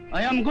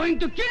 I am going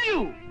to kill you.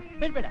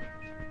 ಬೇಡ,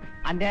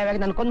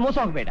 ಅನ್ಯಾಯವಾಗಿ ನನ್ಕೊಂದು ಮೋಸ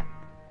ಹೋಗ್ಬೇಡ.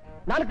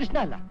 ನಾನು ಕೃಷ್ಣ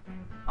ಅಲ್ಲ,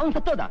 ಅವನ್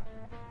ಸತ್ತೋದ.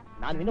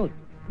 ನಾನು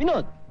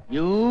ವಿನೋದ್.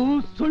 ಯೂ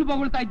ಸುಳ್ಳು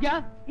ಬೊಗಳ್ತಾ ಇದ್ಯಾ?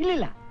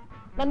 ಇಲ್ಲ,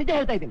 ನಾನು ನಿಜ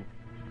ಹೇಳ್ತಾ ಇದ್ದೀನಿ.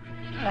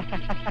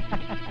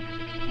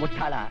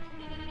 ಮುಟ್ಟಾಳ,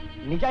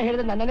 ನಿಜ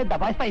ಹೇಳಿದ್ರೆ ನನ್ನನ್ನೇ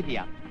ದಬಾಯಿಸ್ತಾ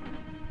ಇದೀಯಾ?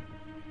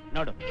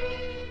 ನೋಡು,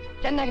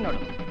 ಚೆನ್ನಾಗಿ ನೋಡು.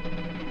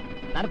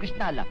 ನಾನು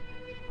ಕೃಷ್ಣ ಅಲ್ಲ,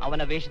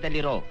 ಅವನ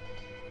ವೇಷದಲ್ಲಿರೋ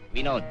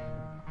ವಿನೋದ್.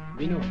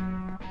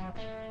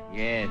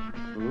 ಎಸ್,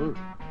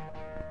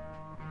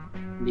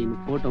 ನೀನು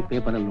ಫೋಟೋ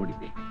ಪೇಪರ್ ಅಲ್ಲಿ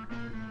ನೋಡಿದ್ದೆ.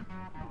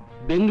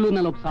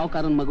 ಬೆಂಗಳೂರಿನಲ್ಲಿ ಒಬ್ಬ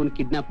ಸಾಹುಕಾರನ ಮಗುನ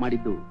ಕಿಡ್ನಾಪ್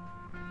ಮಾಡಿದ್ದು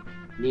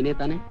ನೀನೇ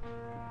ತಾನೆ?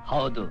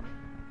 ಹೌದು.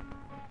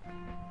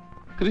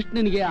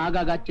 ಕೃಷ್ಣನಿಗೆ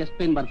ಆಗಾಗ ಚೆಸ್ಟ್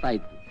ಪೇನ್ ಬರ್ತಾ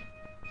ಇತ್ತು.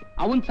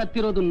 ಅವನ್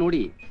ಸತ್ತಿರೋದನ್ನ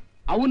ನೋಡಿ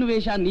ಅವನ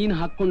ವೇಷ ನೀನ್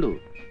ಹಾಕೊಂಡು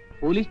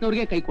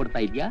ಪೊಲೀಸ್ನವ್ರಿಗೆ ಕೈ ಕೊಡ್ತಾ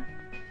ಇದ್ಯಾ?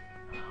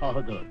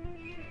 ಹೌದು.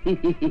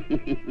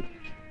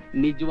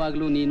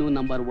 ನಿಜವಾಗ್ಲೂ ನೀನು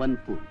ನಂಬರ್ 1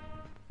 ಫೂಲ್.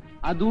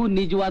 ಅದು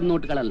ನಿಜವಾದ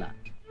ನೋಟ್ಗಳಲ್ಲ,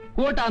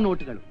 ಕೋಟಾ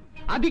ನೋಟ್ಗಳು.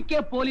 ಅದಕ್ಕೆ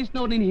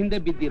ಪೊಲೀಸ್ನವ್ರು ನಿನ್ ಹಿಂದೆ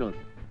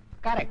ಬಿದ್ದಿರೋದು.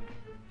 ಕರೆಕ್ಟ್.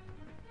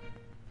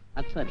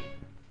 ಅದ್ ಸರಿ,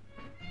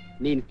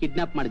 ನೀನ್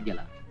ಕಿಡ್ನಾಪ್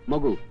ಮಾಡಿದ್ಯಲ್ಲ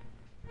ಮಗು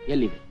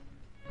ಎಲ್ಲಿದೆ?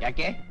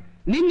 ಯಾಕೆ?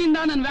 ನಿನ್ನಿಂದ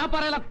ನನ್ನ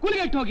ವ್ಯಾಪಾರ ಎಲ್ಲ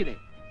ಕುಲಿಗೆಟ್ಟು ಹೋಗಿದೆ.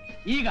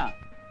 ಈಗ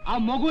ಆ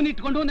ಮಗುನ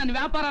ಇಟ್ಕೊಂಡು ನನ್ನ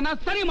ವ್ಯಾಪಾರನ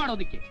ಸರಿ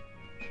ಮಾಡೋದಿಕ್ಕೆ.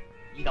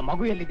 ಈಗ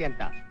ಮಗು ಎಲ್ಲಿದೆ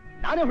ಅಂತ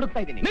ನಾನೇ ಹುಡುಕ್ತಾ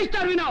ಇದ್ದೀನಿ.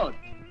 ಮಿಸ್ಟರ್ ವಿನೋದ್,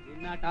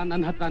 ನಿನ್ನಾಟ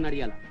ನನ್ನ ಹತ್ರ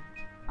ನಡೆಯಲ್ಲ.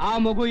 ಆ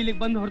ಮಗು ಇಲ್ಲಿಗೆ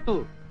ಬಂದು ಹೊರತು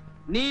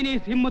ನೀನ್ ಈ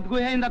ಸಿಂಹದ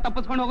ಗುಹೆಯಿಂದ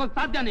ತಪ್ಪಿಸ್ಕೊಂಡು ಹೋಗೋಕ್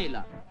ಸಾಧ್ಯನೇ ಇಲ್ಲ.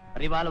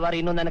 ರಿವಾಲ್ವರ್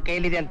ಇನ್ನು ನನ್ನ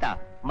ಕೈಯಲ್ಲಿದೆ ಅಂತ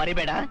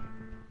ಮರಿಬೇಡ.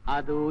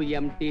 ಅದು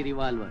ಎಂಟಿ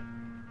ರಿವಾಲ್ವರ್.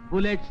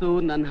 ಬುಲೆಟ್ಸು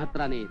ನನ್ನ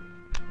ಹತ್ರನೇ ಇದೆ.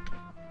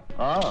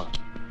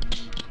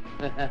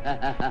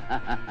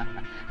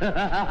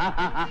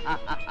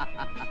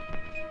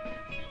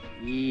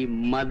 ಈ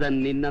ಮದನ್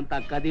ನಿನ್ನಂತ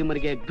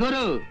ಕದಿಮರಿಗೆ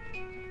ಗುರು.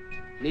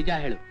 ನಿಜ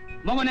ಹೇಳು,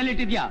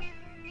 ಮಗುನಲ್ಲಿಟ್ಟಿದ್ಯಾ?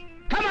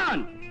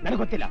 ಕಮಾನ್. ನನಗೆ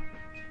ಗೊತ್ತಿಲ್ಲ.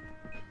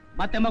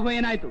 ಮತ್ತೆ ಮಗು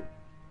ಏನಾಯ್ತು?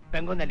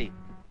 ಬೆಂಗಳೂರಿನಲ್ಲಿ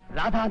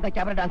ರಾಧಾ ಅಂತ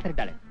ಕ್ಯಾಬರೆ ಡಾನ್ಸರ್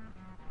ಇದ್ದಾಳೆ.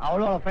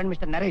 ಅವಳು ಅವಳ ಫ್ರೆಂಡ್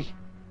ಮಿಸ್ಟರ್ ನರೇಶ್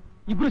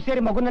ಇಬ್ರು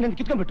ಸೇರಿ ಮಗುನ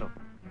ಕಿತ್ಕೊಂಡ್ಬಿಟ್ರು.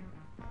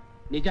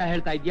 ನಿಜ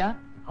ಹೇಳ್ತಾ ಇದ್ಯಾ?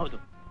 ಹೌದು.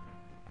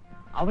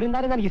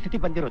 ಅವರಿಂದಾನೇ ನನಗೆ ಈ ಸ್ಥಿತಿ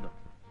ಬಂದಿರೋದು.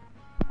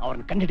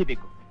 ಅವ್ರನ್ನ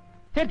ಕಂಡುಹಿಡಿಬೇಕು,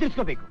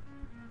 ಸೇರ್ತಿರ್ಸ್ಕೋಬೇಕು,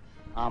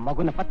 ಆ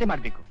ಮಗುನ ಪತ್ತೆ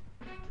ಮಾಡ್ಬೇಕು.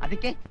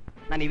 ಅದಕ್ಕೆ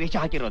ನಾನು ಈ ವೇಷ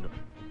ಹಾಕಿರೋದು.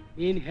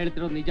 ನೀನ್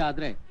ಹೇಳ್ತಿರೋದು ನಿಜ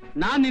ಆದ್ರೆ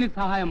ನಾನ್ ನಿನಗೆ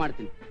ಸಹಾಯ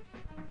ಮಾಡ್ತೀನಿ.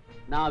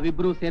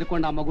 ನಾವಿಬ್ರು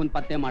ಸೇರ್ಕೊಂಡು ಆ ಮಗುನ್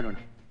ಪತ್ತೆ ಮಾಡೋಣ.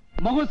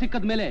 ಮಗು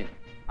ಸಿಕ್ಕದ ಮೇಲೆ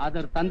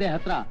ಅದರ ತಂದೆ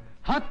ಹತ್ರ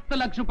 10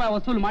 ಲಕ್ಷ ರೂಪಾಯಿ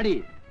ವಸೂಲ್ ಮಾಡಿ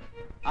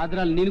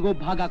ಅದ್ರಲ್ಲಿ ನಿನಗೂ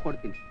ಭಾಗ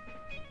ಕೊಡ್ತೀನಿ.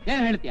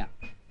 ಏನ್ ಹೇಳ್ತೀಯ?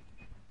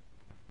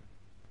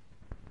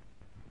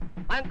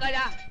 ಪಂಕಜ,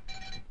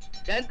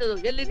 ಎಂತದು?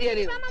 ಎಲ್ಲಿದ್ದೀಯ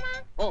ನೀನು?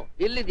 ಓ,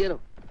 ಇಲ್ಲಿದ್ದೀನು.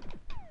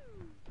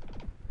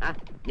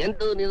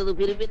 ಎಂತದು ನಿನ್ನದು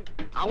ಪಿರಿ ಪಿರಿ?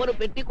 ಅವನು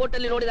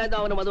ಪೆಟ್ಟಿಕೋಟಲ್ಲಿ ನೋಡಿದ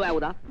ಅವನ ಮದುವೆ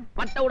ಆಗುದಾ?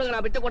 ಪಟ್ಟ ಹುಡುಗನ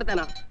ಬಿಟ್ಟು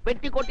ಕೊಡ್ತಾನ?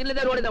 ಪೆಟ್ಟಿಕೋಟ್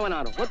ಇಲ್ಲದೆ ನೋಡಿದವ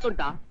ನಾನು,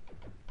 ಗೊತ್ತುಂಟಾ?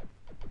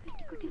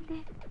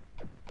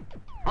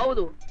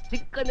 ಹೌದು.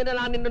 ಚಿಕ್ಕಂದಿನ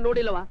ನಾನು ನಿನ್ನ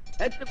ನೋಡಿಲ್ಲವಾ?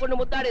 ಎತ್ತುಕೊಂಡು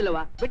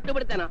ಮುದ್ದಾಡಿಲ್ಲವಾ? ಬಿಟ್ಟು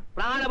ಬಿಡ್ತೇನ?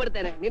 ಪ್ರಾಣ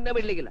ಬಿಡ್ತೇನೆ, ನಿನ್ನ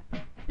ಬಿಡ್ಲಿಕ್ಕಿಲ್ಲ.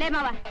 ಲೇ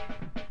ಮಾವ,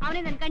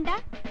 ಅವನೇ ನನ್ ಕಂಡ,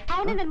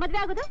 ಅವನೇ ನನ್ ಮದ್ವೆ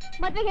ಆಗುದು.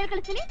 ಮದ್ವೆ ಹೇಳ್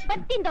ಕಳಿಸ್ತೀನಿ,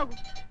 ಬರ್ತಿಂದೋಗು.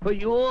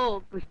 ಅಯ್ಯೋ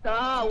ಕೃಷ್ಣ,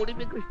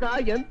 ಉಡುಪಿ ಕೃಷ್ಣ,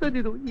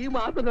 ಎಂತದಿದು? ಈ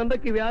ಮಾತು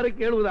ನಂದಕ್ಕೆ ಯಾರು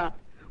ಕೇಳುವುದಾ?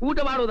 ಊಟ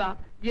ಮಾಡುವುದಾ?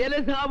 ಎಲೆ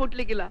ಸಹ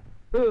ಮುಟ್ಲಿಕ್ಕಿಲ್ಲ.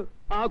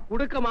 ಆ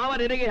ಕುಡುಕ ಮಾವ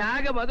ನಿನಗೆ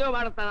ಹೇಗೆ ಮದುವೆ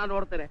ಮಾಡುತ್ತಾ ನಾನು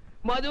ನೋಡ್ತೇನೆ.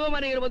 ಮದುವೆ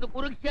ಮನೆಗೆ ಬಂದು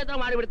ಕುರುಕ್ಷೇತ್ರ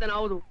ಮಾಡಿಬಿಡ್ತೇನೆ.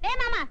 ಹೌದು. ಏ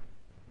ಮಾಮ,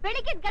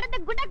 ಬೆಳಿಗ್ಗೆ ಗಡದ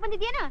ಗುಡ್ಡಕ್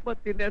ಬಂದಿದ್ಯೇನೋ?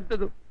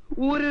 ಮತ್ತಿನ್ನೆಂತದು?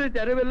 ಊರಿನ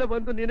ಜನವೆಲ್ಲ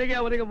ಬಂದು ನಿನಗೆ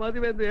ಅವನಿಗೆ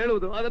ಮದುವೆ ಎಂದು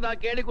ಹೇಳುವುದು, ಅದನ್ನ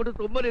ಕೇಳಿಕೊಂಡು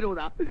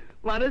ಸುಮ್ಮನಿರುವುದಾ?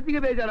 ಮನಸ್ಸಿಗೆ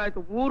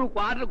ಬೇಜಾರಾಯ್ತು. 3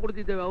 ಕ್ವಾರ್ಟರ್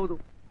ಕುಡಿದಿದ್ದೇವೆ. ಹೌದು.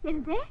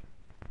 ಎಂದ್ರೆ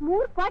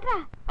 3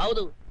 ಕ್ವಾರ್ಟರ್?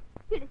 ಹೌದು.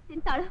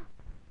 ತಿಂತಾಳು.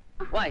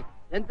 ವಾಯ್,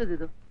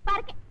 ಎಂತದಿದು?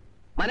 ಪಾರ್ಕೆ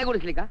ಮನೆ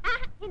ಗುಡಿಸ್ಲಿಕ್ಕ?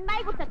 ನಿನ್ ಮೈ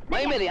ಗುಡ್ಸಕ್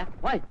ಮೈ ಮೇಲೆಯಾ?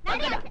 ವಾಯ್,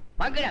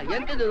 ಪಂಕಜ,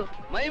 ಎಂತದಿದು?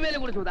 ಮೈ ಮೇಲೆ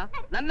ಗುಡಿಸುವುದಾ?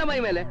 ನನ್ನ ಮೈ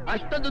ಮೇಲೆ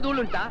ಅಷ್ಟೊಂದು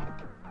ಧೂಳುಂಟಾ?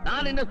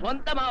 ನಾನಿನ್ನ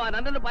ಸ್ವಂತ ಮಾವ,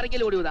 ನನ್ನನ್ನು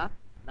ಪರಕೆಯಲ್ಲಿ ಹೊಡೆಯುವುದಾ?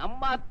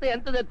 ನಮ್ಮ ಅತ್ತೆ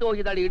ಎಂತದೆತ್ತು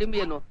ಹೋಗಿದ್ದಾಳೆ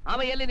ಇಡಿಂಬಿಯನ್ನು.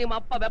 ಆಮೇಲೆ ಎಲ್ಲಿ ನಿಮ್ಮ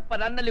ಅಪ್ಪ ಬೆಪ್ಪ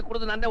ನನ್ನಲ್ಲಿ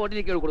ಕುಡಿದು ನನ್ನೇ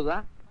ಹೊಡಿಲಿಕ್ಕೆ ಕೇಳ್ಕೊಡುದಾ?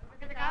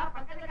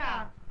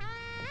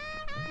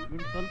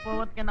 ನಿನ್ ಸ್ವಲ್ಪ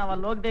ಹೊತ್ತಿಗೆ ನಾವ್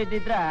ಅಲ್ಲಿ ಹೋಗದೆ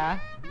ಇದ್ದಿದ್ರ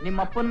ನಿಮ್ಮ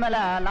ಅಪ್ಪನ ಮೇಲೆ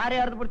ಲಾರಿ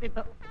ಹರಿದು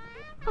ಬಿಡ್ತಿತ್ತು.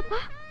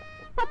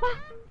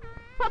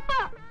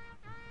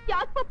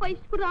 ಯಾಕೆ ಪಾಪ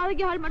ಇಷ್ಟು ಕೂಡ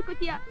ಆರೋಗ್ಯ ಹಾಳು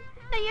ಮಾಡ್ಕೋತೀಯ?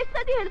 ನಾ ಎಷ್ಟ್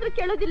ಸತಿ ಹೇಳಿದ್ರು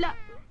ಕೇಳೋದಿಲ್ಲ.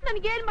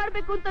 ನನ್ಗೇನ್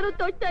ಮಾಡ್ಬೇಕು ಅಂತಾನು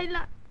ತೋಚ್ತಾ ಇಲ್ಲ.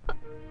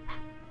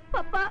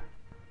 ಪಾಪ.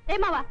 ಏ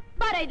ಮಾವ,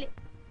 ಬಾರ ಇಲ್ಲಿ.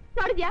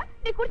 ನೋಡಿದ್ಯಾ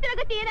ನೀ ಕುಡ್ತಿರೋ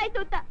ಗತಿ ಏನಾಯ್ತು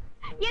ಅಂತ?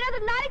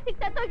 ಏನಾದ್ರೂ ಲಾರಿ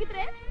ಸಿಕ್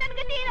ಸತ್ತೋಗಿದ್ರೆ ನನ್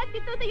ಗತಿ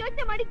ಏನಾಗ್ತಿತ್ತು ಅಂತ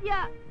ಯೋಚನೆ ಮಾಡಿದ್ಯಾ?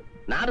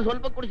 ನಾನು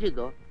ಸ್ವಲ್ಪ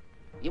ಕುಡಿಸಿದ್ದು,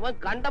 ಇವಾಗ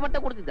ಕಂಡ ಮಟ್ಟ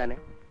ಕುಡ್ತಿದ್ದಾನೆ.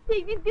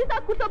 ಈಗ ನಿನ್ ದಿವಸ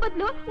ಕುಡ್ಸೋ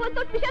ಬದ್ಲು ಒಂದ್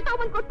ದೊಡ್ಡ ವಿಷಯ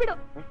ತಗೊಂಡ್ ಕೊಟ್ಬಿಡು,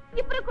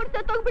 ಇಬ್ರು ಕುಡ್ಸ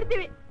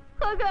ತಗೋಗ್ಬಿಡ್ತೀವಿ,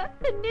 ಆಗ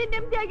ನೀನ್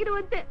ನೆಮ್ಮದಿ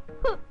ಆಗಿರುವಂತೆ.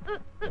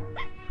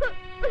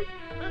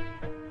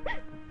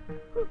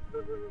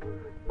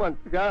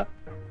 ಮಂಗ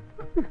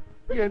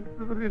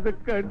ಎಂತದ್ರಿಂದ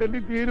ಕಂಡಲ್ಲಿ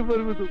ನೀರು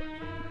ಬರುವುದು,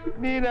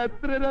 ನೀನ್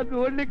ಹತ್ರ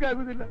ನೋಡ್ಲಿಕ್ಕೆ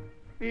ಆಗುದಿಲ್ಲ.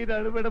 ನೀನ್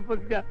ಅಳಬೇಡ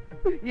ಪಕ್ಷ,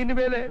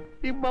 ಇನ್ಮೇಲೆ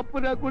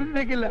ನಿಮ್ಮಪ್ಪನ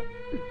ಕುಡಿಸ್ಬೇಕಿಲ್ಲ,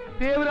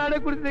 ದೇವರಾಣೆ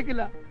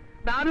ಕುಡಿಸ್ಬೇಕಿಲ್ಲ,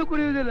 ನಾನು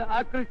ಕುಡಿಯುವುದಿಲ್ಲ. ಆ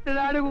ಕೃಷ್ಣನ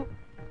ಆಣೆಗೂ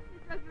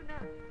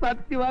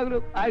ಸತ್ಯವಾಗ್ಲು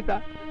ಆಯ್ತಾ?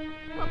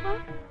 ಪಾಪ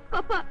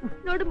ಪಾಪ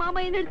ನೋಡು ಮಾಮ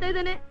ಏನ್ ಹೇಳ್ತಾ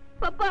ಇದ್ದಾನೆ.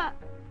 ಪಾಪ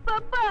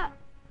ಪಾಪ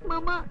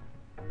ಮಾಮ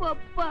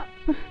ಪಾಪ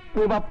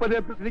ನಿಮ್ಮ ಅಪ್ಪನೇ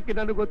ಎಬ್ಬಿಸ್ಲಿಕ್ಕೆ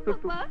ನನಗೆ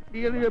ಗೊತ್ತುಂಟು,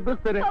 ನೀನು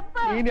ಎಬ್ಬಿಸ್ತಾರೆ.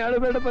 ನೀನ್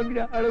ಅಳಬೇಡ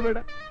ಬಂದ್ಯ, ಅಳಬೇಡ.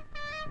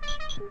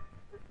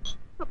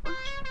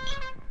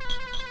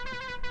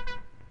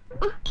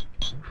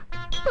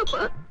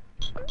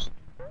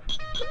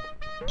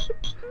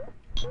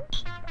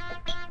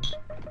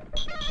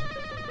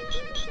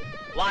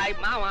 ವಾಯ್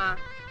ಮಾವ,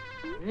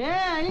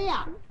 ಅಳಿಯ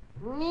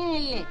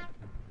ನೀನ್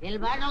ಇಲ್ಲಿ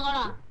ಬಾಟೋಗೋಣ,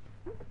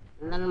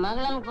 ನನ್ನ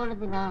ಮಗಳನ್ನ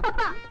ಕೊಡ್ತೀನ.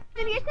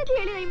 ನಿನ್ಗೆ ಎಷ್ಟೊತ್ತಿ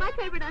ಹೇಳಿ ಈ ಮಾತು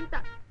ಹೇಳ್ಬೇಡ ಅಂತ.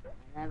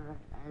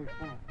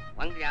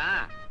 ಮಂಗ್ಯ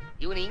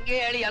ಇವನು ಹಿಂಗೆ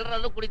ಹೇಳಿ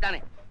ಎಲ್ಲರಲ್ಲೂ ಕುಡಿತಾನೆ.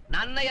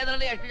 ನನ್ನ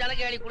ಎದುರಲ್ಲಿ ಎಷ್ಟು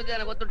ಜನಕ್ಕೆ ಹೇಳಿ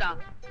ಕುಡಿತಾನೆ ಗೊತ್ತುಂಟ?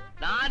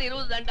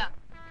 ನಾನಿರುವುದು ದಂಡ,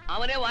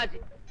 ಅವನೇ ವಾಸಿ.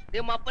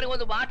 ನಿಮ್ಮ ಅಪ್ಪನಿಗೆ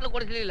ಒಂದು ಬಾಟ್ಲು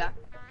ಕೊಡಿಸ್ಲಿಲ್ಲ,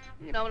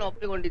 ನೀನು ಅವನ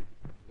ಒಪ್ಪಿಕೊಂಡಿದ್ದು.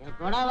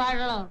 ಕೊಡ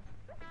ಬಾಟ್ಲು,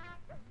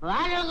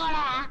 ಬಾಟ್ಲು ಕೊಡ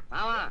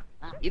ಮಾವ.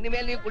 ಇನ್ನು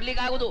ಮೇಲೆ ನೀವು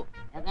ಕುಡ್ಲಿಕ್ಕಾಗುದು,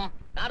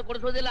 ನಾನು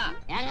ಕುಡಿಸೋದಿಲ್ಲ,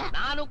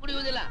 ನಾನು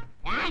ಕುಡಿಯುವುದಿಲ್ಲ.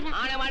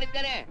 ಆಣೆ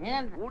ಮಾಡಿದ್ದೇನೆ,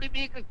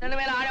 ಉಡುಪಿ ಕೃಷ್ಣನ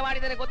ಮೇಲೆ ಆಣೆ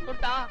ಮಾಡಿದ್ದೇನೆ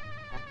ಗೊತ್ತುಂಟಾ?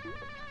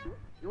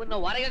 ಇವನ್ನ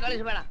ಹೊರಗೆ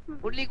ಕಳಿಸಬೇಡ,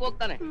 ಕುಡ್ಲಿಕ್ಕೆ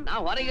ಹೋಗ್ತಾನೆ, ನಾ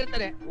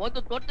ಹೊರಗಿರ್ತೇನೆ, ಒಂದು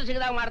ತೊಟ್ಟು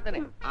ಸಿಗದಾಗ ಮಾಡ್ತೇನೆ.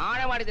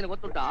 ಆಣೆ ಮಾಡಿದ್ದೇನೆ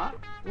ಗೊತ್ತುಂಟಾ?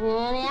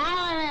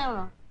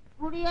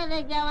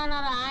 ಕುಡಿಯೋದಕ್ಕೆ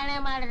ಅವನಾರು ಆಣೆ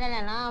ಮಾಡಿದ್ದಾನೆ,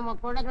 ನಾವು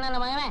ಕೊಡಕ್ ನನ್ನ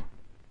ಮಗನೇ.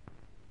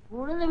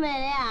 ಕುಡಿದ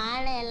ಮೇಲೆ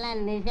ಆಣೆ ಎಲ್ಲ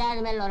ನಿಜಾದ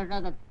ಮೇಲೆ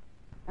ಹೊರಟೋಗುತ್ತೆ.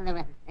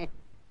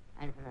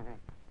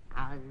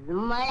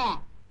 ಮಳೆ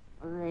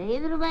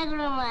 ₹5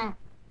 ಕೊಡಮ್ಮ,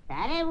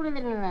 ಸಾರೇ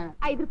ಕುಡಿದ್ರಿ.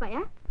 5 ರೂಪಾಯ?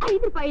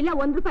 5 ರೂಪಾಯಿ ಇಲ್ಲ,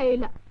 1 ರೂಪಾಯಿ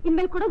ಇಲ್ಲ.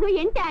 ಇನ್ಮೇಲೆ ಕೊಡೋದು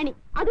 8 ಆಣಿ,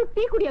 ಅದು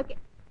ಟೀ ಕುಡಿಯೋಕೆ.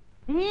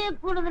 ಟೀ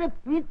ಕುಡಿದ್ರೆ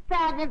ಪಿತ್ತ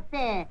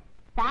ಆಗತ್ತೆ,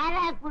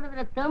 ಸಾರಾಯಿ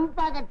ಕುಡಿದ್ರೆ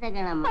ತಂಪಾಗತ್ತೆ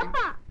ಕಣಮ್ಮ.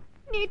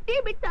 ನೀ ಟೀ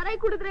ಬಿಟ್ಟು ಸಾರಾಯಿ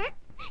ಕುಡಿದ್ರೆ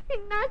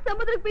ಇನ್ನ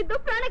ಸಮುದ್ರಕ್ಕೆ ಬಿದ್ದು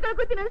ಪ್ರಾಣ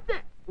ಕಳ್ಕೊತೀನಿ ಅಷ್ಟೇ.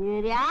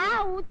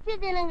 ಇವ್ರ್ಯಾವ ಹುಚ್ಚ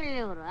ಜನಗಳು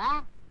ಇವ್ರು?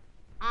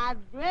 ಆ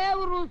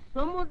ದೇವ್ರು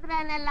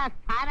ಸಮುದ್ರನೆಲ್ಲ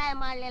ಸಾರಾಯಿ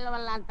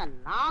ಮಾಡ್ಲಿಲ್ವಲ್ಲ ಅಂತ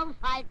ನಾವು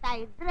ಸಾಯ್ತಾ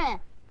ಇದ್ರೆ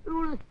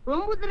ಇವಳು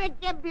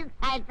ಸಮುದ್ರಕ್ಕೆ ಬಿದ್ದು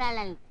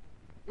ಸಾಯ್ತಾಳಂತೆ.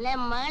 ಲೇ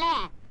ಮಳೆ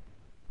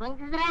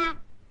ಪಂಕಿದ್ರ,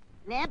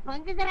 ಲೇ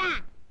ಪಂಕಿದ್ರ,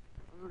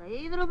 ಒಂದು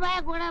 5 ರೂಪಾಯಿ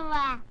ಕೊಡವ್ವ.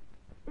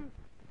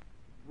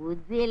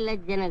 ಬುದ್ಧಿ ಇಲ್ಲ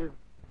ಜನಗಳು,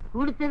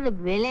 ಕುಡಿತದ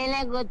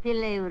ಬೆಲೆನೇ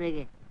ಗೊತ್ತಿಲ್ಲ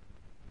ಇವರಿಗೆ.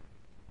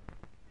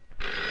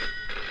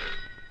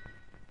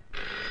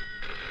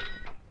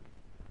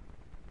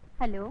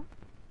 ಹಲೋ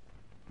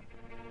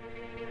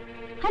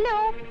ಹಲೋ,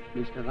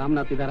 ಮಿಸ್ಟರ್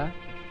ರಾಮನಾಥ್ ಇದ್ದಾರಾ?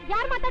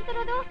 ಯಾರು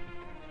ಮಾತಾಡ್ತಿರೋದು?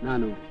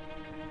 ನಾನು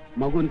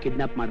ಮಗುನ್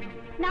ಕಿಡ್ನಾಪ್ ಮಾಡಿದೆ.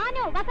 ನಾನು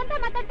ವಸಂತ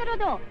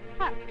ಮಾತಾಡ್ತಿರೋದು.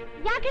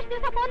 ಯಾಕೆ ಇಷ್ಟು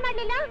ದಿವಸ ಫೋನ್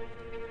ಮಾಡ್ಲಿಲ್ಲ?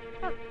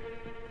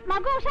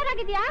 ಮಗು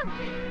ಹುಷಾರಾಗಿದ್ಯಾ?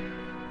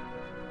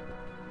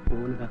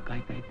 ಫೋನ್ಗ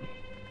ಕಾಯ್ತಾ ಇದ್ದೆ.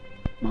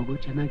 ಮಗು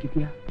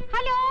ಚೆನ್ನಾಗಿದ್ಯಾ?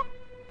 Hello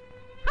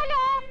hello.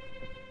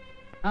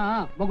 ಹಾ,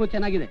 ಮಗು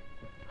ಚೆನ್ನಾಗಿದೆ.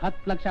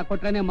 10 ಲಕ್ಷ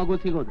ಕೊಟ್ರೇನೆ ಮಗು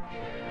ಸಿಗೋದು.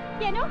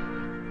 ಏನು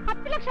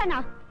 10 ಲಕ್ಷನಾ?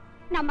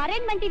 ನಮ್ಮ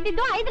ಅರೇಂಜ್ಮೆಂಟ್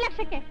ಇದ್ದಿದ್ದು 5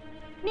 ಲಕ್ಷಕ್ಕೆ.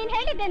 ನೀನ್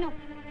ಹೇಳಿದ್ದೇನು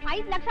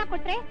 5 ಲಕ್ಷ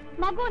ಕೊಟ್ರೆ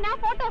ಮಗುನ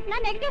ಫೋಟೋಸ್ನ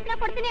ನೆಗೆಟಿವ್ಸ್ನ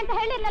ಕೊಡ್ತೀನಿ ಅಂತ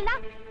ಹೇಳಿರ್ಲಲ್ಲ.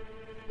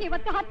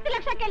 ಇವತ್ತು 10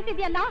 ಲಕ್ಷ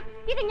ಕೇಳ್ತಿದ್ಯಲ್ಲ,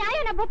 ಇದು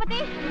ನ್ಯಾಯನ ಭೂಪತಿ?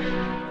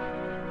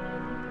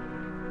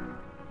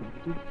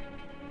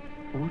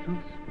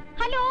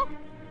 Hello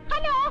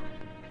hello.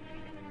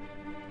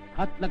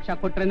 10 ಲಕ್ಷ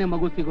ಕೊಟ್ರೇನೆ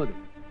ಮಗು ಸಿಗೋದು.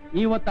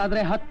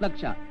 ಇವತ್ತಾದ್ರೆ 10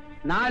 ಲಕ್ಷ,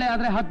 ನಾಳೆ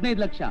ಆದ್ರೆ 15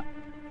 ಲಕ್ಷ.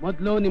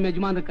 ಮೊದ್ಲು ನಿಮ್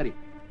ಯಜಮಾನ್ರ ಕರಿ,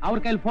 ಅವ್ರ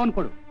ಕೈಲಿ ಫೋನ್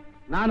ಕೊಡು,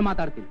 ನಾನು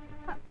ಮಾತಾಡ್ತೀನಿ.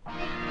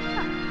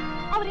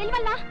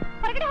 ಅವ್ರಿಲ್ವಲ್ಲ,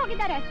 ಹೊರಗಡೆ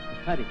ಹೋಗಿದ್ದಾರೆ.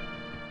 ಸರಿ,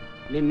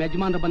 ನಿಮ್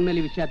ಯಜಮಾನ್ರು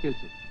ಬಂದ್ಮೇಲೆ ವಿಷಯ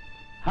ತಿಳಿಸು.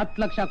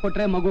 10 ಲಕ್ಷ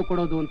ಕೊಟ್ರೆ ಮಗು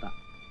ಕೊಡೋದು ಅಂತ.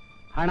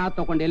 ಹಣ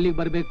ತಗೊಂಡು ಎಲ್ಲಿಗೆ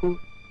ಬರ್ಬೇಕು,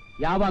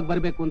 ಯಾವಾಗ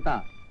ಬರ್ಬೇಕು ಅಂತ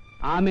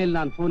ಆಮೇಲೆ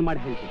ನಾನು ಫೋನ್ ಮಾಡಿ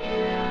ಹೇಳ್ತೀನಿ.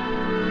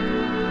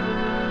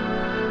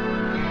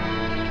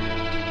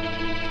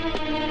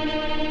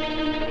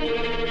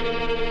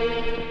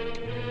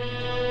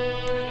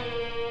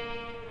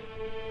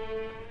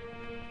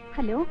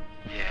 ಹಲೋ,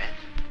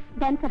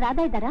 ಡ್ಯಾನ್ಸರ್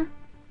ರಾಧಾ ಇದ್ದಾರಾ?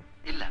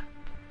 ಇಲ್ಲ,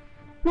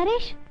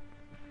 ನರೇಶ್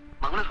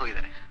ಮಂಗಳೂರು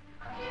ಹೋಗಿದ್ದಾರೆ.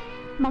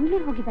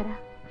 ಮಂಗಳೂರು ಹೋಗಿದ್ದಾರಾ?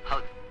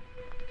 ಹೌದು.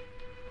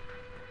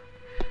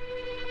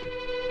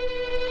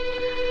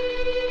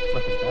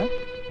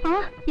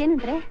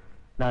 ಏನಂದ್ರೆ?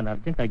 ನಾನು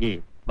ಅರ್ಜೆಂಟ್ ಆಗಿ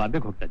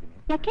ಬಾಂಬೆಗೆ ಹೋಗ್ತಾ ಇದ್ದೀನಿ.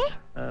 ಯಾಕೆ?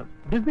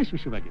 ಬಿಸ್ನೆಸ್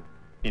ವಿಷಯವಾಗಿ.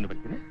 ನೀನು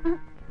ಬರ್ತೀನಿ?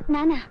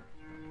 ನಾನಾ?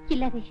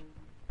 ಇಲ್ಲ ರೀ,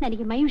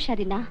 ನನಗೆ ಮೈ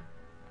ಹುಷಾರಿಲ್ಲ,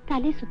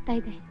 ತಲೆ ಸುತ್ತಾ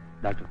ಇದೆ.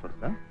 ಡಾಕ್ಟರ್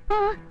ತೋರಿಸ್ತಾ?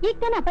 ಈಗ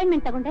ನಾನು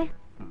ಅಪಾಯಿಂಟ್ಮೆಂಟ್ ತಗೊಂಡೆ.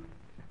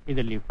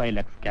 ಇದರಲ್ಲಿ 5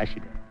 lakhs ಕ್ಯಾಶ್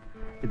ಇದೆ,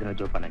 ಇದನ್ನ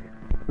ಜೋಪಾನಾಗಿ.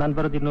 ನಾನು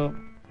ಬರೋದಿನ್ನು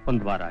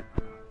 1 ವಾರ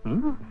ಆಯ್ತು.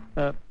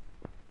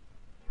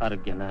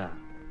 ಆರೋಗ್ಯನ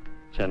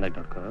ಚೆನ್ನಾಗಿ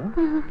ನೋಡ್ಕೋ.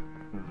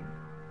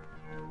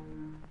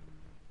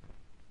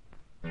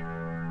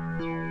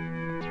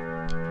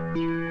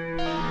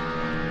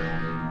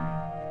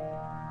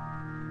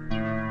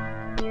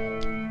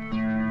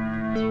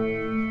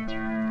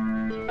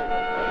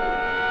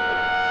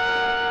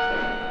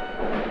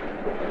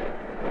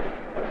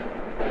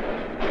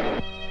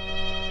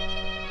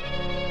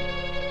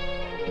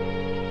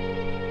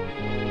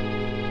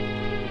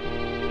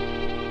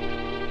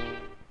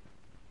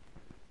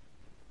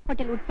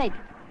 Hotel wood side.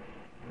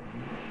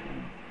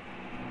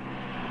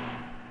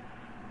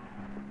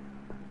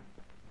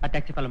 ಆ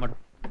ಟ್ಯಾಕ್ಸಿ ಫಾಲೋ ಮಾಡು.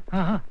 ಹಾ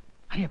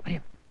ಹರಿಯಪ್ಪ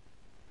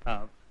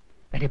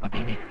ನಡಿಯಪ್ಪ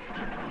ಬೇಗ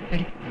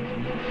ನಡಿ.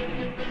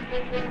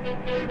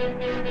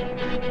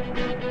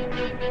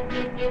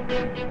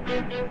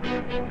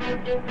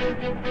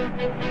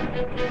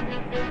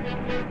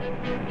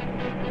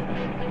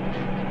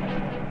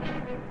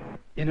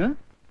 ಏನು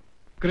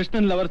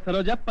ಕೃಷ್ಣನ್ ಲವರ್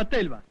ಸರೋಜಾ ಪತ್ತೆ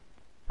ಇಲ್ವಾ?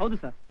 ಹೌದು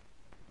sir.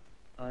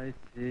 I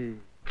C.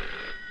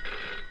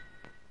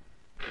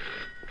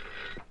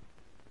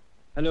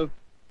 Hello,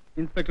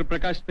 inspector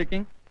Prakash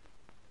speaking.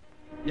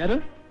 ಯಾರು?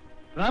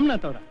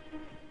 ರಾಮನಾಥ್ ಅವರ?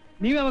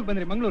 ನೀವ್ ಯಾವಾಗ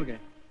ಬಂದ್ರಿ ಮಂಗಳೂರಿಗೆ?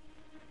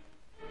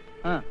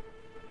 ಹಾ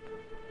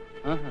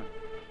ಹಾ ಹಾ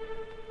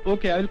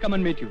okay, I will come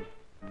and meet you.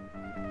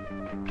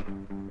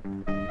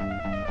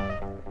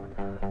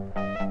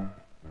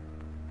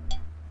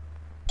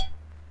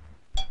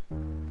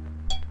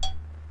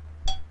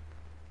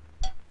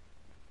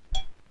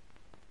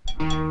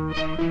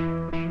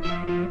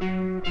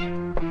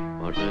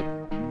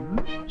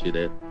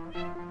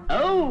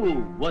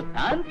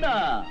 ವಸಂತ,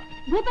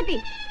 ಭೂಪತಿ,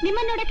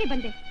 ನಿಮ್ಮನ್ನ ನೋಡಕ್ಕೆ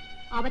ಬಂದೆ.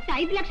 ಅವತ್ತು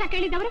 5 ಲಕ್ಷ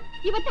ಕೇಳಿದವರು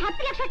ಇವತ್ತು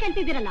 10 ಲಕ್ಷ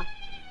ಕೇಳ್ತಿದ್ದೀರಲ್ಲ.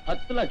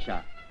 10 ಲಕ್ಷ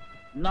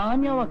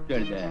ನಾನ್ ಯಾವಾಗ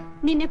ಕೇಳಿದೆ?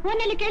 ನಿನ್ನೆ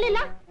ಫೋನಲ್ಲಿ ಕೇಳಿಲ್ಲ?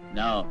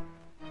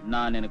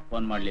 ನಾನ್ ನಿನಗೆ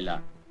ಫೋನ್ ಮಾಡ್ಲಿಲ್ಲ.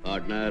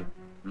 ಪಾರ್ಟ್ನರ್,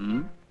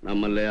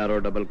 ನಮ್ಮಲ್ಲೇ ಯಾರೋ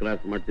ಡಬಲ್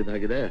ಕ್ರಾಸ್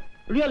ಮಾಡ್ತಿದ್ದಾಗಿದೆ.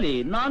 ರಿಯಲಿ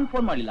ನಾನ್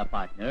ಫೋನ್ ಮಾಡ್ಲಿಲ್ಲ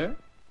ಪಾರ್ಟ್ನರ್.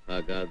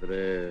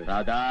 ಹಾಗಾದ್ರೆ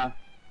Radha?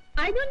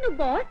 I don't know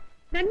boss,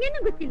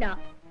 ನನ್ಗೇನು ಗೊತ್ತಿಲ್ಲ.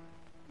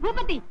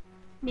 ಭೂಪತಿ,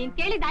 ನೀನ್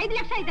ಕೇಳಿದ 5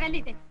 ಲಕ್ಷ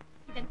ಇದರಲ್ಲಿದೆ.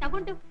 ಇದನ್ನ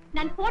ತಗೊಂಡು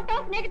ನನ್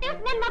ಫೋಟೋಸ್,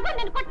 ನೆಗೆಟಿವ್ಸ್, ನನ್ ಮಗು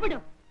ನನ್ ಕೊಟ್ಬಿಡು.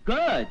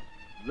 Good,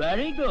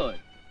 very good.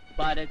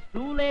 But it's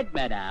too late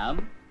madam.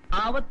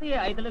 ಆವತ್ತೇ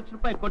 5 lakh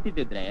ರೂಪಾಯಿ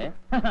ಕೊಟ್ಟಿದ್ದಿದ್ರೆ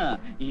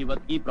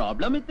ಇವತ್ತು ಈ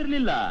problem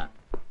ಇತ್ತಿರ್ಲಿಲ್ಲ.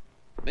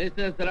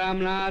 Mister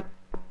Ramnath,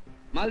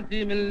 multi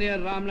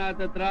millionaire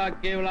Ramnath ಹತ್ರ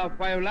ಕೇವಲ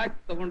 5 lakhs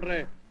ತಗೊಂಡ್ರೆ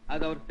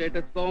ಅದು ಅವ್ರ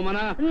ಸ್ಟೇಟಸ್ ಅವಮಾನ,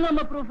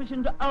 ನಮ್ಮ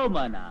ಪ್ರೊಫೆಷನ್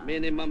ಅವಮಾನ.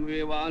 Minimum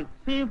we want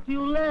 50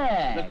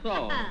 lakhs.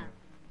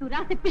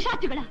 ದುರಾಸೆ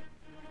ಪಿಶಾಚಿಗಳ,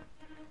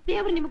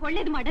 ದೇವರು ನಿಮ್ಗೆ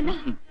ಒಳ್ಳೇದು ಮಾಡಲ್ಲ.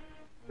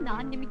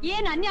 ನಾನ್ ನಿಮ್ಗೆ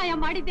ಏನ್ ಅನ್ಯಾಯ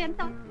ಮಾಡಿದ್ದೆ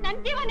ಅಂತ ನನ್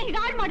ಜೀವನ ಹೀಗೆ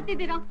ಹಾಳು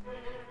ಮಾಡ್ತಿದ್ದೀರಾ?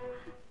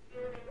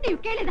 ನೀವು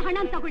ಕೇಳಿದ ಹಣ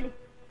ತಗೊಳ್ಳಿ.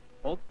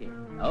 ಓಕೆ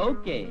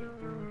ಓಕೆ,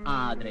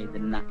 ಆದ್ರೆ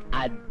ಇದನ್ನ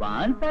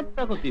ಅಡ್ವಾನ್ಸ್ ಆಗಿ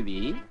ತಗೋತೀವಿ.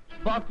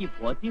 ಬಾಕಿ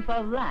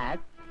 45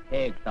 lakhs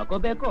ಹೇಗ್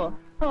ತಗೋಬೇಕೋ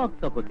ಹಾಗ್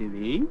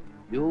ತಗೋತೀವಿ.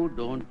 You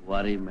don't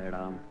worry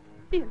madam.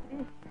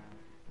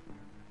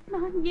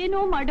 ನಾನ್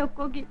ಏನೋ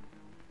ಮಾಡೋಕ್ಕೋಗಿ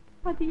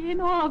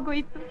ಅದೇನೋ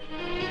ಆಗೋಯ್ತು.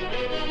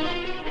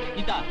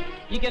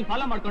 ಈಗೇನ್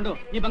ಫಾಲೋ ಮಾಡ್ಕೊಂಡು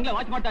ಈ ಬಂಗ್ಲೆ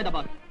ವಾಚ್ ಮಾಡ್ತಾ ಇದ್ದ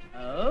ಬಾಸ್.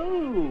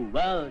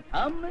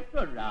 Welcome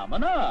mister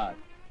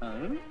Ramnath.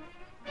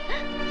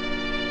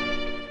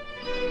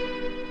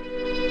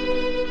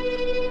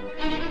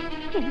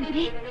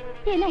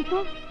 ಏನಾಯ್ತು?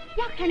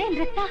 ಯಾಕೆ ಹಣೆ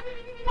ರಕ್ತ?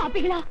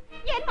 ಪಾಪಿಗಳ,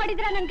 ಏನ್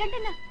ಮಾಡಿದ್ರ ನನ್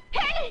ಗಂಡನ್ನ?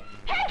 ಹೇಳಿ.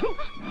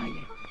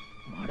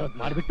 ಮಾಡೋದ್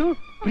ಮಾಡ್ಬಿಟ್ಟು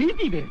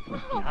ಪ್ರೀತಿ ಬೇರೆ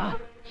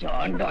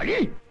ಚಾಂಡಾಳಿ.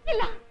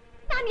 ಇಲ್ಲ,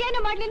 ನಾನ್ ಏನು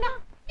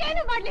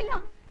ಮಾಡ್ಲಿಲ್ಲ.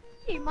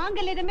 ಈ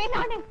ಮಾಂಗಲ್ಯದ ಮೇಲೆ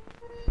ನಾನೇ.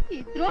 ಈ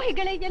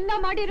ದ್ರೋಹಿಗಳೇ ಎಲ್ಲ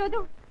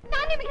ಮಾಡಿರೋದು.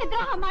 ನಾನ್ ನಿಮಗೆ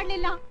ದ್ರೋಹ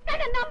ಮಾಡ್ಲಿಲ್ಲ.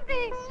 ನನ್ನ ನಂಬಿ.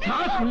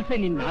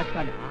 ನಿನ್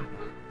ನಾಟಕನ.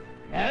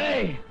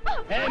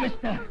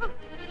 ಮಿಸ್ಟರ್,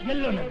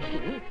 ಎಲ್ಲೋ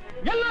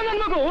ನನ್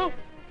ಮಗು.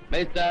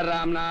 ಮಿಸ್ಟರ್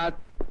ರಾಮನಾಥ್,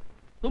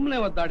 ಸುಮ್ನೆ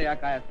ಒದ್ದಾಡಿ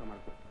ಯಾಕೆ ಆಯಾಸ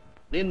ಮಾಡ್ತಾರೆ?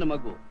 ನಿನ್ನ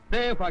ಮಗು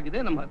ಸೇಫ್ ಆಗಿದೆ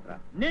ನಮ್ಮ ಹತ್ರ.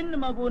 ನಿನ್ನ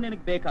ಮಗು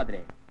ನಿನಗ್ ಬೇಕಾದ್ರೆ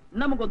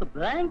ನಮಗೊಂದು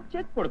ಬ್ಲಾಂಕ್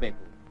ಚೆಕ್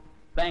ಕೊಡ್ಬೇಕು.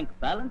 ಬ್ಯಾಂಕ್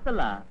ಬ್ಯಾಲೆನ್ಸ್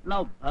ಅಲ್ಲ,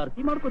 ನಾವು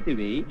ಭರ್ತಿ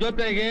ಮಾಡ್ಕೋತೀವಿ.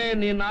 ಜೊತೆಗೆ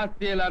ನೀನ್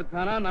ಆಸ್ತಿಯಲ್ಲಿ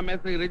ಅರ್ಥನ ನಮ್ಮ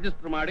ಹೆಸರಿಗೆ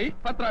ರಿಜಿಸ್ಟರ್ ಮಾಡಿ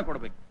ಪತ್ರ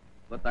ಕೊಡ್ಬೇಕು.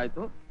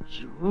 ಗೊತ್ತಾಯ್ತು?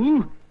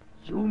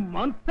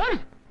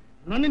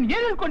 ನನ್ನ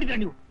ಏನ್ ಅನ್ಕೊಂಡಿದ್ರ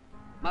ನೀವು?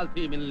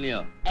 Multi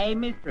millionaire.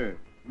 ಮಿಸ್ಟರ್,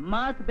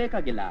 ಮಾತ್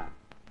ಬೇಕಾಗಿಲ್ಲ.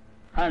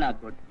 ಹಣ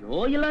ಕೊಡ್ತೀಯೋ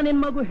ಇಲ್ಲ ನಿನ್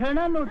ಮಗು ಹೆಣ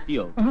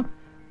ನೋಡ್ತೀಯೋ?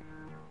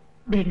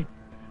 ಬೇಡಿ,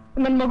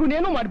 ನನ್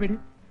ಮಗುನೇನು ಮಾಡ್ಬೇಡಿ.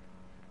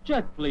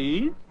 Check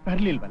please.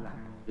 ಬರ್ಲಿಲ್ವಲ್ಲ?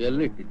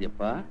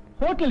 ಎಲ್ಲಿಟ್ಟಿದ್ಯಪ್ಪ?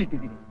 ಹೋಟ್ಲಲ್ಲಿ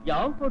ಇಟ್ಟಿದ್ದೀನಿ.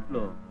 ಯಾವ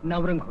hotel?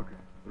 Navrang hotel.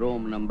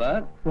 Room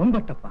number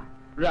 9.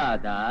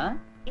 Radha,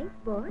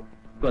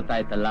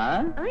 ಗೊತ್ತಾಯ್ತಲ್ಲ?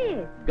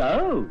 ಗೋ.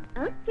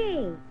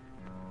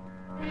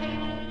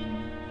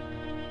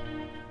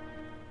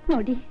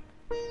 ನೋಡಿ,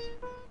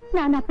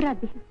 ನಾನು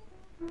ಅಪರಾಧಿ,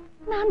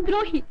 ನಾನ್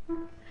ದ್ರೋಹಿ.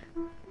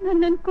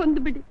 ನನ್ನನ್ನು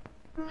ಕೊಂದ್ಬಿಡಿ.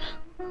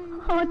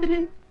 ಆದ್ರೆ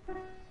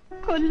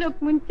ಕೊಲ್ಲೋಕ್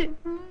ಮುಂಚೆ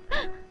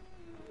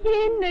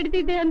ಏನ್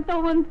ನಡೆದಿದೆ ಅಂತ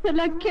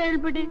ಒಂದ್ಸಲ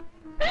ಕೇಳ್ಬಿಡಿ.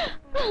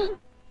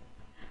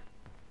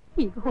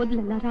 ಈಗ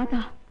ಹೋದ್ಲಲ್ಲ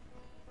ರಾಧಾ,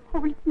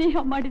 ಅವಳು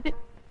ಸ್ನೇಹ ಮಾಡಿದೆ.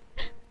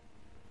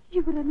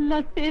 ಇವರೆಲ್ಲ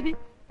ಸೇರಿ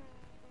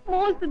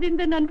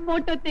ಮೋಸದಿಂದ ನನ್ನ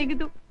ಫೋಟೋ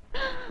ತೆಗೆದು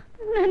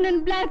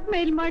ನನ್ನನ್ನು ಬ್ಲಾಕ್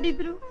ಮೇಲ್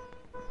ಮಾಡಿದ್ರು.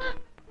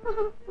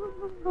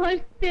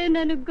 ಅಷ್ಟೇ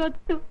ನನಗ್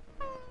ಗೊತ್ತು.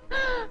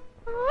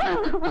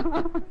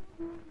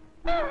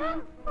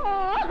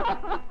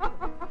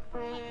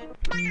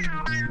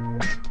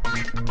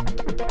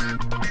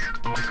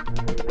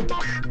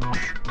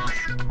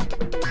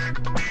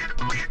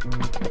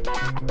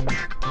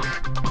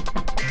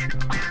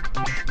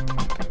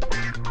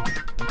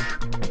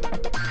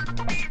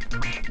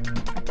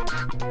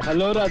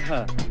 ಹಲೋ ರಾಧಾ,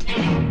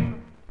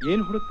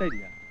 ಏನ್ ಹುಡುಕ್ತಾ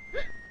ಇದೀಯಾ?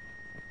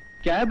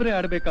 ಕ್ಯಾಬ್ರೆ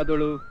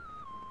ಆಡ್ಬೇಕಾದೋಳು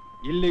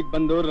ಇಲ್ಲಿಗ್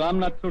ಬಂದು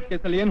ರಾಮನಾಥ್ ಸೂಟ್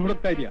ಕೇಸಲ್ಲಿ ಏನ್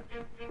ಹುಡುಕ್ತಾ ಇದೀಯಾ?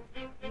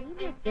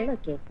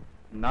 ಕೇಳೋಕೆ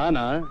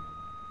ನಾನಾ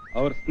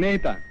ಅವ್ರ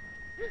ಸ್ನೇಹಿತ.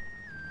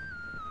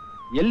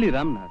 ಎಲ್ಲಿ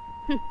ರಾಮನಾಥ್?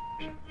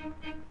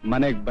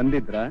 ಮನೆಗ್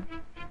ಬಂದಿದ್ರ?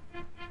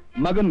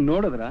 ಮಗನ್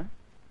ನೋಡಿದ್ರ?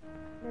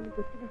 ನನಗೆ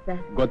ಗೊತ್ತಿಲ್ಲ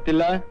ಸರ್.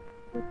 ಗೊತ್ತಿಲ್ಲ?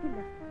 ಗೊತ್ತಿಲ್ಲ.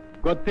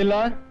 ಗೊತ್ತಿಲ್ಲ?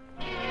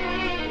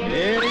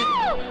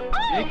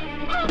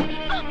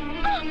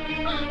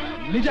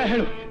 ನಿಜ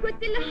ಹೇಳು.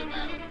 ಗೊತ್ತಿಲ್ಲ.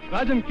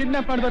 ರಾಜನ್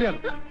ಕಿಡ್ನಾಪ್ ಮಾಡಿದವ್ರು ಯಾರು?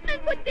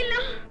 ಗೊತ್ತಿಲ್ಲ.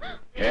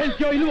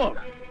 ಹೇಳ್ತೀಯೋ ಇಲ್ವೋ?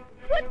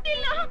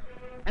 ಗೊತ್ತಿಲ್ಲ.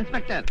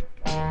 ಇನ್ಸ್ಪೆಕ್ಟರ್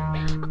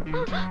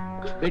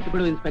ಬಿಟ್ಟು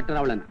ಬಿಡು ಇನ್ಸ್ಪೆಕ್ಟರ್,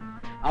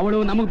 ಅವಳು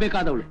ನಮಗ್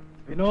ಬೇಕಾದವಳು.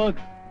 ವಿನೋದ್,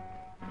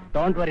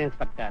 ಡೋಂಟ್ ವರಿ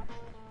ಇನ್ಸ್ಪೆಕ್ಟರ್,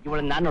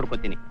 ಇವಳನ್ನ ನಾನು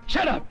ನೋಡ್ಕೋತೀನಿ.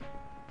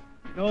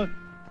 ವಿನೋದ್,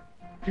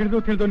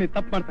 ತಿಳಿದು ನೀ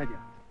ತಪ್ಪು ಮಾಡ್ತಾ ಇದೀಯ.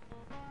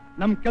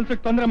 ನಮ್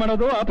ಕೆಲ್ಸಕ್ಕೆ ತೊಂದರೆ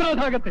ಮಾಡೋದು ಅಪರಾಧ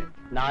ಆಗತ್ತೆ.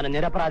 ನಾನು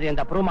ನಿರಪರಾಧಿ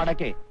ಅಂತ ಪ್ರೂವ್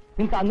ಮಾಡಕ್ಕೆ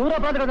ಇಂಥ 100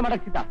 ಅಪರಾಧಗಳನ್ನು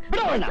ಮಾಡಕ್ ಸಿದ್ಧ.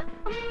 ಬಿಡೋಣ.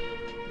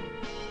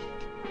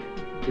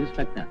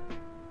 ಇನ್ಸ್ಪೆಕ್ಟರ್,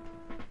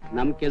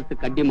 ನಮ್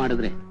ಕೆಲ್ಸಕ್ಕೆ ಅಡ್ಡಿ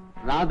ಮಾಡಿದ್ರೆ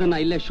ರಾಧನ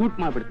ಇಲ್ಲೇ ಶೂಟ್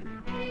ಮಾಡ್ಬಿಡ್ತೀನಿ.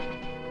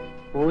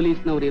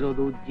 ಪೊಲೀಸ್ನವ್ರು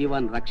ಇರೋದು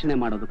ಜೀವನ್ ರಕ್ಷಣೆ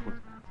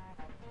ಮಾಡೋದಕ್ಕೋಸ್ಕರ,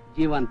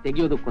 ಜೀವನ್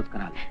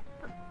ತೆಗೆಯೋದಕ್ಕೋಸ್ಕರ ಅಲ್ಲ.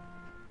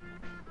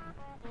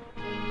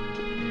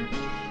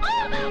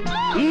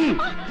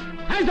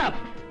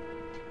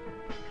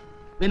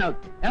 Vinod,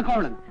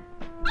 ಹೇಳ್ಕೊಳ್ಳ.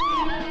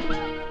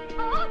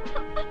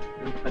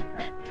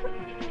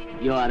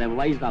 You are A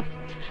wise of.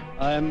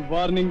 I am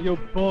warning you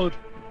both.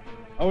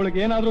 ಅವಳಿಗೆ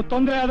ಏನಾದ್ರೂ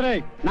ತೊಂದರೆ ಆದ್ರೆ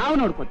ನಾವು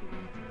ನೋಡ್ಕೋತೀವಿ,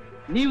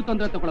 ನೀವು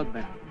ತೊಂದರೆ ತಗೊಳ್ಳೋದು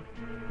ಬೇಡ.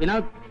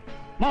 ವಿನೋದ್,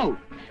 ಮೌ.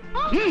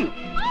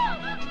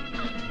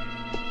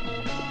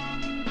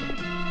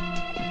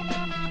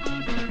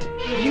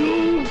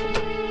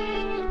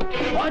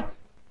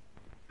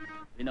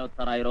 ವಿನೋದ್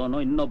ತರ ಇರೋನು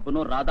ಇನ್ನೊಬ್ಬನು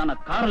ರಾಧಾನ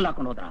ಕಾರಲ್ಲಿ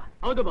ಹಾಕೊಂಡು ಹೋದ್ರ?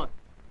 ಹೌದು ಬಾಸ್.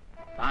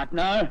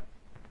 ಪಾರ್ಟ್ನರ್,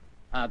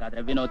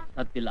 ಹಾಗಾದ್ರೆ Vinod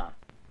ಸತ್ತಿಲ್ಲ.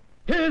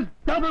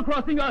 Double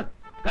crossing us.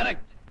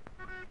 Correct.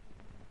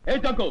 ಏ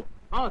ಚಕ್ಕು,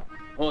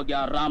 ಹೋಗಿ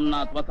ಆ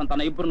ರಾಮನಾಥ್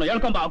ವಸಂತನ ಇಬ್ಬರನ್ನು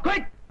ಹೇಳ್ಕೊಂಬ.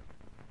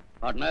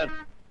 ಪಾರ್ಟ್ನರ್,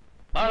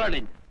 ಬಹಳ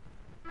ಡೇಂಜರ್.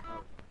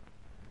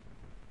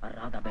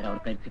 ರಾಧಾ ಬೇರೆ ಅವ್ರ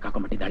ಕೈ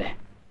ಸಿಕ್ಕಾಕೊಂಡ್ಬಿಟ್ಟಿದ್ದಾಳೆ.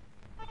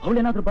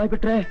 ಅವಳೇನಾದ್ರೂ ಬಾಯ್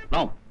ಬಿಟ್ರೆ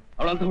ನಾವು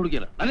ಅವಳಂತ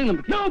ಹುಡುಗಿಲ್ಲ, ನನಗೆ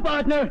ನಂಬಿಕೆ. ನೋ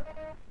ಪಾರ್ಟ್ನರ್,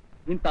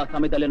 ಇಂಥ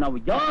ಸಮಯದಲ್ಲಿ ನಾವು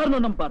ಯಾರನ್ನೂ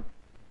ನಂಬಾರ್ದು.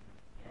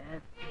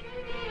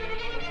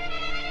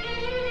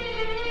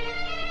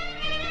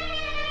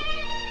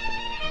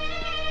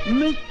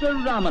 Mister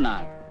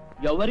Ramnath,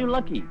 you very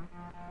lucky.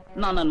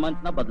 ನಾನು ನನ್ನ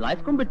ಮನ್ಸನ್ನ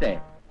ಬದಲಾಯಿಸ್ಕೊಂಡ್ಬಿಟ್ಟೆ.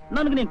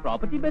 ನನಗೆ ನೀನ್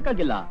ಪ್ರಾಪರ್ಟಿ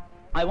ಬೇಕಾಗಿಲ್ಲ.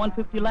 I want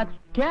 50 lakhs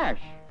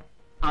cash.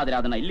 ಆದ್ರೆ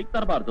ಅದನ್ನ ಇಲ್ಲಿಗೆ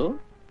ತರಬಾರ್ದು.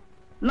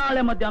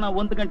 ನಾಳೆ ಮಧ್ಯಾಹ್ನ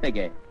 1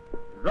 ಗಂಟೆಗೆ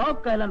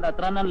ರಾಕ್ ಐಲ್ಯಾಂಡ್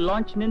ಹತ್ರ ನನ್ನ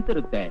ಲಾಂಚ್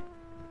ನಿಂತಿರುತ್ತೆ.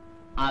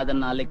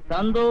 ಅದನ್ನ ಅಲ್ಲಿಗೆ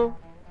ತಂದು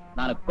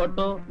ನನಗೆ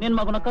ಕೊಟ್ಟು ನಿನ್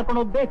ಮಗುನ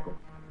ಕರ್ಕೊಂಡು ಹೋಗ್ಬೇಕು.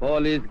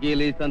 ಪೊಲೀಸ್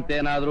ಗೀಲೀಸ್ ಅಂತ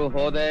ಏನಾದ್ರೂ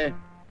ಹೋದೆ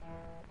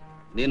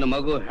ನಿನ್ನ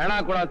ಮಗು ಹೆಣ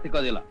ಕೂಡ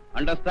ಸಿಕ್ಕೋದಿಲ್ಲ.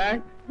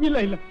 ಅಂಡರ್ಸ್ಟ್ಯಾಂಡ್? ಇಲ್ಲ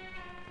ಇಲ್ಲ,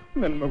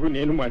 ನನ್ ಮಗು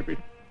ಏನು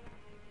ಮಾಡ್ಬೇಡಿ.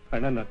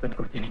 ಹಣ ನಾ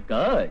ತಂದ್ಕೊಡ್ತೀನಿ.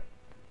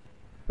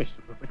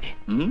 ಮಿಸ್ಟರ್ ಪ್ರಭಾತಿ,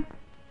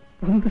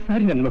 ಒಂದು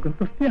ಸಾರಿ ನನ್ ಮಗನ್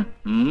ತೋರಿಸ್ತೀಯಾ?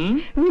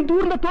 ನೀನ್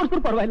ದೂರದಿಂದ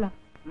ತೋರಿಸ್ರು ಪರವಾಗಿಲ್ಲ.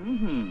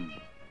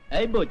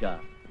 ಐ ಬೋಜ,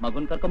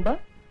 ಮಗುನ್ ಕರ್ಕೊಂಬ.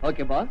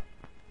 Okay boss.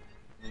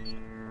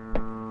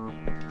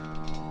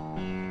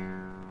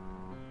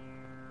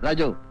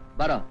 ರಾಜು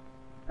ಬರೋ.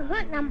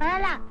 ನಾನ್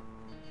ಬರಲ್ಲ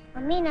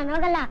ಮಮ್ಮಿ, ನಾನು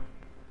ಹೋಗಲ್ಲ.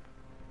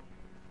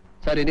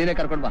 ಸರಿ, ನೀನೇ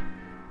ಕರ್ಕೊಂಡ್ ಬಾ.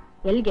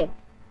 ಎಲ್ಗೆ?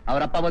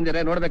 ಅವರಪ್ಪ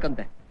ಬಂದಿರೆ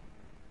ನೋಡ್ಬೇಕಂತೆ.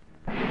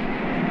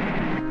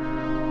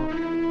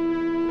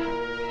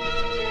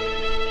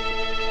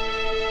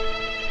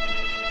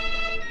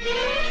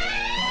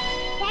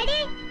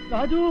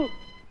 ರಾಜು,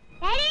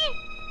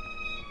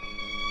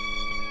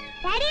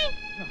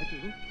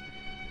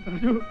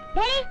 ರಾಜು,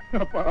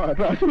 ಅಪ್ಪ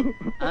ರಾಜು.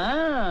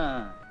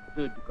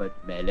 ದುಡ್ಡು ಕೊಟ್ಟ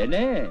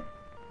ಮೇಲೆನೆ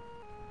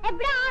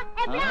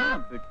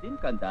ಬಿಡ್ತೀನಿ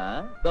ಕಂದ.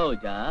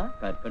 ಬೋಜ,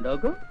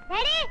 ಕರ್ಕೊಂಡೋಗು.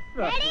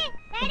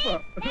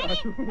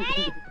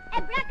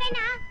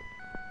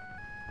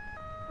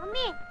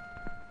 Mummy,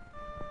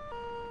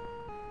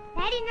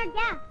 daddy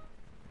ನೋಡ್ಯಾ?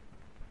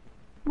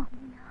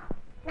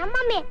 ನಮ್ಮ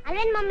mummy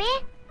ಅಲ್ವೇನ್ mummy?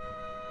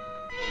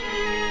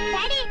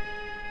 Daddy,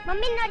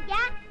 mummy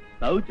ನೋಡ್ಯಾ?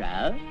 ಬೋಜ,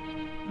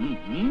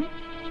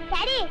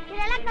 daddy,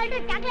 ಇದೆಲ್ಲ ಕಳ್ರು.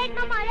 ಚಾಕ್ಲೇಟ್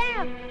ಮಮ್ಮ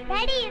ಅಲ್ಲೇನು?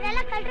 ಡ್ಯಾಡಿ,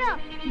 ಇದೆಲ್ಲ ಕಳ್ರು.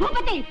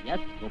 ಭೂಪತಿ,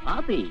 ಎಸ್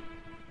ಭೂಪಾತಿ.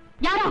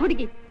 ಯಾರ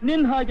ಹುಡುಗಿ?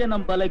 ನಿನ್ ಹಾಗೆ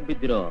ನಮ್ ಬಲಕ್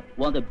ಬಿದ್ದಿರೋ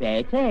ಒಂದು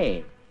ಬೇಟೆ.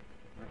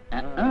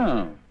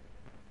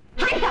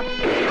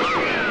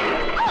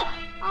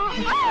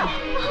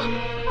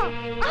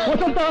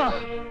 ವಸಂತ,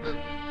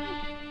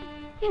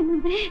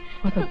 ಏನಂದ್ರೆ?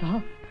 ವಸಂತ,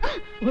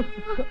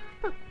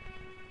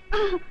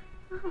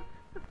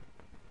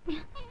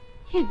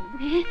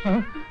 ಏನಂದ್ರೆ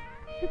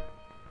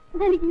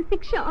ನನಗೆ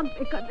ಶಿಕ್ಷೆ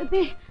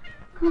ಆಗ್ಬೇಕಾದದೆ.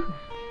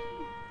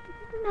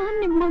 ನಾನ್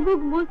ನಿಮ್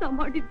ಮಗುಗ್ ಮೋಸ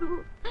ಮಾಡಿದ್ದು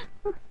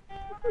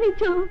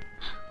ನಿಜ,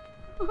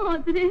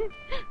 ಆದ್ರೆ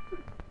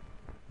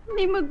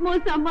ನಿಮಗ್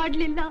ಮೋಸ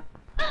ಮಾಡ್ಲಿಲ್ಲ.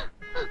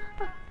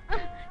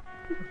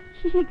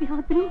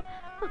 ಹೀಗಾದ್ರೂ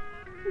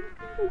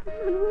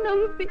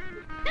ನಂಬಿ.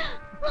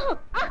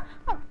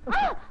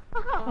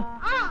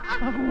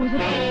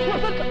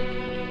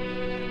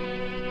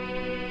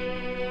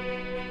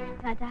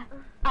 ರಾಧಾ,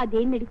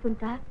 ಅದೇನ್ ನಡೀತು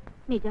ಅಂತ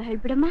ನಿಜ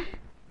ಹೇಳ್ಬಿಡಮ್ಮ.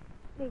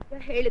 ನಿಜ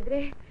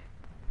ಹೇಳಿದ್ರೆ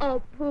ಆ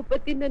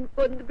ಭೂಪತಿ ನನ್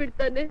ಕೊಂದ್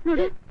ಬಿಡ್ತಾನೆ.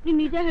 ನೋಡು, ನೀನ್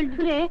ನಿಜ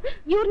ಹೇಳಿದ್ರೆ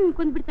ಇವ್ರು ನಿನ್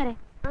ಕೊಂದ್ ಬಿಡ್ತಾರೆ.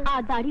 ಆ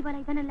ದಾಡಿವಾಲ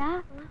ಇದಾನಲ್ಲ,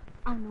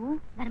 ಅವನು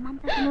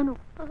ಧರ್ಮಾಂತನು.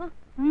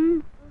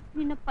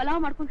 ನಿನ್ನ ಪಲಾವ್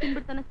ಮಾಡ್ಕೊಂಡ್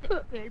ತಿನ್ಬಿಡ್ತಾನಷ್ಟೇ.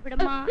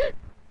 ಹೇಳ್ಬಿಡಮ್ಮ.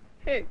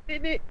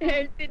 ಹೇಳ್ತೀನಿ.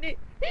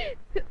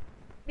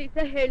 ನಿಜ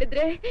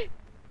ಹೇಳಿದ್ರೆ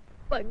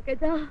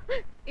ಪಂಕಜ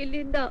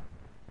ಇಲ್ಲಿಂದ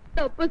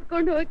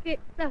ತಪ್ಪಿಸ್ಕೊಂಡು ಹೋಗಕ್ಕೆ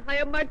ಸಹಾಯ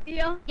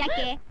ಮಾಡ್ತೀಯಾ?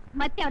 ಯಾಕೆ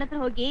ಮತ್ತೆ ಅವ್ರ ಹತ್ರ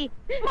ಹೋಗಿ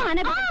ಮಾನ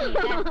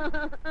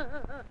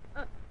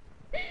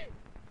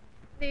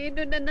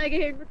ನೀನು ನನ್ನಾಗೆ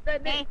ಹೆಣ್ಣು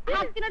ತಾನೆ.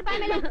 ಹಾಕ್ತಿನೋಡ್ ಬಾಯ್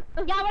ಮೇಲೆ.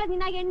 ಯಾವಳ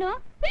ನಿನ್ನಾಗೆ ಹೆಣ್ಣು?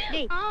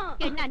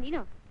 ಹೆಣ್ಣ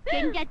ನೀನು?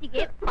 ಹೆಣ್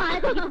ಜಾತಿಗೆ ಮಾನ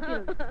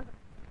ತೆಗಿತಿರೋದು.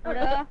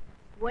 ನೋಡು,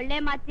 ಒಳ್ಳೆ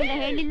ಮಾತಿನಿಂದ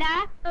ಹೇಳಿಲ್ಲ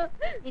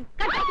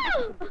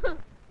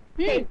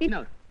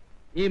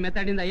ಈ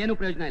ಮೆಥಡ್ ಇಂದ ಏನು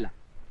ಪ್ರಯೋಜನ ಇಲ್ಲ.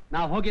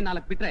 ನಾವು ಹೋಗಿ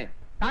 4 ಬಿಟ್ರೆ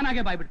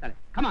ತಾನಾಗೆ ಬಾಯ್ ಬಿಡ್ತಾಳೆ.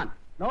 ಕಮಾನ್.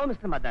 ನೋ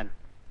ಮಿಸ್ಟರ್ ಮದನ್,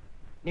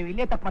 ನೀವು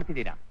ಇಲ್ಲೇ ತಪ್ಪು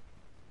ಮಾಡ್ತಿದ್ದೀರಾ.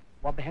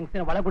 ಒಬ್ಬ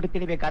ಹೆಂಗಸಿನ ಒಳಗುಟ್ಟು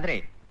ತಿಳಿಬೇಕಾದ್ರೆ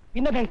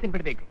ಇನ್ನೊಬ್ಬ ಹೆಂಗಸಿನ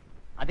ಬಿಡ್ಬೇಕು.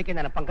 ಅದಕ್ಕೆ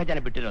ನಾನು ಪಂಕಜನ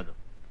ಬಿಟ್ಟಿರೋದು.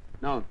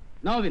 No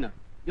no Vinod,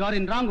 you are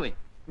in wrong way.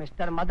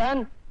 Mister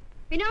Madan.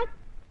 Vinod,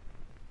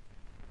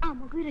 ಆ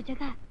ಮಗು ಇರೋ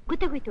ಜಾಗ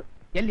ಗೊತ್ತಾಗೋಯ್ತು.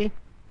 ಎಲ್ಲಿ?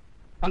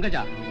 ಪಂಕಜ,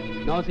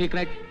 ನೋ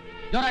ಸೀಕ್ರೆಟ್.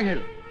 ಜೋರಾಗಿ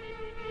ಹೇಳು.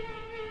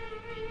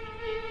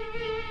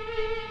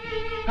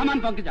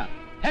 ಕಮಾನ್ ಪಂಕಜ,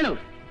 ಹೇಳು.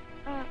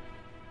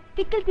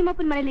 ವಿಠಲ್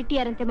ತಿಮ್ಮಪ್ಪನ ಮನೇಲಿ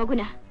ಇಟ್ಟಿಯಾರಂತೆ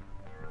ಮಗುನ.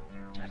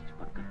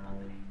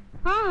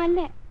 ಹಾ,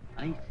 ಅಲ್ಲೇ.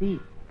 I C.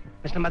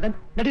 ಮಿಸ್ಟರ್ ಮದನ್,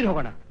 ನಡೀರಿ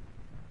ಹೋಗೋಣ.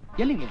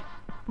 ಎಲ್ಲಿಗೆ?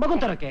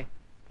 ಮಗುನ್ ತರೋಕೆ.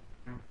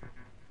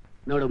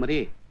 ನೋಡು ಮರಿ,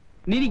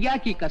 ನಿನಗೆ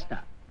ಯಾಕೆ ಈ ಕಷ್ಟ?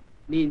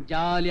 ನೀನ್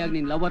ಜಾಲಿಯಾಗಿ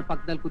ನಿನ್ ಲವರ್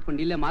ಪಕ್ಕದಲ್ಲಿ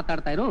ಕೂತ್ಕೊಂಡು ಇಲ್ಲೇ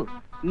ಮಾತಾಡ್ತಾ ಇರು.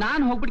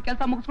 ನಾನು ಹೋಗ್ಬಿಟ್ಟು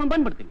ಕೆಲಸ ಮುಗಿಸ್ಕೊಂಡು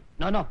ಬಂದ್ಬಿಡ್ತೀನಿ.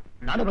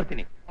 ನಾನು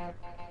ಬರ್ತೀನಿ.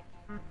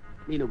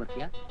 ನೀನು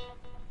ಬರ್ತೀಯಾ?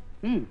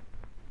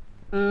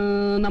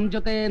 ನಮ್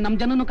ಜೊತೆ ನಮ್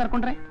ಜನನು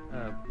ಕರ್ಕೊಂಡ್ರೆ?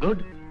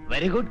 Good,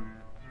 very good.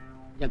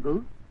 ಜಗ್ಗು,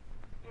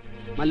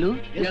 ಮಲ್ಲು,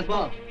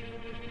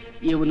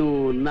 ಇವನು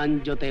ನನ್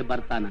ಜೊತೆ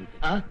ಬರ್ತಾನಂತೆ.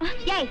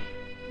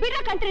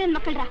 ಬಿಡ್ರಕಂತ್ರಿ ನನ್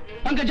ಮಕ್ಕಳ್ರ.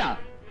 ಪಂಕಜ,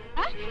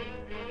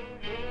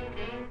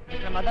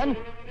 ಮದನ್,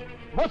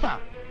 ಮೋಸ.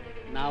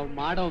 ನಾವು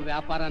ಮಾಡೋ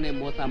ವ್ಯಾಪಾರನೇ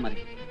ಮೋಸ ಮರಿ.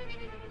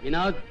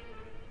 ವಿನೋದ್,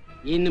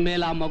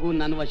 ಇನ್ಮೇಲೆ ಆ ಮಗು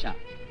ನನ್ ವಶ.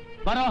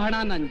 ಬರೋ ಹಣ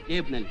ನನ್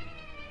ಜೇಬ್ನಲ್ಲಿ.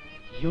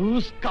 You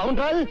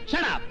scoundrel.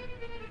 Shut up.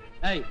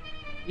 ಏಯ್,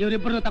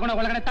 ಇವರಿಬ್ಬರನ್ನು ತಗೊಂಡೋಗ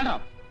ಒಳಗಡೆ ತಡೋ.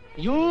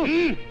 ಯೂ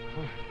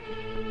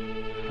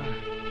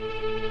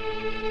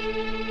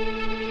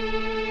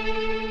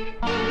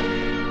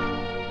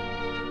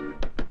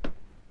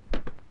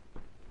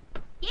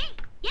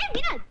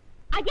ವಿನೋದ್,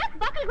 ಅದ್ಯಾಕ್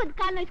ಬಾಕಲ್ಗೊಂದು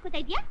ಕಾಲ್ ನೋಯಿಸ್ಕೊತಾ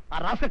ಇದೀಯಾ? ಆ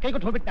ರಾಸ್ಕ ಕೈ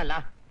ಕೊಟ್ಟು ಹೋಗ್ಬಿಟ್ನಲ್ಲ.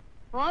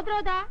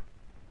 ಹೋದ್ರೋದಾ?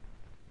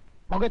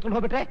 ಮಗು ಎತ್ಕೊಂಡು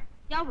ಹೋಗ್ಬಿಟ್ರೆ?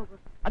 ಯಾವ ಮಗು?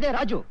 ಅದೇ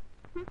ರಾಜು.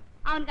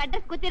 ಅವನ್ಗೆ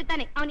ಅಡ್ರೆಸ್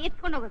ಗೊತ್ತಿರ್ತಾನೆ, ಅವ್ನ್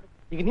ಎತ್ಕೊಂಡು ಹೋಗೋದು.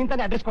 ಈಗ ನೀನ್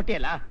ತಾನೇ ಅಡ್ರೆಸ್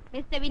ಕೊಟ್ಟಿಯಲ್ಲ.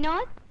 ಮಿಸ್ಟರ್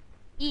ವಿನೋದ್,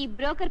 ಈ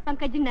ಬ್ರೋಕರ್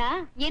ಪಂಕಜನ್ನ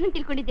ಏನು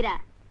ತಿಳ್ಕೊಂಡಿದ್ದೀರಾ?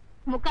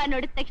 ಮುಖ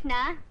ನೋಡಿದ ತಕ್ಷಣ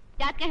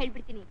ಜಾತಕ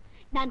ಹೇಳ್ಬಿಡ್ತೀನಿ.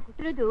 ನಾನ್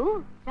ಕೊಟ್ಟಿರೋದು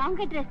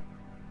ರಾಂಗ್ ಅಡ್ರೆಸ್.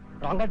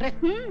 Wrong address?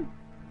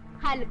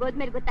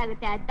 ಅಲ್ಲಿಗೋದ್ಮೇಲೆ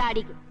ಗೊತ್ತಾಗುತ್ತೆ ಆ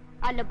ದಾಡಿಗೆ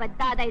ಅಲ್ಲೊಬ್ಬ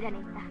ದಾದ ಇದ್ದಾನೆ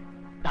ಅಂತ.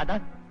 ದಾದಾ?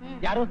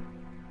 ಯಾರು?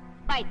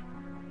 ಬಾಯ್,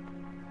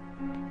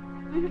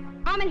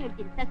 ಆಮೇಲೆ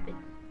ಹೇಳ್ತೀನಿ.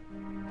 ಸಸ್ಪೆನ್ಸ್.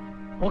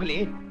 ಹೋಗ್ಲಿ,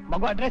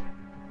 ಮಗು ಅಡ್ರೆಸ್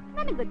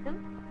ನನಗ್ ಗೊತ್ತು.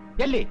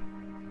 ಎಲ್ಲಿ?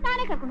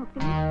 ನಾನೇ ಕರ್ಕೊಂಡು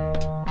ಹೋಗ್ತೀನಿ.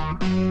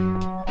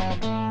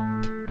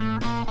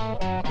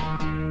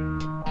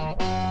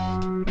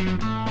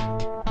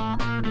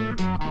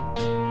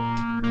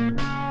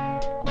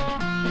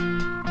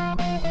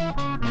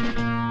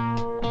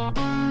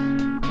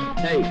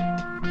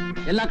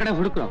 ಎಲ್ಲಾ ಕಡೆ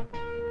ಹುಡುಕ್ರು.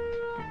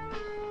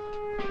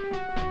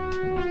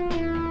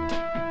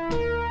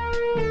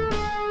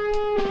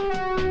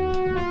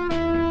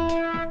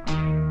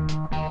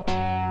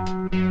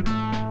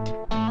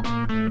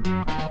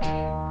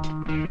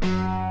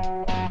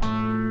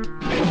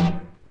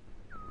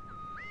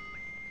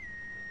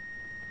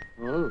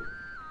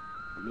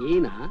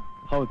 ನೀನಾ?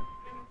 ಹೌದು,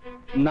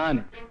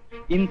 ನಾನೇ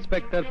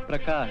ಇನ್ಸ್ಪೆಕ್ಟರ್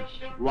ಪ್ರಕಾಶ್.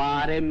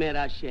 ವಾರೆ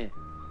ಮೇರಾ ಶೇರ್.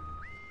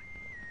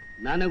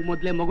 ನನಗ್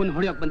ಮೊದ್ಲೇ ಮಗುನ್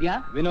ಹೊಡಿಯೋಕ್ ಬಂದ್ಯಾ?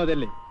 ವಿನೋದ್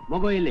ಎಲ್ಲಿ?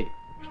 ಮಗು ಇಲ್ಲಿ.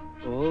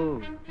 ಓ,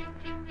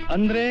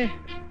 ಅಂದ್ರೆ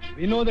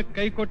ವಿನೋದ್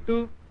ಕೈ ಕೊಟ್ಟು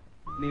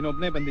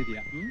ನೀನೊಬ್ನೇ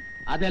ಬಂದಿದ್ಯಾ?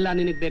 ಅದೆಲ್ಲ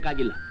ನಿನಗ್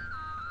ಬೇಕಾಗಿಲ್ಲ.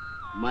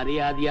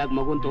 ಮರ್ಯಾದೆಯಾಗಿ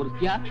ಮಗುನ್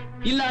ತೋರಿಸ್ತೀಯಾ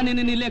ಇಲ್ಲ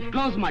ನಿನ್ನ ಇಲ್ಲೇ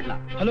ಕ್ಲೋಸ್ ಮಾಡ್ಲಾ?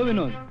 ಹಲೋ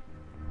ವಿನೋದ್.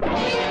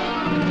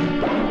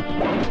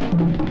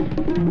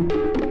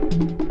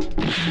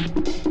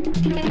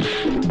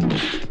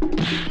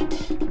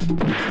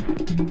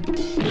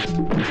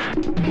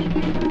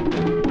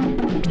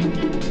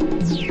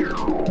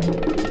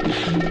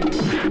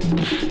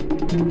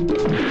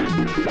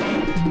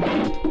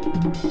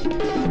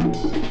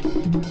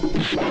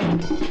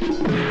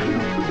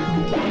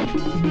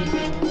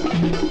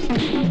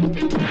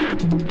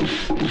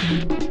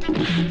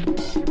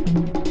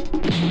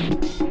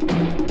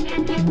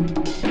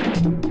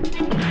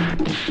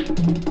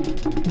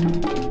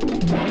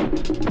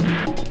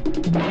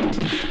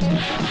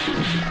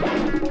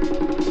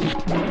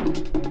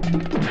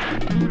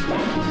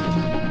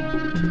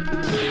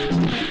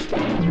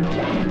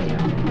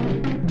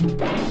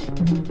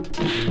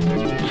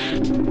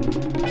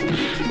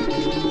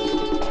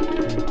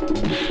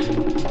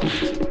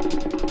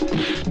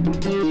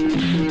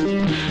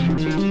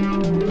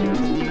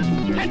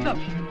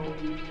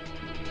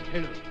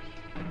 ಹೇಳು,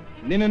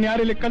 ನಿನ್ನನ್ನು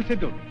ಯಾರಿಲ್ಲಿ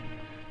ಕಳ್ಸಿದ್ದು?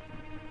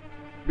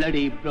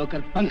 ಬ್ಲಡಿ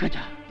ಬ್ರೋಕರ್ ಪಂಕಜ.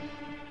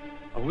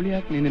 ಅವಳು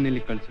ಯಾಕೆ ನಿನ್ನನ್ನು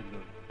ಇಲ್ಲಿ ಕಳ್ಸಿದ್ದು?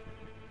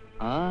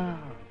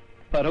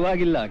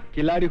 ಪರವಾಗಿಲ್ಲ,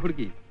 ಕಿಲಾಡಿ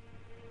ಹುಡುಗಿ.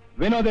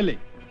 ವಿನೋದಲ್ಲಿ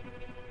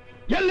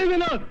ಎಲ್ಲಿ?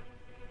 ವಿನೋದ್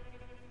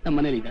ನಮ್ಮ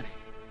ಮನೇಲಿ ಇದ್ದಾರೆ.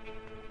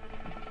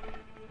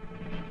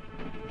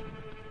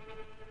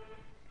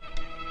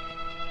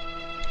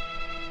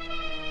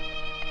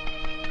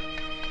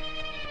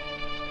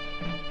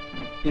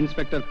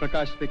 Inspector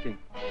Prakash speaking.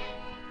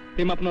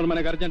 ತಿಮ್ಮಪ್ಪನವ್ರ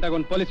ಮನೆಗೆ ಅರ್ಜೆಂಟ್ ಆಗಿ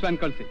ಒಂದು ಪೊಲೀಸ್ ವ್ಯಾನ್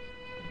ಕಳಿಸಿ.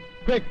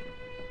 ಕ್ವಿಕ್.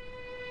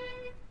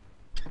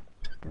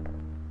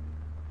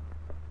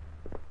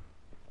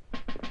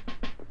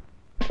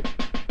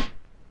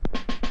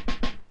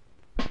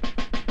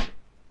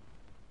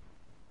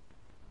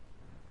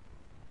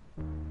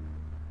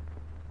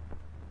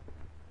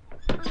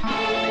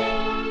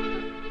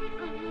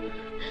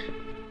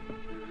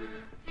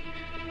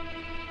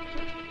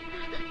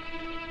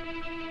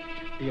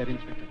 ಡಿಯರ್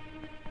ಇನ್ಸ್ಪೆಕ್ಟರ್,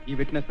 ಈ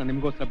ವಿಟ್ನೆಸ್ ನಾನು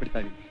ನಿಮಗೋಸ್ಕರ ಬಿಡ್ತಾ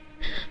ಇದ್ದೀನಿ.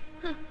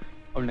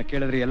 ಅವಳನ್ನ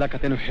ಕೇಳಿದ್ರೆ ಎಲ್ಲ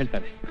ಕಥೆನೂ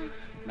ಹೇಳ್ತಾರೆ.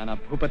 ನಾನು ಆ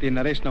ಭೂಪತಿ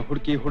ನರೇಶ್ನ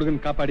ಹುಡುಕಿ ಹುಡುಗನ್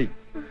ಕಾಪಾಡಿ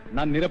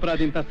ನಾನು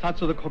ನಿರಪರಾಧಿ ಅಂತ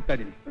ಸಾಧಿಸೋದಕ್ಕೆ ಹೋಗ್ತಾ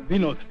ಇದ್ದೀನಿ.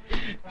 ವಿನೋದ್,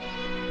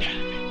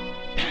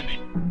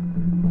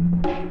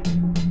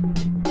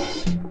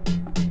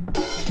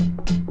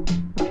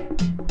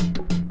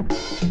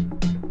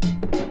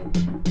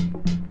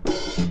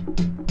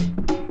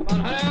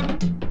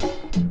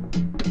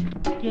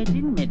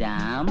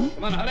 ಮೇಡಮ್.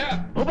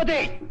 ಭೂಪತಿ,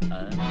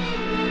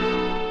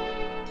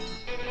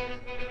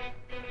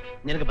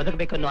 ನಿನಗೆ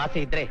ಬದುಕಬೇಕು ಅನ್ನೋ ಆಸೆ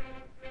ಇದ್ರೆ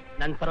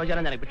ನನ್ನ ಸರೋಜನ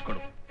ನನಗೆ ಬಿಟ್ಕೊಡು.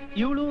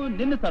 ಇವಳು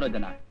ನಿನ್ನ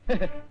ಸರೋಜನ?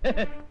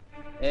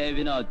 ಏ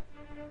ವಿನೋದ್,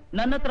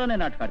 ನನ್ನ ಹತ್ರನೇ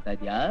ನಾಟಕ ಆಡ್ತಾ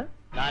ಇದ್ಯಾ?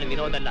 ನಾನು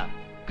ವಿನೋದ್ ಅಲ್ಲ,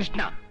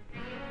 ಕೃಷ್ಣ.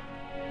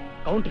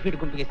 ಕೌಂಟ್ ಫೀಡ್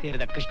ಗುಂಪಿಗೆ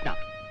ಸೇರಿದ ಕೃಷ್ಣ.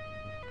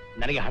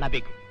 ನನಗೆ ಹಣ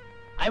ಬೇಕು.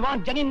 I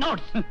want genuine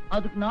notes.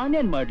 ಅದಕ್ಕೆ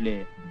ನಾನೇನ್ ಮಾಡ್ಲಿ?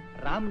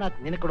 ರಾಮನಾಥ್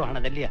ನಿನಗೆ ಕೊಡು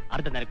ಹಣದಲ್ಲಿ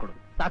ಅರ್ಧ ನನಗೆ ಕೊಡು,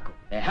 ಸಾಕು.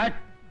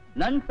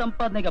 ನನ್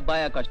ಸಂಪಾದನೆಗೆ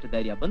ಬಾಯಕ ಅಷ್ಟು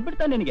ಧೈರ್ಯ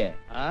ಬಂದ್ಬಿಡ್ತಾ ನಿನಗೆ?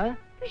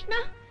 ಕೃಷ್ಣ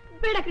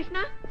ಬೇಡ, ಕೃಷ್ಣ.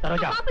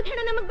 ಸರೋಜಾ, ಪಾಪದ ಹಣ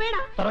ನಮಗ್ ಬೇಡ.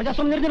 ಸರೋಜಾ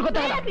ಸುಮ್ಮನೆ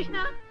ಗೊತ್ತಾಗಲ್ಲ. ಕೃಷ್ಣ,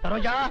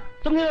 ಸರೋಜಾ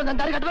ಸುಮ್ಮನೆ ನನ್ನ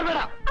ದಾರಿಗೆ ಅಡ್ಡ ಬರಬೇಡ.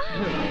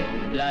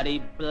 ಬ್ಲಾಡಿ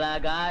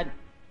ಬ್ಲಾಗಾರ್,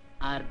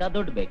 ಅರ್ಧ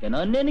ದುಡ್ಡು ಬೇಕೇನೋ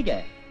ನಿನಗೆ?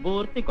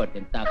 ಪೂರ್ತಿ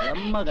ಕೊಡ್ತೀನಿ ತಾಕಳ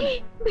ಮಗನೇ.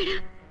 ಬೇಡ,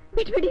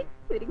 ಬಿಟ್ಬಿಡಿ.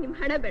 ಇವ್ರಿಗೆ ನಿಮ್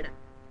ಹಣ ಬೇಡ.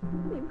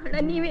 ನಿಮ್ ಹಣ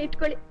ನೀವೇ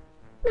ಇಟ್ಕೊಳ್ಳಿ,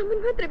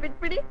 ನಮ್ಮನ್ ಮಾತ್ರ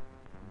ಬಿಟ್ಬಿಡಿ.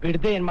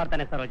 ಬಿಡದೆ ಏನ್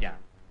ಮಾಡ್ತಾನೆ ಸರೋಜಾ?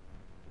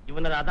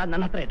 ಇವನ ರಾಧ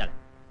ನನ್ನ ಹತ್ರ ಇದ್ದಾಳೆ.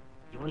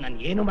 ಇವನ್ ನನ್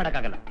ಏನು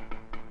ಮಾಡಕ್ಕಾಗಲ್ಲ.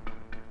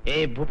 ಏ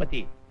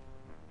ಭೂಪತಿ,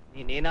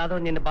 ನೀನೇನಾದ್ರೂ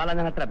ನಿನ್ನ ಬಾಲ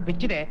ನನ್ನ ಹತ್ರ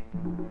ಬಿಚ್ಚಿದೆ,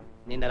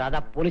 ನಿನ್ನ ರಾಧಾ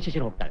ಪೊಲೀಸ್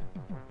ಸ್ಟೇಷನ್ ಹೋಗ್ತಾಳೆ.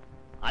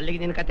 ಅಲ್ಲಿಗೆ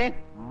ನಿನ್ನ ಕತೆ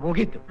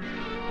ಮುಗೀತು.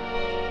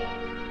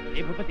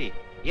 ಏ ಭೂಪತಿ,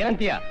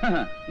 ಏನಂತೀಯ?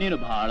 ನೀನು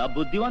ಬಹಳ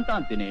ಬುದ್ಧಿವಂತ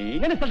ಅಂತೀನಿ.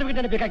 ನನ್ನ ಸರ್ಟಿಫಿಕೇಟ್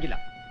ನನಗೆ ಬೇಕಾಗಿಲ್ಲ,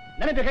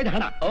 ನನಗೆ ಬೇಕಾದ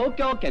ಹಣ.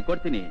 ಓಕೆ ಓಕೆ,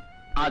 ಕೊಡ್ತೀನಿ.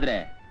 ಆದ್ರೆ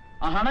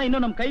ಆ ಹಣ ಇನ್ನೂ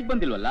ನಮ್ ಕೈಗೆ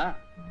ಬಂದಿಲ್ವಲ್ಲ?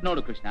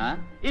 ನೋಡು ಕೃಷ್ಣ,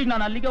 ಈಗ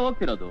ನಾನು ಅಲ್ಲಿಗೆ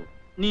ಹೋಗ್ತಿರೋದು.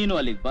 ನೀನು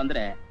ಅಲ್ಲಿಗೆ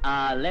ಬಂದ್ರೆ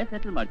ಅಲ್ಲೇ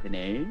ಸೆಟಲ್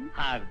ಮಾಡ್ತೀನಿ.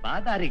 ಬಾ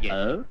ದಾರಿಗೆ.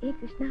 ಏ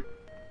ಕೃಷ್ಣ,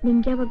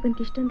 ನಿಮ್ಗೆ ಯಾವಾಗ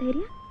ಬಂತು ಇಷ್ಟೊಂದು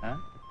ಧೈರ್ಯ?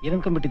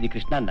 ಏನನ್ಕೊಂಡ್ಬಿಟ್ಟಿದ್ದಿ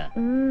ಕೃಷ್ಣನ್ನ?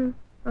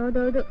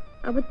 ಹೌದೌದು,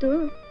 ಅವತ್ತು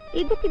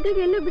ಇದ್ದಕ್ಕಿದ್ದಾಗ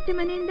ಎಲ್ಲ ಬಿಟ್ಟೆ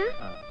ಮನೆಯಿಂದ.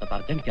 ಸ್ವಲ್ಪ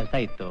ಅರ್ಜೆಂಟ್ ಕೆಲಸ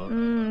ಇತ್ತು.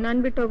 ನಾನ್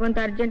ಬಿಟ್ಟು ಹೋಗುವಂತ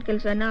ಅರ್ಜೆಂಟ್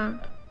ಕೆಲ್ಸನಾ?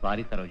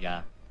 ಸಾರಿ ಸರೋಜಾ.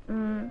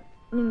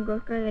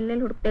 ನಿಮ್ಗೋಸ್ಕರ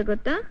ಎಲ್ಲೆಲ್ಲಿ ಹುಡುಕ್ತೆ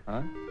ಗೊತ್ತಾ?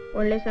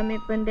 ಒಳ್ಳೆ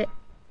ಸಮಯಕ್ಕೆ ಬಂದೆ.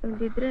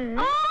 ಇಲ್ದಿದ್ರೆ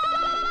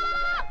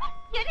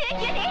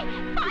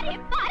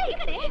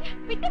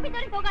ಬಿಟ್ಟು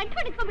ಬಿದ್ದವ್ರಿಗೆ ಹೋಗಿ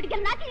ಅಂಟ್ಕೊಂಡು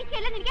ನಿಂತ್ಕೊಂಡ್ಬಿಟ್ಟಿದ್ಯಲ್ಲ. ನಾಚಿ ಇಚ್ಛೆ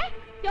ಎಲ್ಲ ನಿನ್ಗೆ?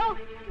 ಯೋ,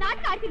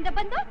 ನಾಟಕ ಆಡ್ತಿಂದ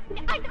ಬಂದು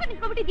ಅಂಟ್ಕೊಂಡು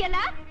ನಿಂತ್ಕೊಂಡ್ಬಿಟ್ಟಿದ್ಯಲ್ಲ.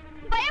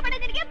 ಭಯ ಪಡ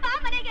ನಿನಗೆ? ಬಾ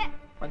ಮನೆಗೆ.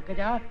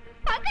 ಪಂಕಜ,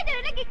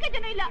 ಪಂಕಜನ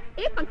ಗಿಕ್ಕಜನ ಇಲ್ಲ.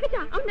 ಏ ಪಂಕಜ,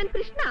 ಅವ್ನು ನನ್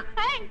ಕೃಷ್ಣ.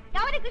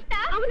 ಯಾವನೇ ಕೃಷ್ಣ?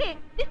 ಅವನೇ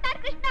this not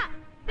Krishna,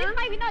 this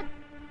my Vinod.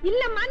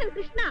 ಇಲ್ಲಮ್ಮ, ನನ್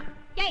ಕೃಷ್ಣ.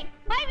 ಏಯ್,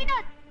 ಮೈ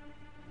ವಿನೋದ್.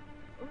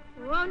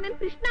 ಅವ್ನು ನನ್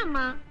ಕೃಷ್ಣ ಅಮ್ಮ.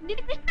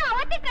 ನಿನ್ ಕೃಷ್ಣ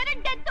ಅವತ್ತೇ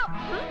ಕರೆಂಟ್ ಡೆತ್ತು.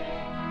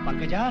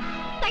 ಪಂಕಜ,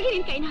 ತೆಗಿ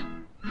ನಿನ್ ಕೈನ.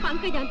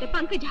 ಪಂಕಜ ಅಂತೆ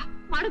ಪಂಕಜ.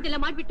 ಮಾಡೋದೆಲ್ಲ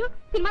ಮಾಡ್ಬಿಟ್ಟು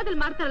ಸಿನಿಮಾದಲ್ಲಿ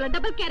ಮಾಡ್ತಾರಲ್ಲ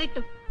ಡಬಲ್ ಕ್ಯಾರೆಟ್,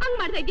 ಹಂಗ್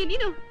ಮಾಡ್ತಾ ಇದ್ದೀಯ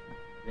ನೀನು.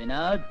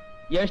 ವಿನೋದ್,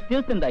 ಎಷ್ಟ್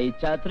ದಿವಸದಿಂದ ಈ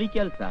ಚಾತ್ರಿ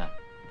ಕೆಲ್ಸ?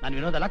 ನಾನು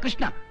ವಿನೋದ್ ಅಲ್ಲ,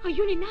 ಕೃಷ್ಣ.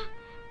 ಅಯ್ಯೋ ನಿನ್ನ,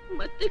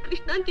 ಮತ್ತೆ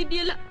ಕೃಷ್ಣ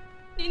ಅಂತಿದ್ಯಲ್ಲ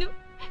ನೀನು.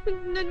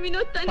 ನನ್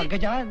ವಿನೋದ್ ತಾನೆ?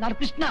 ಪಂಕಜ, ನಾನು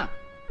ಕೃಷ್ಣ.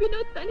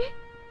 ವಿನೋದ್ ತಾನೆ?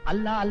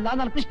 ಅಲ್ಲ ಅಲ್ಲ,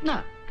 ನಾನು ಕೃಷ್ಣ.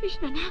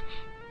 ಕೃಷ್ಣನ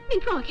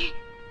ನಿಂತ್ಕೋ ಹೋಗಿ.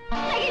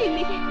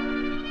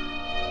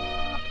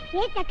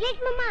 ಏ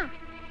ಚಾಕ್ಲೇಟ್ ಮಮ್ಮ.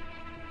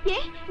 ಏ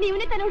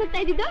ನೀವನೇ ತಾನೆ ಹುಡುಕ್ತಾ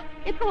ಇದ್ದಿದ್ದು?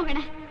 ಎತ್ಕೊ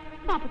ಹೋಗೋಣ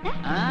ಪಾಪುಟ.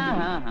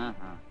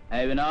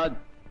 ಏ ವಿನೋದ್,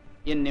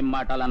 ಇನ್ ನಿಮ್ಮ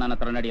ಆಟ ಎಲ್ಲ ನನ್ನ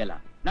ಹತ್ರ ನಡೆಯಲ್ಲ.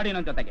 ನಡಿ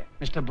ನನ್ನ ಜೊತೆಗೆ.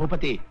 ಮಿಸ್ಟರ್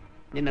ಭೂಪತಿ,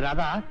 ನಿನ್ನ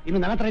ರಾಧಾ ಇನ್ನು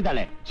ನನ್ನ ಹತ್ರ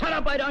ಇದ್ದಾಳೆ. Shut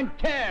up, I don't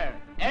care.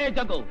 ಏ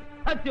ಜಗ್ಗು,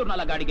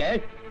 ಹತ್ತಿರ್ನಲ್ಲ ಗಾಡಿಗೆ.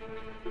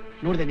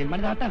 ನೋಡಿದೆ ನಿನ್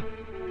ಮಾಡಿದ ಆಟ?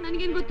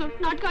 ನನ್ಗೇನ್ ಗೊತ್ತು,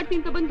 ನಾಟಕ ಆಡ್ತೀನಿ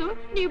ಅಂತ ಬಂದು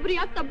ನೀವಿಬ್ರು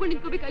ಯಾಕೆ ತಬ್ಕೊಂಡು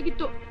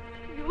ನಿಂತ್ಕೋಬೇಕಾಗಿತ್ತು?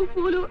 ಅಯ್ಯೋ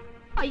ಫೂಲು,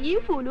 ಅಯ್ಯೇ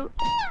ಫೂಲು.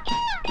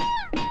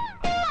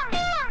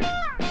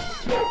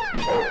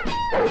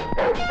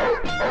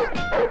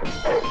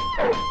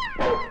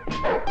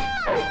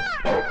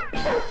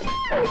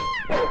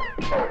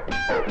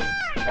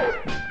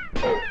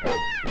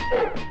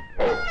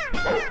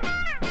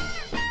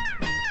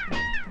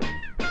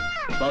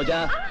 ಬೌಜಾ,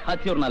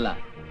 ಹತ್ತಿರ್ನಲ್ಲ.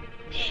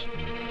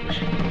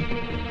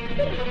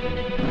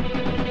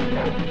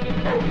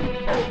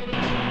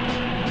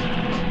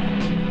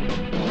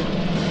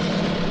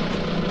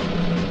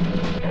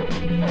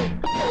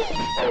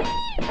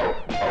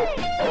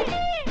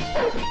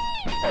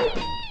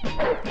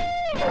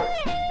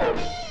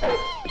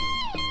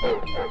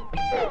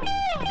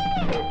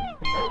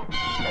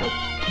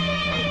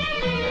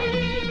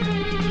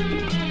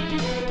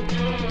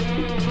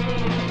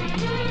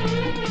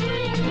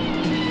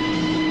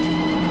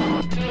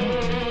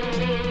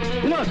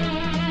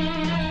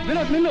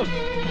 ವಿನೋದ್, ನಿಲ್ಲು.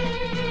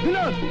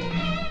 ವಿನೋದ್,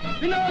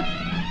 ವಿನೋದ್.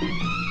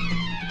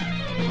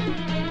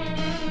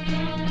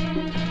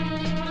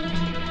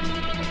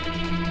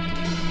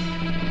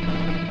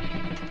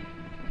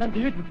 ನಾನು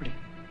ದಯವಿಟ್ಟು ಬಿಟ್ಬಿಡಿ.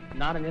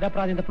 ನಾನು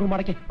ನಿರಪರಾಧಿಯಿಂದ ಪ್ರೂವ್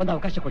ಮಾಡಕ್ಕೆ ಒಂದು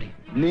ಅವಕಾಶ ಕೊಡಿ.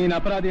 ನೀನ್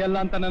ಅಪರಾಧಿ ಅಲ್ಲ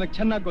ಅಂತ ನನಗೆ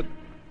ಚೆನ್ನಾಗಿ ಗೊತ್ತು.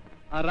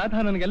 ಆ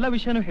ರಾಧಾ ನನಗೆಲ್ಲ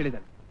ವಿಷಯನೂ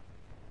ಹೇಳಿದಾಳೆ.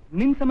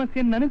 ನಿನ್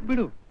ಸಮಸ್ಯೆ ನನಗ್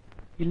ಬಿಡು,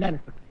 ಇಲ್ಲ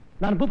ಇನ್ಸ್ಪೆಕ್ಟರ್,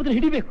 ನಾನು ಭೂಪತಿನ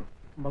ಹಿಡಿಬೇಕು,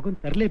 ಮಗುನ್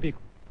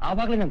ತರಲೇಬೇಕು.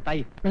 ಆವಾಗಲೇ ನನ್ನ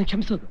ತಾಯಿ ನನ್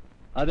ಕ್ಷಮಿಸೋದು.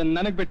 ಅದನ್ನ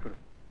ನನಗ್ ಬಿಟ್ಕೊಡು.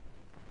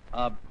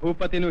 ಆ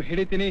ಭೂಪತಿನೂ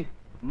ಹಿಡಿತೀನಿ,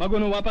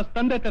 ಮಗುನು ವಾಪಸ್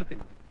ತಂದೆ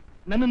ತರ್ತೀನಿ.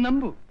 ನನ್ನ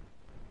ನಂಬು.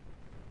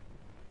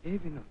 ಏ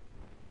ವಿನೋದ್,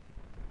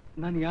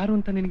 ನಾನು ಯಾರು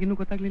ಅಂತ ನಿನಗಿನ್ನೂ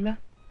ಗೊತ್ತಾಗ್ಲಿಲ್ಲ?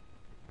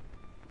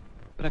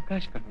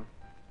 ಪ್ರಕಾಶ್ ಕಣು.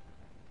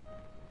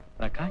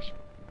 ಪ್ರಕಾಶ್,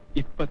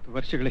 20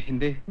 ವರ್ಷಗಳ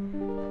ಹಿಂದೆ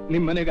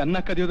ನಿಮ್ ಮನೆಗೆ ಅನ್ನ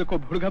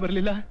ಕದಿಯೋದಕ್ಕೊಬ್ಬ ಹುಡುಗ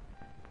ಬರ್ಲಿಲ್ಲ?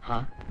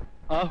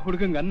 ಆ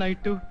ಹುಡುಗಂಗ್ ಅನ್ನ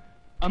ಇಟ್ಟು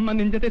ಅಮ್ಮ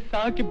ನಿನ್ ಜೊತೆ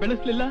ಸಾಕಿ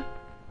ಬೆಳೆಸ್ಲಿಲ್ಲ?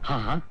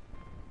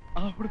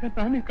 ಆ ಹುಡುಗ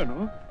ತಾನೇ ಕಣು.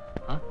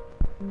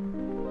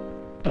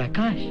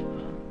 ಪ್ರಕಾಶ್,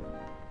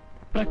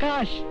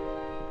 ಪ್ರಕಾಶ್,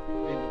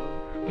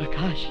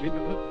 ಪ್ರಕಾಶ್.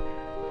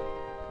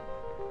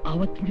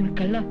 ಆವತ್ತಿನ ದಿನ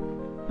ಕಳ್ಳ,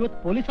 ಇವತ್ತು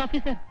ಪೊಲೀಸ್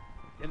ಆಫೀಸರ್.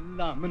 ಎಲ್ಲ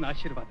ಅಮ್ಮನ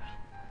ಆಶೀರ್ವಾದ.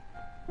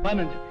 ಬಾ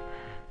ನನ್ ಜೊತೆ.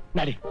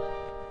 ನಡಿ.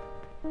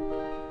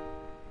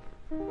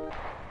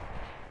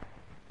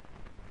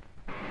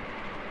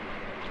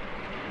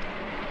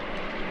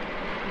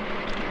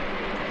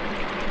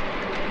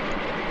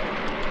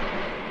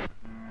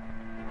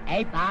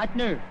 Hey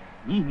partner.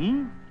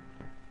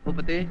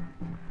 ಭೂಪತಿ,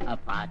 ಆ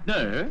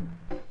ಪಾರ್ಟ್ನರ್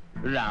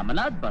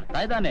ರಾಮನಾಥ್ ಬರ್ತಾ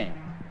ಇದ್ದಾನೆ.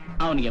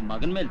 ಅವನಿಗೆ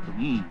ಮಗನ ಮೇಲೆ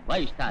ತುಂಬಾ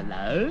ಇಷ್ಟ ಅಲ್ಲ?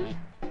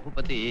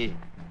 ಭೂಪತಿ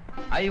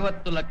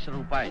 50 ಲಕ್ಷ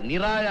ರೂಪಾಯಿ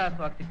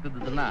ನಿರಾಯಾಸವಾಗಿ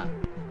ಸಿಕ್ಕಿದ್ದನ್ನ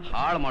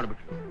ಹಾಳು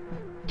ಮಾಡ್ಬಿಟ್ರು.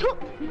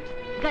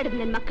 ಗಡದ್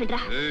ನನ್ ಮಕ್ಕಳ್ರ,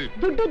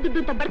 ದುಡ್ಡು ದುಡ್ಡು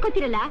ಅಂತ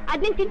ಬಡ್ಕೋತಿರಲ್ಲ,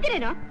 ಅದ್ನೇನ್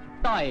ತಿಂತೀರೇನೋ?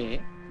 ತಾಯಿ,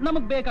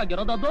 ನಮಗ್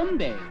ಬೇಕಾಗಿರೋದು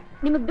ಅದೊಂದೇ.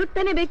 ನಿಮಗ್ ದುಡ್ಡು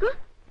ತಾನೇ ಬೇಕು?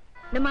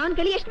 ನಮ್ಮ ಅವನ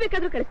ಕೈಲಿ ಎಷ್ಟು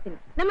ಬೇಕಾದ್ರೂ ಕಳಿಸ್ತೀನಿ.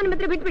 ನಮ್ಮನ್ನ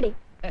ಮಾತ್ರ ಬಿಟ್ಬಿಡಿ.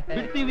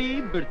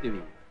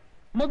 ಬಿಡ್ತೀವಿ.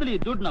 ಮೊದಲು ಈ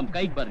ದುಡ್ಡು ನಮ್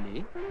ಕೈಗೆ ಬರ್ಲಿ,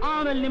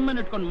 ಆಮೇಲೆ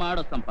ನಿಮ್ಮನ್ನ ಇಟ್ಕೊಂಡು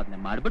ಮಾಡೋ ಸಂಪಾದನೆ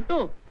ಮಾಡ್ಬಿಟ್ಟು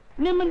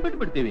ನಿಮ್ಮನ್ನ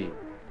ಬಿಟ್ಬಿಡ್ತೀವಿ.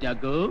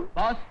 ಜಗ್ಗು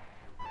ಬಾಸ್,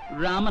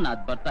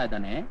 ರಾಮನಾಥ್ ಬರ್ತಾ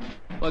ಇದ್ದಾನೆ,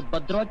 ಹೋಗಿ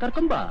ಭದ್ರವಾಗಿ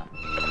ಕರ್ಕೊಂಬಾ.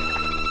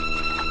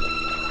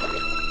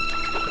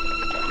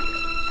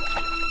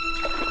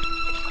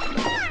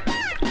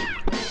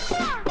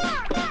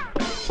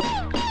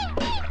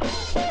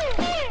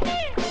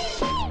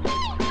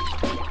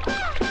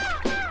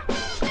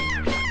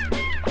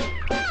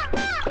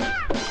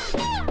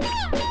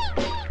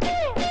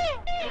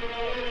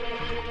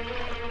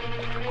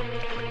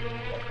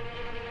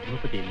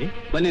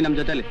 ಬನ್ನಿ ನಮ್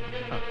ಜೊತೆಲಿ.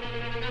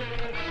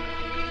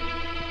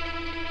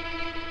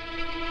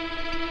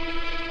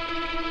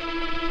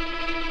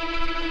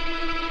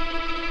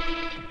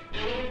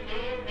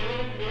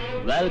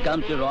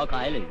 Welcome to rock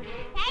island.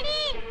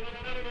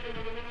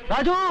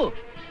 Raju,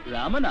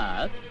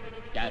 Ramnath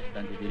cash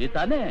ತಂದಿದ್ದೀರಿ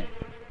ತಾನೇ?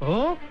 ಓ,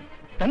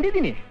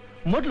 ತಂದಿದ್ದೀನಿ.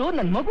 ಮೊದಲು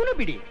ನನ್ ಮಗುನು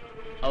ಬಿಡಿ.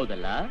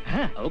 ಹೌದಲ್ಲ?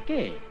 ಓಕೆ.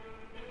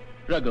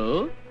 ರಘು,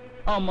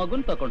 ಆ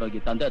ಮಗುನ್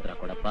ತಕೊಂಡೋಗಿ ತಂದೆ ಹತ್ರ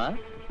ಕೊಡಪ್ಪ.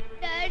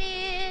 Daddy,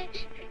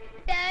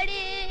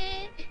 daddy,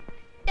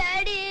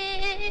 daddy,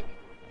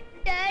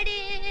 daddy,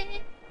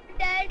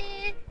 daddy.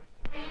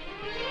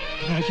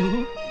 Raju,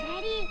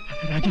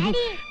 Raju,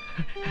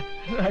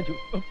 Raju,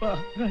 ಅಪ್ಪ,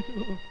 ರಾಜು.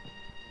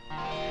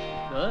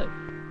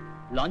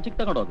 ಲಾಂಚಿಗೆ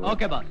ತಗೊಂಡೋಗು.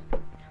 Okay boss.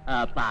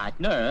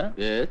 ಪಾರ್ಟ್ನರ್,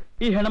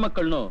 ಈ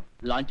ಹೆಣ್ಮಕ್ಕಳನ್ನು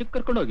ಲಾಂಚಿಗೆ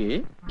ಕರ್ಕೊಂಡೋಗಿ.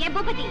 ಏ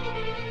ಭೂಪತಿ,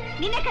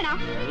 ನಿನ್ನೆ ಕಣ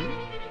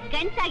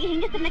ಗಂಡ್ಸಾಗಿ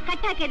ಹಿಂಗಸರನ್ನ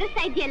ಕಟ್ ಹಾಕಿ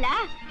ಎದುರಿಸ್ತಾ ಇದೆಯಲ್ಲ,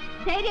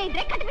 ಧೈರ್ಯ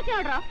ಇದ್ರೆ ಕಟ್ಬಿಟ್ಟು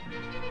ನೋಡ್ರು.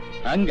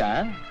 ಹಂಗ?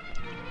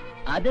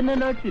 ಅದನ್ನ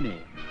ನೋಡ್ತೀನಿ.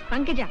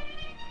 ಪಂಕಜ,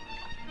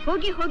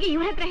 ಹೋಗಿ ಹೋಗಿ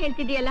ಇವ್ರ ಹತ್ರ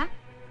ಹೇಳ್ತಿದೀಯಲ್ಲ,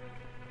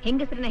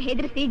 ಹೆಂಗಸರನ್ನ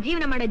ಹೆದರಿಸಿ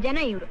ಜೀವನ ಮಾಡೋ ಜನ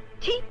ಇವ್ರು.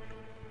 ಛೀ,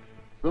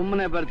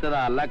 ಸುಮ್ಮನೆ ಬರ್ತಾರ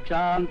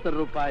ಲಕ್ಷಾಂತರ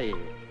ರೂಪಾಯಿ.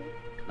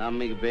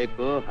 ನಮಗ್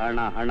ಬೇಕು ಹಣ.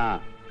 ಹಣ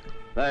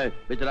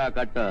ಬಿಚ್ರ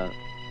ಕಟ್ಟ.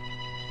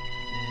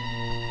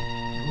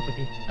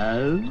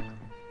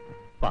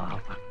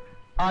 ಪಾಪ,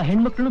 ಆ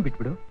ಹೆಣ್ಮಕ್ಳನ್ನು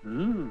ಬಿಟ್ಬಿಡು.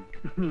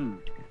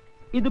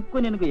 ಇದಕ್ಕೂ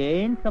ನಿನಗೂ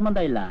ಏನ್ ಸಂಬಂಧ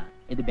ಇಲ್ಲ,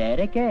 ಇದು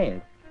ಬೇರೆ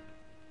case.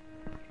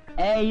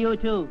 Hey, you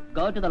two,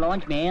 go to the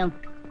launch, man.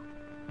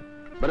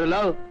 ಬರಲ್ಲ.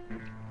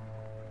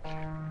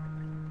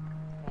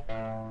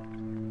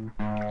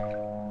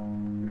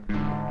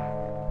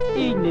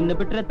 ಈಗ ನಿನ್ನ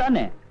ಬಿಟ್ರೆ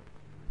ತಾನೆ?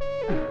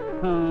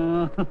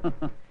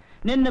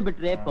 ನಿನ್ನ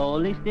ಬಿಟ್ರೆ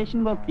ಪೊಲೀಸ್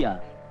ಸ್ಟೇಷನ್ಗೆ ಹೋಗ್ತೀಯ.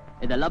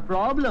 ಇದೆಲ್ಲ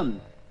ಪ್ರಾಬ್ಲಮ್.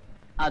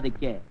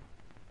 ಅದಕ್ಕೆ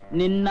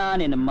ನಿನ್ನ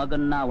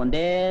ಮಗನ್ನ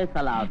ಒಂದೇ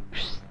ಸಲ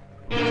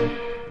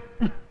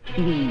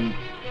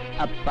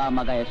ಅಪ್ಪ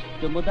ಮಗ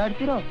ಎಷ್ಟು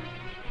ಮುದ್ದಾಡ್ತಿರೋ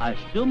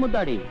ಅಷ್ಟು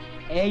ಮುದ್ದಾಡಿ.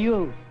 ಏ you,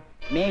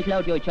 make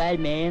love to your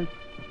child main.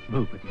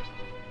 ಭೂಪತಿ,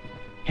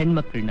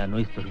 ಹೆಣ್ಮಕ್ಳನ್ನ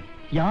ನೋಯಿಸಿದ್ರು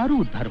ಯಾರೂ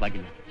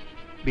ಉದ್ಧಾರವಾಗಿಲ್ಲ.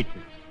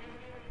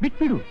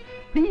 ಬಿಟ್ಬಿಡು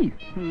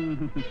ಪ್ಲೀಸ್.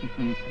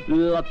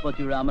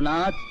 ಲಕ್ಪತಿ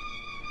ರಾಮನಾಥ್,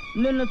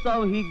 ನಿನ್ನ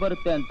ಸಾವು ಹೀಗ್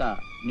ಬರುತ್ತೆ ಅಂತ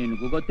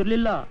ನಿನಗೂ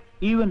ಗೊತ್ತಿರ್ಲಿಲ್ಲ,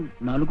 ಈವನ್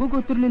ನನಗೂ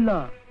ಗೊತ್ತಿರ್ಲಿಲ್ಲ.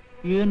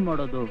 ಏನ್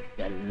ಮಾಡೋದು,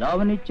 ಎಲ್ಲ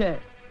ಅವನಿಚ್ಛೆ.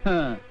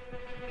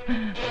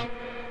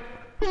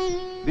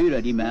 Be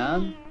ready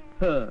man,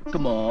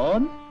 come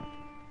on.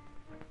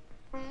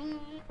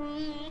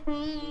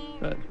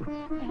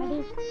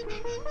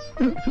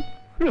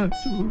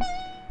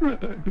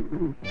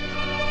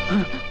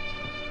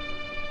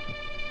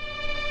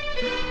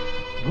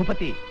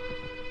 ಭೂಪತಿ,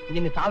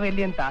 ನಿನ್ನ ಸಾವು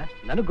ಎಲ್ಲಿ ಅಂತ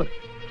ನನಗ್ ಗೊತ್ತು.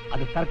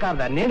 ಅದು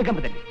ಸರ್ಕಾರದ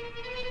ನೇಣಗಂಬದಲ್ಲಿ.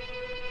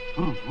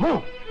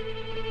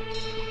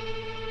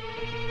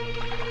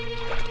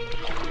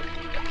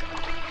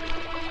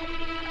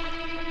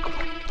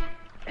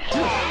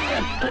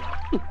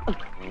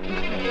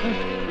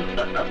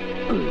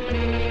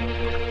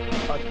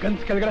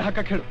 ಗನ್ಸ್ ಕೆಳಗಡೆ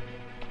ಹಾಕಕ್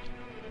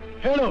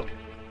ಹೇಳು.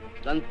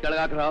 ಗನ್ಸ್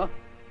ಕೆಳಗಾಕ್ರ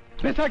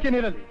ಬಿಸಾಕಿ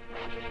ನೀರಲ್ಲಿ.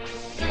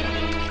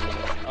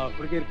 ಆ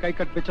ಹುಡುಗಿರ್ ಕೈ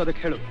ಕಟ್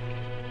ಬಿಚ್ಚೋದಕ್ಕೆ ಹೇಳು.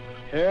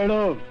 ಹೇಳು.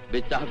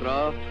 ಬಿಚ್ಚ ಹಾಕ್ರೋ.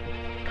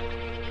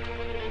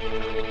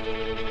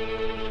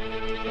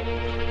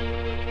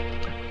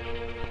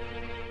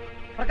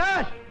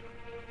 ಪ್ರಕಾಶ್,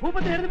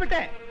 ಭೂಪತಿ ಹಿಡಿದು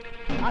ಬಿಟ್ಟೆ.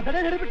 ಆ ತಡೆ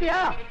ಹಿಡಿದು ಬಿಟ್ಟಿಯಾ?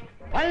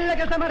 ಒಳ್ಳೆ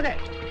ಕೆಲಸ ಮಾಡಿದೆ.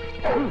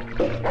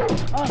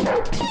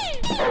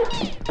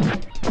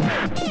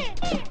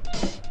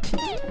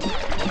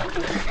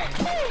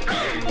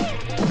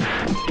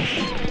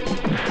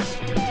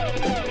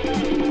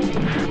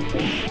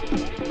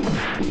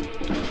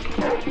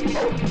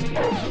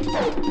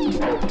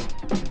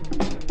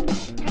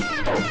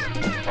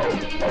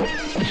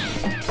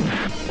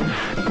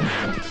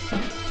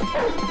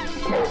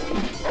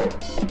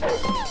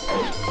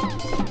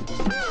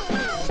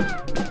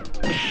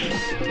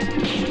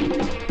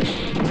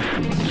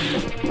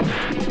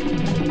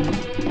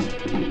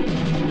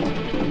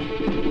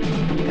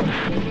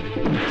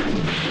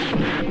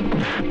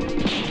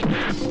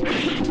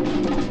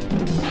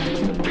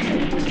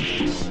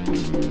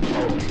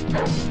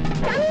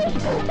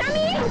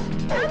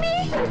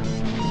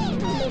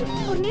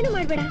 ನೀನು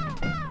ಮಾಡ್ಬೇಡ.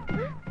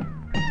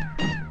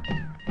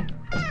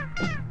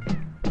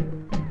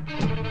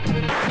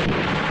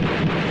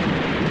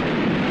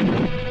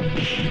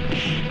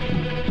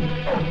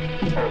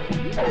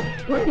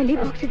 ಹೋಟ್ನಲ್ಲಿ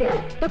ಬಾಕ್ಸ್ ಇದೆ,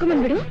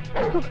 ತಗೊಂಡ್ಬಂದ್ಬಿಡು.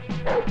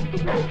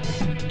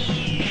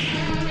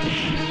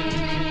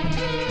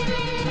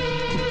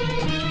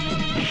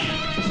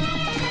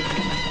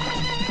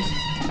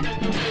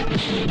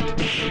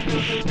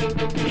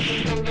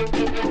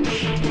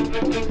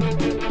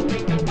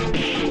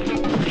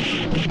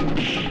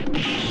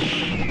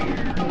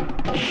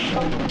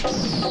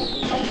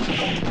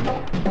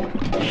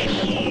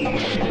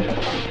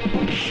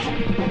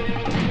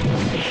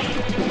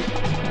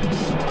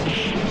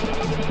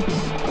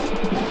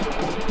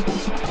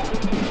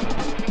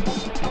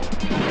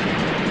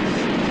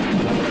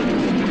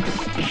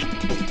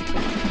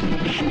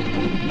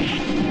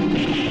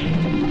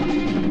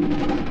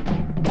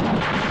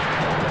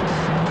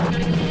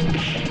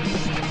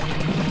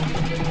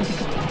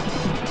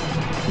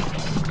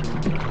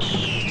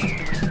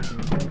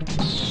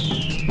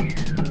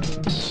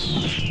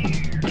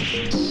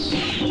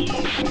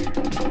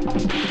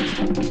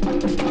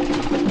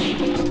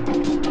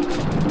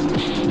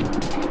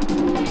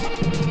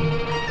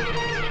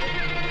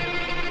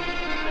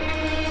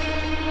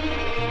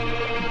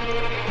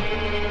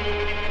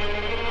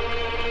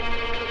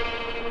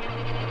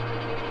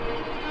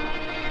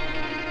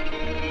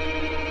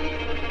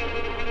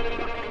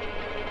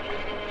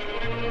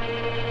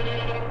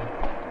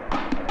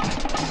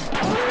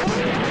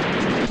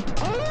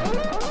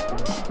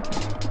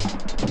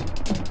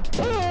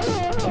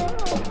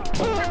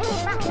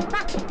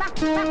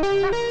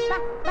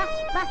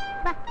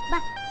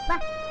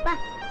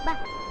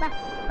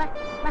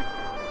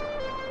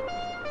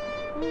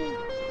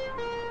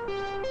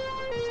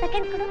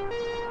 ಸೆಕೆಂಡ್ ಕೊಡು.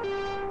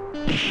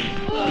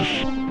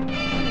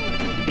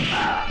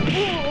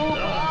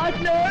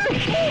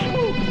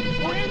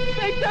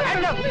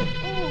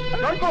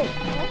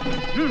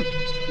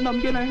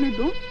 ನಮ್ಗೇನ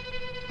ಹೇಳಿದ್ದು?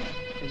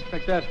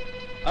 Inspector,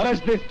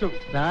 arrest this to.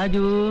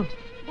 Raju,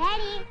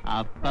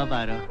 ಅಪ್ಪ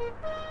ಬಾರೋ.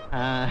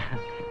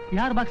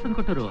 ಯಾರು ಬಾಕ್ಸ್ ತಂದು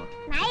ಕೊಟ್ಟರು?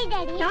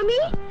 ಟಾಮಿ,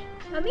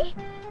 ಟಾಮಿ,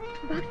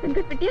 ಬಾಕ್ಸ್ ತಂದು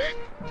ಕೊಟ್ಬಿಟ್ಯಾ?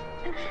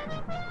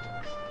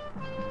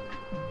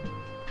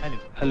 ಹಲೋ.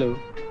 ಹಲೋ.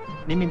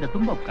 ನಿಮ್ಮಿಂದ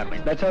ತುಂಬಾ ಉಪಕಾರ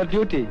ಮಾಡಿ. That's hour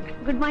duty.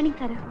 Good morning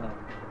sir.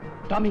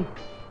 Tommy,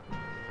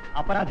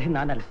 ಅಪರಾಧಿ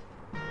ನಾನಲ್ಲ.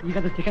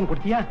 ಈಗದು ಚಿಕನ್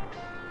ಕೊಡ್ತೀಯಾ?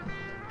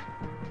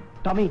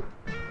 ಟಾಮಿ,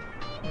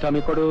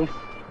 ಟಾಮಿ ಕೊಡು.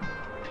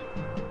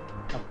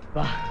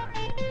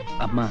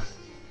 ಅಮ್ಮ,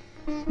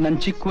 ನನ್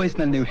ಚಿಕ್ಕ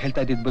ವಯಸ್ಸಿನಲ್ಲಿ ನೀವು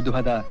ಹೇಳ್ತಾ ಇದ್ದಿದ್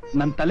ಬುದ್ಧವಾದ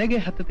ನನ್ ತಲೆಗೆ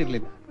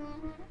ಹತ್ತತಿರ್ಲಿಲ್ಲ.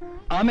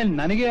 ಆಮೇಲೆ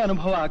ನನಗೆ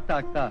ಅನುಭವ ಆಗ್ತಾ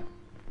ಆಗ್ತಾ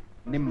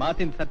ನಿಮ್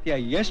ಮಾತಿನ ಸತ್ಯ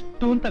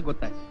ಎಷ್ಟು ಅಂತ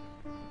ಗೊತ್ತಾಯ್ತು.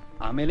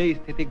 ಆಮೇಲೆ ಈ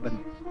ಸ್ಥಿತಿಗೆ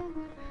ಬಂದೆ.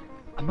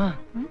 ಅಮ್ಮ,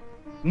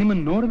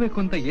 ನಿಮ್ಮನ್ನ ನೋಡ್ಬೇಕು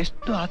ಅಂತ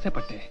ಎಷ್ಟು ಆಸೆ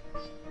ಪಟ್ಟೆ.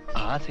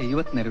 ಆ ಆಸೆ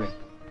ಇವತ್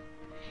ನೆರವೇರ್ತು.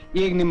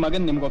 ಈಗ ನಿಮ್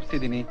ಮಗನ್ ನಿಮ್ಗೆ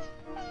ಒಪ್ಸಿದೀನಿ.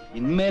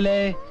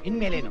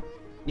 ಇನ್ಮೇಲೇನು?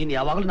 ನೀನ್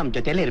ಯಾವಾಗ್ಲೂ ನಮ್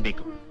ಜೊತೆಲೇ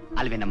ಇರ್ಬೇಕು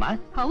ಅಲ್ವೇನಮ್ಮ?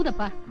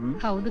 ಹೌದಪ್ಪ,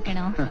 ಹೌದು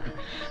ಕಣೋ.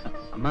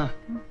 ಅಮ್ಮ,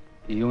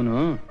 ಇವನು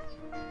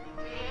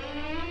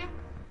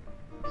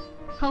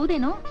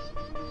ಹೌದೇನೋ?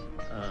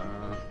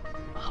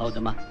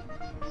 ಹೌದಮ್ಮ.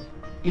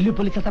 ಇಲ್ಲೂ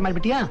ಪೊಲೀಸ್ ಕೆಲಸ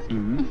ಮಾಡ್ಬಿಟ್ಟಿಯಾ?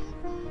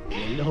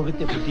 ಎಲ್ಲಿ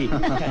ಹೋಗುತ್ತೆ ಬುದ್ಧಿ?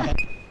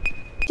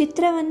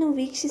 ಚಿತ್ರವನ್ನು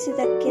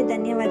ವೀಕ್ಷಿಸಿದ್ದಕ್ಕೆ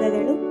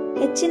ಧನ್ಯವಾದಗಳು.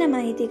 ಹೆಚ್ಚಿನ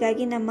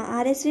ಮಾಹಿತಿಗಾಗಿ ನಮ್ಮ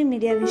RSV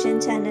ಮೀಡಿಯಾ ವಿಷನ್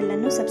ಚಾನೆಲ್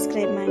ಅನ್ನು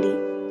ಸಬ್ಸ್ಕ್ರೈಬ್ ಮಾಡಿ.